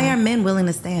 And why are men willing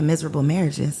to stay in miserable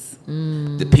marriages?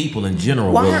 The people in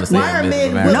general Why willing are- to stay why are in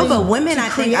men marriage. No, but women, to I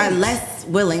think, are create. less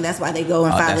willing. That's why they go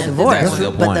and Oh, file that's a a- divorce. that's a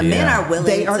good But point, the men yeah. are willing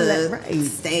They are to right.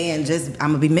 stay and just,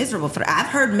 I'm going to be miserable for I've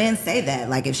heard men say that.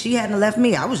 Like, if she hadn't left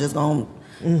me, I was just going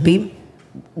to be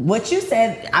what you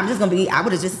said. I'm just going to be, I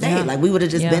would have just stayed. Yeah. Like, we would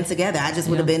have just Yeah. been together. I just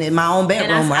would have Yeah. been in my own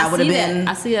bedroom where I would have see been.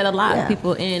 that. I see that a lot Yeah. of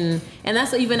people in, and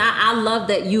that's even I love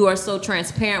that you are so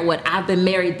transparent. What I've been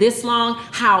married this long,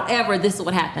 however, this is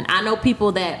what happened. I know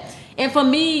people that, and for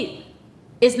me,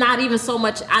 it's not even so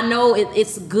much. I know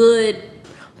it's good,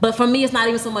 but for me, it's not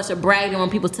even so much a bragging when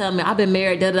people tell me I've been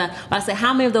married. Da, da, da. But I say,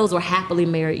 how many of those were happily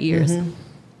married years?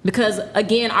 Because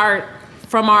again,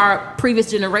 from our previous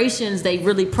generations, they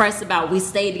really pressed about we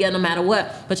stayed together no matter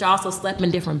what. But you also slept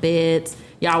in different beds.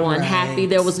 Y'all weren't happy.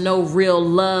 There was no real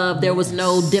love. There was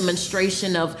no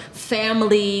demonstration of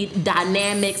family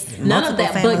dynamics. None of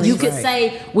that. But you could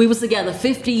say we was together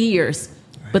 50 years,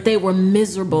 but they were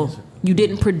miserable. You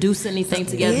didn't produce anything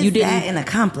together. Is You didn't. that an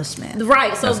accomplishment?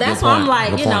 Right, so That's a that's good why I'm point. like,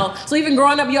 Good you point. know. So even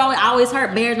growing up, I always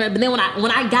heard marriage, but then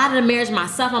when I got into marriage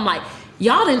myself, I'm like,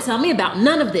 y'all didn't tell me about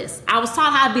none of this. I was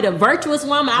taught how to be the virtuous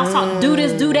woman. I was taught to do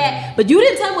this, do that, but you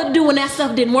didn't tell me what to do when that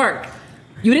stuff didn't work.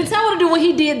 You didn't tell me what to do when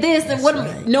he did this, and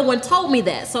what no one told me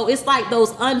that. So it's like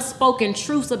those unspoken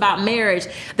truths about marriage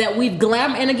that we've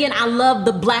glamour. And again, I love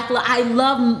the black love. I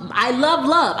love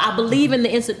love. I believe in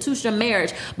the institution of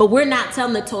marriage, but we're not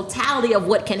telling the totality of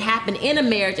what can happen in a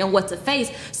marriage and what to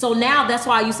face. So now that's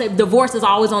why you say divorce is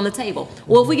always on the table.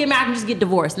 Well, if we get married, I can just get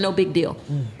divorced. No big deal.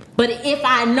 But if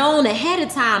I known ahead of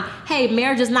time, hey,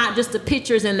 marriage is not just the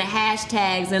pictures and the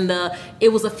hashtags and it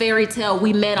was a fairy tale,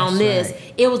 we met on this.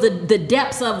 right. It was the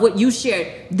depths of what you shared.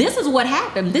 This is what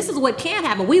happened. This is what can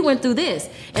happen. We went through this.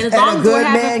 And as long And a as we're good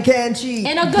having, man can cheat.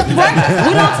 and a good right.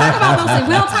 We don't talk about those things.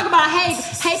 We don't talk about,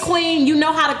 hey queen, you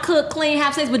know how to cook, clean,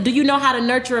 have sex, but do you know how to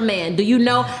nurture a man? Do you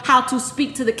know how to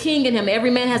speak to the king in him? Every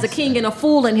man has a king and a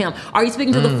fool in him. Are you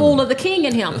speaking to the fool of the king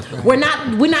in him? We're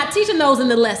not teaching those in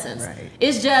the lessons. Right.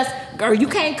 It's just, or you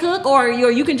can't cook, or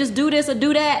you can just do this or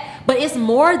do that. But it's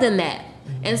more than that.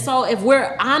 And so if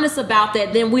we're honest about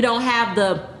that, then we don't have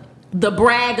the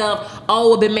brag of,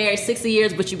 oh, we've been married 60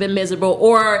 years, but you've been miserable.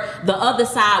 Or the other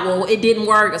side, well, it didn't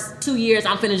work. It's 2 years,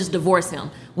 I'm finna just divorce him.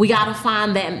 We got to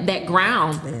find that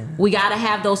ground. Yeah. We got to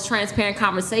have those transparent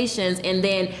conversations. And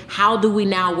then how do we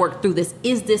now work through this?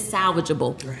 Is this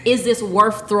salvageable? Right. Is this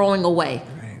worth throwing away?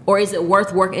 Or is it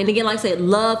worth working? And again, like I said,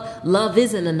 love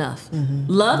isn't enough.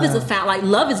 Love is a fact. Like,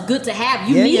 love is good to have.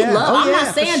 You Yeah, need yeah. love. Oh, I'm yeah, not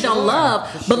for saying don't sure. love.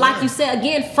 For But like sure. you said,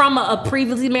 again, from a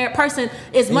previously married person,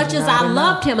 as much as not I enough.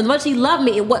 loved him, as much as he loved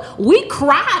me, we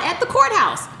cried at the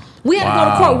courthourse. We had to go to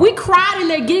Wow. court. We cried in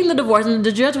there getting the divorce, and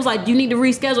the judge was like, "Do you need to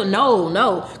reschedule?"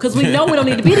 No, because we know we don't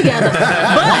need to be together.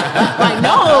 But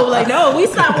no, we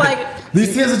stopped like.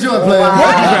 These tears of joy, player.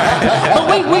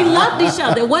 But we loved each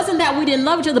other. It wasn't that we didn't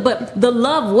love each other, but the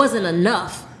love wasn't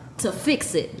enough to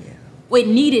fix it. It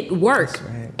needed work. That's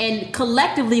right. And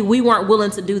collectively, we weren't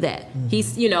willing to do that. He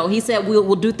said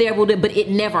we'll do therapy, we'll do it, but it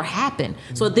never happened.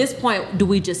 So at this point, do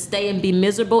we just stay and be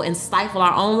miserable and stifle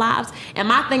our own lives? And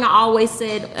my thing I always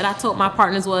said, and I told my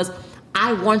partners was,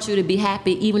 I want you to be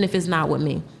happy, even if it's not with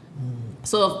me.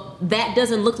 So if that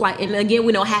doesn't look like, and again,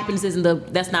 we know happiness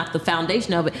that's not the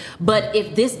foundation of it. But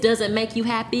if this doesn't make you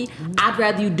happy, I'd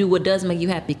rather you do what does make you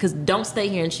happy. Because don't stay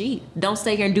here and cheat. Don't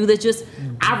stay here and do this. Just,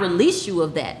 I release you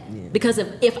of that. Because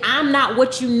if I'm not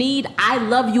what you need, I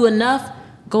love you enough,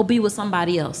 go be with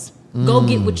somebody else. Go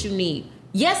get what you need.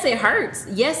 Yes, it hurts.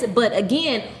 Yes, but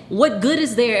again, what good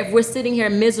is there if we're sitting here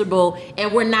miserable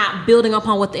and we're not building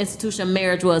upon what the institution of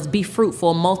marriage was? Be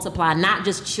fruitful, multiply, not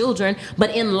just children,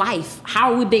 but in life.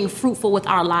 How are we being fruitful with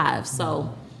our lives? So,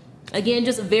 again,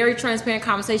 just a very transparent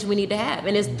conversation we need to have.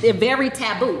 And it's very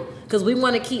taboo because we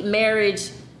want to keep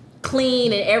marriage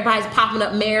clean and everybody's popping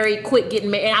up married, quit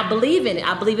getting married. And I believe in it.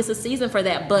 I believe it's a season for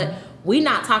that. But We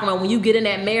not talking about when you get in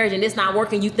that marriage and it's not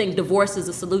working, you think divorce is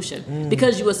a solution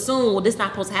because you assume, well, this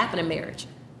not supposed to happen in marriage.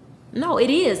 No, it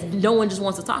is. No one just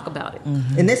wants to talk about it.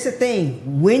 And that's the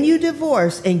thing. When you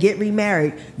divorce and get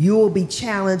remarried, you will be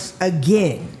challenged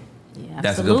again. Yeah,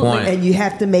 That's a good point. And you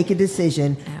have to make a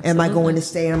decision. Am I going to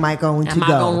stay or am I going to go? Am I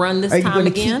going to run this Are you time going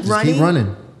to again? keep running? Keep running. You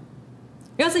know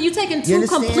what I'm saying? You're taking You two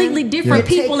understand? completely different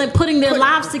Yeah. people and putting their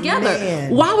lives together.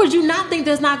 Man. Why would you not think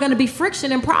there's not going to be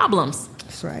friction and problems?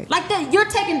 That's right. Like that, you're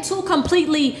taking two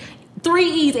completely 3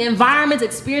 E's, environments,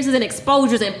 experiences, and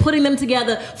exposures, and putting them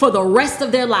together for the rest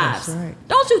of their lives. That's right.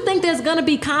 Don't you think there's going to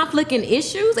be conflict and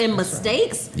issues and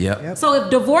mistakes? Right. Yep. So if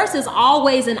divorce is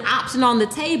always an option on the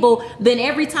table, then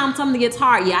every time something gets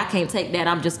hard, I can't take that.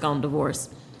 I'm just going to divorce.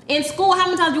 In school, how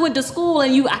many times you went to school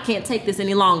and I can't take this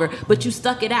any longer, but you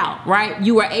stuck it out, right?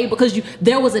 You were able, because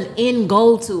there was an end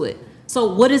goal to it.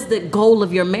 So what is the goal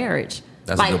of your marriage?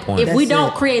 That's a good point. If we That's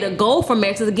don't it. create a goal for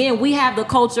marriage, because again, we have the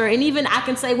culture, and even I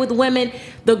can say with women,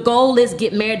 the goal is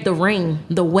get married, the ring,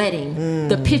 the wedding,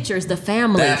 the pictures, the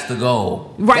family. That's the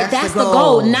goal. Right, that's the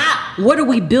goal. Not what are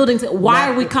we building to, why Not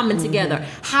are we the- coming together?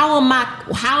 How am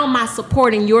I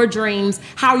supporting your dreams?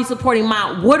 How are you supporting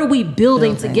mine? What are we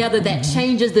building together that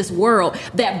changes this world,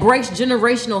 that breaks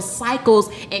generational cycles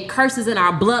and curses in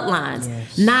our bloodlines?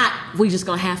 Yes. Not we just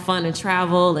gonna have fun and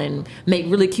travel and make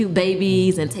really cute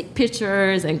babies and take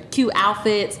pictures and cute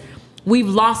outfits. We've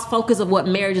lost focus of what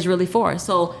marriage is really for.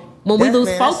 So when we That's- lose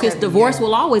man, that's focus, heavy, divorce yeah.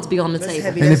 will always be on the That's table.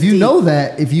 heavy. And That's if you deep. know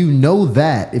that,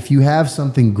 if you have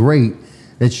something great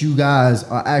that you guys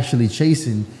are actually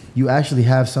chasing, you actually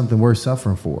have something worth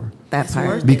suffering for. That It's part.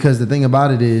 worth Because the thing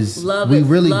about it is, Love we is-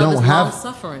 really love don't is have.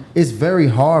 long-suffering. It's very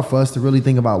hard for us to really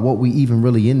think about what we even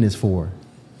really in this for.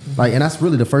 Like, and that's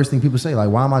really the first thing people say. Like,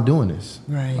 why am I doing this?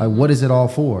 Right. Like, what is it all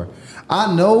for?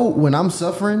 I know when I'm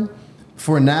suffering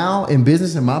for now in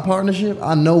business in my partnership,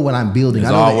 I know what I'm building.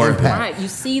 It's I know all the worth it. impact. Right, you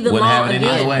see the Wouldn't law have it any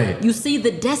other way. again. You see the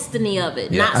destiny of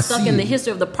it, Yeah. not I stuck see in the it.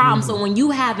 history of the problem. So when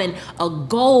you having a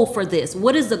goal for this,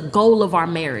 what is the goal of our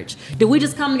marriage? Did we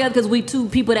just come together because we two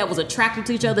people that was attracted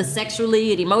to each other sexually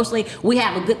and emotionally? We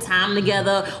have a good time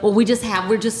together, or we're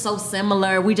just so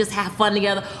similar. We just have fun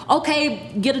together.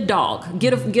 Okay, get a dog,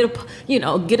 get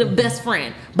a best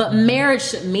friend. But marriage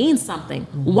should mean something.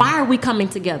 Why are we coming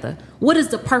together? What is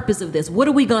the purpose of this? What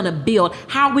are we gonna build?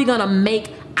 How are we gonna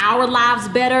make our lives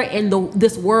better and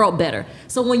this world better?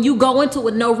 So when you go into it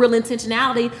with no real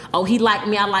intentionality, oh, he liked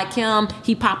me, I like him,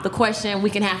 he popped the question, we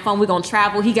can have fun, we're gonna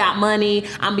travel, he got money,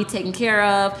 I'm be taken care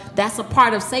of. That's a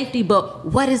part of safety, but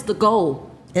what is the goal?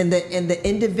 And the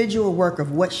individual work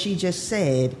of what she just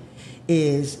said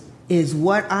is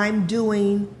what I'm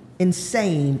doing and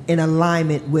saying in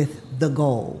alignment with the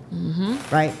goal,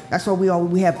 right? That's why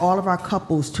we have all of our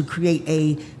couples to create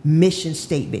a mission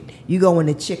statement. You go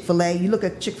into Chick-fil-A, you look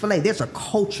at Chick-fil-A, there's a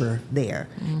culture there.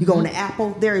 You go into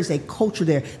Apple, there is a culture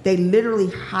there. They literally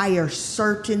hire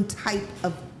certain type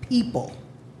of people.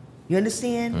 You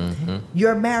understand?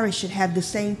 Your marriage should have the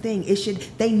same thing.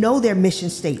 They know their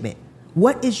mission statement.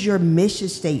 What is your mission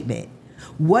statement?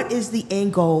 What is the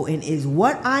end goal, and is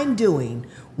what I'm doing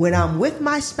when I'm with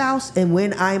my spouse and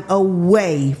when I'm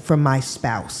away from my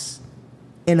spouse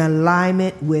in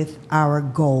alignment with our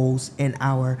goals and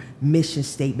our mission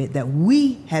statement that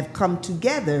we have come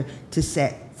together to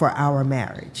set for our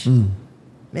marriage.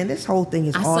 Man, this whole thing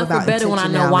is I all suffer about better when I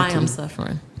know why I'm intentionality.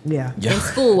 suffering. Yeah. Yeah. In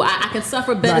school, I can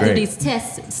suffer better Right. through these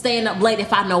tests, staying up late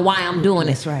if I know why I'm doing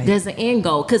it. That's right. There's an end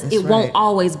goal because That's it won't right.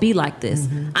 always be like this.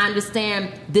 I understand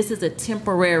this is a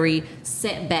temporary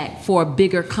setback for a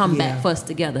bigger comeback Yeah. for us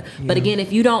together. But Yeah. again,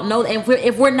 if you don't know, and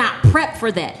if we're not prepped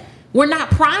for that, we're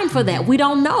not primed for that. We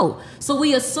don't know. So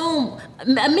we assume.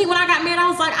 Me, when I got married, I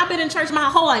was like, I've been in church my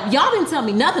whole life. Y'all didn't tell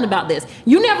me nothing about this.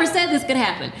 You never said this could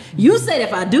happen. You said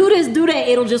if I do this, do that,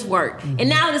 it'll just work. And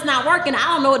now that it's not working, I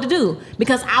don't know what to do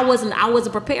because I wasn't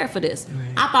prepared for this.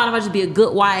 I thought if I just be a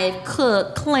good wife,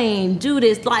 cook, clean, do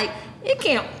this, like it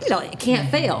can't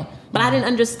fail. But I didn't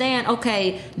understand.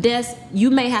 Okay, Des, you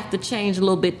may have to change a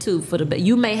little bit too for the better.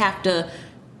 You may have to.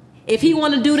 If he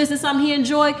want to do this and something he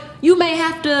enjoy, you may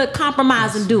have to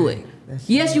compromise and do it.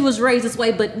 Yes, you was raised this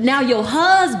way, but now your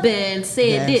husband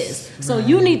said That's this. So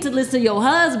you need to listen to your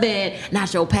husband,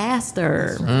 not your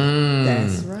pastor.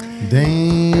 That's right.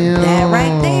 Damn. That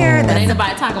right there. But ain't That's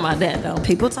nobody talking about that though.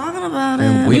 people talking about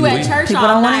And it. we- You at church People all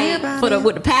don't wanna hear night about it.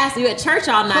 with the pastor. You at church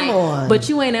all night, on. but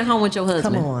you ain't at home with your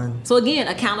husband. Come on. So again,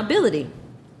 accountability.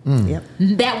 Yep.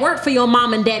 That worked for your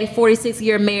mom and daddy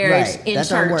 46-year marriage Right. in That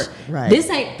don't church. work. Right. This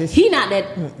ain't This- he not that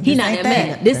he this not ain't that man.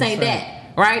 that. This That's ain't right. that.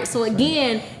 Right? So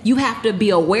again, you have to be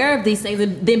aware of these things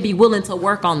and then be willing to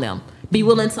work on them. Be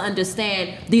willing to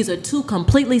understand these are two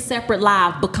completely separate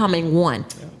lives becoming one.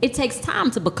 Yeah. It takes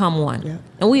time to become one. Yeah.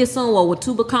 And we assume, well, when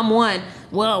two become one,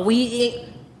 well,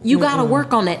 you got to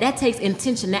work on that. That takes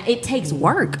intention. It takes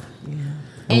work. Yeah.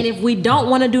 And if we don't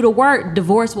want to do the work,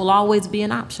 divorce will always be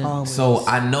an option. Always. So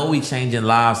I know we changing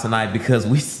lives tonight because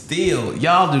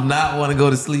y'all do not want to go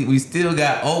to sleep. We still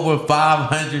got over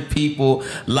 500 people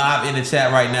live in the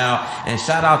chat right now. And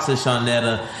shout out to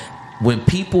Shawnetta. When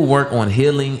people work on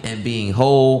healing and being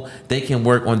whole, they can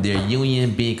work on their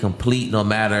union being complete no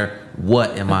matter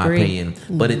what, in my opinion.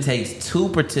 But it takes two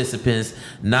participants,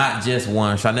 not just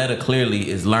one. Shawnetta clearly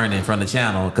is learning from the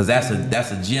channel because that's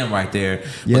a gem right there.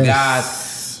 Yes. But guys,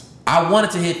 I wanted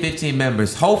to hit 15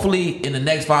 members. Hopefully, in the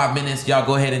next 5 minutes, y'all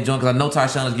go ahead and join because I know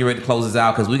Tashana's getting ready to close this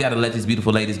out because we got to let these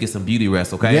beautiful ladies get some beauty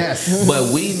rest, okay? Yes.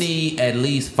 But we need at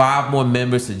least 5 more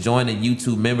members to join the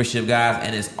YouTube membership, guys,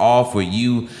 and it's all for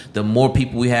you. The more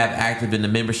people we have active in the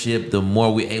membership, the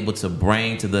more we're able to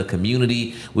bring to the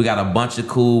community. We got a bunch of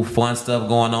cool, fun stuff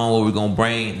going on where we're going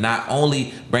to not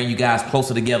only bring you guys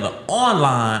closer together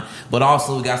online, but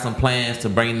also we got some plans to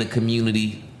bring the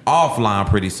community offline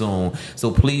pretty soon. So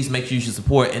please make sure you should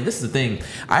support. And this is the thing,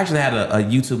 I actually had a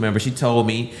YouTube member. She told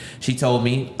me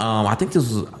I think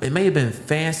it may have been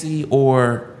Fancy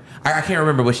or I can't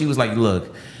remember, but she was like,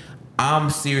 look, I'm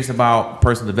serious about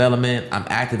personal development. I'm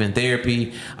active in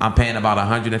therapy. I'm paying about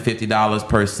 $150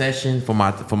 per session for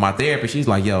my therapy. She's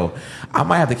like, yo, I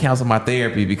might have to cancel my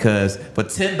therapy because for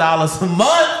 $10 a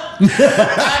month,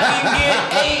 I can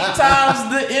get 8 times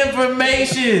the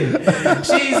information.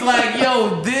 She's like,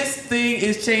 yo, this thing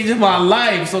is changing my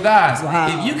life. So guys,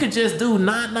 if you could just do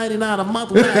 $9.99 a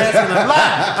month, we're not asking a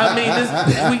lot. I mean,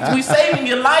 we saving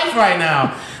your life right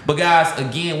now. But guys,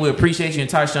 again, we appreciate you.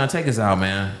 And Tyshawn, take us out,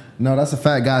 man. No, that's a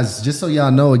fact, guys. Just so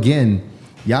y'all know, again,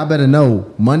 y'all better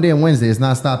know Monday and Wednesday is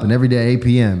not stopping every day at 8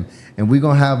 p.m. And we're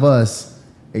going to have us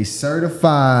a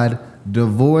certified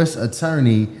divorce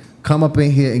attorney come up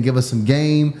in here and give us some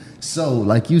game. So,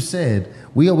 like you said,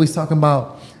 we always talking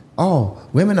about, oh,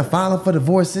 women are filing for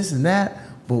divorce, this and that.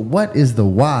 But what is the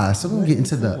why? So we're going to get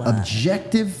into the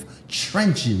objective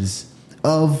trenches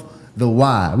of the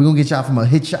why. We're going to get y'all from a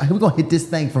hit shot. We're going to hit this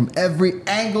thing from every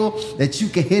angle that you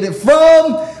can hit it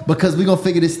from because we're going to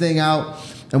figure this thing out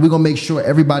and we're going to make sure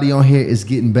everybody on here is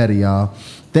getting better, y'all.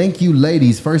 Thank you,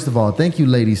 ladies. First of all, thank you,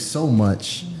 ladies, so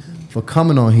much for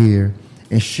coming on here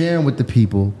and sharing with the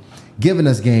people, giving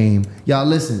us game. Y'all,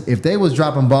 listen, if they was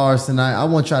dropping bars tonight, I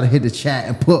want y'all to hit the chat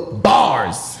and put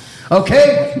bars,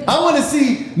 okay? I want to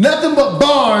see nothing but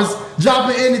bars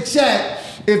dropping in the chat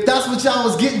if that's what y'all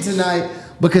was getting tonight.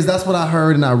 Because that's what I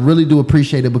heard, and I really do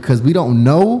appreciate it because we don't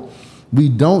know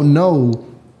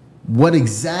what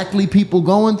exactly people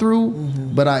going through,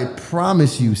 but I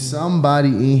promise you somebody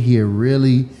in here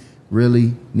really,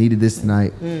 really needed this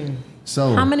tonight.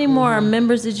 So how many more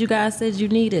members did you guys say you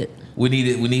needed? We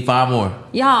need 5 more.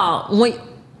 Y'all,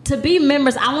 to be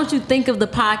members, I want you to think of the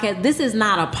podcast. This is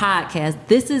not a podcast.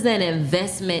 This is an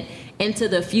investment into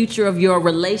the future of your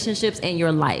relationships and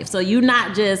your life. So you're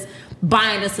not just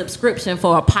buying a subscription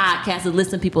for a podcast to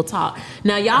listen to people talk.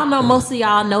 Now, y'all know most of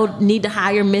y'all need to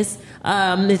hire Miss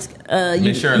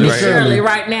Shirley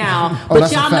right now.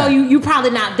 But y'all know you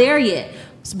probably not there yet.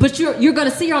 But you're going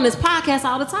to see her on this podcast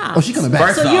all the time. Oh, she's coming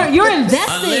back. So you're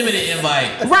investing. Unlimited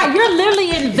invite. Right. You're literally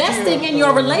investing in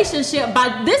your relationship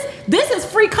by this. This is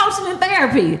free coaching and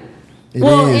therapy. It is.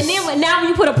 And then now when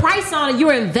you put a price on it,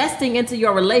 you're investing into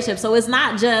your relationship. So it's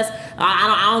not just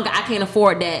I can't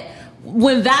afford that.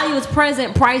 When value is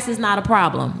present, price is not a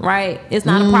problem, right? It's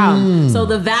not a problem. So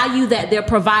the value that they're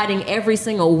providing every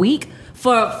single week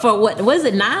for what is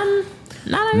it, $9.99?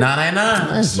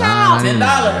 $9.99. $10.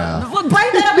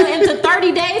 Break that up into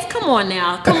 30 days. Come on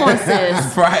now. Come on,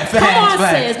 sis. Right. Come on,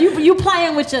 sis. You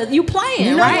playing with you playing,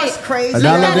 you know right? What's crazy? $1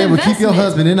 a day will keep your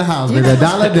husband in the house, baby. $1 a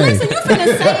day. Listen, you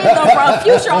finna save though for a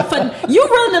future. You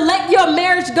willing to let your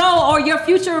marriage go or your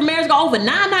future marriage go over $9.99?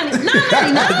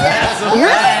 Yes.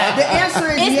 Right. The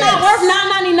answer is it's yes. not worth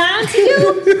 $9.99 to you.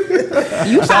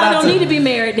 You probably don't need to be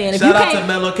married then. Shout out to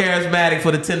Mellow Charismatic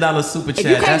for the $10 super chat.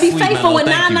 If you can't be faithful with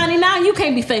 $9.99, you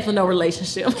can't be faithful in no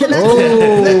relationship.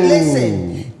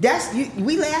 Listen,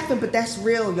 we laughing, but that's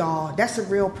real, y'all. That's a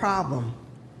real problem.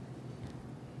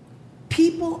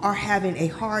 People are having a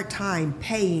hard time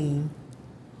paying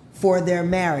for their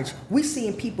marriage. We're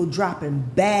seeing people dropping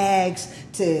bags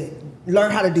to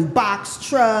learn how to do box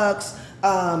trucks,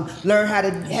 learn how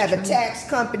to have a tax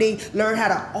company, learn how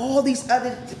to all these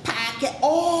other podcast,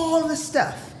 all the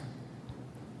stuff.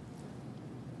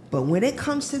 But when it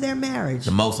comes to their marriage,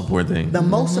 the most important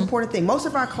thing. Most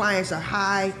of our clients are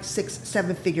high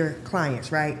 6-7 figure clients,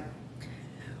 right?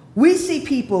 We see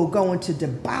people going to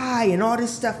Dubai and all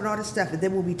this stuff, and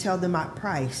then when we tell them our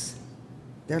price,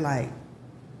 they're like,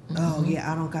 oh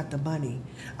yeah, I don't got the money.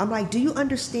 I'm like, do you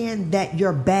understand that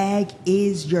your bag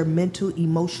is your mental,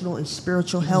 emotional, and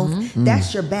spiritual health?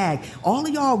 That's your bag. All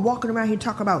of y'all walking around here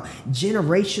talking about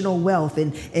generational wealth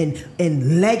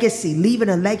and legacy, leaving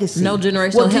a legacy. No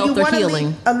generational health or healing. Do you want to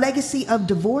leave a legacy of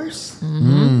divorce?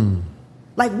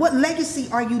 Like, what legacy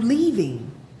are you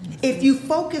leaving? If you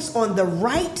focus on the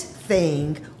right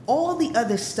thing, all the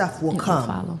other stuff will come.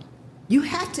 Follow. You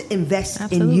have to invest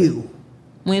Absolutely. in you.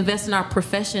 We invest in our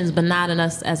professions, but not in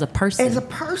us as a person. As a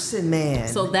person, man.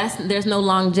 So there's no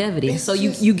longevity. It's so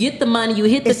just, you get the money, you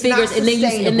hit the figures, and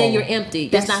then you're empty.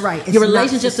 That's not right. It's your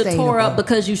relationships not are tore up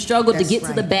because you struggled to get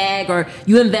to the bag, or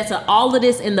you invested all of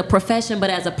this in the profession, but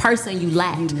as a person you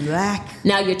lacked. You lack.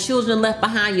 Now your children left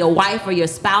behind, your wife or your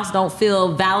spouse don't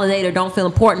feel validated, don't feel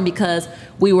important because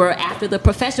we were after the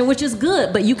profession, which is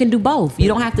good, but you can do both. You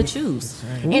don't have to choose.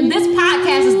 Right. And this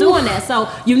podcast is doing that. So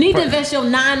you need to invest your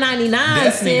 $9.99.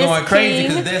 Destiny sis, going crazy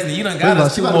because Destiny, you done got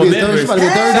us 2 more members. She about to be a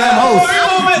third time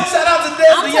host. Shout out to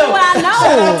Destiny. Yo, I know.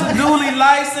 Shout out to newly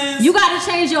licensed. You got to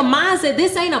change your mindset.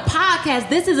 This ain't a podcast.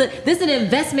 This is an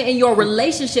investment in your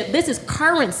relationship. This is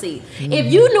currency.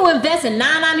 If you knew investing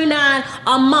 $9.99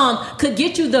 a month could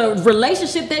get you the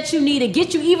relationship that you need, and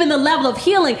get you even the level of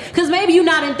healing, because maybe you're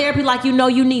not in therapy like you know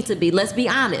you need to be. Let's be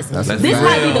honest. This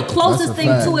might be the closest thing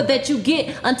to it that you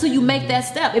get until you make that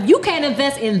step. If you can't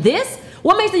invest in this,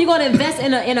 what makes you going to invest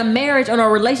in a marriage or a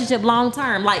relationship long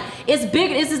term? Like, it's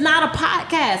big. This is not a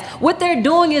podcast. What they're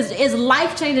doing is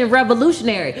life changing,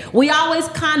 revolutionary. We always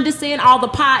condescend all the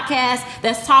podcasts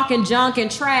that's talking junk and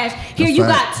trash. Here you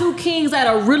got two kings that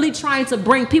are really trying to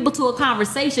bring people to a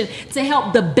conversation to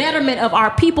help the betterment of our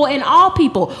people and all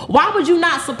people. Why would you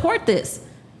not support this?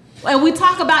 And we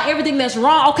talk about everything that's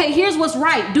wrong. Okay, here's what's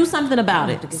right. Do something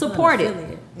about it. Support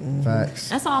it. Facts.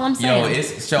 That's all I'm saying.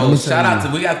 Shout out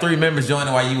to, we got 3 members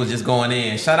joining while you was just going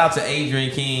in. Shout out to Adrian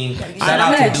King. Shout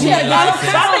out to Dewey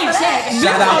License.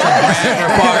 Shout out to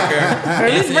Bradford Parker.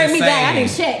 At least bring me back. I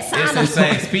didn't check. It's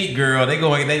insane. Speak, girl. That's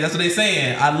what they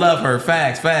saying. I love her.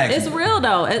 Facts. It's real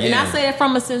though, and I say it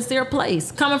from a sincere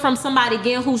place, coming from somebody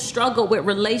again who struggled with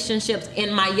relationships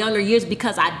in my younger years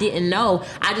because I didn't know.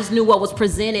 I just knew what was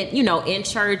presented, in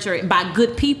church or by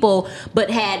good people, but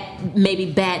had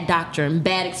maybe bad doctrine,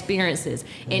 bad experiences.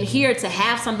 And here to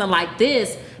have something like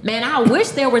this, man, I wish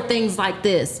there were things like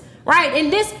this, right?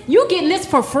 And this, you getting this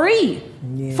for free.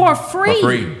 For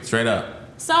free, straight up.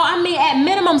 So I mean, at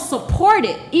minimum, support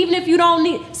it. Even if you don't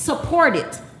need, support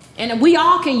it. And we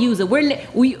all can use it. We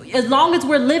as long as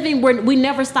we're living, we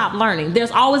never stop learning. There's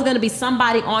always going to be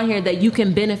somebody on here that you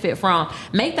can benefit from.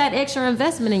 Make that extra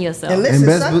investment in yourself. And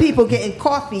listen, some people getting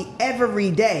coffee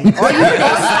every day. All you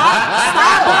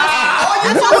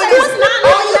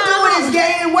doing is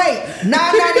gaining weight.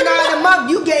 $9.99 a month,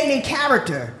 you gaining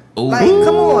character. Ooh. Like,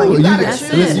 come on, you gotta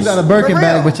choose. Listen, you got a Birkin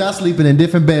bag, but y'all sleeping in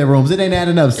different bedrooms. It ain't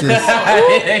adding up, sis. It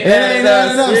ain't adding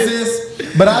up,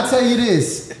 sis. But I'll tell you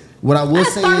this. What I will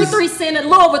say 33 is, cents, a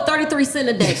little over 33 cents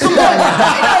a day. Come on,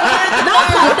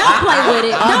 don't play with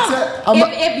it.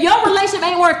 If your relationship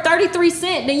ain't worth 33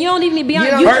 cents, then you don't even be on.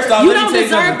 You don't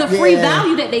deserve the free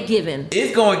value that they giving.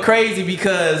 It's going crazy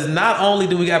because not only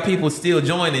do we got people still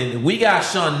joining, we got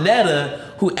Shawnetta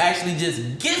who actually just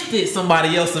gifted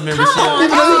somebody else a membership. Come on,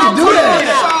 do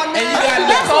that. And you got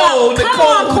Nicole who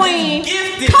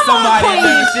just gifted somebody a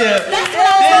membership. That's what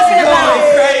I'm talking about. This is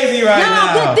going crazy right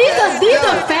now. These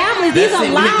are families. These are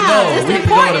lives. It's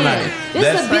important.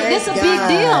 This a big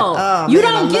deal. You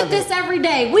don't get this every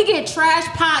day. We get trash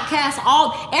podcasts.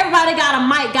 Everybody got a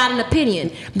mic, got an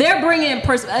opinion. They're bringing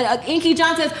Inky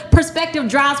John says perspective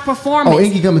drives performance. Oh,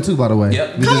 Inky coming too, by the way.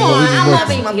 Yep. Come on, I love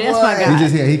Inky. That's my guy. He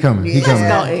just here. He coming. He coming.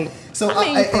 Let's go, Inky. So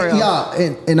y'all,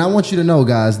 and I want you to know,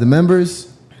 guys, the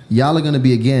members, y'all are gonna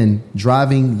be again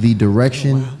driving the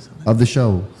direction of the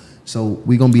show. So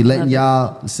we're gonna be letting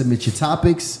y'all submit your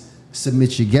topics,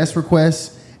 submit your guest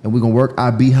requests, and we're gonna work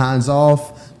our behinds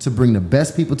off to bring the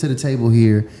best people to the table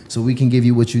here so we can give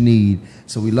you what you need.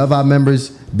 So we love our members.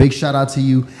 Big shout out to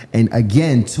you. And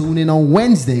again, tune in on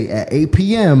Wednesday at 8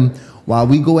 p.m. while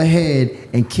we go ahead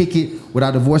and kick it with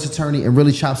our divorce attorney and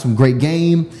really chop some great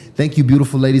game. Thank you,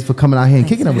 beautiful ladies, for coming out here and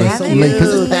kicking it with us so late,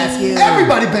 because it's past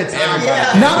everybody bedtime.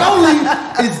 Not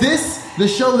only is this the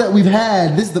show that we've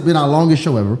had, this has been our longest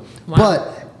show ever,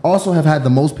 but also have had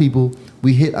the most people.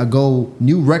 We hit a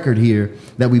new record here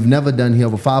that we've never done here.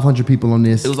 Over 500 people on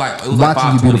this. It was like watching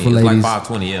 520. you, beautiful ladies. It was like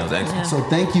 520. Yeah, it was excellent. So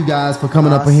thank you guys for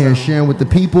coming up in here and sharing with the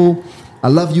people. I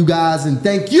love you guys, and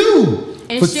thank you.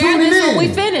 And for share tuning this in. when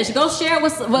we finish. Go share it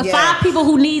with Yes. 5 people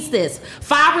who needs this.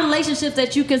 5 relationships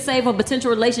that you can save or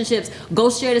potential relationships. Go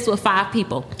share this with 5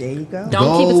 people. There you go.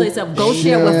 Don't keep it Go to yourself. Go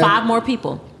share it with 5 more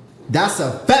people. That's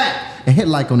a fact. And hit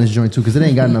like on this joint too, because it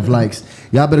ain't got enough likes.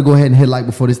 Y'all better go ahead and hit like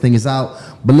before this thing is out.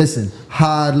 But listen,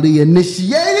 hardly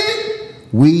initiated.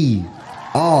 We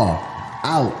are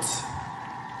out.